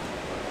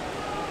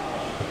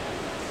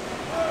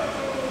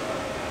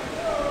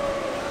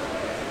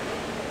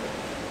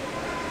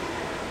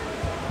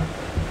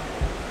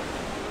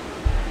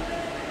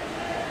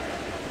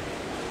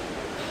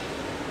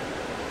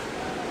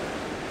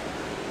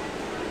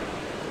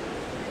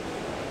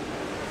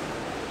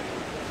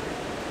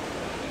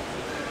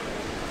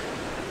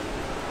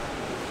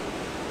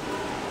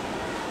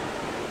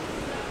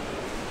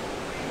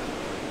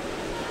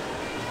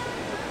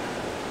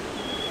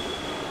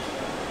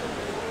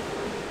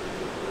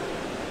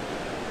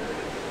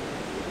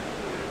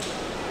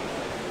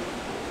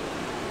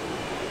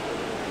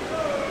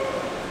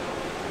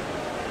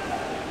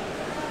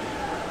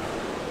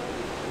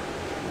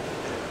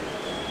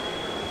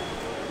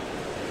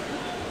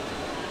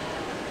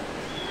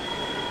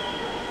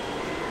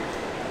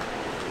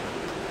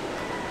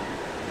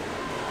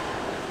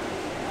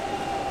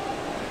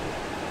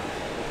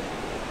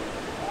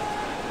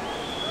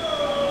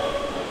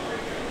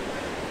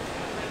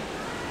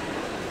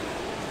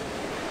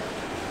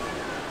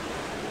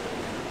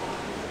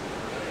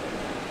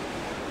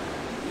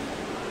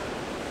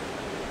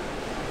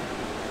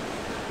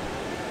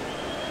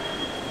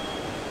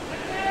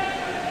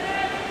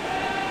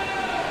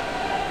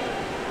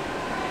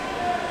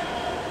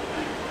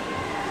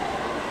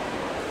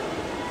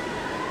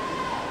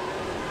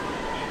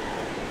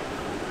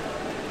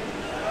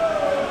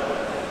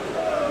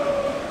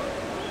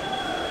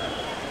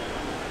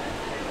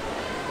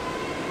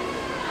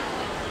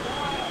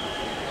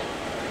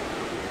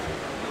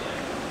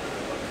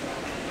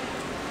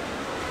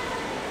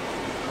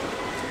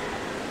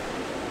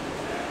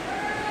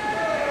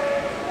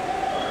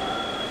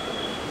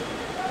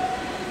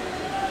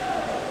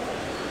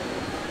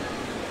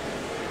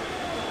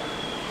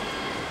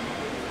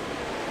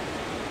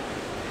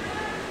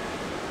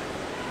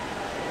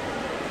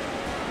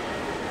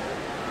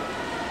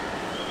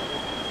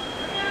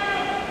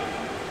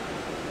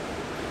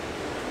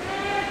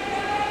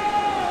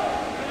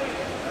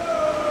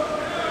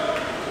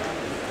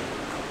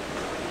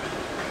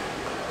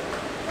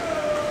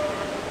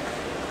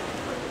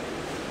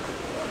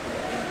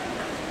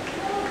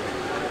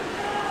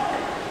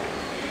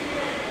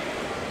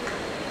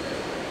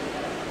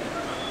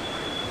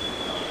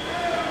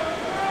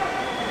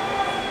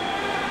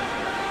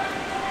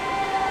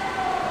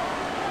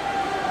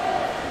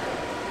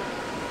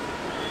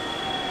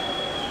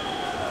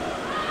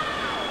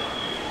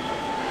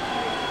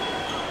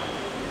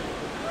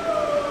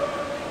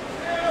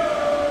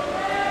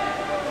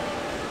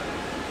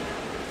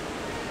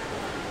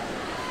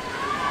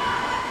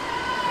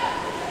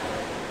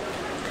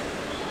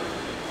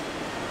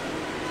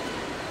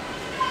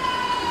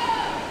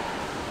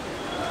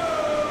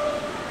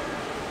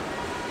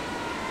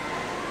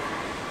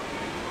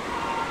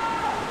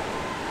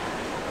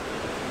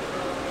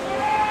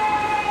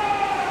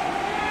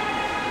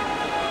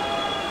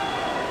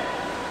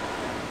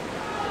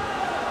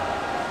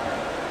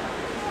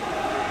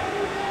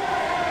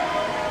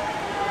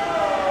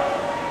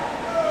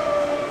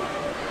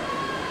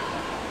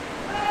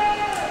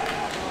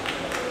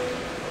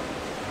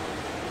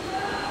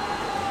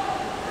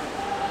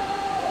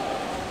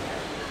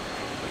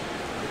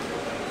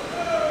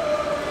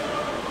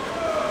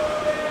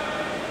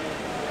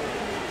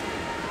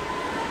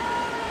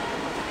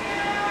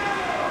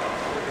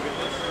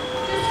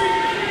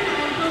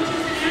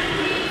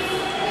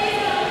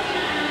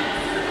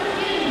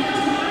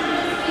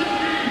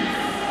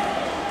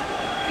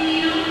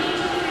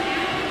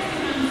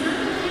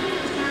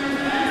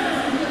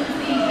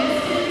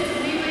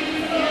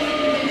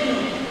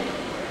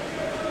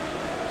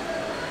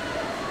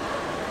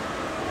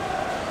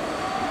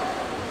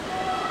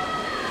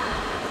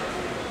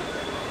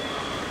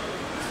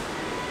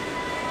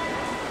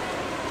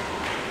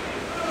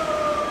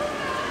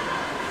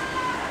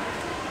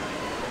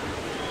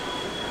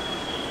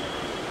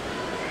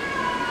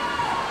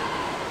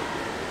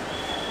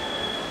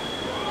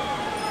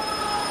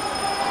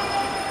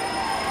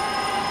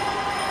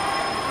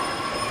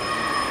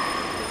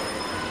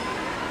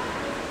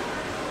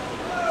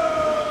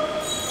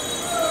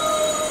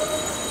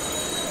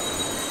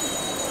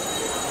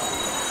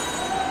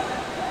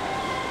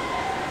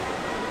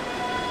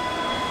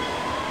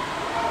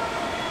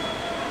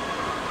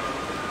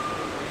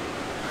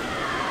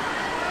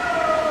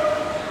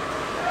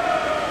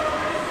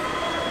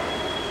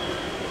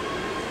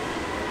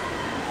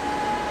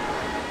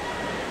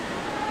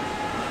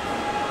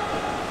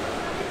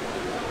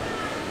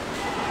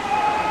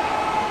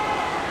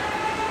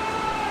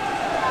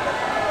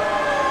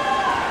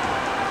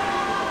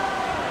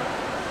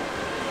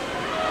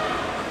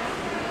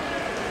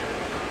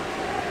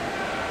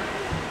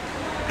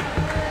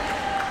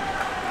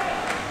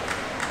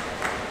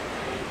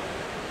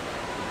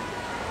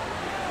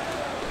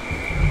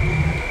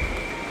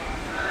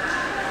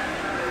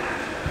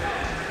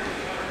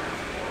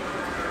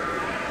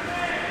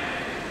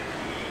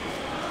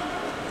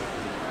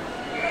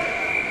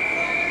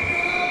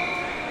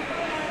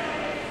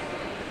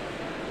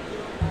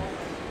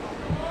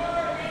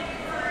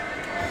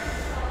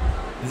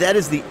 that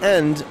is the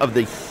end of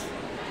the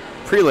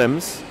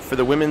prelims for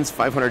the women's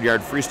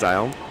 500-yard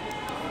freestyle.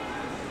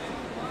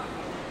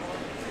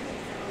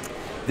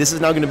 This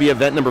is now going to be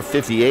event number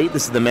 58.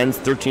 This is the men's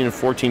 13 and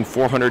 14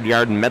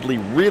 400-yard medley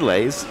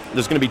relays.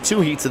 There's going to be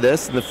 2 heats of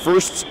this. In the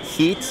first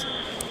heat,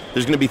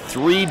 there's going to be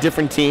 3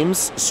 different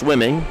teams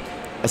swimming.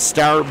 A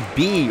Star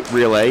B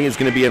relay is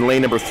going to be in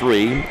lane number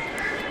 3.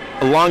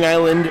 A Long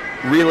Island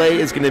relay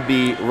is going to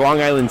be, Long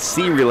Island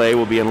C relay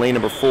will be in lane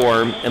number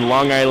 4, and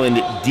Long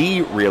Island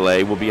D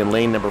relay will be in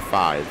lane number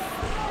 5.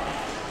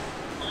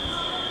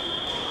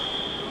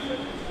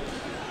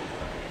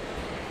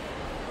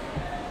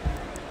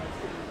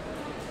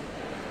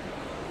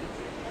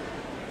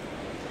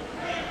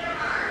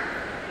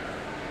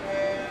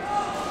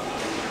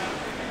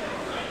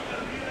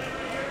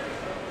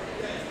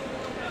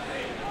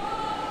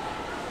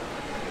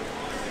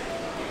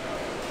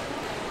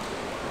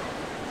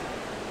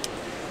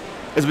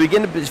 As we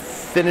begin to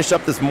finish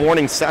up this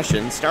morning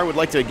session, Star would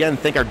like to again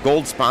thank our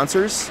gold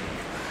sponsors.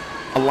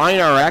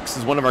 AlignRx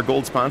is one of our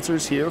gold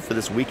sponsors here for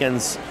this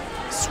weekend's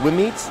swim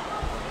meet.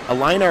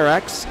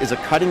 AlignRx is a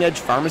cutting-edge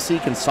pharmacy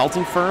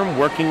consulting firm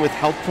working with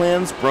health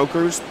plans,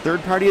 brokers,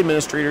 third-party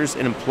administrators,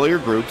 and employer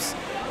groups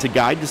to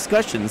guide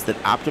discussions that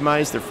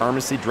optimize their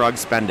pharmacy drug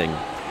spending.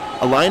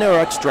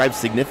 AlignRx drives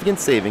significant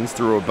savings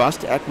through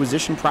robust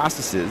acquisition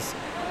processes,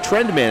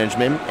 trend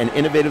management, and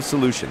innovative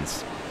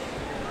solutions.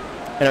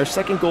 And our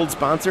second gold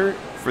sponsor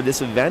for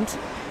this event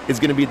is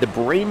going to be the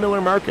Bray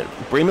Miller Market.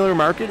 Bray Miller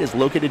Market is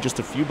located just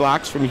a few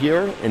blocks from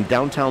here in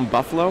downtown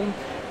Buffalo,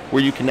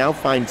 where you can now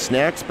find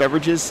snacks,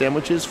 beverages,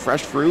 sandwiches,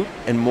 fresh fruit,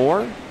 and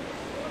more.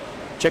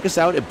 Check us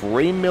out at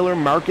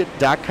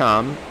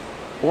braymillermarket.com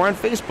or on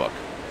Facebook.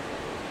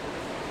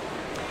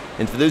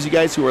 And for those of you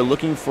guys who are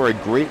looking for a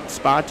great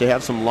spot to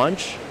have some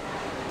lunch,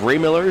 Bray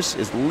Miller's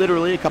is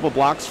literally a couple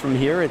blocks from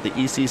here at the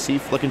ECC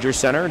Flickinger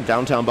Center in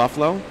downtown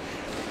Buffalo.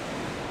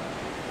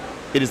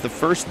 It is the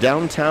first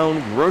downtown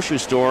grocery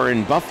store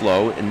in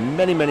Buffalo in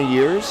many, many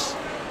years.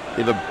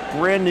 They have a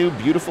brand new,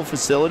 beautiful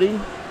facility.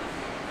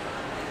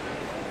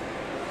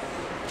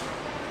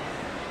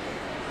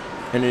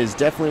 And it is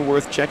definitely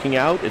worth checking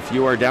out if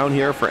you are down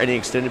here for any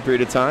extended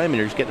period of time and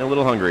you're just getting a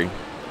little hungry.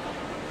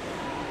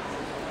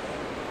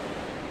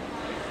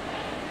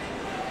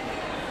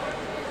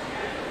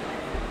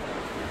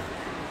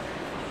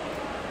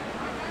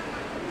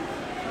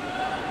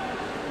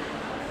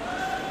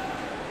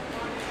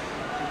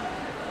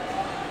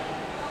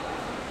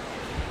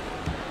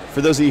 For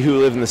those of you who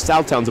live in the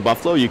south towns of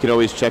Buffalo, you can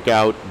always check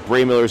out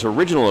Bray Miller's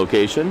original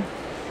location,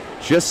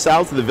 just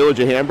south of the village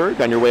of Hamburg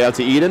on your way out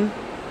to Eden,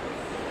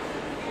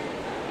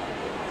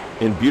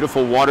 in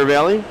beautiful Water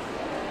Valley.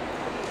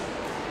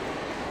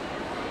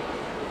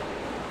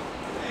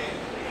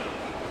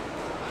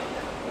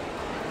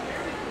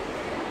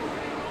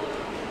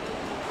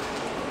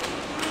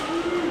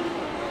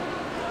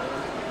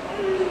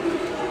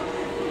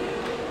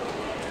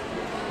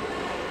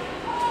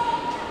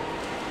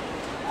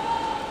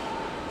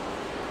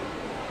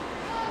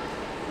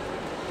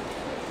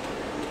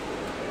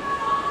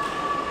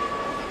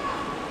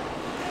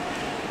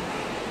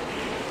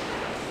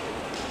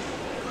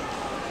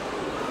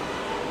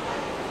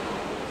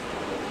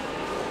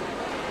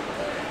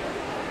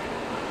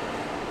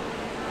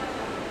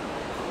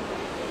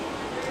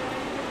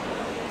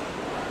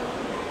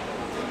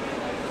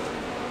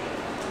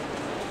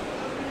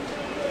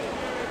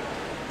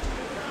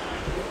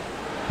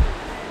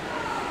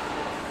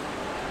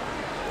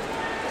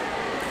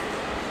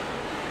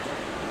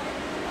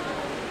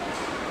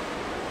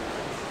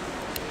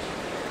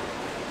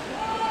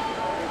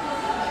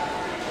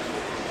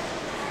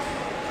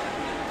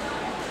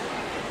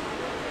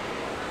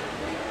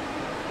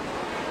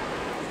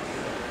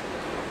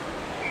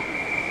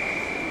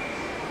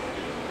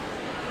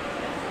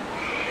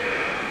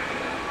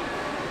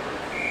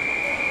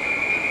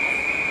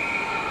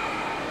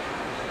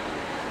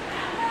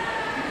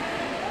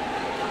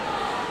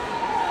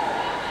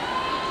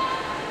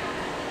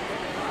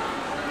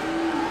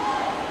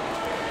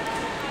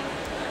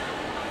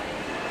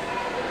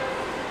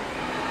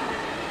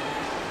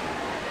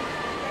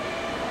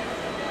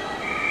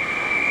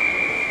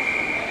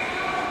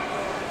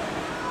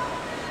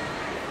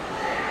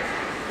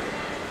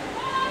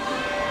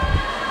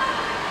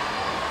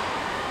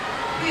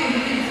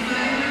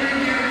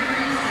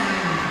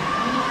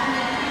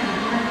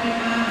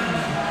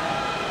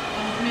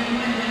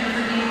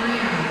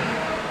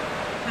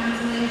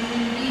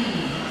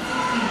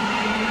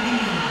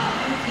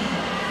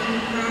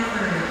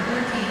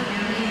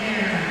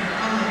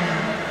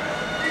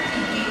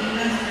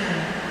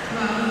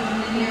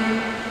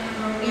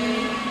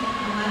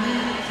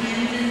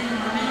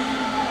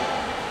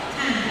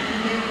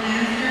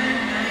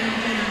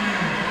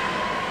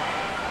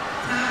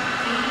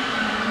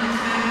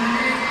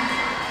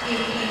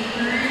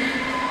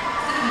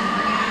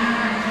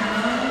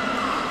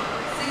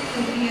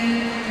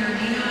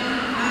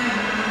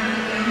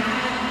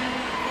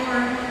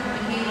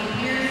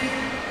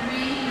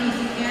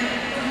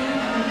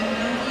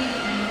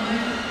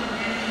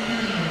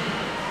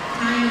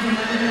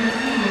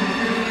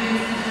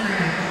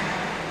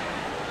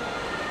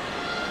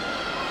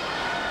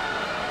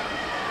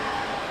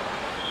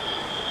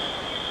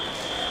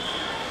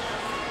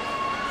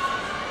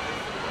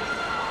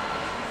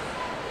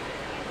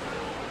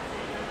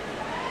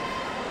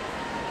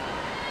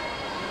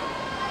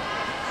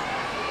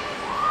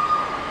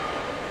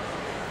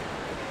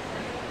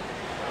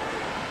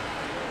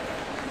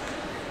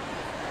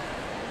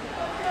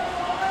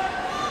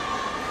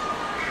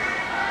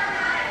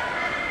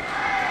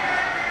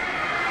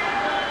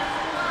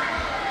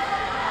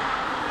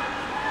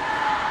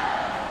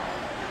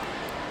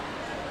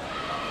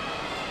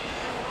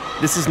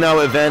 This is now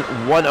event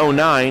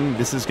 109.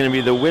 This is going to be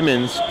the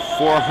women's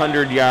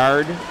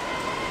 400-yard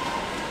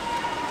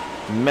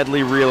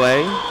medley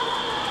relay.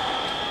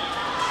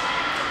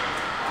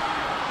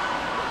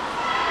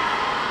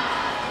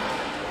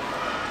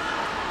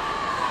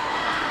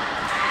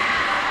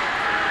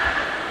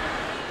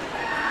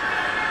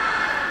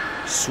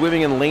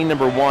 Swimming in lane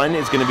number 1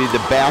 is going to be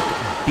the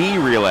back B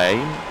relay.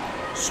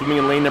 Swimming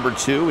in lane number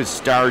 2 is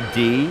star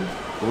D.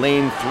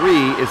 Lane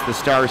 3 is the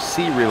star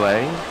C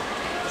relay.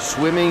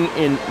 Swimming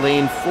in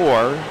lane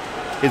 4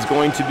 is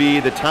going to be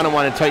the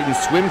Tonawanda Titan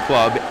Swim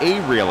Club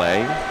A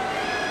relay.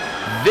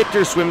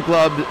 Victor Swim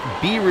Club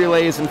B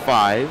relay is in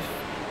 5.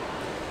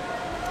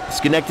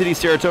 Schenectady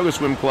Saratoga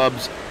Swim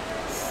Club's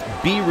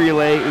B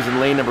relay is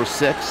in lane number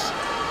 6.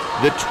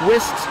 The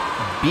Twist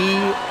B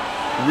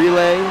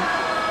relay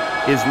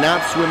is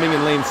not swimming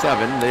in lane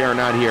 7. They are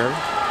not here.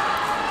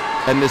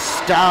 And the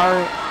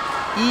Star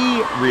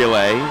E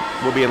relay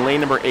will be in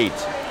lane number 8.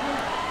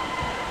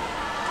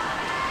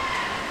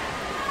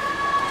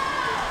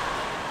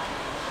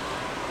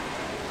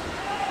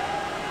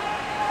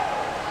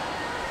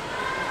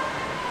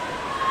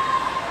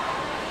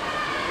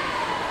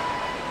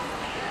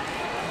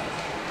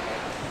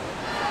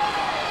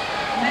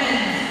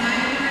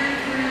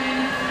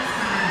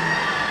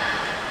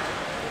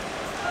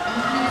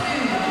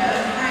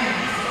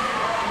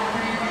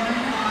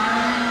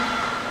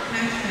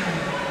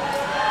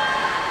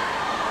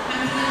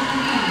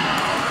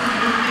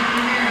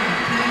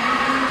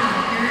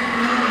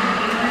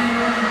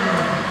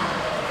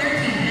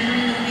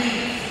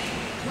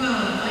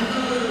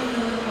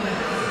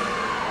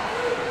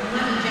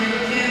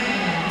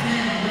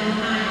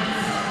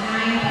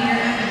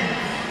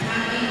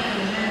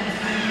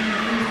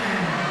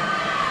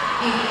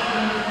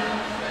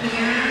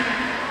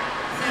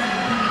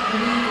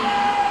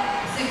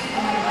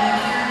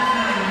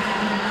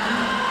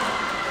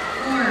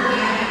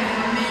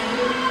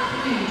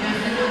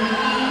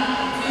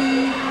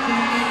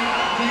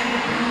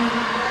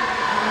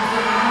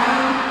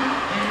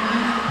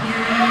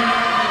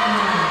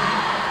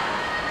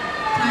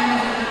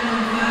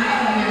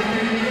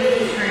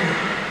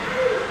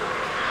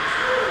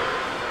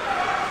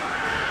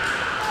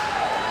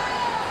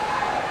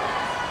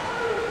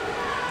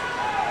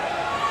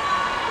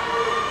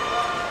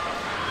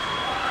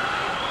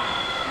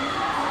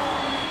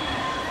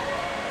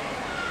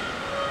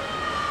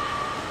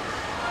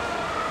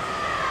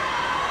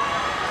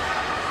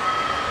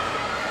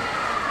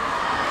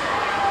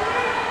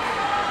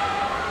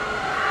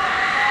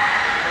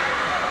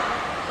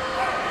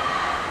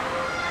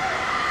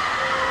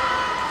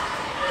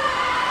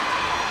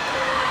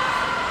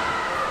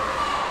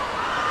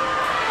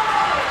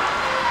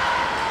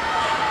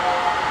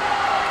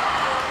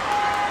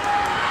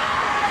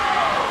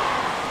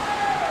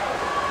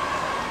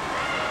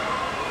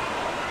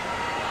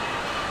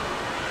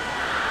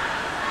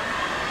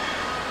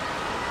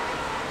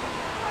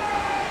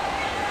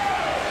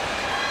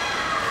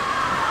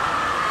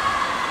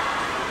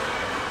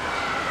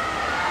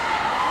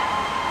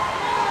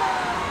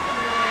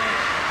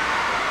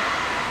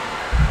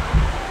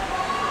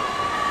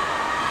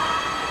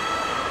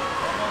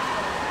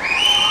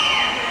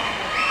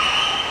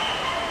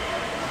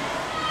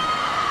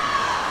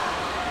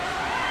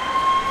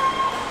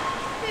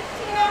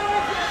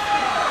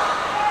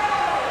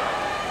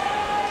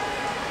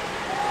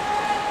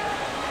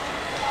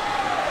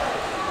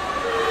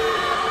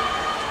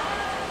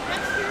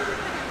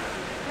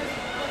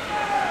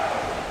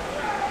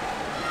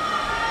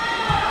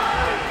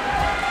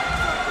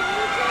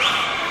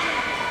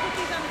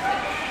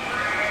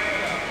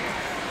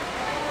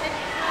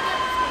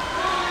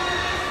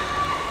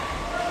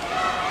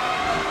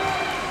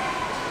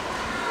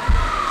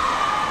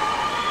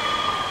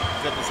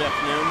 This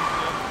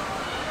afternoon.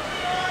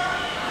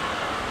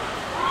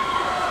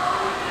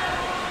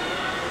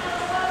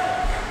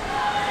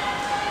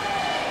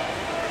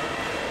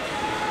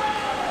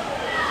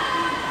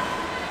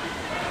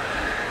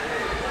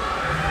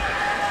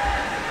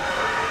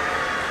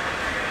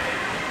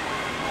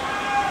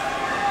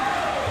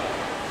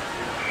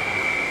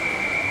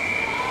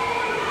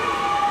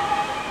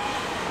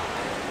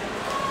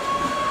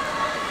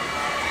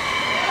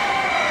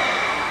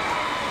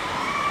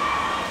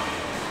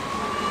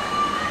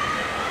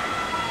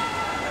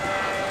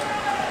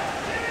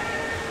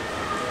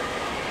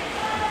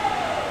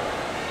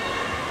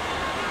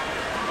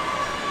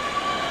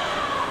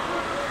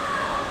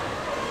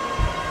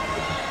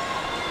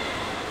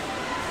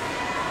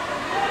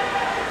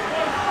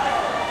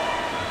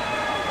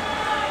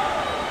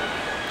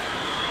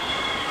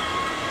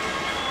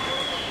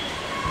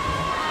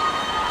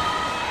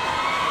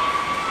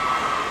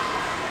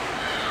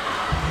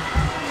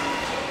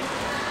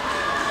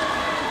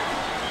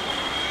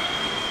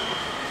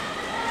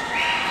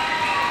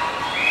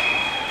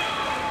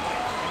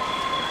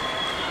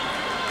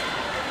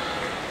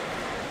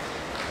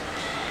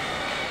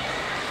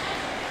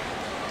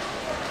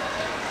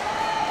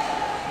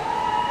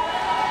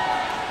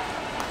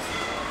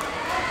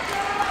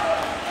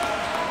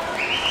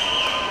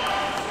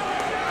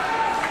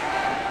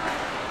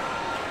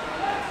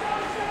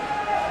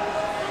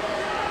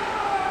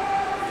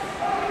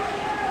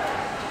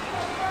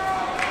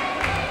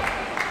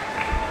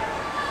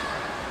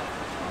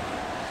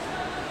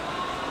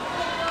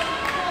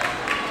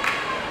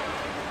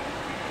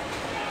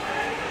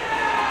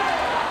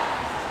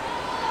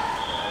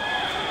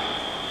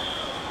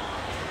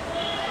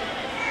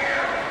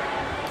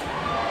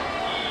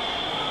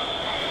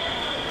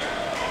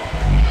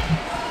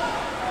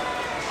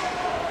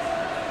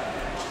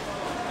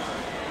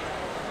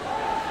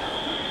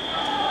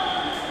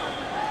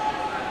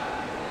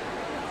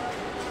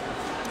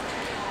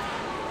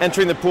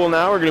 Entering the pool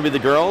now are going to be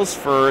the girls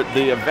for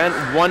the event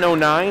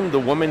 109, the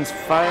women's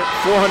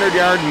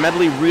 400-yard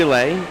medley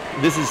relay.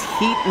 This is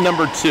heat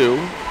number 2.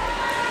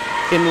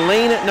 In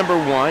lane number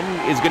 1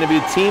 is going to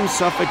be Team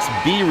Suffolk's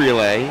B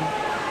relay.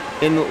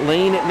 In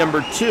lane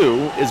number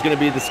 2 is going to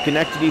be the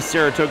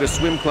Schenectady-Saratoga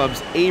Swim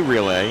Club's A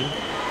relay.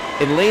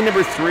 In lane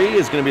number 3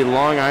 is going to be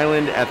Long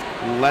Island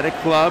Athletic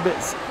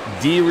Club's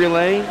D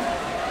relay.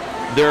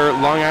 Their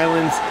Long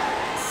Island's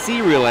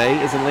C relay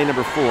is in lane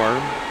number 4.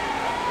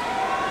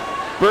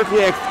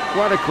 Berkeley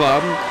Aquatic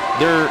Club,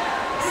 their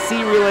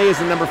C relay is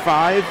in number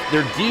 5,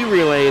 their D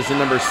relay is in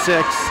number 6,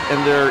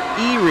 and their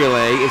E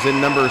relay is in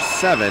number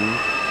 7,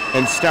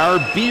 and Star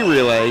B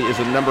relay is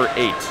in number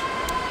 8.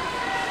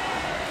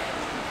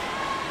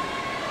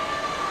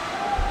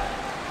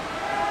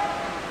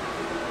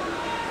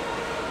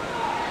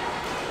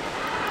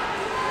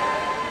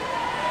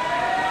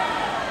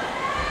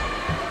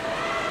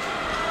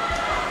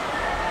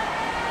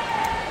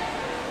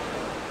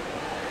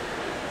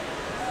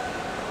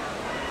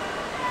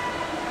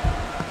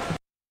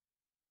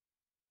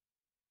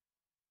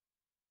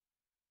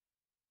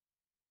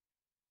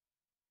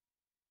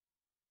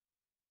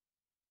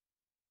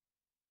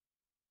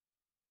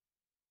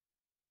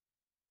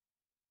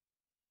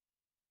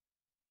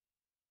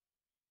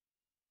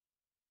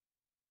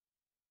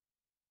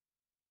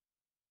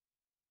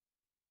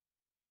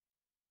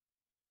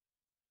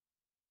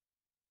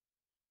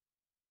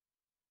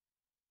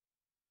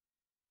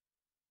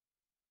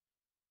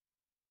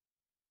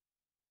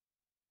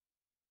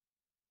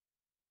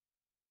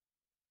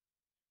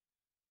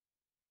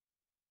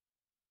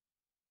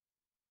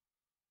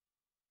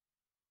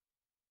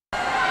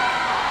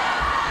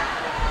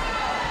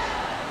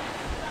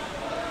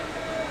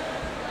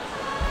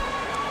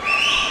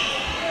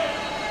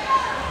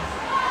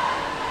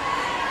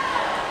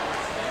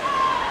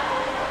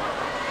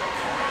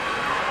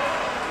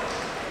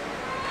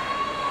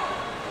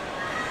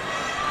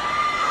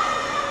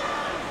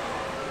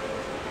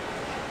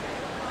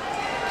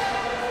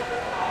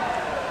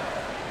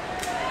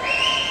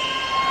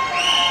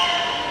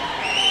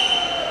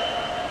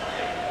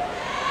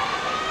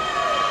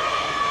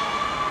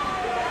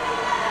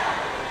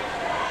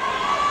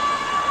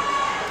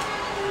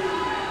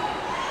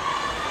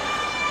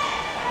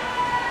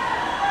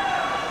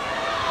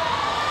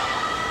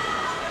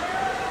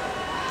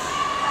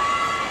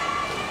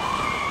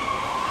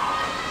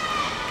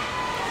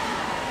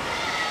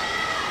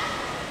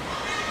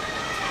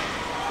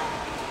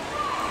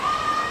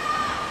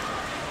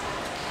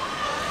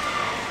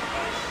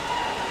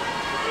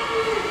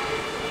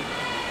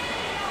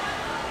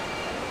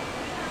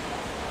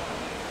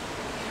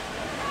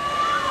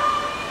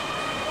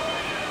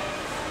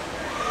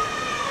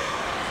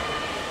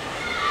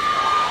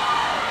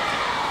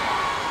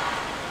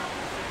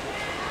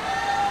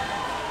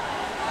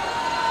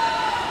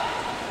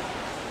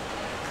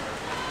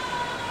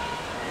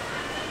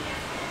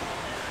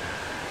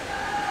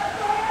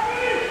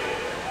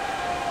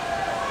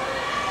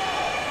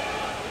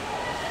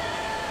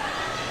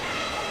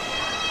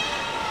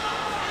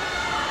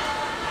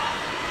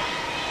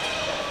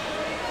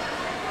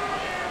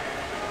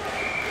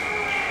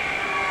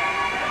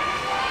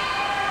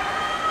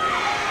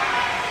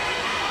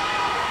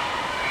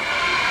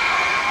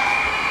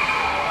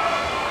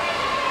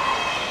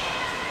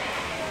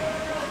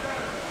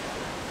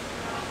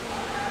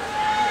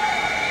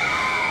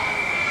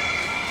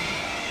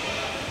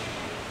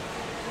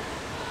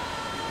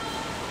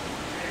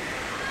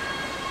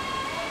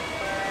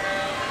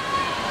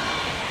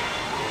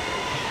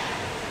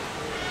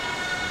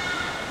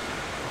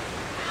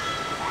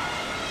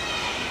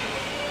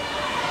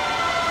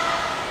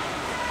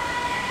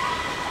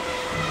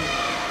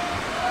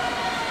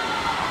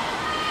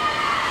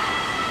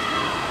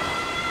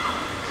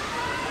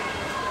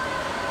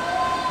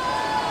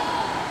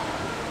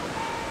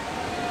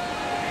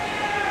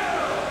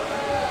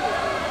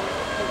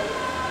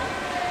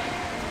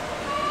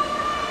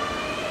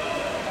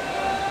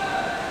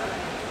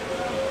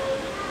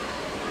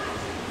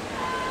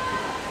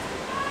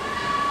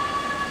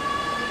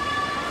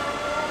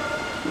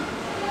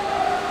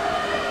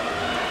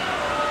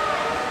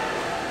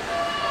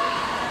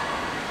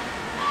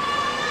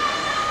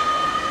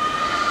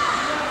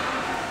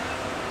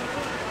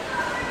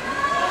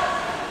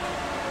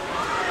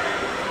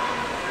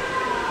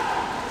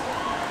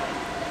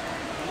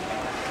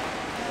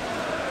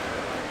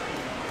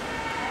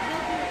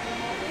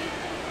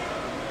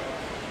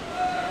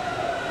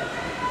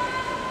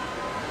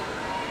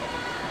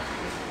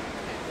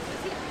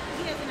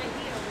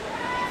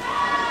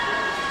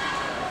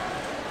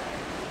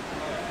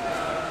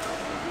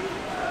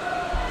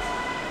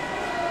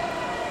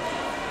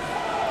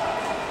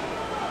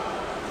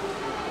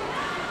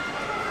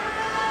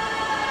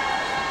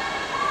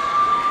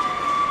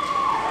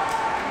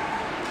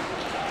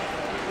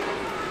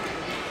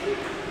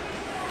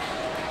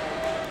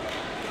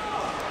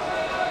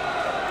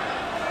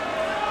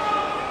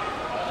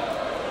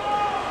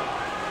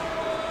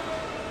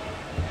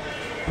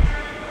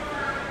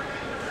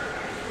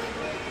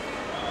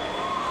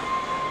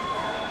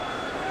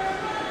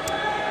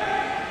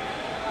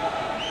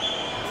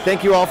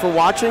 Thank you all for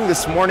watching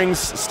this morning's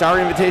Star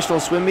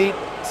Invitational Swim Meet.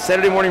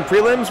 Saturday morning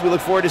prelims. We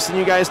look forward to seeing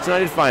you guys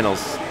tonight at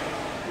finals.